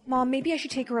 Mom, maybe I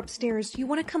should take her upstairs. You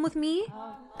want to come with me?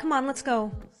 Come on, let's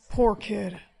go. Poor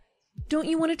kid. Don't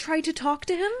you want to try to talk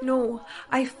to him? No,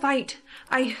 I fight.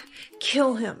 I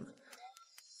kill him.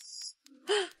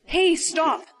 Hey,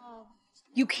 stop!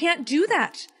 You can't do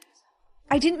that!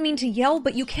 I didn't mean to yell,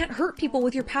 but you can't hurt people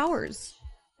with your powers.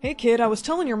 Hey kid, I was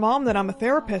telling your mom that I'm a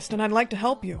therapist and I'd like to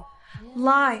help you.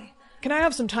 Lie. Can I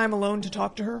have some time alone to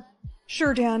talk to her?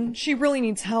 Sure, Dan. She really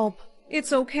needs help.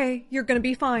 It's okay. You're gonna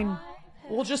be fine.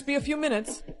 We'll just be a few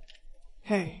minutes.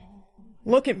 Hey,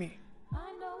 look at me.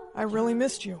 I really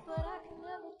missed you.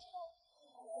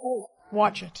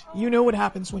 Watch it. You know what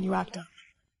happens when you act up.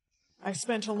 I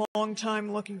spent a long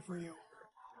time looking for you.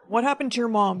 What happened to your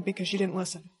mom because she didn't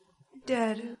listen?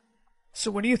 Dead. So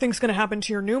what do you think's gonna happen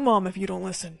to your new mom if you don't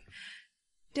listen?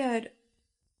 Dead.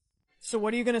 So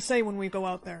what are you gonna say when we go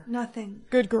out there? Nothing.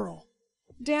 Good girl.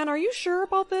 Dan, are you sure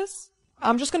about this?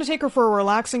 I'm just gonna take her for a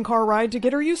relaxing car ride to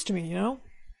get her used to me, you know?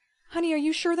 Honey, are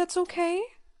you sure that's okay?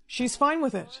 She's fine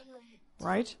with it,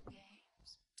 right?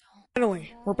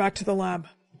 Finally, we're back to the lab.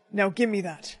 Now give me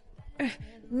that.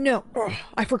 No. Ugh,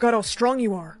 I forgot how strong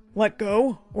you are. Let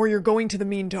go, or you're going to the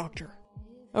mean doctor.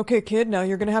 Okay, kid, now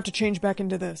you're gonna have to change back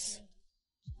into this.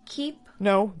 Keep?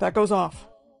 No, that goes off.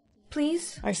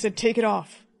 Please? I said take it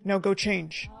off. Now go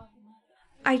change.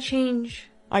 I change.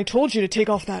 I told you to take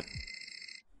off that...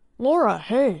 Laura,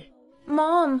 hey.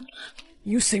 Mom.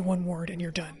 You say one word and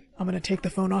you're done. I'm gonna take the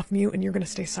phone off mute and you're gonna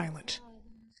stay silent.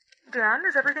 Dan,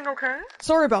 is everything okay?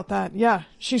 Sorry about that. Yeah,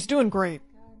 she's doing great.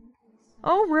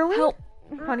 Oh, really? Help,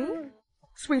 honey?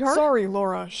 Sweetheart? Sorry,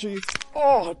 Laura. She's...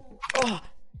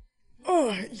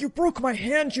 you broke my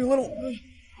hand, you little...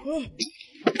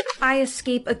 I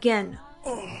escape again.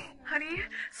 Honey,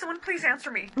 someone please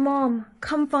answer me. Mom,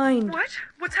 come find... What?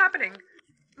 What's happening?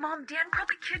 Mom, Dan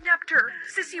probably kidnapped her.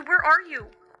 Sissy, where are you?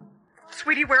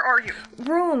 Sweetie, where are you?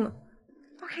 Room.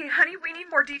 Okay, honey, we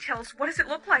need more details. What does it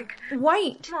look like?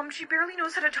 White. Mom, she barely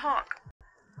knows how to talk.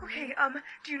 Okay,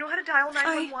 do you know how to dial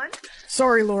 911?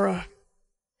 Sorry, Laura.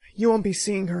 You won't be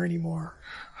seeing her anymore.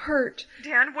 Hurt.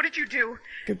 Dan, what did you do?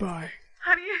 Goodbye.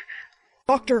 Honey?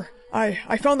 Doctor,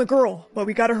 I found the girl, but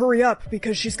we gotta hurry up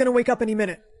because she's gonna wake up any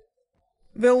minute.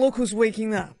 Well, look who's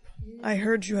waking up. I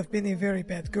heard you have been a very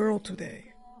bad girl today.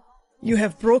 You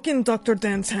have broken Dr.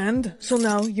 Dan's hand, so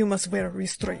now you must wear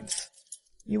restraints.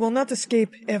 You will not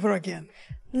escape ever again.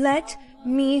 Let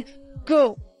me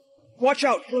go. Watch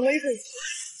out for lasers.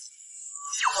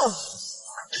 Oh,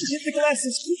 hit the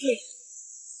glasses quickly.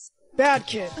 Bad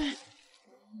kid.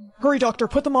 Hurry, doctor,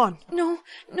 put them on.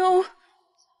 No.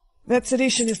 That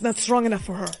sedation is not strong enough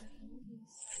for her.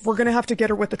 We're gonna have to get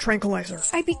her with the tranquilizer.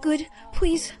 I be good,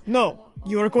 please. No,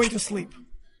 you are going to sleep.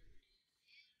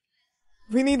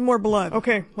 We need more blood.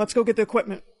 Okay, let's go get the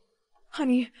equipment.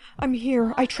 Honey, I'm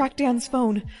here. I tracked Dan's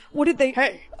phone. What did they—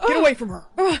 Hey, get away from her.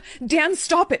 Dan,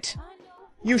 stop it.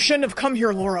 You shouldn't have come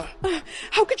here, Laura.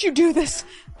 How could you do this?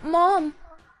 Mom.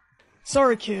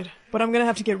 Sorry, kid, but I'm gonna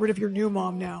have to get rid of your new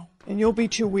mom now, and you'll be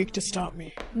too weak to stop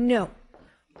me. No.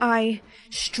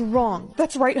 Strong.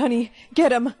 That's right, honey.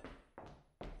 Get him.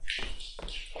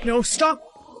 No, stop.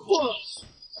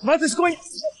 What is going—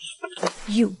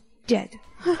 You dead.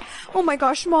 Oh my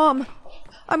gosh, Mom.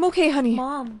 I'm okay, honey.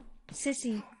 Mom,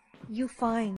 Sissy, you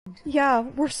fine. Yeah,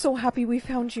 we're so happy we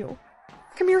found you.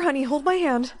 Come here, honey, hold my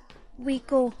hand. We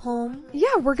go home?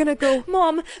 Yeah, we're gonna go.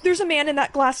 Mom, there's a man in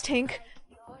that glass tank.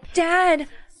 Dad!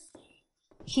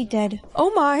 He dead.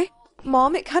 Oh my.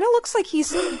 Mom, it kinda looks like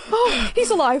he's— Oh,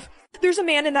 he's alive. There's a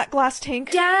man in that glass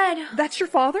tank. Dad! That's your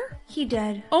father? He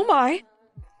dead. Oh my.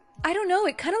 I don't know,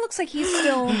 it kinda looks like he's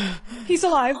still— He's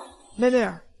alive.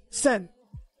 Mener, Sen.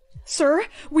 Sir,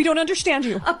 we don't understand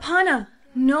you. Apana,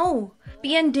 no.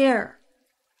 Bien der.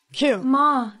 Kill.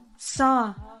 Ma,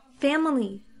 sa.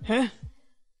 Family. Huh?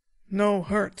 No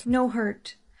hurt. No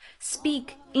hurt.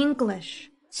 Speak English.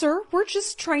 Sir, we're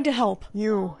just trying to help.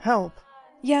 You help?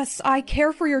 Yes, I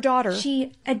care for your daughter.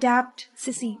 She adapt.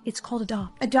 Sissy, it's called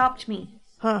adopt. Adopt me.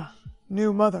 Huh.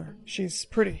 New mother. She's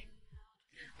pretty.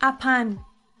 Apan.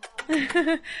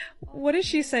 What is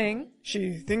she saying?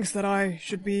 She thinks that I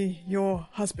should be your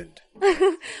husband.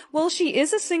 Well, she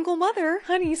is a single mother.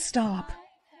 Honey, stop.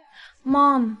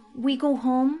 Mom, we go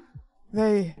home?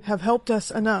 They have helped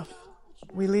us enough.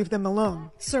 We leave them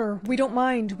alone. Sir, we don't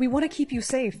mind. We want to keep you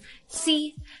safe.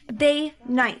 See, they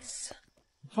nice.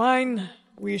 Fine.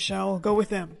 We shall go with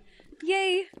them.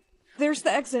 Yay. There's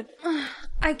the exit.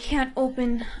 I can't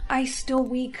open. I still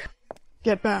weak.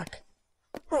 Get back.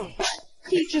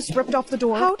 He just ripped off the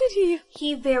door. How did he?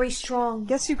 He very strong.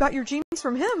 Guess you got your genes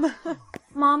from him.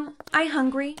 Mom, I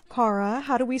hungry. Kara,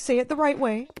 how do we say it the right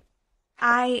way?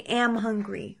 I am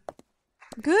hungry.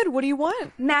 Good, what do you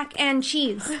want? Mac and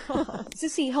cheese.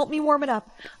 Sissy, help me warm it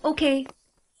up. Okay.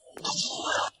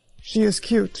 She is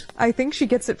cute. I think she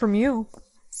gets it from you.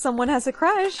 Someone has a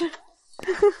crush.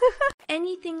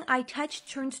 Anything I touch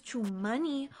turns to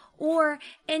money, or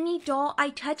any doll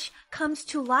I touch comes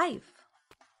to life.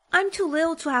 I'm too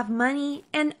little to have money,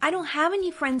 and I don't have any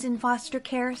friends in foster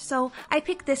care, so I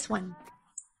pick this one.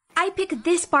 I pick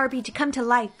this Barbie to come to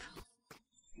life.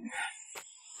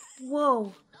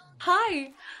 Whoa.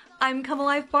 Hi, I'm Come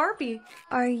Alive Barbie.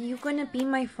 Are you gonna be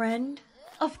my friend?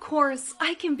 Of course,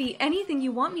 I can be anything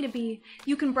you want me to be.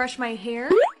 You can brush my hair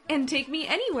and take me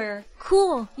anywhere.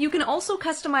 Cool. You can also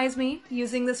customize me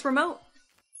using this remote.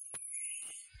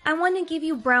 I want to give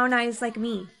you brown eyes like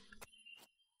me.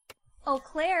 Oh,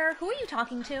 Claire, who are you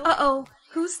talking to? Uh-oh,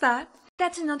 who's that?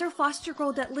 That's another foster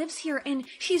girl that lives here, and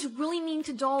she's really mean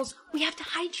to dolls. We have to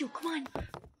hide you. Come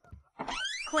on.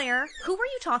 Claire, who were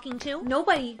you talking to?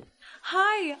 Nobody.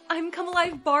 Hi, I'm Come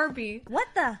Alive Barbie. What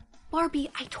the? Barbie,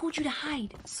 I told you to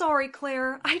hide. Sorry,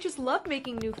 Claire. I just love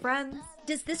making new friends.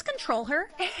 Does this control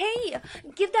her? Hey,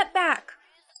 give that back.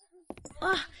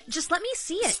 Just let me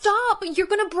see it. Stop! You're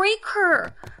gonna break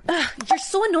her. You're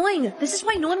so annoying. This is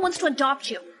why no one wants to adopt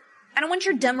you. I don't want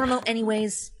your dumb remote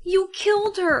anyways. You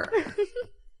killed her.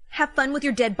 Have fun with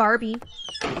your dead Barbie.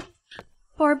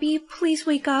 Barbie, please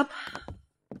wake up.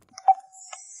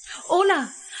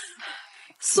 Hola.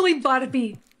 Soy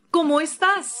Barbie. ¿Cómo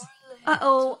estás?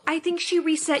 Uh-oh, I think she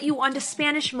reset you onto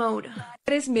Spanish mode.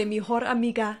 Eres mi mejor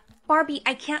amiga. Barbie,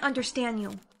 I can't understand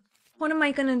you. What am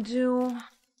I gonna do?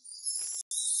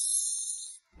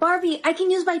 Barbie, I can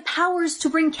use my powers to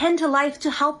bring Ken to life to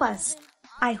help us.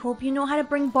 I hope you know how to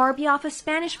bring Barbie off of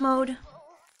Spanish mode.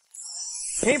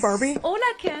 Hey, Barbie.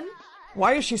 Hola, Ken.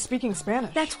 Why is she speaking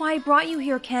Spanish? That's why I brought you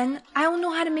here, Ken. I don't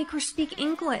know how to make her speak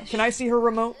English. Can I see her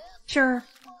remote? Sure.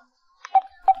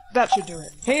 That should do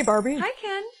it. Hey, Barbie. Hi,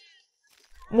 Ken.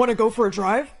 Want to go for a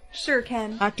drive? Sure,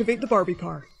 Ken. Activate the Barbie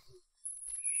car.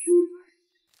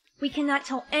 We cannot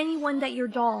tell anyone that you're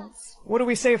dolls. What do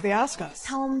we say if they ask us?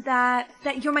 Tell them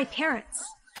that you're my parents.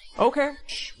 Okay.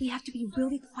 Shh, we have to be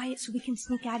really quiet so we can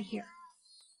sneak out of here.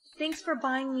 Thanks for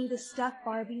buying me this stuff,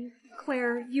 Barbie.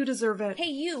 Claire, you deserve it. Hey,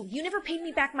 you never paid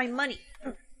me back my money.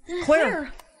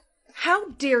 Claire! How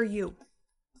dare you?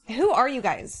 Who are you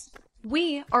guys?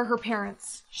 We are her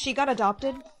parents. She got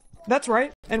adopted? That's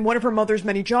right. And one of her mother's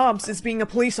many jobs is being a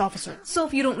police officer. So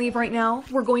if you don't leave right now,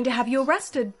 we're going to have you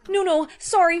arrested. No,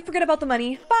 sorry, forget about the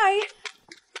money. Bye!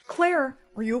 Claire.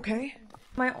 Are you okay?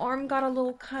 My arm got a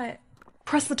little cut.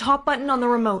 Press the top button on the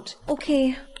remote.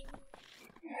 Okay.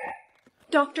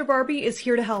 Dr. Barbie is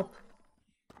here to help.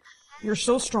 You're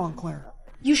so strong, Claire.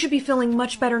 You should be feeling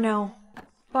much better now.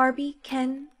 Barbie,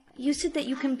 Ken, you said that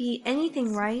you can be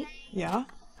anything, right? Yeah?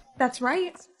 That's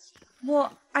right.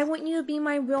 Well, I want you to be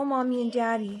my real mommy and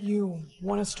daddy. You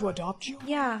want us to adopt you?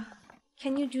 Yeah.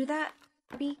 Can you do that?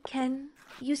 Barbie, Ken,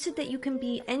 you said that you can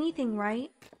be anything,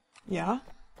 right? Yeah?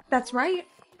 That's right.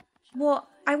 Well,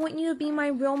 I want you to be my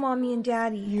real mommy and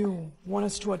daddy. You want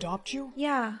us to adopt you?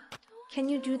 Yeah. Can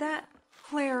you do that?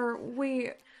 Claire,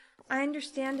 wait. I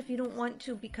understand if you don't want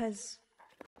to because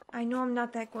I know I'm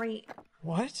not that great.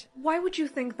 What? Why would you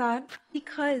think that?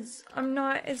 Because I'm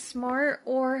not as smart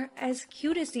or as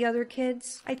cute as the other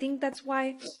kids. I think that's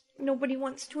why nobody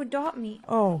wants to adopt me.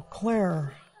 Oh,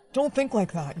 Claire. Don't think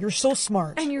like that. You're so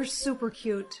smart. And you're super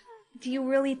cute. Do you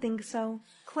really think so?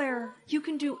 Claire, you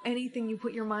can do anything you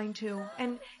put your mind to,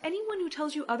 and anyone who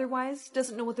tells you otherwise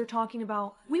doesn't know what they're talking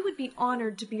about. We would be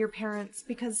honored to be your parents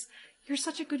because you're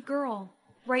such a good girl.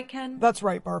 Right, Ken? That's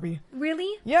right, Barbie.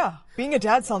 Really? Yeah, being a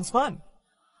dad sounds fun.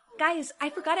 Guys, I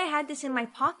forgot I had this in my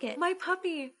pocket. My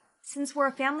puppy. Since we're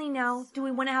a family now, do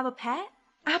we want to have a pet?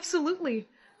 Absolutely.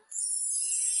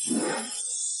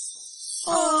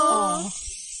 Aww.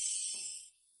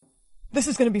 This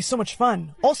is going to be so much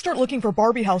fun. I'll start looking for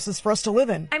Barbie houses for us to live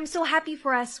in. I'm so happy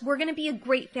for us. We're going to be a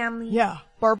great family. Yeah,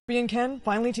 Barbie and Ken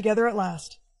finally together at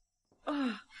last.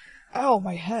 Ow,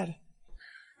 my head.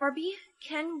 Barbie,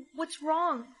 Ken, what's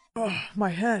wrong?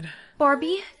 My head.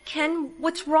 Barbie, Ken,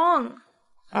 what's wrong?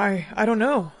 I don't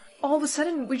know. All of a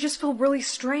sudden, we just feel really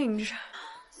strange.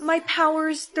 My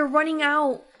powers, they're running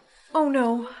out. Oh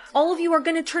no. All of you are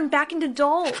going to turn back into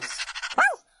dolls.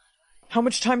 How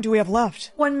much time do we have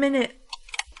left? 1 minute.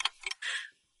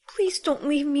 Please don't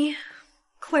leave me.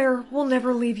 Claire, we'll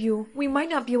never leave you. We might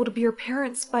not be able to be your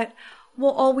parents, but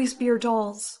we'll always be your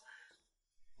dolls.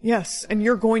 Yes, and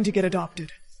you're going to get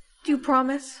adopted. Do you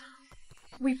promise?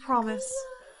 We promise.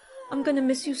 I'm gonna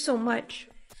miss you so much.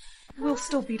 We'll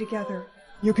still be together.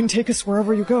 You can take us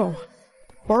wherever you go.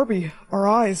 Barbie, our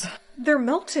eyes. They're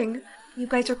melting. You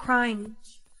guys are crying.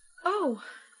 Oh.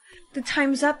 The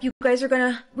time's up. You guys are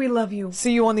gonna... We love you.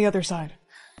 See you on the other side.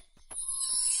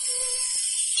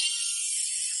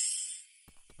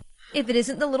 If it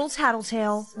isn't the little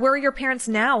tattletale, where are your parents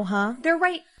now, huh?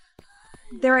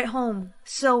 They're at home.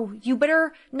 So you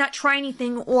better not try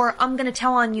anything or I'm gonna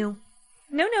tell on you.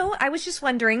 No, I was just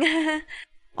wondering.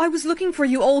 I was looking for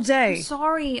you all day. I'm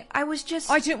sorry, I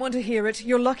didn't want to hear it.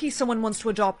 You're lucky someone wants to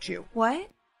adopt you. What?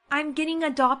 I'm getting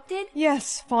adopted?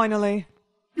 Yes, finally.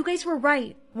 You guys were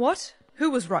right. What?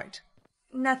 Who was right?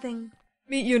 Nothing.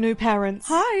 Meet your new parents.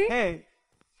 Hi. Hey.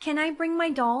 Can I bring my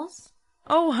dolls?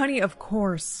 Oh, honey, of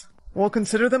course. We'll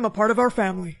consider them a part of our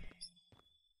family.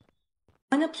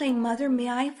 Wanna play Mother May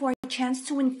I for a chance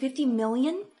to win 50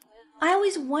 million? I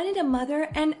always wanted a mother,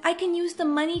 and I can use the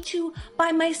money to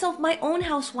buy myself my own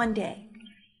house one day.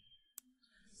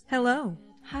 Hello.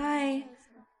 Hi.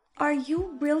 Are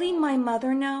you really my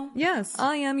mother now? Yes,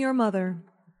 I am your mother.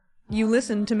 You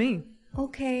listen to me.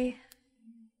 Okay.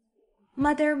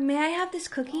 Mother, may I have this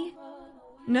cookie?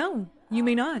 No, you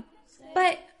may not.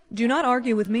 But... Do not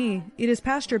argue with me. It is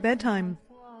past your bedtime.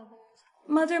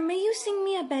 Mother, may you sing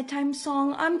me a bedtime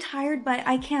song? I'm tired, but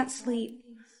I can't sleep.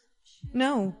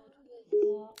 No.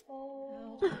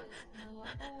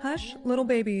 Hush, little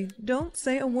baby. Don't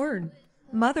say a word.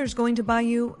 Mother's going to buy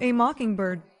you a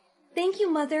mockingbird. Thank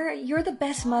you, Mother. You're the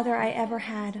best mother I ever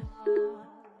had.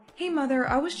 Hey, Mother,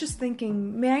 I was just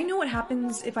thinking, may I know what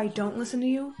happens if I don't listen to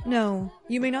you? No,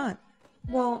 you may not.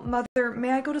 Well, Mother,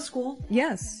 may I go to school?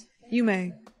 Yes, you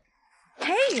may.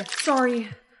 Hey! Sorry.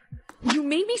 You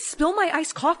made me spill my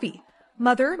iced coffee.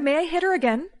 Mother, may I hit her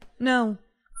again? No.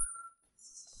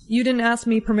 You didn't ask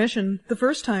me permission the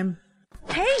first time.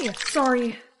 Hey!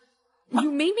 Sorry.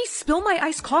 You made me spill my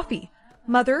iced coffee.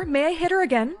 Mother, may I hit her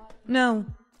again? No.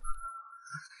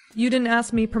 You didn't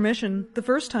ask me permission the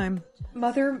first time.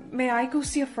 Mother, may I go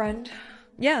see a friend?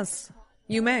 Yes,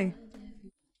 you may.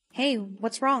 Hey,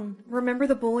 what's wrong? Remember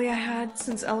the bully I had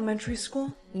since elementary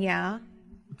school? Yeah.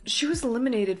 She was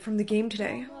eliminated from the game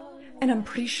today. And I'm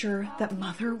pretty sure that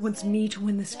Mother wants me to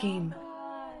win this game.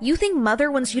 You think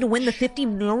Mother wants you to win the 50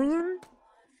 million?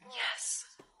 Yes.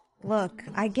 Look,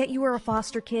 I get you were a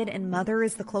foster kid and Mother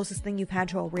is the closest thing you've had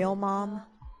to a real mom.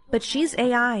 But she's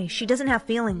AI. She doesn't have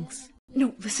feelings.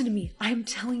 No, listen to me. I am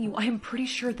telling you, I am pretty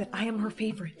sure that I am her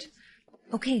favorite.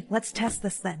 Okay, let's test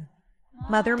this then.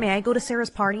 Mother, may I go to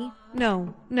Sarah's party?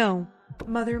 No.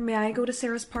 Mother, may I go to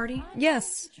Sarah's party?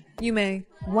 Yes, you may.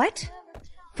 What?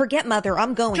 Forget Mother,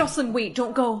 I'm going. Jocelyn, wait,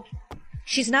 don't go.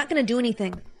 She's not gonna do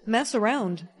anything. Mess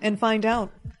around and find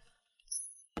out.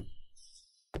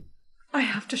 I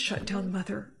have to shut down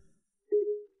Mother.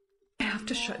 I have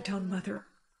to shut down Mother.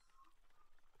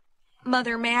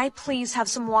 Mother, may I please have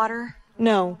some water?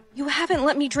 No. You haven't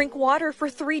let me drink water for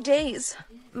 3 days.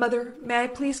 Mother, may I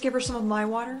please give her some of my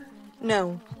water?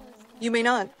 No. You may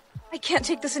not. I can't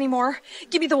take this anymore.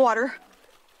 Give me the water.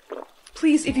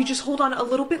 Please, if you just hold on a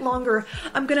little bit longer,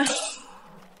 I'm gonna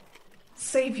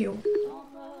save you.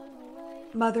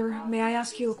 Mother, may I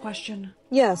ask you a question?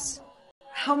 Yes.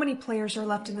 How many players are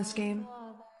left in this game?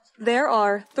 There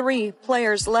are 3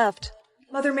 players left.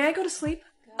 Mother, may I go to sleep?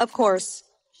 Of course.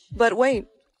 But wait.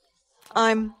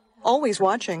 I'm always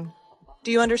watching.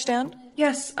 Do you understand?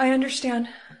 Yes, I understand.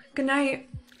 Good night.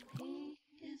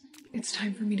 It's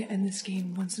time for me to end this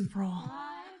game once and for all.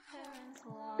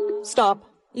 Stop.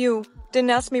 You didn't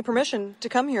ask me permission to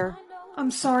come here.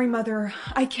 I'm sorry, Mother.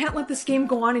 I can't let this game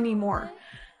go on anymore.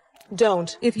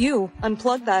 Don't. If you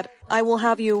unplug that, I will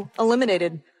have you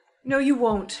eliminated. No, you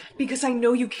won't, because I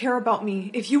know you care about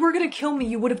me. If you were gonna kill me,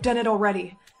 you would have done it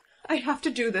already. I have to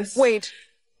do this. Wait.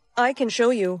 I can show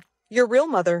you your real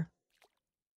mother.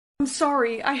 I'm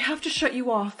sorry. I have to shut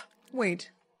you off.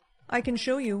 Wait. I can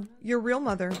show you your real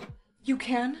mother. You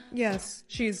can? Yes.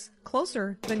 She's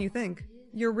closer than you think.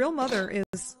 Your real mother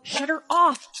is... Shut her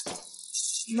off!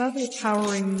 Mother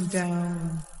powering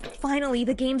down. Finally,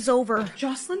 the game's over.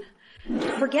 Jocelyn?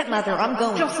 Forget Mother, I'm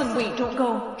going. Jocelyn, wait, don't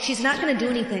go. She's not gonna do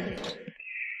anything.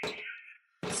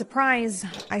 Surprise,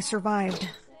 I survived.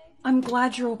 I'm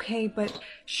glad you're okay, but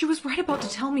she was right about to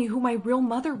tell me who my real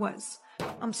mother was.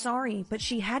 I'm sorry, but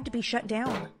she had to be shut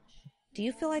down. Do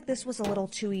you feel like this was a little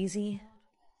too easy?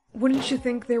 Wouldn't you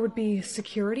think there would be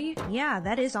security? Yeah,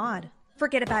 that is odd.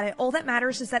 Forget about it. All that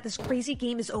matters is that this crazy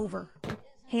game is over.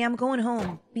 Hey, I'm going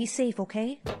home. Be safe,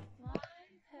 okay?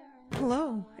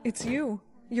 Hello, it's you.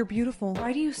 You're beautiful.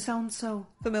 Why do you sound so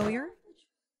familiar?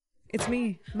 It's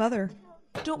me, Mother.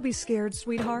 Don't be scared,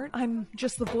 sweetheart. I'm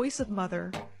just the voice of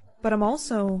Mother. But I'm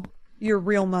also your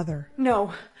real mother. No.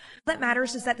 All that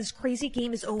matters is that this crazy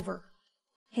game is over.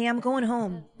 Hey, I'm going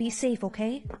home. Be safe,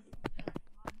 okay?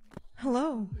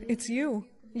 Hello, it's you.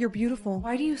 You're beautiful.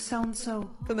 Why do you sound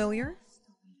so familiar?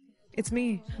 It's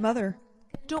me, Mother.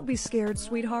 Don't be scared,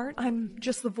 sweetheart. I'm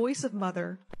just the voice of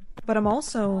Mother. But I'm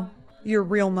also your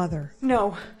real mother.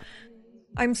 No.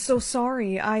 I'm so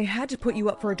sorry. I had to put you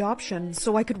up for adoption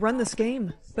so I could run this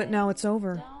game. But now it's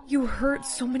over. You hurt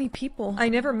so many people. I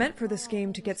never meant for this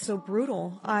game to get so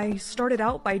brutal. I started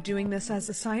out by doing this as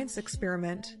a science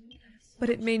experiment. But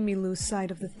it made me lose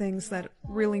sight of the things that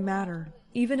really matter.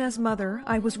 Even as Mother,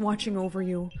 I was watching over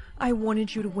you. I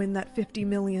wanted you to win that 50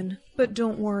 million. But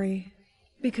don't worry,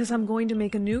 because I'm going to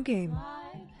make a new game.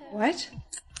 What?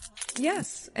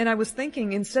 Yes, and I was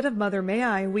thinking instead of Mother May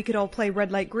I, we could all play Red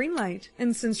Light, Green Light.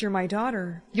 And since you're my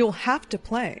daughter, you'll have to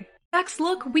play. Max,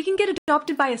 look, we can get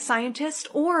adopted by a scientist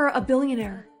or a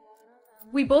billionaire.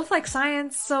 We both like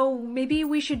science, so maybe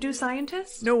we should do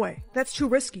scientists? No way. That's too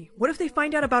risky. What if they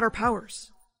find out about our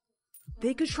powers?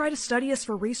 They could try to study us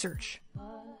for research.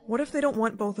 What if they don't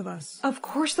want both of us? Of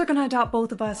course they're gonna adopt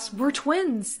both of us. We're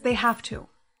twins. They have to.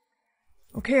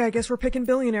 Okay, I guess we're picking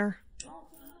billionaire.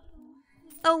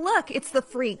 Oh, look, it's the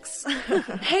freaks.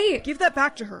 Hey, give that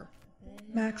back to her.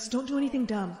 Max, don't do anything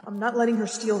dumb. I'm not letting her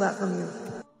steal that from you.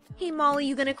 Hey, Molly,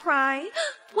 you gonna cry?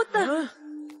 What the?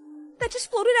 That just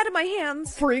floated out of my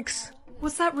hands. Freaks.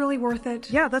 Was that really worth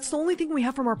it? Yeah, that's the only thing we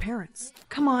have from our parents.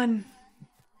 Come on.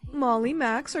 Molly,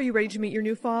 Max, are you ready to meet your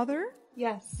new father?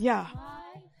 Yes. Yeah.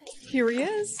 Here he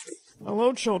is.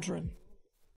 Hello, children.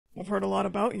 I've heard a lot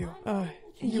about you.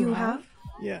 You have?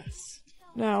 Yes.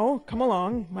 Now, come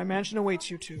along. My mansion awaits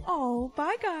you two. Oh,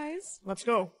 bye, guys. Let's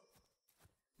go.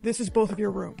 This is both of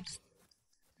your rooms.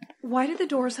 Why do the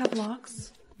doors have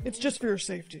locks? It's just for your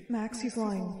safety. Max, he's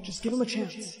lying. Just give him a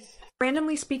chance.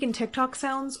 Randomly speak in TikTok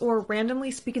sounds or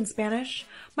randomly speak in Spanish.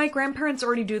 My grandparents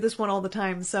already do this one all the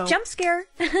time, so... Jump scare!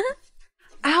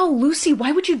 Ow, Lucy,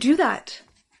 why would you do that?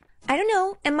 I don't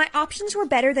know, and my options were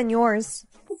better than yours.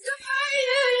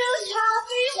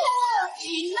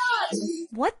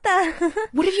 What the?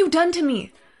 What have you done to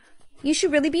me? You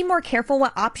should really be more careful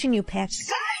what option you pick.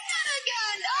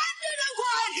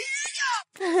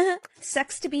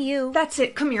 Sucks to be you. That's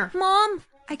it, come here. Mom!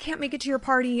 I can't make it to your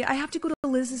party. I have to go to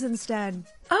Liz's instead.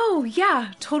 Oh,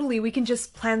 yeah, totally. We can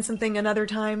just plan something another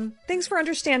time. Thanks for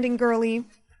understanding, girlie.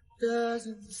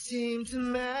 Doesn't seem to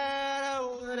matter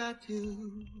what I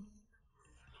do.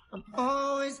 I'm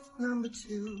always number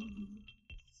 2.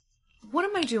 What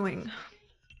am I doing?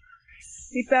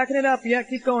 Keep backing it up. Yeah,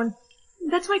 keep going.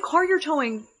 That's my car you're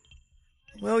towing.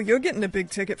 Well, you're getting a big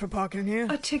ticket for parking here.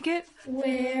 A ticket?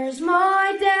 Where's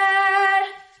my dad?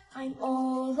 I'm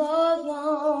all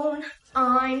alone.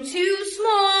 I'm too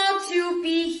small to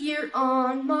be here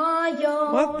on my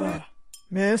own. What the?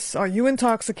 Miss, are you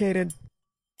intoxicated?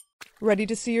 Ready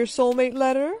to see your soulmate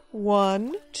letter?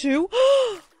 1, 2...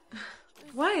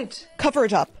 What? Cover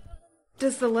it up.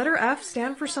 Does the letter F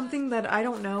stand for something that I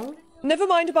don't know? Never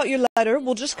mind about your letter.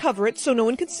 We'll just cover it so no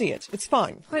one can see it. It's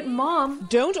fine. But, Mom...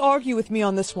 Don't argue with me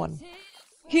on this one.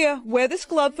 Here, wear this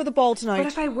glove for the ball tonight. But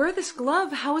if I wear this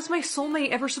glove, how is my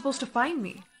soulmate ever supposed to find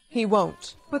me? He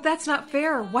won't. But that's not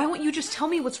fair. Why won't you just tell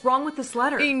me what's wrong with this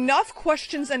letter? Enough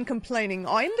questions and complaining.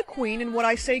 I am the queen and what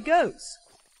I say goes.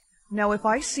 Now, if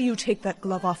I see you take that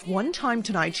glove off one time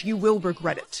tonight, you will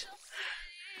regret it.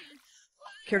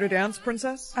 Care to dance,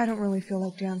 princess? I don't really feel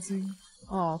like dancing.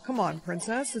 Oh, come on,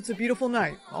 princess. It's a beautiful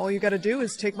night. All you gotta do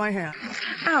is take my hand.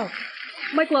 Ow!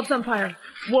 My glove's on fire.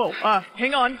 Whoa,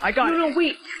 hang on. I got it. No,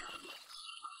 wait.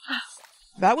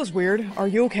 That was weird. Are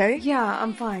you okay? Yeah,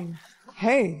 I'm fine.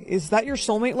 Hey, is that your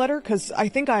soulmate letter? 'Cause I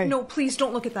think I... No, please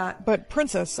don't look at that. But,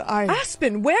 princess,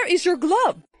 Aspen, where is your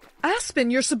glove?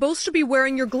 Aspen, you're supposed to be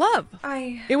wearing your glove.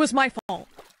 It was my fault.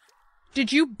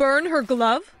 Did you burn her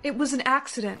glove? It was an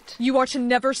accident. You are to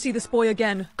never see this boy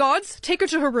again. Guards, take her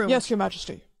to her room. Yes, your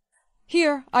majesty.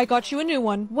 Here, I got you a new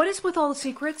one. What is with all the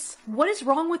secrets? What is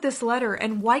wrong with this letter,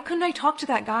 and why couldn't I talk to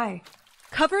that guy?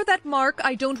 Cover that mark.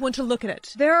 I don't want to look at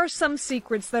it. There are some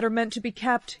secrets that are meant to be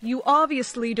kept. You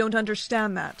obviously don't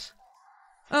understand that.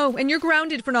 Oh, and you're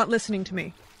grounded for not listening to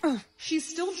me. She's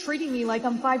still treating me like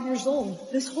I'm 5 years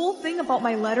old. This whole thing about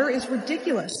my letter is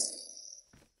ridiculous.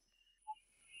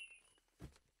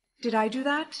 Did I do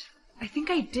that? I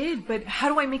think I did, but how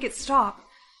do I make it stop?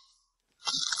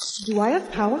 Do I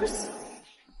have powers?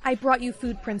 I brought you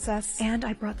food, princess. And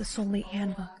I brought the soulmate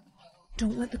handbook.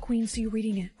 Don't let the queen see you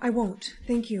reading it. I won't.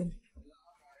 Thank you.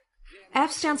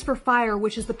 F stands for fire,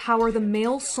 which is the power the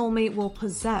male soulmate will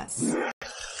possess.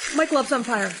 My glove's on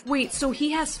fire. Wait, so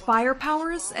he has fire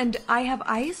powers and I have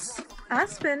ice?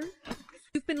 Aspen,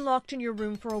 you've been locked in your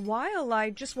room for a while. I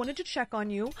just wanted to check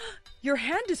on you. Your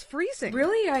hand is freezing.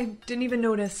 Really? I didn't even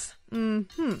notice.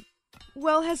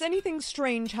 Well, has anything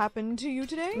strange happened to you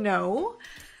today? No.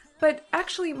 But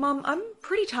actually, Mom, I'm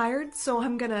pretty tired, so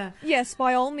I'm gonna... Yes,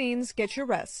 by all means, get your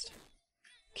rest.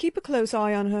 Keep a close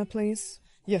eye on her, please.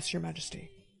 Yes, your majesty.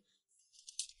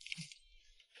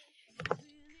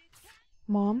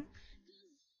 Mom?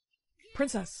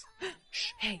 Princess.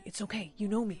 Shh, hey, it's okay. You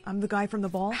know me. I'm the guy from the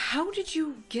ball. How did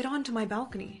you get onto my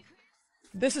balcony?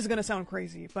 This is gonna sound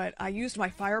crazy, but I used my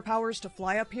fire powers to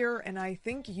fly up here, and I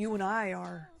think you and I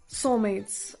are...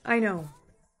 Soulmates. I know.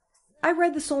 I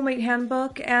read the soulmate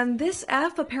handbook, and this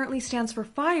F apparently stands for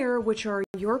fire, which are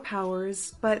your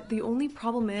powers, but the only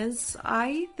problem is,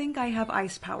 I think I have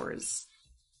ice powers.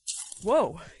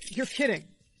 Whoa, you're kidding.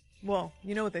 Well,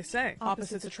 you know what they say.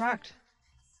 Opposites attract.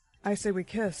 I say we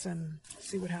kiss and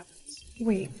see what happens.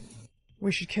 Wait.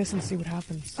 We should kiss and see what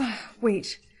happens.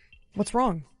 Wait. What's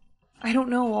wrong? I don't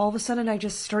know. All of a sudden I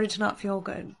just started to not feel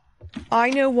good. I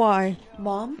know why.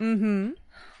 Mom? Mm-hmm.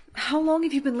 How long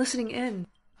have you been listening in?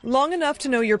 Long enough to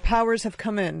know your powers have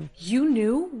come in. You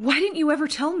knew? Why didn't you ever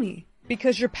tell me?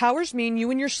 Because your powers mean you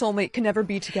and your soulmate can never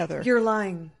be together. You're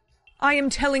lying. I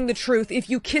am telling the truth. If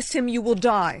you kiss him, you will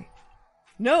die.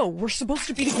 No, we're supposed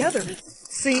to be together.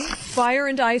 See? Fire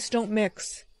and ice don't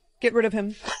mix. Get rid of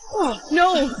him.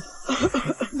 No!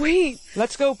 Wait.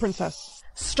 Let's go, princess.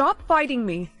 Stop fighting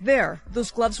me. There.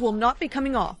 Those gloves will not be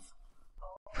coming off.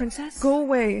 Princess? Go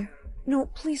away. No,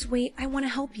 please wait. I want to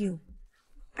help you.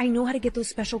 I know how to get those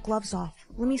special gloves off.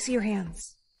 Let me see your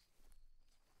hands.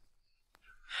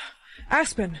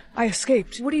 Aspen, I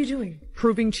escaped. What are you doing?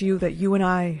 Proving to you that you and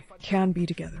I can be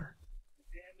together.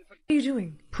 What are you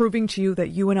doing? Proving to you that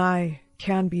you and I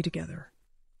can be together.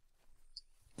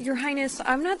 Your Highness,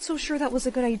 I'm not so sure that was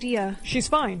a good idea. She's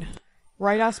fine.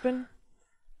 Right, Aspen?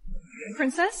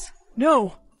 Princess?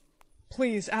 No!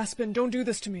 Please, Aspen, don't do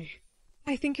this to me.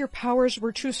 I think your powers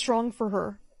were too strong for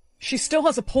her. She still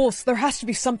has a pulse. There has to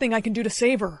be something I can do to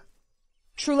save her.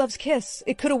 True love's kiss.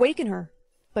 It could awaken her.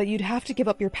 But you'd have to give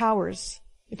up your powers.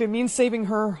 If it means saving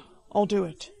her, I'll do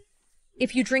it.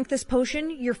 If you drink this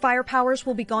potion, your fire powers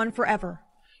will be gone forever.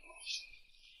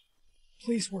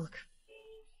 Please work.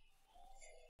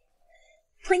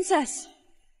 Princess!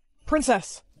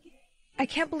 Princess! I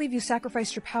can't believe you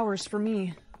sacrificed your powers for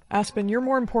me. Aspen, you're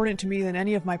more important to me than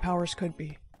any of my powers could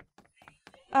be.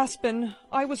 Aspen,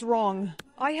 I was wrong.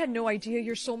 I had no idea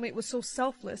your soulmate was so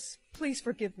selfless. Please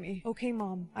forgive me. Okay,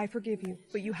 Mom, I forgive you,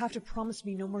 but you have to promise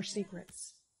me no more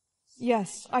secrets.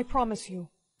 Yes, I promise you.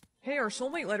 Hey, our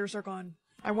soulmate letters are gone.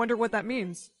 I wonder what that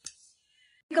means.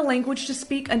 Pick a language to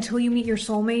speak until you meet your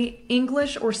soulmate.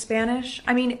 English or Spanish.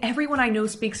 I mean, everyone I know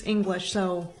speaks English,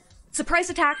 so... Surprise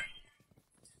attack!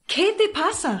 ¿Qué te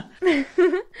pasa?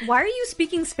 Why are you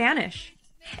speaking Spanish?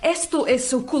 Esto es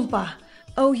su culpa.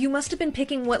 Oh, you must have been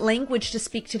picking what language to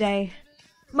speak today.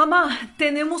 Mamá,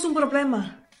 tenemos un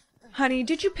problema. Honey,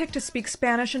 did you pick to speak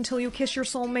Spanish until you kiss your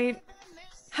soulmate?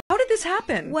 How did this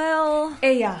happen? Well...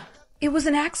 Ella. It was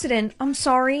an accident. I'm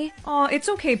sorry. Aw, it's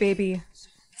okay, baby.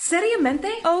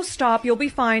 Seriamente? Oh, stop. You'll be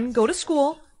fine. Go to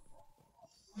school.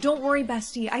 Don't worry,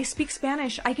 bestie. I speak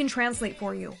Spanish. I can translate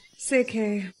for you. Sé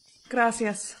que...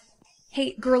 Gracias.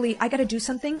 Hey, girlie, I gotta do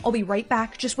something. I'll be right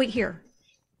back. Just wait here.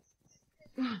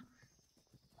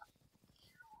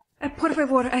 Por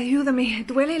favor, ayúdame.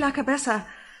 Duele la cabeza.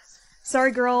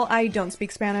 Sorry, girl. I don't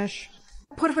speak Spanish.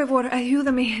 Por favor,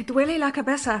 ayúdame. Duele la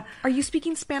cabeza. Are you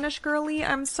speaking Spanish, girlie?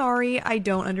 I'm sorry. I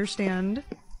don't understand.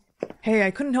 Hey,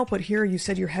 I couldn't help but hear you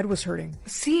said your head was hurting.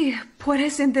 Sí,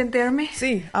 ¿puedes entenderme?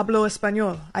 Sí, hablo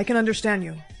español. I can understand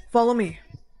you. Follow me.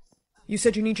 You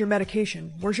said you need your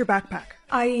medication. Where's your backpack?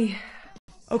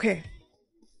 Okay.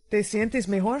 ¿Te sientes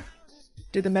mejor?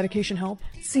 Did the medication help?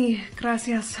 Sí,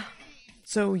 gracias.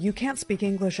 So you can't speak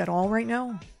English at all right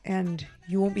now? And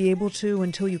you won't be able to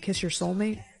until you kiss your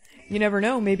soulmate? You never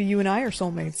know, maybe you and I are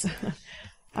soulmates.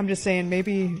 I'm just saying,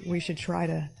 maybe we should try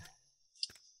to...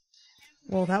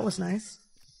 Well, that was nice.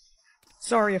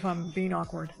 Sorry if I'm being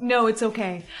awkward. No, it's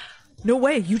okay. No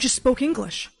way, you just spoke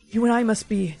English. You and I must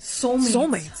be...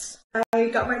 Soulmates. I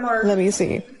got my mark. Let me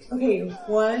see. Okay,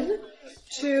 1,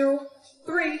 2,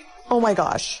 3. Oh my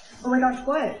gosh. Oh my gosh,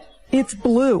 what? It's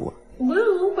blue.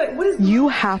 Blue? But what is blue? You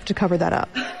have to cover that up.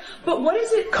 But what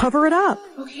is it? Cover it up.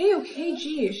 Okay,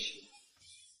 geesh.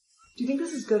 Do you think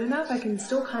this is good enough? I can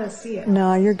still kind of see it.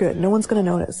 Nah, you're good. No one's gonna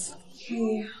notice.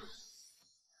 Okay.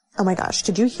 Oh my gosh,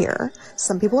 did you hear?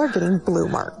 Some people are getting blue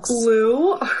marks.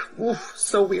 Blue? Oof,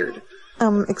 so weird.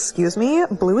 Excuse me?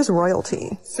 Blue is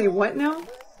royalty. Say what now?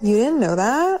 You didn't know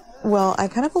that? Well, I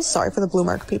kind of feel sorry for the blue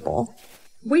mark people.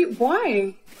 Wait,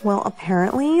 why? Well,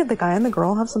 apparently the guy and the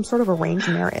girl have some sort of arranged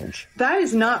marriage. That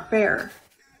is not fair.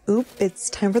 Oop, it's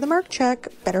time for the mark check.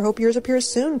 Better hope yours appears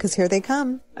soon, because here they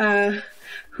come.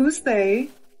 Who's they?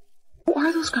 Who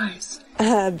are those guys?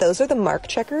 Those are the mark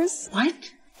checkers. What?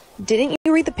 Didn't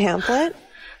you read the pamphlet?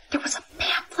 There was a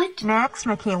pamphlet? Next,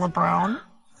 Michaela Brown.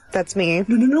 That's me.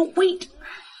 No, wait!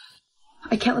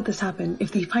 I can't let this happen.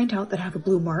 If they find out that I have a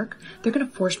blue mark, they're gonna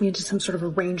force me into some sort of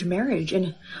arranged marriage.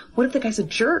 And what if the guy's a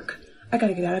jerk? I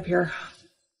gotta get out of here.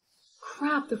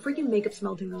 Crap, the freaking makeup's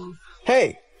melting off.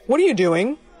 Hey, what are you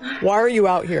doing? Why are you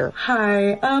out here?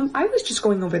 Hi, I was just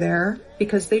going over there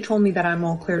because they told me that I'm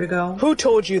all clear to go. Who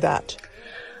told you that?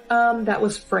 That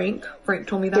was Frank. Frank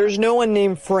told me that. There's no one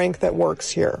named Frank that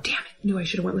works here. Damn it, knew I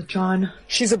should have went with John.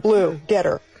 She's a blue. Get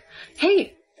her.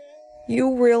 Hey!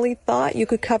 You really thought you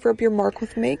could cover up your mark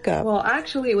with makeup? Well,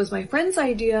 actually, it was my friend's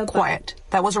idea, but... Quiet.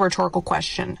 That was a rhetorical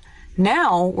question.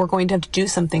 Now, we're going to have to do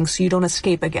something so you don't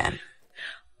escape again.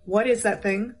 What is that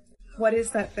thing? What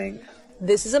is that thing?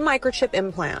 This is a microchip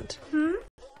implant.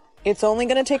 It's only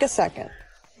going to take a second.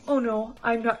 Oh no,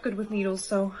 I'm not good with needles,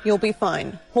 so... You'll be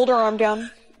fine. Hold her arm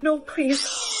down. No, please.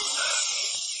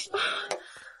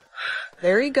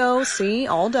 There you go. See?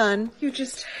 All done. You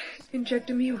just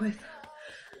injected me with...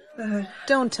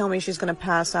 Don't tell me she's going to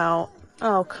pass out.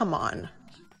 Oh, come on.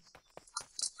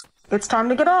 It's time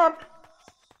to get up.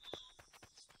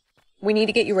 We need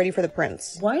to get you ready for the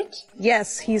prince. What?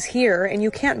 Yes, he's here, and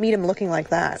you can't meet him looking like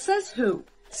that. Says who?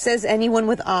 Says anyone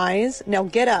with eyes. Now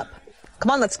get up.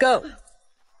 Come on, let's go.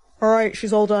 All right,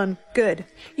 she's all done. Good.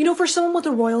 You know, for someone with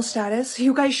a royal status,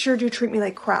 you guys sure do treat me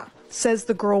like crap. Says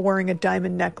the girl wearing a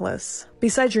diamond necklace.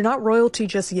 Besides, you're not royalty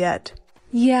just yet.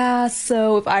 Yeah,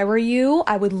 so if I were you,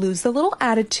 I would lose the little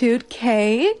attitude,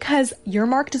 Kay, because your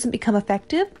mark doesn't become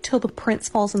effective till the prince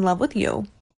falls in love with you.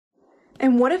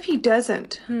 And what if he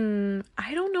doesn't?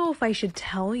 I don't know if I should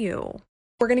tell you.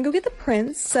 We're gonna go get the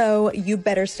prince, so you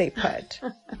better stay put.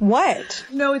 What?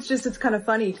 No, it's kind of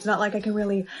funny. It's not like I can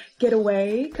really get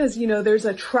away, because, you know, there's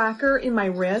a tracker in my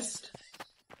wrist.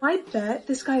 I bet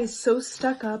this guy is so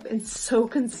stuck up and so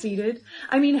conceited.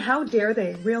 I mean, how dare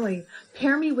they, really,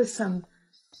 pair me with some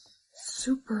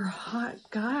super hot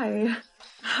guy.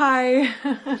 Hi,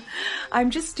 I'm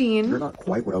Justine. You're not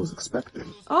quite what I was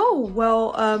expecting. Oh,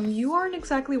 well, you aren't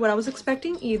exactly what I was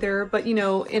expecting either, but you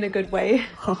know, in a good way.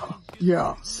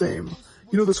 Yeah, same.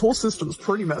 You know, this whole system's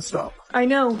pretty messed up. I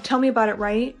know. Tell me about it,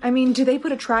 right? I mean, do they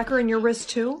put a tracker in your wrist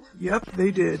too? Yep,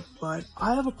 they did. But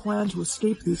I have a plan to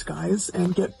escape these guys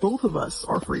and get both of us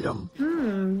our freedom.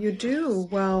 You do?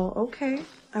 Well, okay.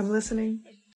 I'm listening.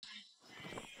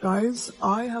 Guys,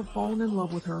 I have fallen in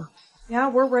love with her. Yeah,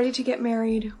 we're ready to get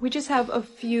married. We just have a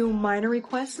few minor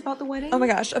requests about the wedding. Oh my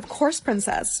gosh, of course,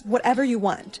 princess. Whatever you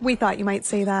want. We thought you might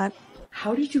say that.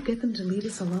 How did you get them to leave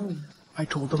us alone? I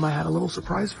told them I had a little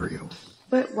surprise for you.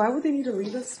 But why would they need to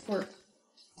leave us for...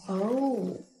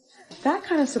 Oh, that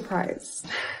kind of surprise.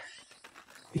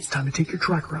 It's time to take your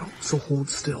tracker out, so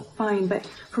hold still. Fine, but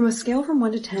from a scale from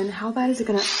 1 to 10, how bad is it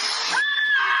gonna...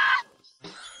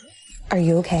 Are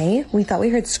you okay? We thought we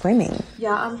heard screaming.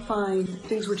 Yeah, I'm fine.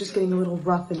 Things were just getting a little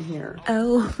rough in here.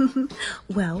 Oh,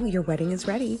 well, your wedding is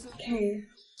ready. Okay.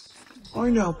 I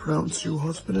now pronounce you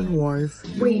husband and wife.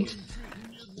 Wait.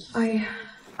 I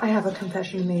have a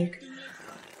confession to make.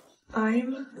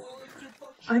 I'm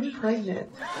pregnant.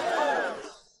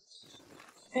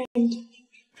 And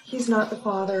he's not the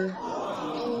father.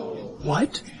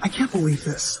 What? I can't believe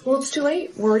this. Well, it's too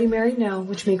late. We're already married now,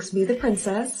 which makes me the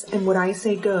princess, and what I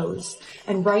say goes.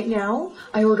 And right now,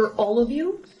 I order all of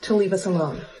you to leave us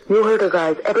alone. You heard her,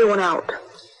 guys. Everyone out.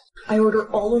 I order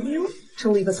all of you to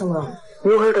leave us alone.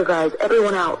 You heard her, guys.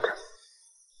 Everyone out.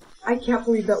 I can't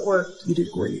believe that worked. You did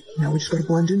great. Now we just gotta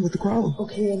blend in with the crowd.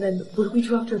 Okay, and then what do we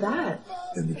do after that?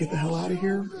 Then we get the hell out of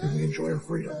here, and we enjoy our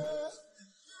freedom.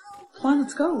 Come on,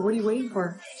 let's go. What are you waiting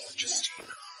for? Just...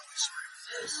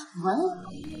 What?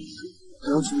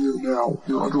 Hands on you now.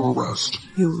 You're under arrest.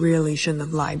 You really shouldn't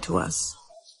have lied to us.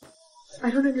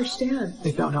 I don't understand.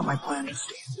 They found out my plan,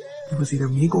 Justine. It was either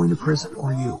me going to prison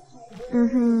or you.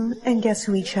 And guess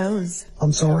who we chose?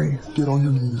 I'm sorry. Get on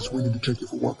your knees. We need to check you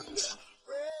for weapons.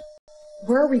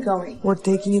 Where are we going? We're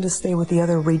taking you to stay with the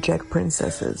other reject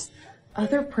princesses.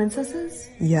 Other princesses?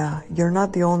 Yeah, you're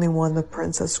not the only one the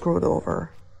princess screwed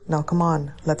over. Now come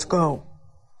on, let's go.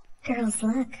 Girls,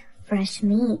 look. Fresh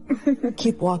meat.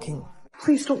 Keep walking.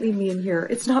 Please don't leave me in here.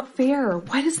 It's not fair.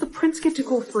 Why does the prince get to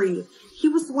go free? He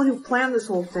was the one who planned this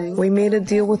whole thing. We made a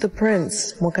deal with the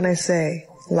prince. What can I say?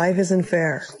 Life isn't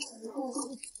fair.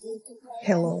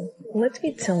 Hello. Let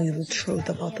me tell you the truth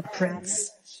about the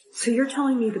prince. So you're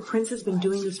telling me the prince has been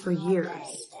doing this for years?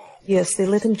 Yes, they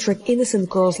let him trick innocent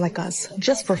girls like us,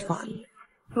 just for fun.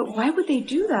 But why would they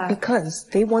do that? Because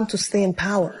they want to stay in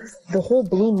power. The whole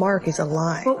blue mark is a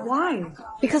lie. But why?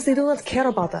 Because they do not care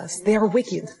about us. They are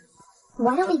wicked.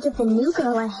 Why don't we give the new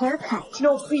girl a haircut?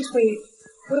 No, please wait.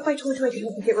 What if I told you I could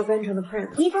help you get revenge on the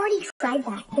prince? We've already tried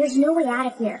that. There's no way out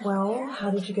of here. Well, how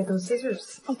did you get those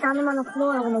scissors? I found them on the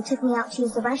floor when they took me out to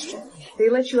use the restroom. They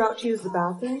let you out to use the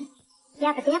bathroom?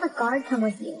 Yeah, but they have a guard come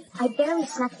with you. I barely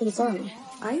snuck these in.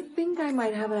 I think I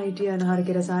might have an idea on how to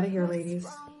get us out of here,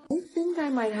 ladies.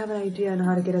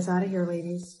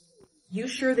 You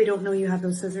sure they don't know you have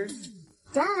those scissors?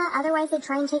 Duh, otherwise they'd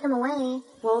try and take them away.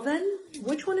 Well then,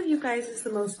 which one of you guys is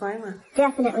the most violent?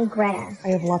 Definitely Greta. I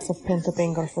have lots of pent-up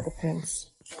anger for the prince.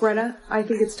 Greta, I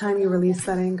think it's time you release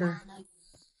that anger.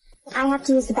 I have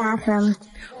to use the bathroom.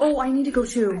 Oh, I need to go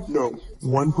too. No,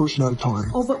 one person at a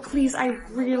time. Oh, but please, I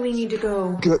really need to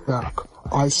go. Get back.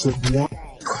 I said one.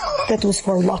 That was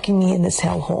for locking me in this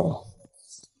hellhole.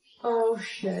 Oh,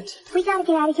 shit. We gotta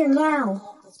get out of here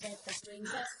now.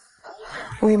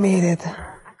 We made it.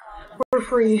 We're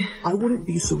free. I wouldn't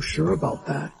be so sure about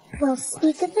that. Well,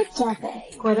 speak of the devil.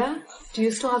 Greta, do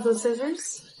you still have those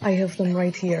scissors? I have them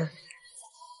right here.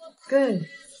 Good.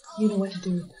 You know what to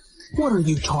do. What are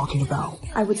you talking about?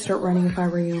 I would start running if I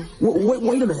were you.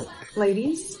 Wait a minute.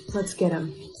 Ladies, let's get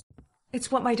him.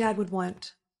 It's what my dad would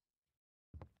want.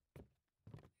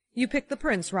 You picked the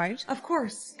prince, right? Of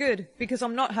course. Good, because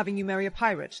I'm not having you marry a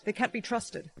pirate. They can't be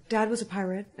trusted. Dad was a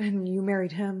pirate, and you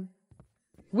married him.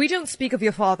 We don't speak of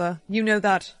your father. You know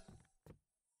that.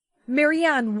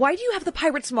 Marianne, why do you have the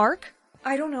pirate's mark?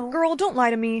 I don't know. Girl, don't lie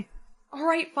to me. All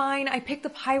right, fine. I picked the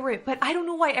pirate, but I don't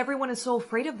know why everyone is so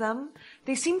afraid of them.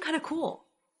 They seem kind of cool.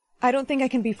 I don't think I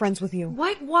can be friends with you.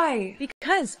 What? Why?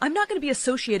 Because I'm not going to be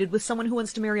associated with someone who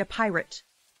wants to marry a pirate.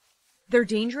 They're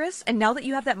dangerous, and now that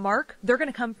you have that mark, they're going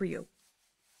to come for you.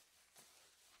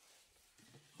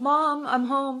 Mom, I'm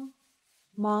home.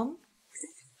 Mom?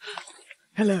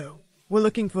 Hello. We're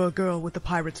looking for a girl with the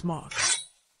pirate's mark.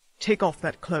 Take off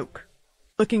that cloak.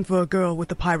 Looking for a girl with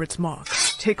the pirate's mark.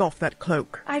 Take off that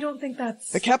cloak. I don't think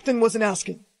that's... The captain wasn't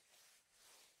asking.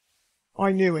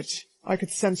 I knew it. I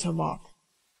could sense her mark.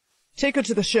 Take her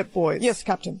to the ship, boys. Yes,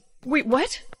 Captain. Wait,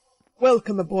 what?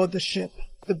 Welcome aboard the ship,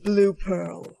 the Blue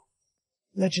Pearl.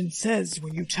 Legend says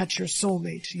when you touch your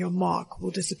soulmate, your mark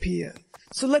will disappear.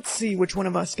 So let's see which one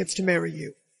of us gets to marry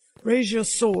you. Raise your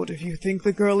sword if you think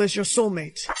the girl is your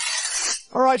soulmate.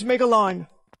 All right, make a line.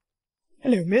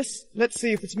 Hello, miss. Let's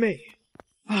see if it's me.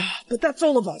 But that's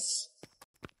all of us.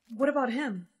 What about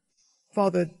him?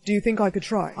 Father, do you think I could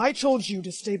try? I told you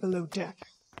to stay below deck.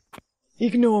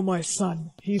 Ignore my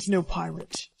son. He's no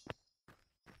pirate.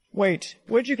 Wait,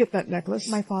 where'd you get that necklace?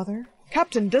 My father.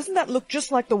 Captain, doesn't that look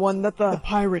just like the one that the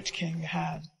Pirate King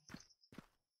had?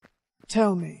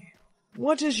 Tell me,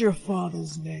 what is your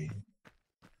father's name?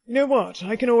 You know what?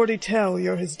 I can already tell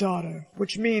you're his daughter,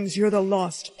 which means you're the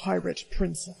lost pirate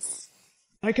princess.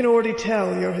 I can already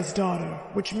tell you're his daughter,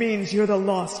 which means you're the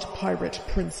lost pirate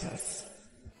princess.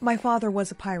 My father was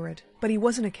a pirate, but he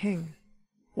wasn't a king.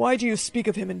 Why do you speak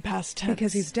of him in past tense?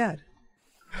 Because he's dead.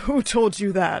 Who told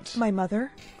you that? My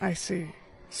mother. I see.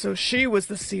 So she was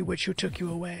the sea witch who took you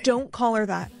away. Don't call her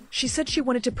that. She said she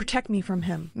wanted to protect me from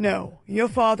him. No, your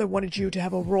father wanted you to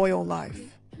have a royal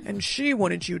life. And she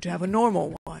wanted you to have a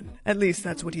normal one. At least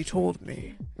that's what he told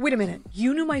me. Wait a minute.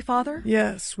 You knew my father?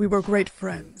 Yes, we were great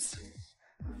friends.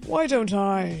 Why don't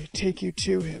I take you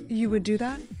to him? You would do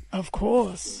that? Of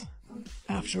course.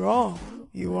 After all,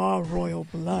 you are royal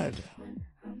blood.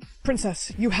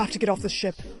 Princess, you have to get off the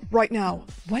ship. Right now.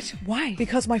 What? Why?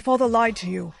 Because my father lied to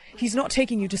you. He's not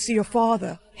taking you to see your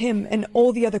father. Him and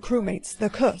all the other crewmates. They're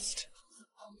cursed.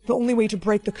 The only way to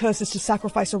break the curse is to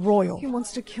sacrifice a royal. He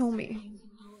wants to kill me.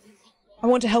 I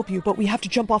want to help you, but we have to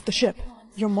jump off the ship.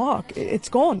 Your mark, it's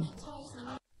gone.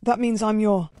 That means I'm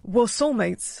we're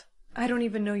soulmates. I don't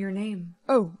even know your name.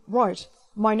 Oh, right.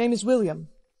 My name is William.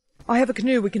 I have a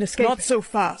canoe, we can escape. Not so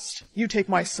fast. You take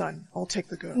my son, I'll take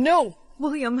the girl. No!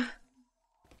 William.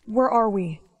 Where are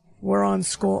we? We're on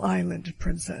Skull Island,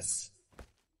 Princess.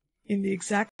 In the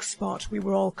exact spot we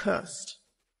were all cursed.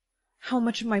 How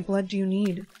much of my blood do you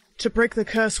need? To break the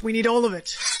curse, we need all of it.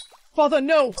 Father,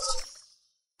 no!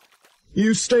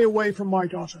 You stay away from my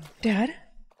daughter. Dad?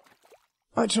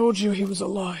 I told you he was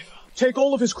alive. Take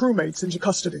all of his crewmates into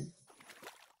custody.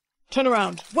 Turn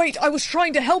around. Wait, I was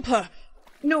trying to help her!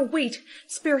 No, wait.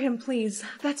 Spare him, please.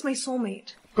 That's my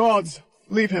soulmate. Guards,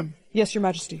 leave him. Yes, Your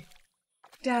Majesty.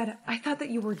 Dad, I thought that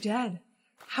you were dead.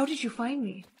 How did you find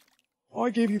me? I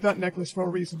gave you that necklace for a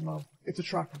reason, love. It's a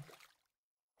tracker.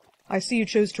 I see you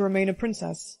chose to remain a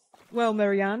princess. Well,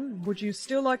 Marianne, would you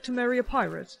still like to marry a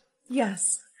pirate?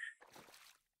 Yes.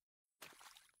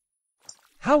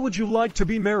 How would you like to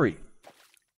be married?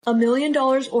 $1 million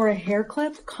or a hair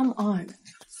clip? Come on.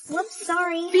 Whoops,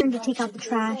 sorry. To take out the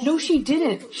trash. No, she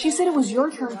didn't. She said it was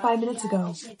your turn 5 minutes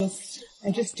ago.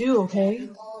 I just do, okay?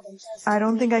 I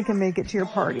don't think I can make it to your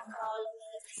party.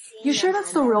 You sure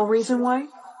that's the real reason why?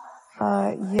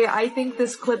 Yeah. I think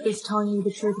this clip is telling you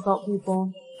the truth about people.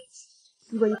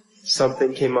 You ready?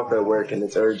 Something came up at work and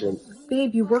it's urgent.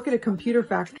 Babe, you work at a computer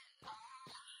factory.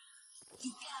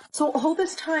 So all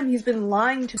this time he's been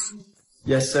lying to...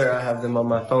 Yes, sir, I have them on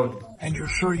my phone. And you're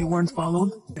sure you weren't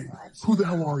followed? Who the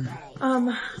hell are you?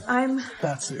 I'm...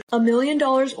 That's it. $1 million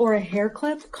or a hair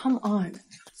clip? Come on.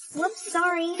 Whoops,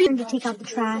 sorry. To take out the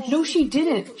trash. No, she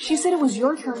didn't. She said it was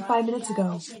your turn 5 minutes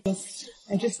ago.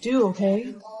 I just do,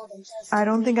 okay? I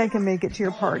don't think I can make it to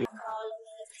your party.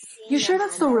 You sure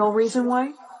that's the real reason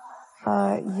why?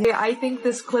 Yeah. I think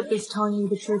this clip is telling you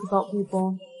the truth about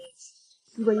people.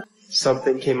 You ready?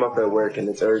 Something came up at work and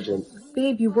it's urgent.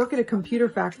 Babe, you work at a computer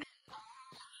factory.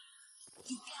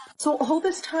 So all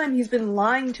this time he's been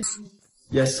lying to...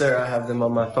 Yes, sir, I have them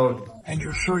on my phone. And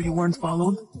you're sure you weren't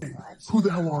followed? Who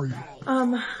the hell are you?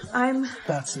 I'm...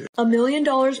 That's it. $1 million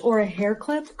or a hair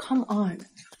clip? Come on.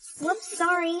 Whoops,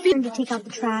 sorry. To take out the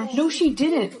trash. No, she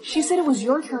didn't. She said it was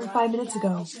your turn 5 minutes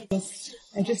ago.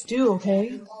 I just do,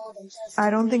 okay? I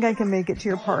don't think I can make it to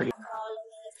your party.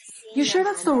 You sure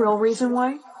that's the real reason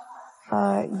why?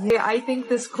 Yeah. I think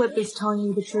this clip is telling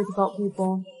you the truth about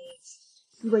people.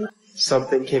 You ready?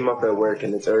 Something came up at work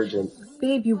and it's urgent.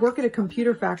 Babe, you work at a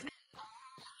computer factory.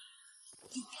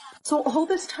 So all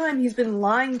this time he's been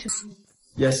lying to...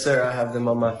 Yes, sir, I have them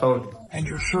on my phone. And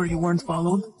you're sure you weren't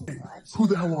followed? Who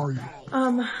the hell are you?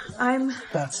 I'm...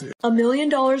 That's it. $1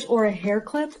 million or a hair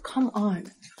clip? Come on.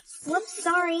 Whoops,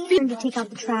 sorry. To take out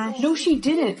the trash. No, she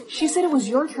didn't. She said it was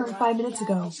your turn 5 minutes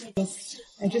ago.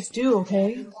 I just do,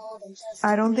 okay?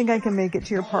 I don't think I can make it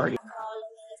to your party.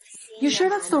 You sure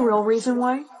that's the real reason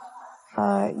why?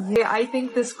 Yeah. I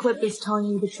think this clip is telling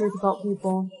you the truth about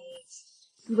people.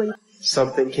 You ready?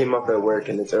 Something came up at work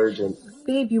and it's urgent.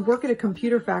 Babe, you work at a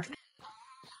computer factory.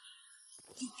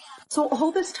 So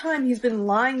all this time he's been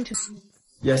lying to...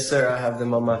 Yes, sir, I have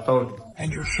them on my phone.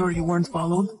 And you're sure you weren't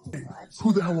followed?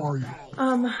 Who the hell are you?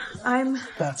 I'm...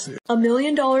 That's it. $1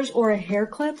 million or a hair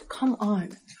clip? Come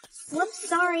on. Whoops,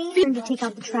 sorry. Time to take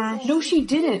out the trash. No, she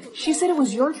didn't. She said it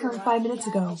was your turn 5 minutes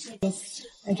ago.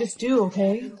 I just do,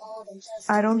 okay?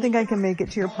 I don't think I can make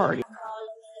it to your party.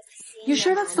 You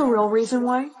sure that's the real reason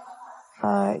why?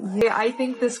 Yeah. I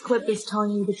think this clip is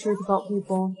telling you the truth about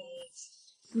people.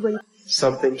 Wait.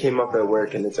 Something came up at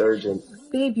work and it's urgent.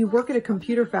 Babe, you work at a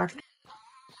computer factory.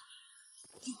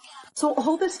 So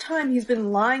all this time he's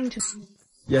been lying to...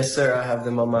 Yes, sir, I have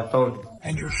them on my phone.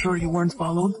 And you're sure you weren't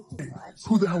followed?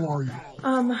 Who the hell are you?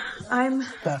 I'm...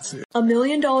 That's it. $1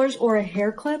 million or a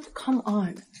hair clip? Come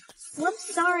on.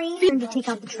 Whoops, sorry. Time to take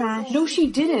out the trash. No,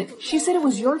 she didn't. She said it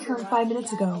was your turn 5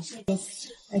 minutes ago.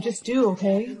 I just do,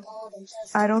 okay?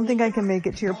 I don't think I can make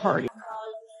it to your party.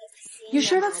 You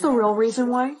sure that's the real reason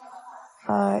why?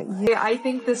 Yeah. I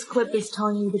think this clip is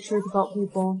telling you the truth about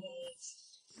people.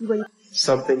 Wait.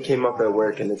 Something came up at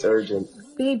work and it's urgent.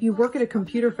 Babe, you work at a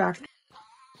computer factory.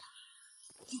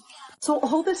 So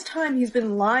all this time he's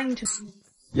been lying to...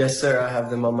 Yes, sir, I have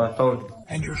them on my phone.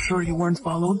 And you're sure you weren't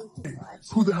followed?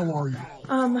 Who the hell are you?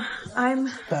 I'm...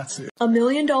 That's it. $1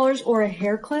 million or a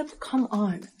hair clip? Come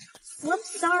on.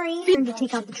 Whoops, sorry. Time to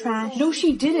take out the trash. No,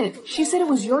 she didn't. She said it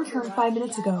was your turn 5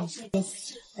 minutes ago.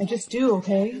 I just do,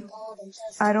 okay?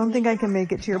 I don't think I can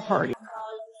make it to your party.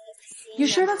 You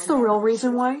sure that's the real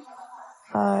reason why?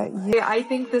 Yeah. I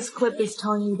think this clip is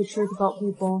telling you the truth about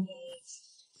people.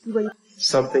 Wait.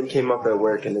 Something came up at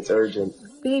work and it's urgent.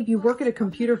 Babe, you work at a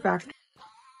computer factory.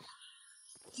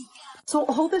 So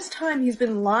all this time he's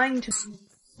been lying to...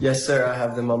 Yes, sir, I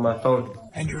have them on my phone.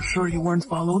 And you're sure you weren't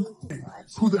followed?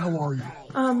 Who the hell are you?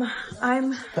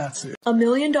 I'm... That's it. $1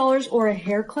 million or a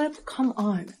hair clip? Come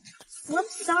on.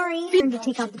 Whoops, sorry. Time to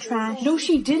take out the trash. No,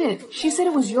 she didn't. She said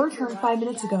it was your turn 5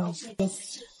 minutes ago.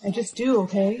 I just do,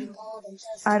 okay?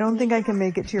 I don't think I can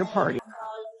make it to your party.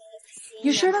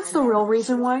 You sure that's the real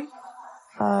reason why?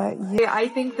 Yeah. I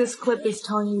think this clip is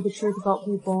telling you the truth about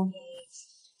people.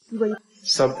 Wait.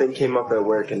 Something came up at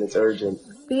work and it's urgent.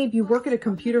 Babe, you work at a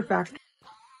computer factory.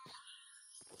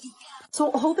 So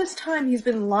all this time he's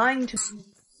been lying to...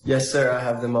 Yes, sir, I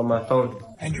have them on my phone.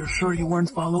 And you're sure you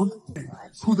weren't followed?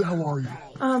 Who the hell are you?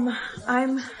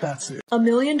 I'm... That's it. $1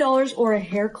 million or a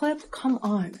hair clip? Come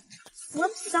on.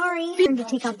 Whoops, sorry. Time to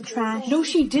take out the trash. No,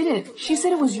 she didn't. She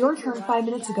said it was your turn 5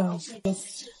 minutes ago.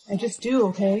 I just do,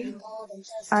 okay?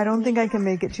 I don't think I can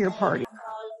make it to your party.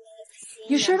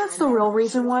 You sure that's the real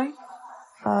reason why?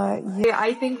 Yeah.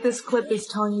 I think this clip is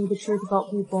telling you the truth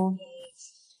about people.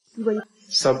 Wait.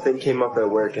 Something came up at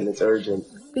work and it's urgent.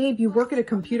 Babe, you work at a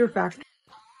computer factory.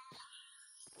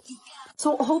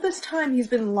 So all this time he's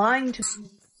been lying to...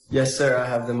 Yes, sir, I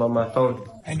have them on my phone.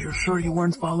 And you're sure you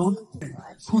weren't followed?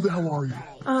 Who the hell are you?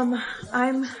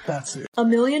 I'm... That's it. $1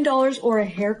 million or a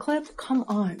hair clip? Come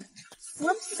on.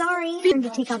 Whoops, sorry. Time to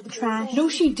take out the trash. No,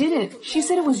 she didn't. She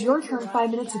said it was your turn 5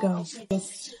 minutes ago.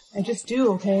 I just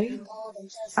do, okay?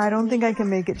 I don't think I can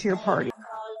make it to your party.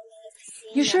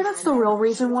 You sure that's the real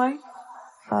reason why?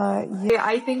 Yeah.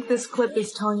 I think this clip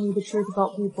is telling you the truth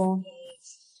about people.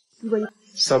 Wait.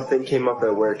 Something came up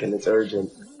at work and it's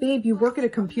urgent. Babe, you work at a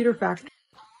computer factory.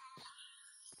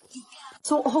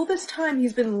 So all this time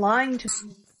he's been lying to...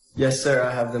 Yes, sir,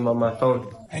 I have them on my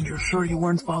phone. And you're sure you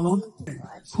weren't followed?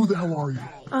 Who the hell are you?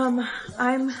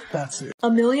 I'm... That's it.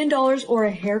 $1 million or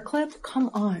a hair clip? Come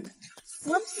on.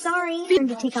 Whoops, sorry. Time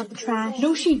to take out the trash.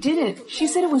 No, she didn't. She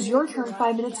said it was your turn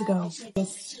 5 minutes ago.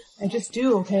 I just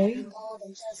do, okay?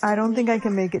 I don't think I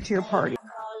can make it to your party.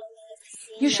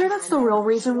 You sure that's the real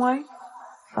reason why?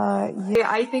 Yeah.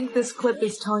 I think this clip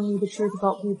is telling you the truth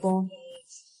about people.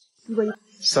 Wait.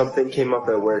 Something came up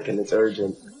at work and it's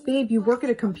urgent. Babe, you work at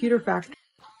a computer factory.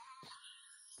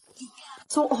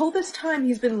 So all this time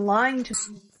he's been lying to...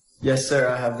 Yes, sir,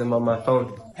 I have them on my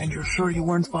phone. And you're sure you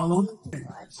weren't followed?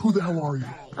 Who the hell are you?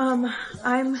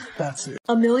 I'm... That's it.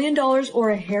 $1 million or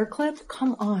a hair clip?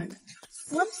 Come on.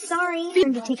 Whoops, sorry.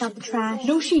 Time to take out the trash.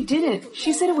 No, she didn't.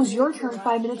 She said it was your turn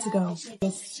 5 minutes ago.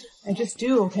 I just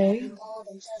do, okay?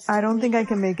 I don't think I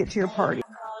can make it to your party.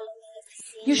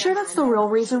 You sure that's the real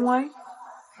reason why?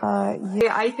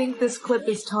 Yeah. I think this clip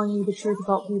is telling you the truth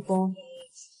about people.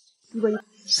 Wait.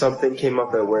 Something came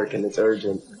up at work and it's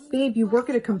urgent. Babe, you work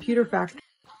at a computer factory.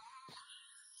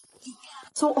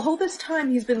 So all this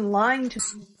time he's been lying to...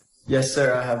 Yes,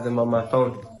 sir, I have them on my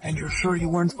phone. And you're sure you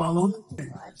weren't followed?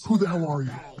 Who the hell are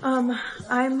you?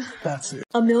 I'm... That's it.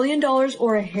 $1 million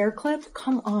or a hair clip?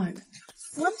 Come on.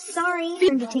 Whoops, sorry.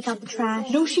 Time to take out the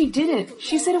trash. No, she didn't.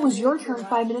 She said it was your turn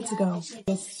 5 minutes ago.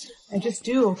 I just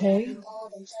do, okay?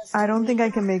 I don't think I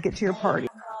can make it to your party.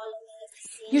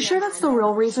 You sure that's the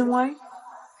real reason why?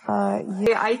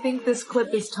 Yeah. I think this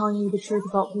clip is telling you the truth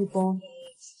about people.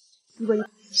 Wait.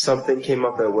 Something came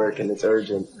up at work and it's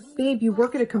urgent. Babe, you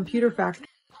work at a computer factory.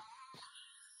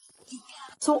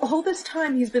 So all this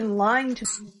time he's been lying to...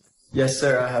 Yes,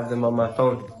 sir, I have them on my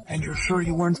phone. And you're sure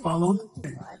you weren't followed?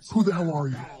 Who the hell are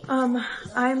you?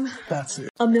 I'm... That's it.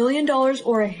 $1 million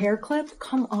or a hair clip?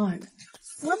 Come on.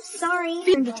 Whoops, sorry.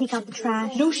 Time to take out the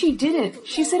trash. No, she didn't.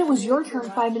 She said it was your turn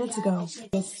 5 minutes ago.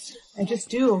 I just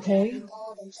do, okay?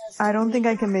 I don't think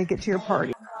I can make it to your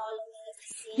party.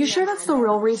 You sure that's the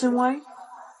real reason why?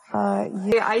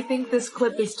 Yeah. I think this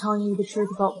clip is telling you the truth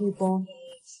about people.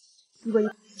 Wait.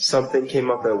 Something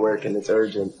came up at work and it's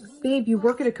urgent. Babe, you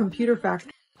work at a computer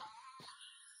factory.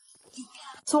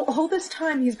 So all this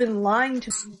time he's been lying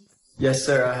to... Yes,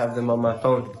 sir, I have them on my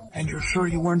phone. And you're sure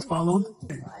you weren't followed?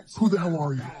 Who the hell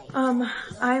are you?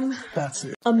 I'm... That's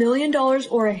it. $1 million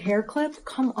or a hair clip?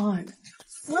 Come on.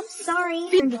 Whoops, sorry.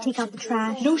 Time to take out the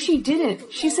trash. No, she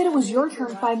didn't. She said it was your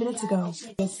turn 5 minutes ago.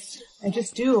 I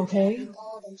just do, okay?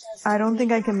 I don't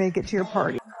think I can make it to your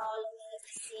party.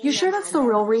 You sure that's the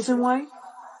real reason why?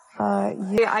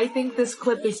 Yeah. I think this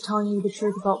clip is telling you the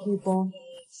truth about people.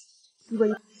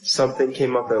 Wait. Something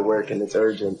came up at work and it's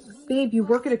urgent. Babe, you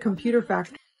work at a computer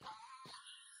factory.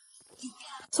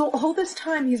 So all this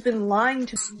time he's been lying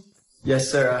to...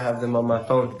 Yes, sir, I have them on my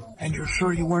phone. And you're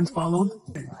sure you weren't followed?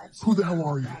 Who the hell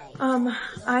are you?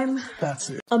 I'm...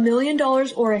 That's it. $1 million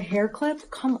or a hair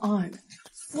clip? Come on.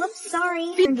 Whoops,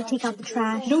 sorry. Time to take out the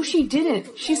trash. No, she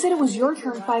didn't. She said it was your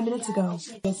turn 5 minutes ago.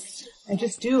 I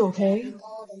just do, okay?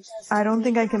 I don't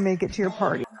think I can make it to your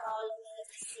party.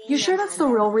 You sure that's the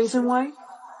real reason why?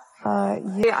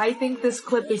 Yeah. I think this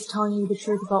clip is telling you the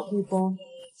truth about people.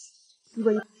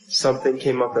 Wait. Something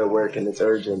came up at work and it's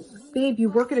urgent. Babe, you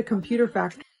work at a computer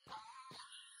factory.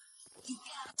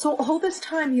 So all this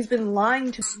time he's been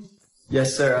lying to...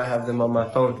 Yes, sir, I have them on my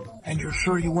phone. And you're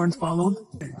sure you weren't followed?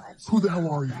 Who the hell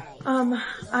are you?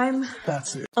 I'm...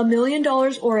 That's it. $1 million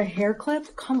or a hair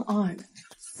clip? Come on.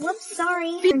 Whoops,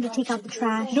 sorry. Time to take out the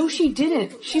trash. No, she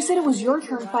didn't. She said it was your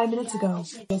turn 5 minutes ago.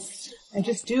 I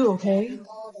just do, okay?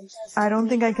 I don't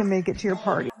think I can make it to your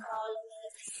party.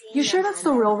 You sure that's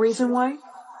the real reason why?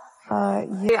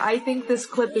 Yeah. I think this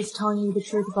clip is telling you the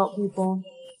truth about people.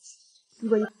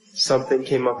 Wait. Something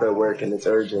came up at work and it's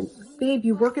urgent. Babe,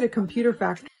 you work at a computer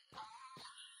factory.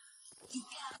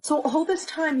 So all this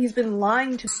time he's been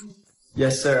lying to...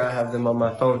 Yes, sir, I have them on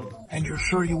my phone. And you're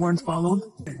sure you weren't followed?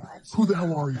 Who the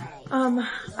hell are you?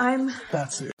 I'm...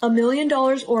 That's it. $1 million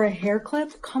or a hair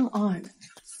clip? Come on.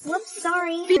 Whoops,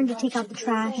 sorry. Time to take out the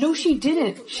trash. No, she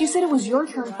didn't. She said it was your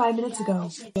turn 5 minutes ago.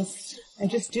 I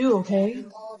just do, okay?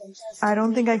 I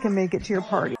don't think I can make it to your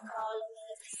party.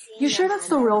 You sure that's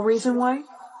the real reason why?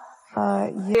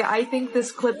 Yeah. I think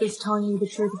this clip is telling you the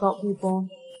truth about people.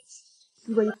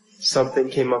 Wait. Something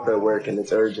came up at work and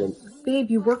it's urgent. Babe,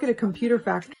 you work at a computer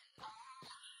factory.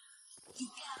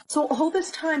 So all this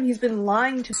time he's been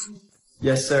lying to...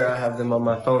 Yes, sir, I have them on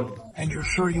my phone. And you're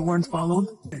sure you weren't followed?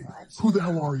 Who the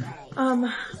hell are you?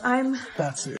 I'm...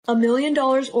 That's it. $1 million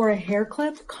or a hair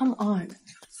clip? Come on.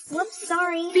 Whoops,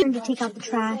 sorry. Time to take out the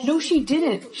trash. No, she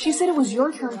didn't. She said it was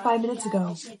your turn 5 minutes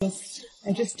ago.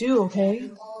 I just do, okay?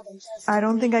 I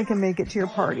don't think I can make it to your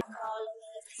party.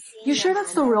 You sure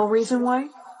that's the real reason why?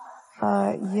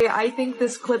 Yeah. I think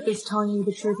this clip is telling you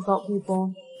the truth about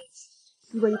people.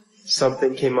 Wait.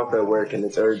 Something came up at work and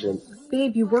it's urgent.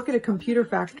 Babe, you work at a computer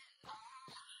factory.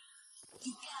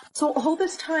 So all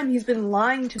this time he's been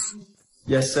lying to...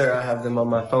 Yes, sir, I have them on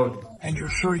my phone. And you're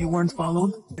sure you weren't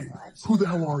followed? Who the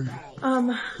hell are you?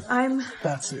 I'm...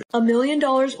 That's it. $1 million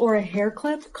or a hair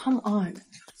clip? Come on.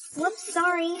 Whoops,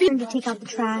 sorry. Time to take out the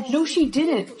trash. No, she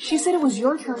didn't. She said it was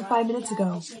your turn 5 minutes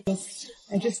ago.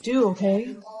 I just do,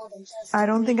 okay? I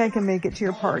don't think I can make it to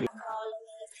your party.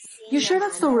 You sure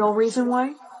that's the real reason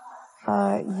why?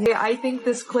 Yeah. I think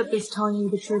this clip is telling you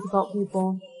the truth about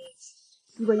people.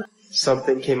 Wait.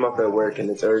 Something came up at work and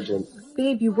it's urgent.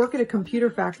 Babe, you work at a computer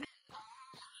factory.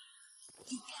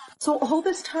 So all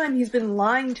this time he's been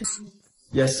lying to...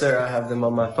 Yes, sir, I have them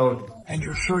on my phone. And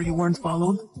you're sure you weren't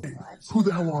followed? Who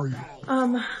the hell are you?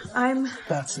 I'm...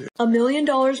 That's it. $1 million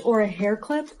or a hair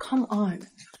clip? Come on.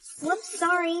 Whoops,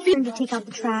 sorry. Time to take out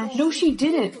the trash. No, she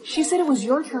didn't. She said it was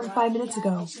your turn 5 minutes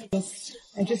ago.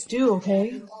 I just do,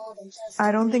 okay?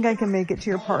 I don't think I can make it to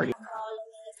your party.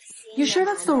 You sure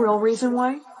that's the real reason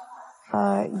why?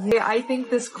 Yeah. I think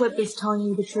this clip is telling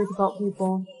you the truth about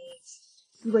people.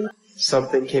 Wait.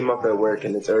 Something came up at work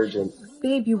and it's urgent.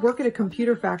 Babe, you work at a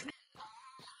computer factory.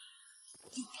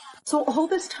 So all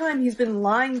this time he's been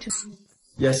lying to...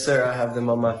 Yes, sir, I have them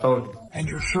on my phone. And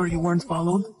you're sure you weren't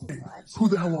followed? Who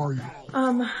the hell are you?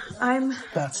 I'm...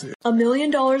 That's it. $1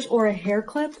 million or a hair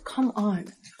clip? Come on.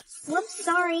 Whoops,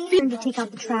 sorry. To take out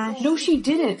the trash. No, she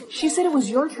didn't. She said it was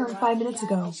your turn 5 minutes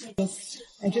ago.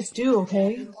 I just do,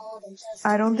 okay?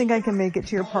 I don't think I can make it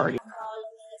to your party.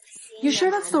 You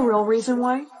sure that's the real reason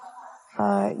why?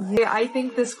 Yeah. I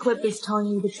think this clip is telling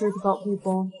you the truth about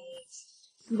people.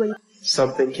 You ready?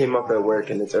 Something came up at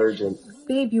work and it's urgent.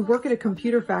 Babe, you work at a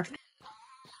computer factory.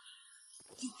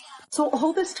 So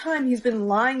all this time he's been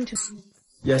lying to...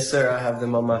 Yes, sir, I have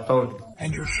them on my phone.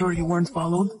 And you're sure you weren't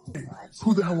followed?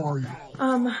 Who the hell are you?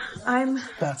 I'm...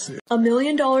 That's it. $1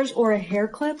 million or a hair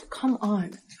clip? Come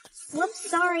on. Whoops,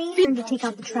 sorry. To take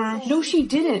out the trash. No, she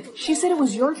didn't. She said it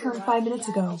was your turn 5 minutes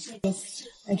ago.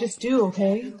 I just do,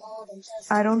 okay?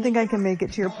 I don't think I can make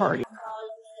it to your party.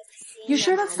 You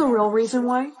sure that's the real reason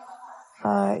why?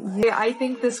 Yeah. I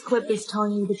think this clip is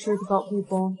telling you the truth about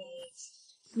people.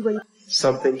 You ready?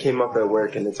 Something came up at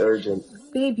work and it's urgent.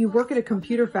 Babe, you work at a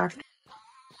computer factory.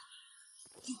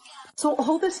 So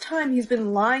all this time he's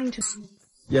been lying to...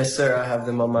 Yes, sir, I have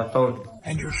them on my phone.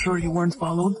 And you're sure you weren't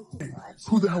followed?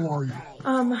 Who the hell are you?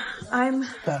 I'm...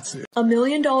 That's it. $1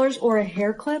 million or a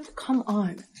hair clip? Come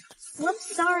on.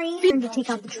 Whoops, sorry. To take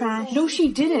out the trash. No,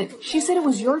 she didn't. She said it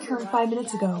was your turn 5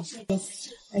 minutes ago.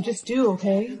 I just do,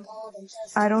 okay?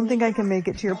 I don't think I can make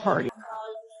it to your party.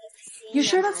 You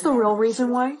sure that's the real reason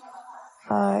why?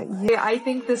 Yeah. I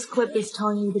think this clip is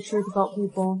telling you the truth about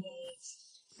people.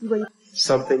 You ready?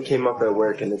 Something came up at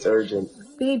work and it's urgent.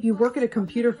 Babe, you work at a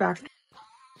computer factory.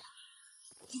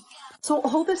 So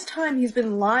all this time he's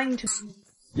been lying to...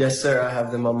 Yes, sir, I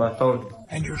have them on my phone.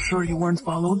 And you're sure you weren't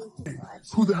followed?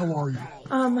 Who the hell are you?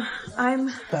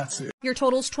 I'm... That's it. Your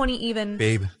total's 20 even.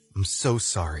 Babe, I'm so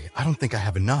sorry. I don't think I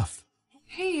have enough.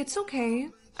 Hey, it's okay.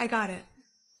 I got it.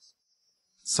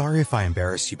 Sorry if I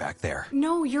embarrassed you back there.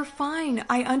 No, you're fine.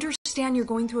 I understand you're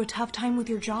going through a tough time with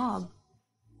your job.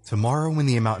 Tomorrow when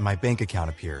the amount in my bank account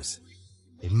appears,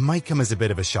 it might come as a bit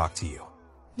of a shock to you.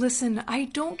 Listen, I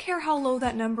don't care how low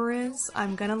that number is.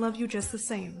 I'm gonna love you just the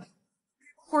same.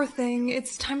 Poor thing,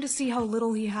 it's time to see how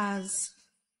little he has.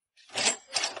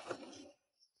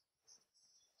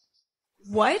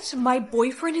 What? My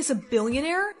boyfriend is a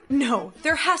billionaire? No,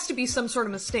 there has to be some sort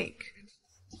of mistake.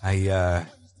 I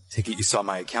take it you saw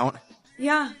my account?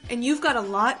 Yeah, and you've got a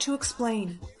lot to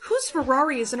explain. Whose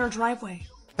Ferrari is in our driveway?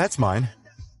 That's mine.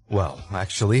 Well,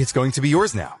 actually, it's going to be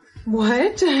yours now.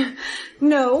 What?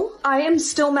 No, I am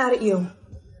still mad at you.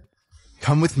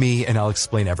 Come with me and I'll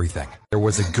explain everything. There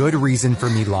was a good reason for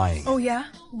me lying. Oh yeah?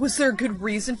 Was there a good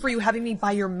reason for you having me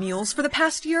buy your meals for the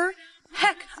past year?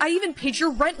 Heck, I even paid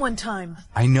your rent one time.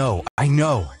 I know.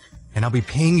 And I'll be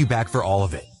paying you back for all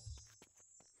of it.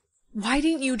 Why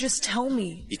didn't you just tell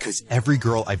me? Because every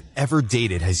girl I've ever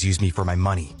dated has used me for my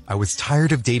money. I was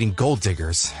tired of dating gold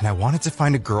diggers, and I wanted to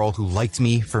find a girl who liked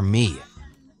me for me.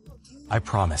 I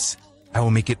promise, I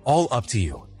will make it all up to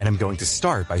you, and I'm going to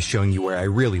start by showing you where I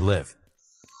really live.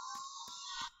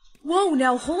 Whoa,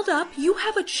 now hold up. You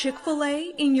have a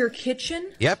Chick-fil-A in your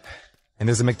kitchen? Yep, and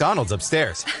there's a McDonald's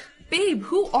upstairs. Babe,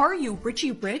 who are you,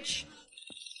 Richie Rich?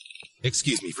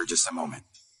 Excuse me for just a moment.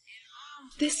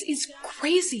 This is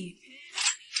crazy.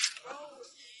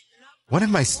 One of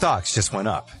my stocks just went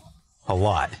up. A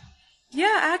lot.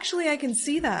 Yeah, actually, I can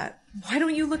see that. Why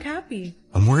don't you look happy?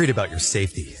 I'm worried about your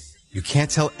safety. You can't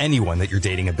tell anyone that you're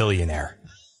dating a billionaire.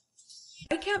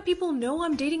 Why can't people know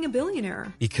I'm dating a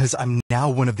billionaire? Because I'm now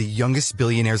one of the youngest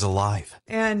billionaires alive.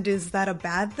 And is that a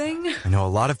bad thing? I know a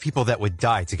lot of people that would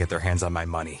die to get their hands on my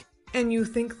money. And you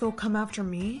think they'll come after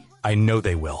me? I know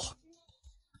they will.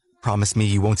 Promise me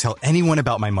you won't tell anyone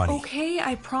about my money. Okay,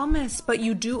 I promise, but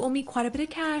you do owe me quite a bit of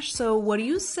cash, so what do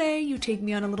you say you take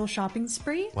me on a little shopping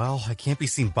spree? Well, I can't be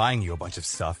seen buying you a bunch of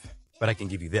stuff, but I can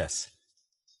give you this.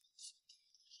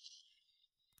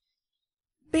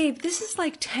 Babe, this is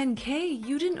like 10K.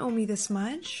 You didn't owe me this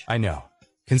much. I know.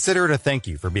 Consider it a thank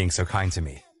you for being so kind to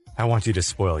me. I want you to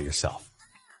spoil yourself.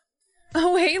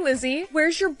 Oh, hey, Lizzie.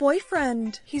 Where's your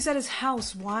boyfriend? He's at his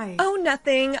house. Why? Oh,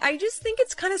 nothing. I just think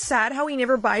it's kind of sad how he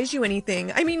never buys you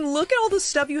anything. I mean, look at all the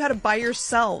stuff you had to buy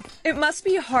yourself. It must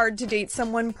be hard to date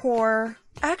someone poor.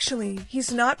 Actually,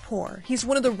 he's not poor. He's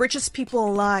one of the richest people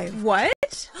alive.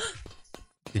 What?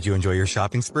 Did you enjoy your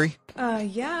shopping spree?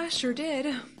 Yeah, sure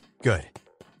did. Good.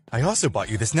 I also bought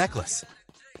you this necklace.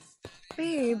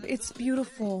 Babe, it's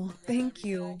beautiful. Thank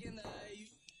you.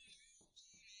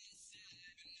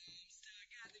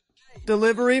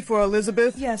 Delivery for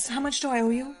Elizabeth? Yes, how much do I owe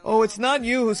you? Oh, it's not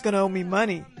you who's gonna owe me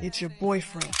money. It's your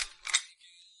boyfriend.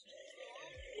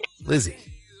 Lizzie,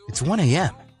 it's 1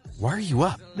 a.m. Why are you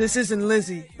up? This isn't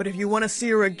Lizzie, but if you want to see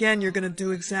her again, you're gonna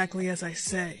do exactly as I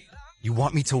say. You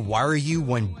want me to wire you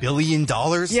 $1 billion?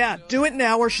 Yeah, do it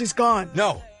now or she's gone.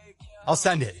 No. I'll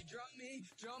send it.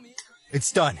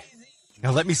 It's done.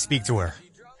 Now let me speak to her.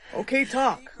 Okay,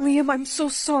 talk. Liam, I'm so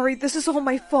sorry. This is all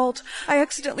my fault. I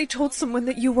accidentally told someone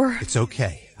that you were... It's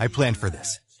okay. I planned for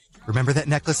this. Remember that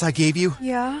necklace I gave you?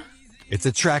 Yeah? It's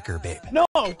a tracker, babe. No!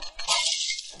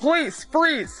 Please,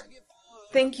 freeze!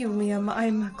 Thank you, Liam.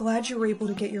 I'm glad you were able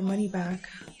to get your money back.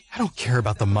 I don't care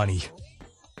about the money.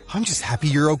 I'm just happy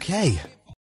you're okay.